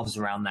it revolves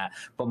around that.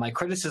 But my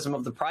criticism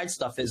of the Pride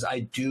stuff is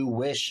I do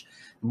wish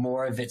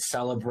more of it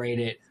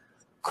celebrated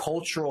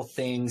cultural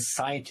things,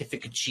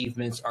 scientific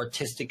achievements,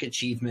 artistic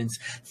achievements,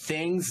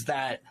 things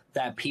that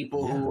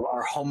people who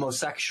are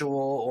homosexual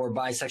or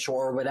bisexual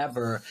or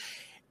whatever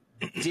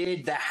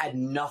did that had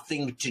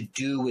nothing to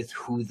do with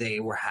who they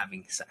were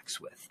having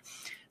sex with.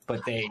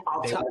 But they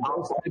were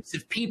those types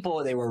of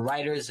people. They were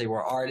writers, they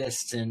were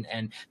artists,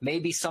 and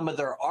maybe some of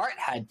their art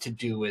had to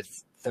do with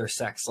their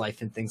sex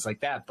life and things like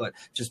that. But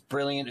just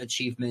brilliant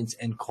achievements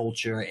in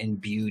culture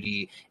and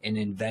beauty and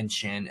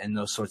invention and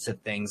those sorts of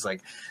things.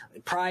 Like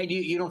Pride,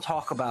 you don't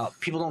talk about,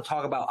 people don't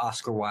talk about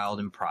Oscar Wilde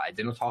in Pride.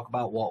 They don't talk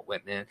about Walt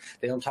Whitman.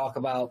 They don't talk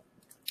about,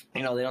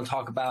 they don't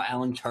talk about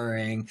Alan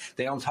Turing.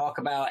 They don't talk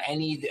about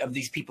any of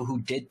these people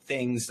who did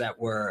things that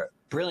were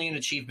brilliant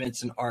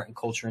achievements in art and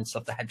culture and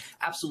stuff that had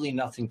absolutely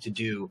nothing to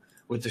do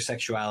with their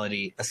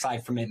sexuality,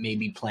 aside from it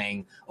maybe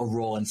playing a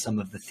role in some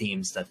of the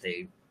themes that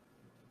they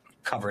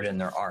covered in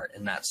their art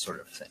and that sort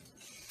of thing.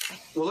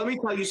 Well, let me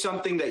tell you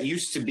something that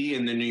used to be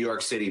in the New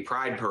York City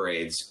Pride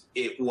parades.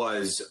 It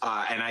was,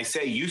 and I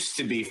say used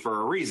to be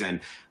for a reason.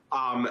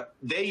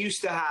 They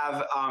used to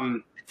have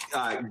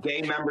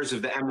gay members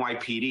of the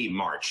NYPD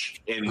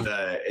march in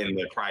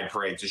the Pride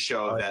parade to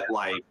show that,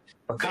 like,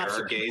 there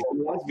are gays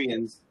and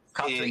lesbians.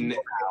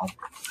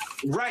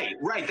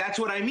 Right. That's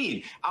what I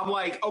mean. I'm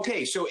like,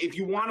 okay, so if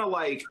you want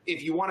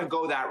to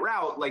go that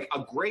route, like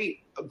a great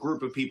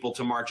group of people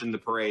to march in the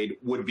parade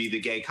would be the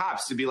gay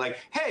cops, to be like,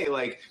 hey,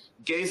 like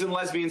gays and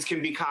lesbians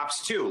can be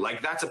cops too.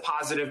 Like that's a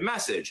positive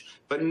message.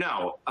 But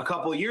no, a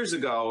couple of years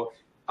ago,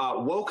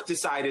 woke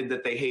decided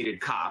that they hated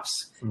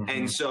cops. Mm-hmm.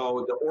 And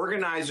so the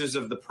organizers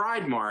of the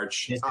Pride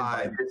March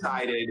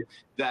decided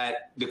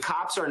that the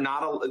cops are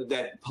not,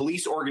 that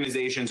police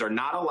organizations are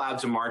not allowed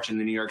to march in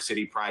the New York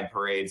City Pride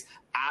parades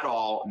at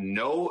all.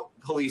 No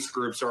police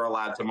groups are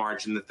allowed to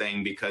march in the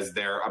thing because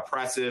they're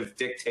oppressive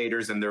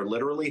dictators and they're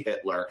literally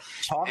Hitler.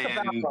 Talk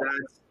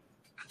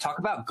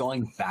about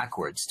going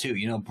backwards too.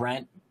 You know,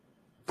 Brent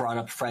brought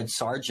up Fred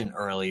Sargent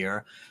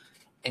earlier.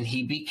 And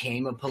he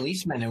became a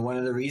policeman. And one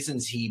of the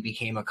reasons he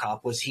became a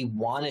cop was he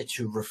wanted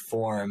to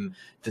reform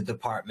the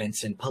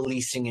departments and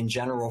policing in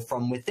general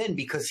from within,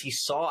 because he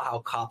saw how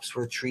cops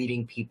were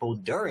treating people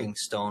during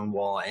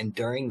Stonewall and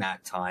during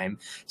that time.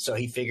 So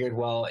he figured,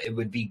 well, it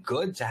would be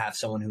good to have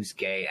someone who's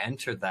gay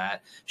enter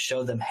that,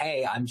 show them,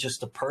 hey, I'm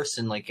just a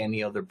person like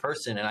any other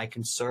person and I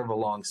can serve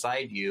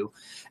alongside you,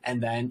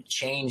 and then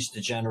change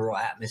the general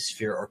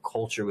atmosphere or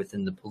culture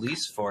within the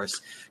police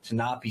force to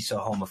not be so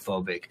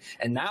homophobic.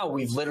 And now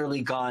we've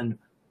literally gone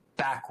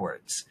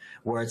backwards,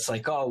 where it's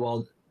like, oh,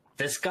 well,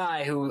 this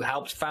guy who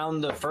helped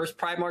found the first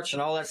Pride March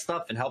and all that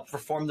stuff and helped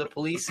reform the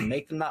police and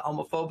make them not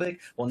homophobic,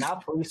 well, now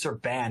police are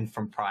banned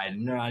from Pride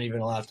and they're not even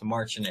allowed to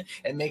march in it.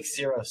 It makes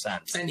zero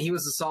sense. And he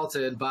was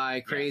assaulted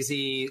by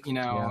crazy,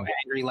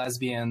 angry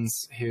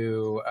lesbians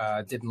who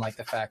didn't like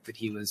the fact that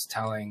he was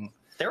telling.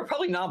 They were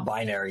probably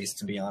non-binaries,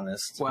 to be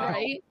honest. Well,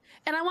 right?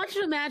 And I want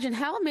you to imagine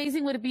how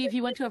amazing would it be if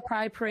you went to a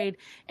Pride parade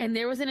and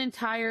there was an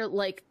entire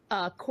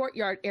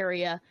courtyard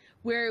area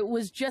where it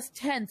was just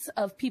tents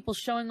of people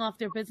showing off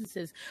their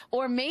businesses.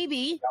 Or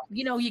maybe,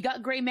 you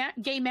got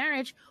gay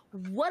marriage.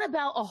 What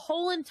about a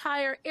whole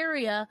entire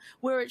area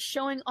where it's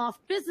showing off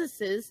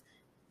businesses,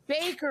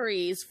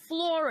 bakeries,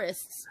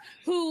 florists,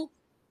 who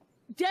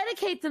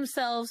dedicate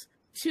themselves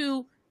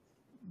to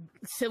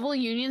civil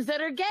unions that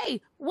are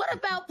gay? What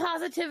about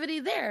positivity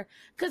there?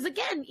 Because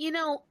again,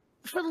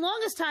 for the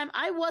longest time,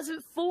 I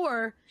wasn't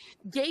for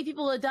gay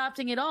people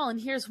adopting at all, and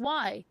here's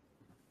why.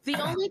 The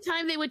only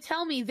time they would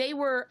tell me they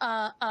were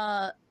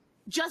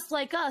just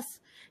like us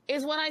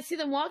is when I see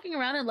them walking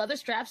around in leather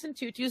straps and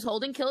tutus,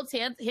 holding kids'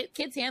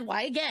 hand.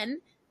 Why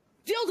again?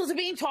 Dildos are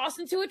being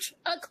tossed into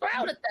a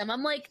crowd at them.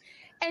 I'm like,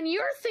 and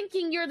you're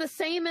thinking you're the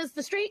same as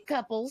the straight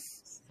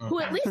couples who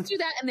at least do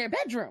that in their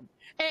bedroom.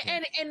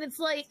 And it's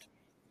like,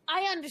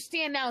 I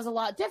understand now is a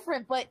lot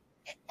different, but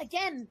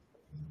again,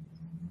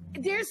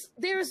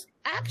 there's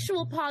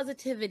actual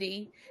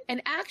positivity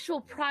and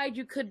actual pride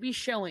you could be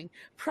showing.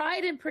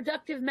 Pride in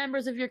productive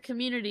members of your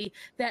community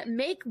that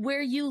make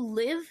where you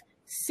live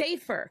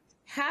safer,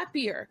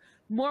 happier,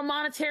 more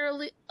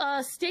monetarily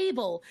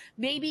stable,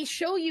 maybe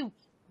show you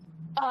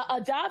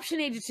adoption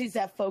agencies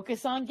that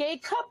focus on gay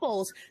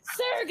couples,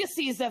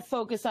 surrogacies that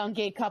focus on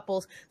gay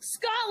couples,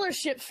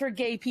 scholarships for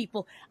gay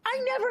people.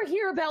 I never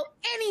hear about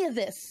any of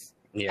this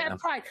at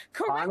Pride.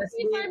 Correct me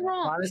if I'm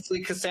wrong.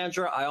 Honestly,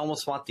 Cassandra, I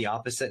almost want the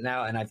opposite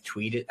now, and I've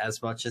tweeted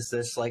as much as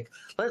this. Like,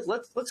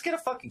 let's get a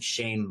fucking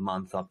shame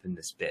month up in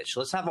this bitch.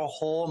 Let's have a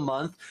whole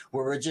month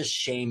where we're just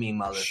shaming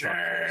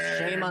motherfuckers.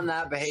 Shame on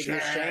that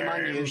behavior. Shame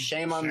on you.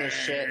 Shame on this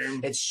shit.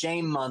 It's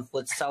shame month.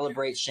 Let's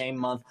celebrate shame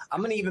month.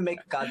 I'm gonna even make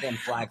a goddamn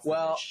flag for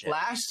Well, this shit.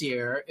 last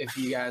year, if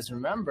you guys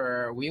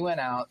remember, we went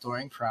out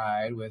during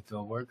Pride with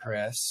Billboard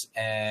Chris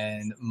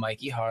and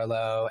Mikey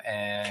Harlow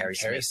and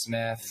Carrie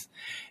Smith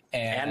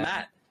and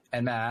Matt.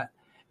 And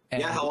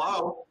Yeah,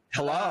 hello.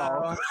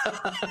 Hello.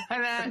 Hi,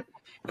 Matt.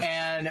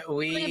 And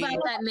we. Something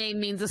about that name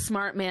means a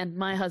smart man.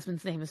 My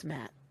husband's name is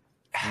Matt.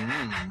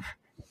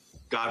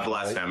 God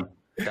bless him.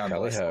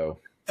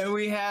 And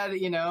we had,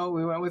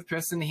 we went with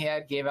Chris and he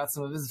gave out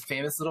some of his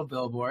famous little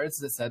billboards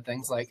that said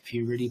things like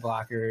puberty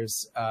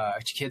blockers,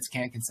 kids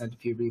can't consent to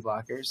puberty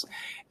blockers,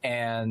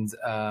 and,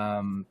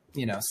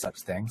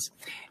 such things.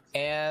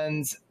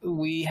 And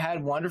we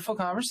had wonderful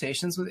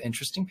conversations with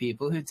interesting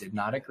people who did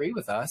not agree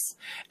with us.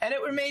 And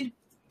it remained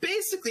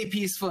basically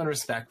peaceful and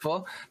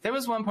respectful. There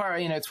was one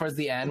part, towards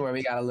the end where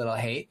we got a little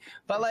hate,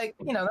 but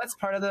that's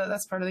part of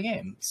the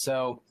game.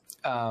 So,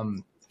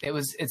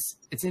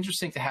 it's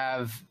interesting to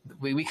have,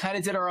 we kind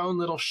of did our own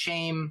little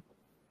shame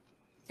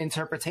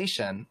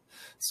interpretation.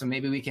 So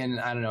maybe we can,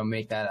 I don't know,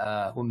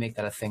 we'll make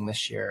that a thing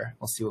this year.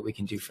 We'll see what we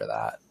can do for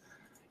that.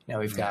 I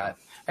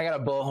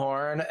got a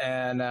bullhorn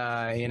and,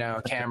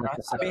 a camera.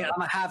 I mean,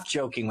 I'm half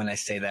joking when I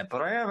say that,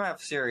 but I am half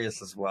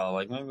serious as well.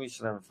 Like, maybe we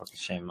should have a fucking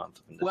shame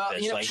month. Well,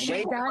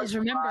 guys,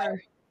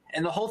 remember.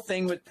 And the whole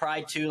thing with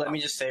Pride, too, let me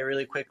just say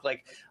really quick,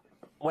 like,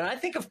 when I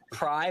think of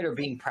pride or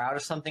being proud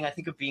of something, I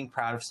think of being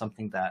proud of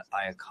something that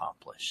I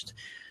accomplished.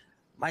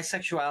 My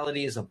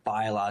sexuality is a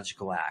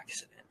biological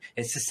accident.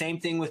 It's the same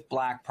thing with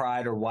Black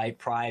pride or white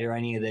pride or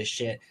any of this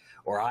shit,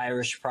 or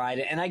Irish pride.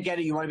 And I get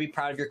it. You want to be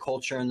proud of your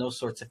culture and those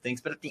sorts of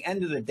things. But at the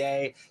end of the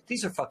day,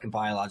 these are fucking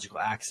biological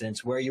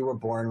accidents. Where you were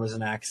born was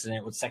an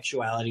accident. What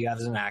sexuality you have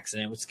is an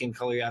accident. What skin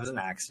color you have is an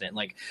accident.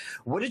 Like,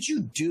 what did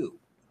you do?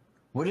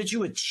 What did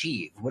you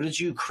achieve? What did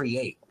you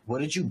create?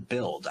 What did you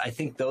build? I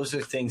think those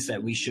are things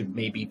that we should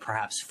maybe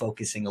perhaps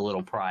focusing a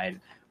little pride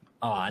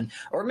on,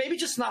 or maybe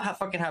just not have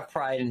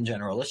pride in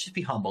general. Let's just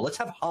be humble. Let's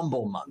have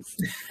humble month.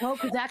 No,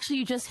 because actually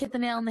you just hit the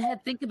nail on the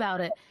head. Think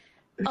about it.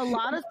 A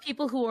lot of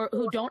people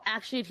who don't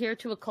actually adhere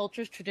to a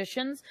culture's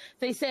traditions,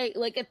 they say,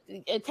 like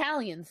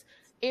Italians,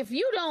 if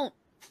you don't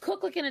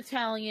cook like an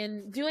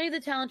Italian, do any of the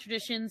Italian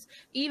traditions,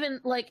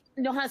 even like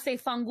know how to say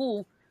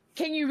fangul,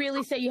 can you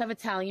really say you have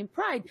Italian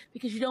pride?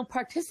 Because you don't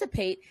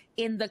participate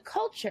in the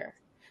culture.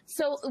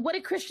 So what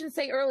did Christian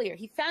say earlier?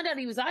 He found out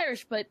he was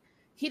Irish, but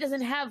he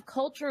doesn't have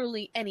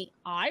culturally any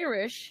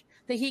Irish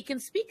that he can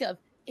speak of.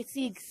 It's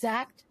the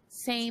exact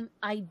same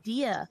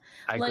idea.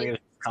 I agree with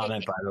the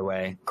comment, by the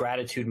way.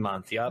 Gratitude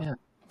month. Yep. Yeah.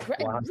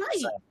 Right.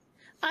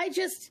 I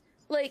just,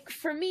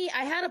 for me,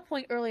 I had a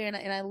point earlier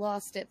and I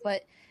lost it,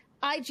 but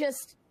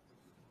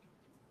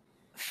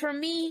for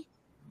me,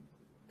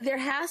 there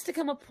has to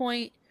come a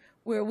point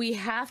where we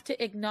have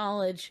to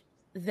acknowledge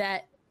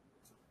that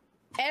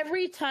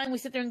every time we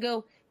sit there and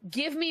go,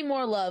 give me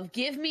more love,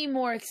 give me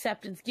more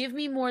acceptance, give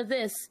me more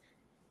this,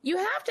 you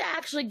have to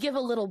actually give a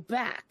little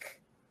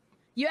back.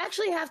 You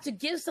actually have to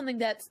give something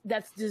that's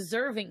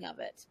deserving of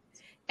it.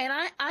 And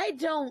I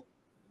don't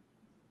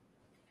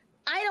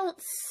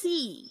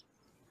see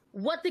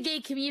what the gay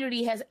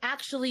community has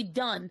actually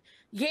done.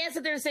 You can't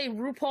sit there and say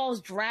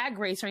RuPaul's Drag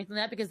Race or anything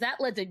like that, because that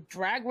led to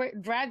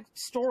drag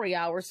story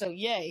hour, so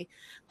yay.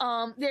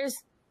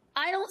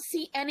 I don't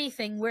see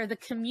anything where the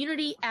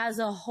community as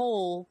a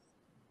whole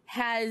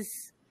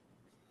has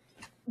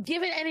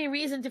given any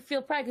reason to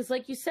feel pride, because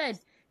like you said,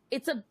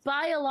 it's a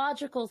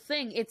biological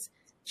thing. It's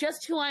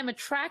just who I'm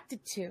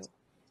attracted to.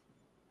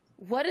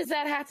 What does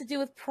that have to do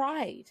with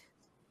pride?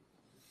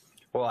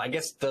 Well, I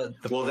guess the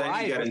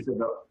then you get into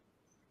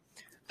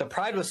the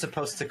pride was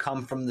supposed to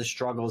come from the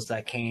struggles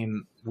that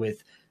came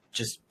with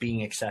just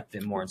being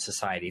accepted more in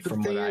society.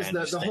 From what I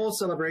understand, the whole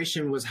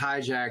celebration was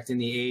hijacked in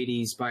the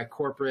 80s by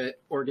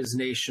corporate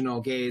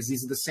organizational gays.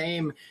 These are the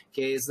same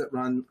gays that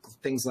run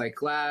things like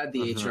GLAAD,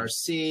 the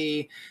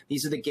HRC.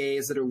 These are the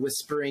gays that are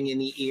whispering in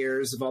the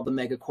ears of all the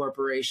mega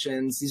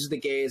corporations. These are the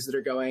gays that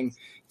are going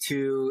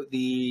to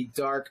the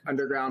dark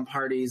underground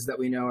parties that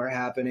we know are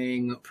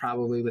happening,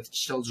 probably with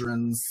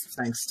children's,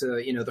 thanks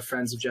to, the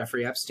friends of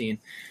Jeffrey Epstein.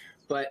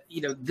 But,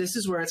 this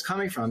is where it's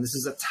coming from. This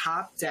is a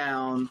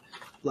top-down,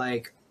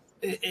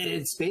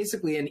 it's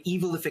basically an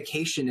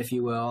evilification, if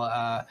you will.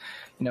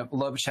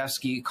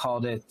 Lobachevsky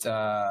called it,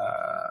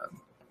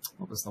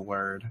 what was the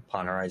word?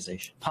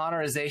 Ponerization.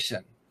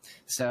 Ponerization.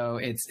 So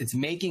it's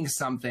making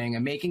something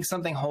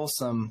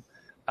wholesome,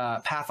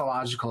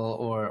 pathological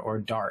or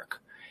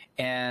dark.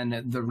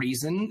 And the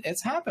reason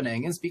it's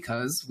happening is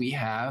because we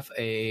have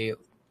a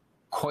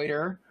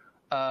coiter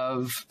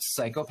of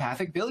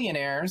psychopathic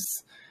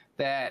billionaires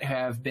that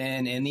have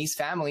been in these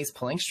families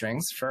pulling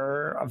strings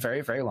for a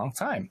very, very long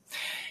time.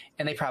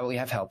 And they probably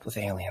have help with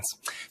aliens.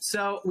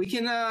 So we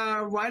can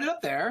wind it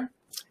up there.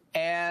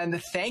 And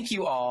thank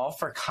you all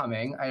for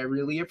coming. I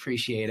really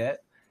appreciate it.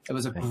 It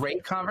was a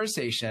great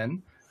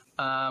conversation.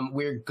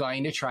 We're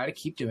going to try to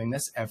keep doing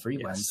this every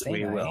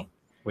Wednesday night.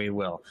 We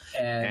will.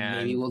 And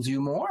maybe we'll do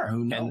more.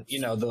 Who knows? And, you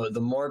know, the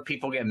more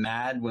people get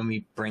mad when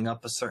we bring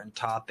up a certain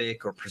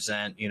topic or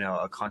present, you know,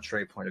 a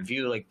contrary point of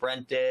view like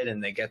Brent did,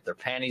 and they get their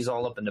panties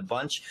all up in a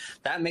bunch,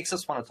 that makes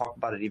us want to talk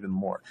about it even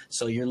more.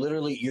 So you're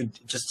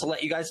just to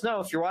let you guys know,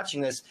 if you're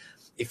watching this,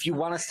 if you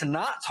want us to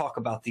not talk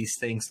about these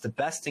things, the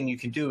best thing you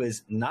can do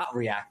is not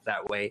react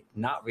that way,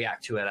 not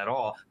react to it at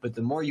all. But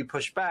the more you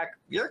push back,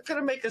 you're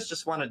going to make us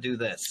just want to do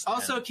this.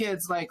 Also,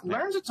 kids, like,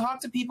 learn to talk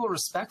to people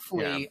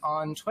respectfully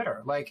on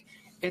Twitter. Like,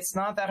 it's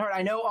not that hard.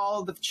 I know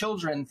all the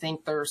children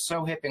think they're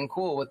so hip and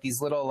cool with these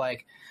little,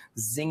 like,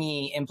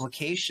 zingy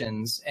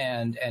implications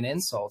and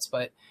insults,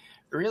 but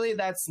really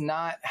that's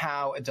not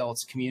how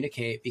adults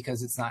communicate,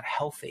 because it's not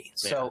healthy.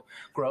 Yeah. So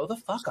grow the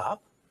fuck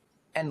up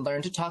and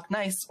learn to talk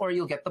nice, or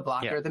you'll get the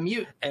block or the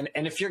mute. And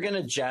if you're going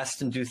to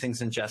jest and do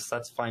things in jest,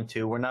 that's fine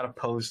too. We're not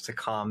opposed to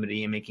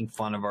comedy and making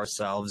fun of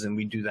ourselves, and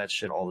we do that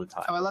shit all the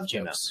time. Oh, I love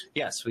jokes. You know?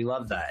 Yes, we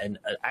love that. And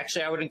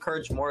actually, I would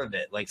encourage more of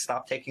it. Like,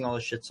 stop taking all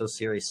this shit so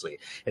seriously.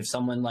 If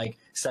someone, like,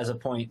 says a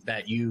point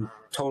that you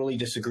totally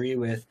disagree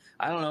with,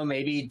 I don't know,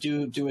 maybe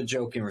do a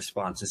joke in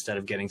response instead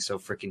of getting so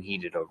freaking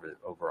heated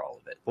over all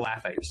of it.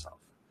 Laugh at yourself.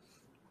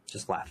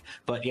 Just laugh.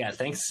 But yeah,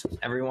 thanks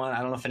everyone. I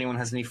don't know if anyone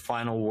has any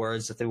final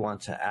words that they want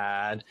to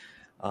add.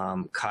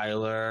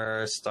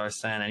 Kyler,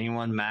 Starsan,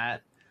 anyone,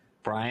 Matt,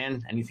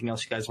 Brian, anything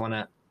else you guys want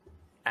to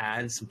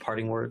add? Some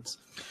parting words?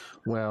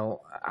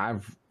 Well,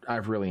 I've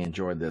really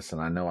enjoyed this,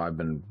 and I know I've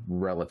been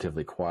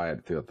relatively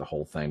quiet throughout the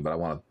whole thing, but I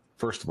want to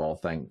first of all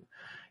thank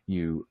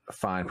you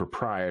fine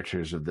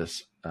proprietors of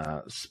this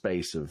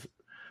space of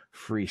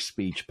free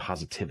speech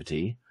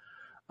positivity.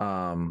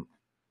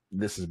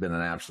 This has been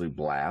an absolute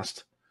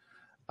blast.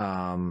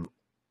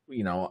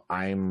 You know,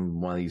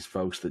 I'm one of these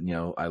folks that, you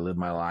know, I live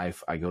my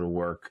life. I go to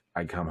work,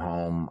 I come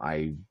home,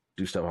 I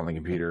do stuff on the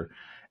computer.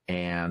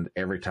 And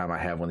every time I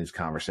have one of these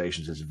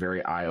conversations, it's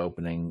very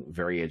eye-opening,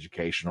 very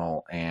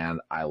educational. And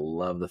I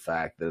love the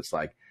fact that it's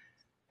like,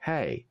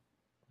 hey,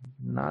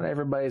 not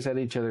everybody's at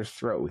each other's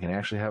throat. We can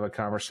actually have a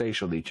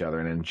conversation with each other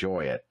and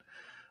enjoy it.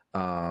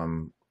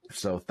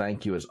 So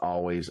thank you as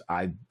always.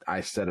 I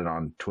said it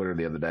on Twitter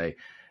the other day.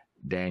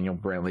 Daniel,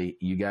 Brentley,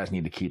 you guys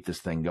need to keep this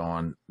thing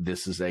going.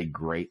 This is a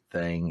great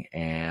thing,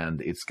 and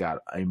it's got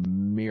a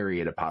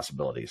myriad of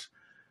possibilities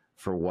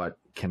for what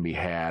can be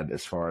had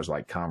as far as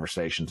like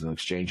conversations and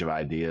exchange of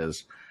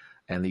ideas.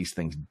 And these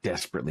things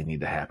desperately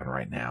need to happen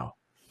right now.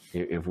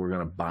 If we're going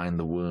to bind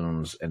the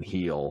wounds and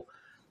heal,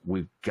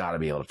 we've got to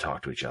be able to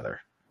talk to each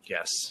other.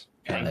 Yes.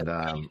 And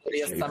it'll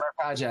be a summer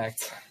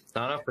project.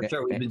 No, for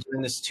sure. We've been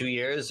doing this 2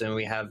 years, and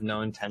we have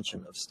no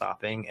intention of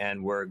stopping.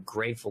 And we're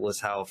grateful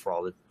as hell for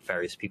all the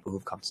various people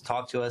who've come to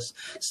talk to us.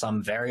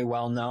 Some very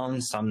well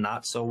known, some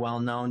not so well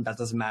known. That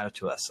doesn't matter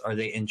to us. Are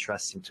they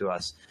interesting to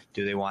us?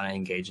 Do they want to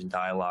engage in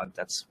dialogue?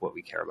 That's what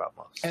we care about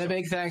most. And a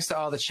big thanks to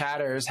all the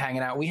chatters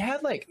hanging out. We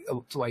had like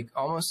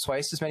almost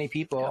twice as many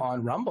people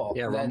on Rumble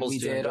than we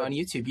did on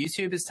YouTube.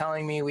 YouTube is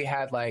telling me we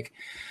had like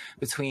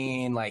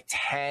between like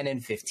 10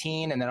 and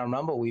 15, and then on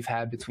Rumble we've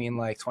had between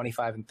like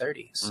 25 and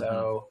 30.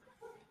 So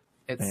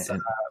it's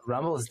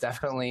Rumble is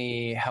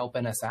definitely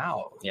helping us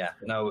out. Yeah,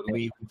 no,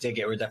 we dig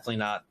it. We're definitely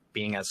not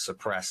being as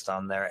suppressed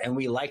on there, and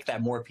we like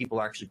that more people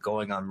are actually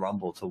going on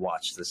Rumble to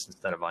watch this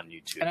instead of on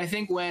YouTube. And I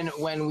think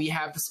when we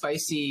have the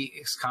spicy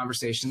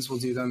conversations, we'll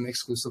do them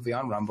exclusively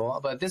on Rumble.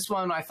 But this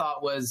one I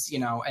thought was, you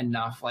know,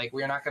 enough. Like,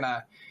 we're not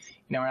gonna,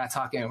 you know,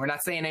 we're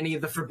not saying any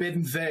of the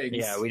forbidden things.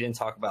 Yeah, we didn't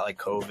talk about like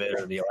COVID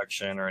or the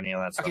election or any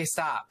of that stuff. Okay,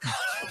 stop.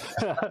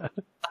 That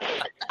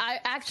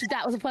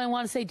was the point I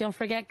want to say. Don't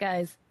forget,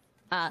 guys.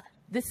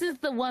 This is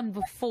the one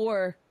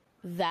before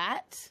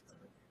that,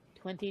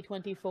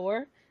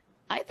 2024.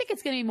 I think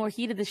it's going to be more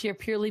heated this year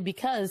purely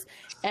because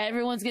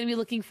everyone's going to be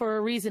looking for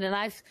a reason. And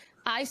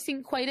I've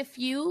seen quite a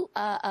few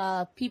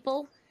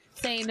people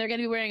saying they're going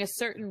to be wearing a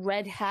certain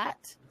red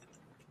hat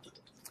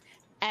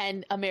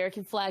and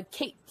American flag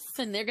capes,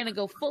 and they're going to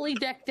go fully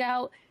decked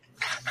out.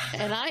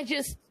 And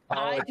it's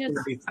going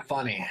to be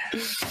funny.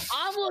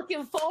 I'm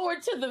looking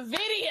forward to the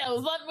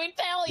videos. Let me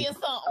tell you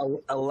something.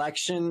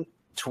 Election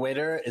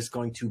Twitter is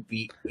going to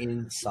be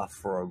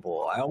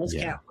insufferable. I almost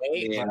can't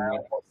wait.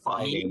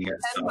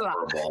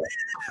 Insufferable.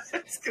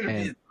 It's gonna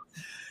be...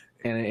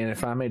 and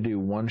if I may do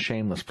one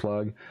shameless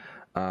plug,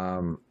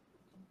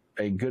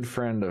 a good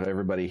friend of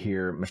everybody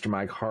here, Mr.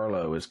 Mike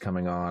Harlow, is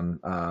coming on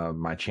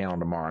my channel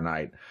tomorrow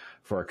night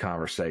for a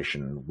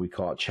conversation. We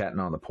call it Chatting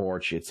on the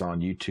Porch. It's on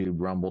YouTube,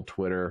 Rumble,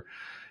 Twitter.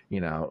 You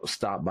know,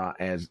 stop by,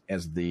 as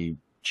the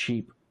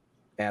cheap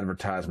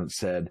advertisement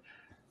said.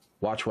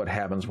 Watch what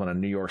happens when a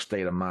New York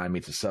state of mind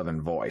meets a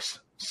Southern voice.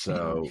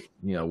 So,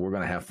 you know, we're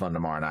going to have fun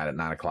tomorrow night at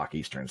 9 o'clock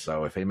Eastern.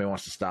 So if anybody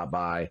wants to stop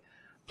by,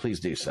 please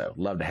do so.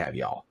 Love to have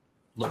y'all.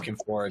 looking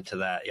forward to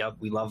that. Yep,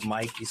 we love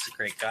Mike. He's a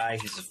great guy.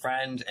 He's a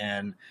friend,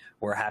 and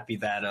we're happy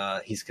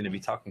that he's going to be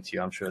talking to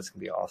you. I'm sure it's going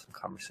to be an awesome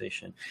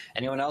conversation.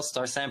 Anyone else?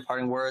 Starsan,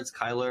 parting words?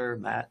 Kyler,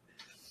 Matt?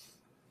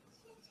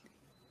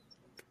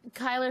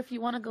 Kyler, if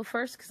you want to go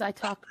first, because I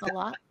talked a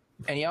lot.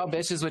 And y'all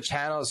bitches with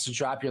channels to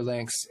drop your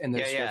links in the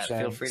description,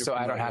 feel free to so I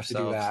don't promote have to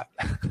do yourselves.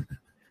 that.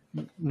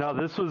 No,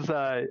 this was,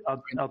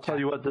 I'll tell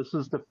you what, this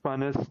was the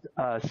funnest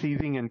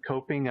seething and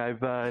coping I've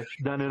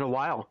done in a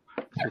while.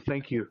 So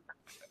thank you.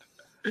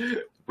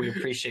 We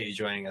appreciate you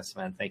joining us,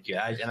 man. Thank you.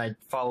 I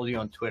followed you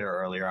on Twitter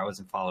earlier. I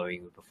wasn't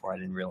following you before. I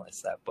didn't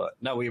realize that. But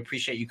no, we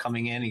appreciate you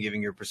coming in and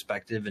giving your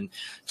perspective and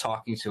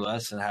talking to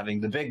us and having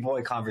the big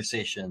boy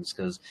conversations,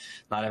 because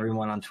not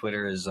everyone on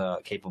Twitter is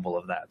capable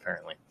of that,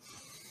 apparently.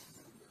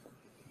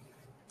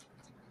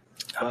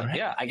 But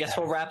yeah, I guess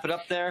we'll wrap it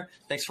up there.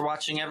 Thanks for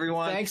watching,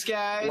 everyone. Thanks,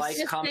 guys. Like,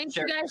 Yes, comment, thank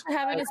share. you guys for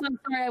having us. I'm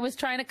sorry, I was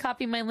trying to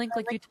copy my link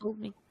like you told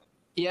me.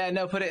 Yeah,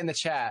 no, put it in the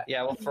chat.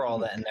 Yeah, we'll throw all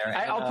that in there.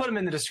 I'll put them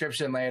in the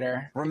description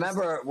later.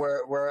 Remember,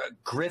 we're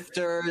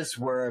grifters.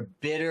 We're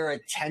bitter,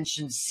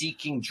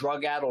 attention-seeking,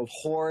 drug-addled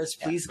whores.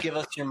 Please give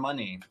us your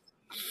money.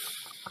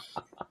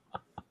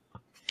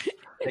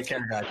 Take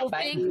care, guys. Well,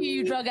 thank you,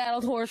 you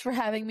drug-addled horse, for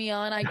having me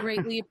on. I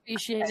greatly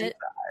appreciate it.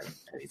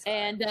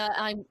 And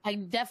I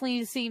definitely need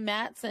to see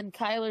Matt's and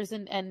Kyler's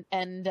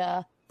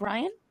and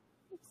Brian.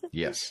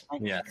 Yes.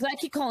 Yeah. Because I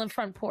keep calling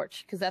front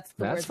porch because that's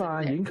the That's word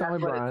fine. You can call me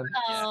Brian.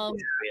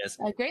 Yes.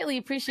 I greatly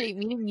appreciate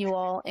meeting you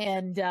all,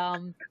 and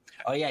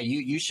Oh yeah,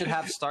 you should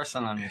have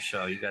Starsun on your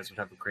show. You guys would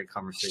have a great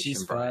conversation.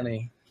 She's Brian.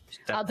 funny.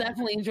 I'll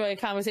definitely enjoy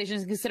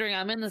conversations, considering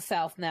I'm in the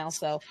South now,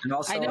 so And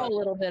also, I know a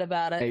little bit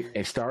about it.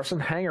 Hey, Starson,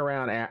 hang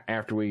around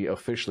after we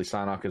officially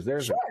sign off, because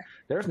there's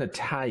an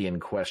Italian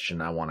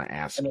question I want to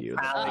ask you.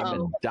 I've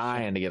been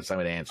dying to get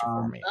somebody to answer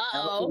for me. a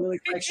Uh-oh. really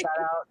quick shout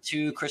out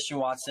to Christian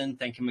Watson.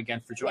 Thank him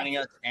again for joining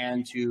us,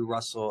 and to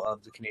Russell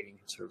of the Canadian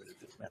Conservative.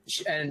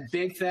 And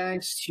big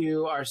thanks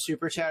to our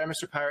super chatter,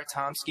 Mr. Pirate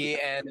Tomsky,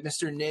 and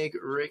Mr. Nick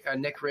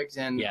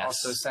Rigdon Yes,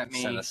 also sent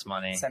us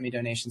money. Sent me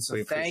donations. So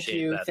We thank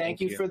appreciate you. that.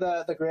 Thank you for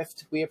the grift.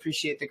 We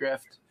appreciate the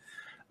grift.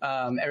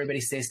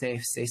 Everybody stay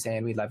safe, stay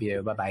sane. We love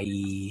you.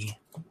 Bye-bye.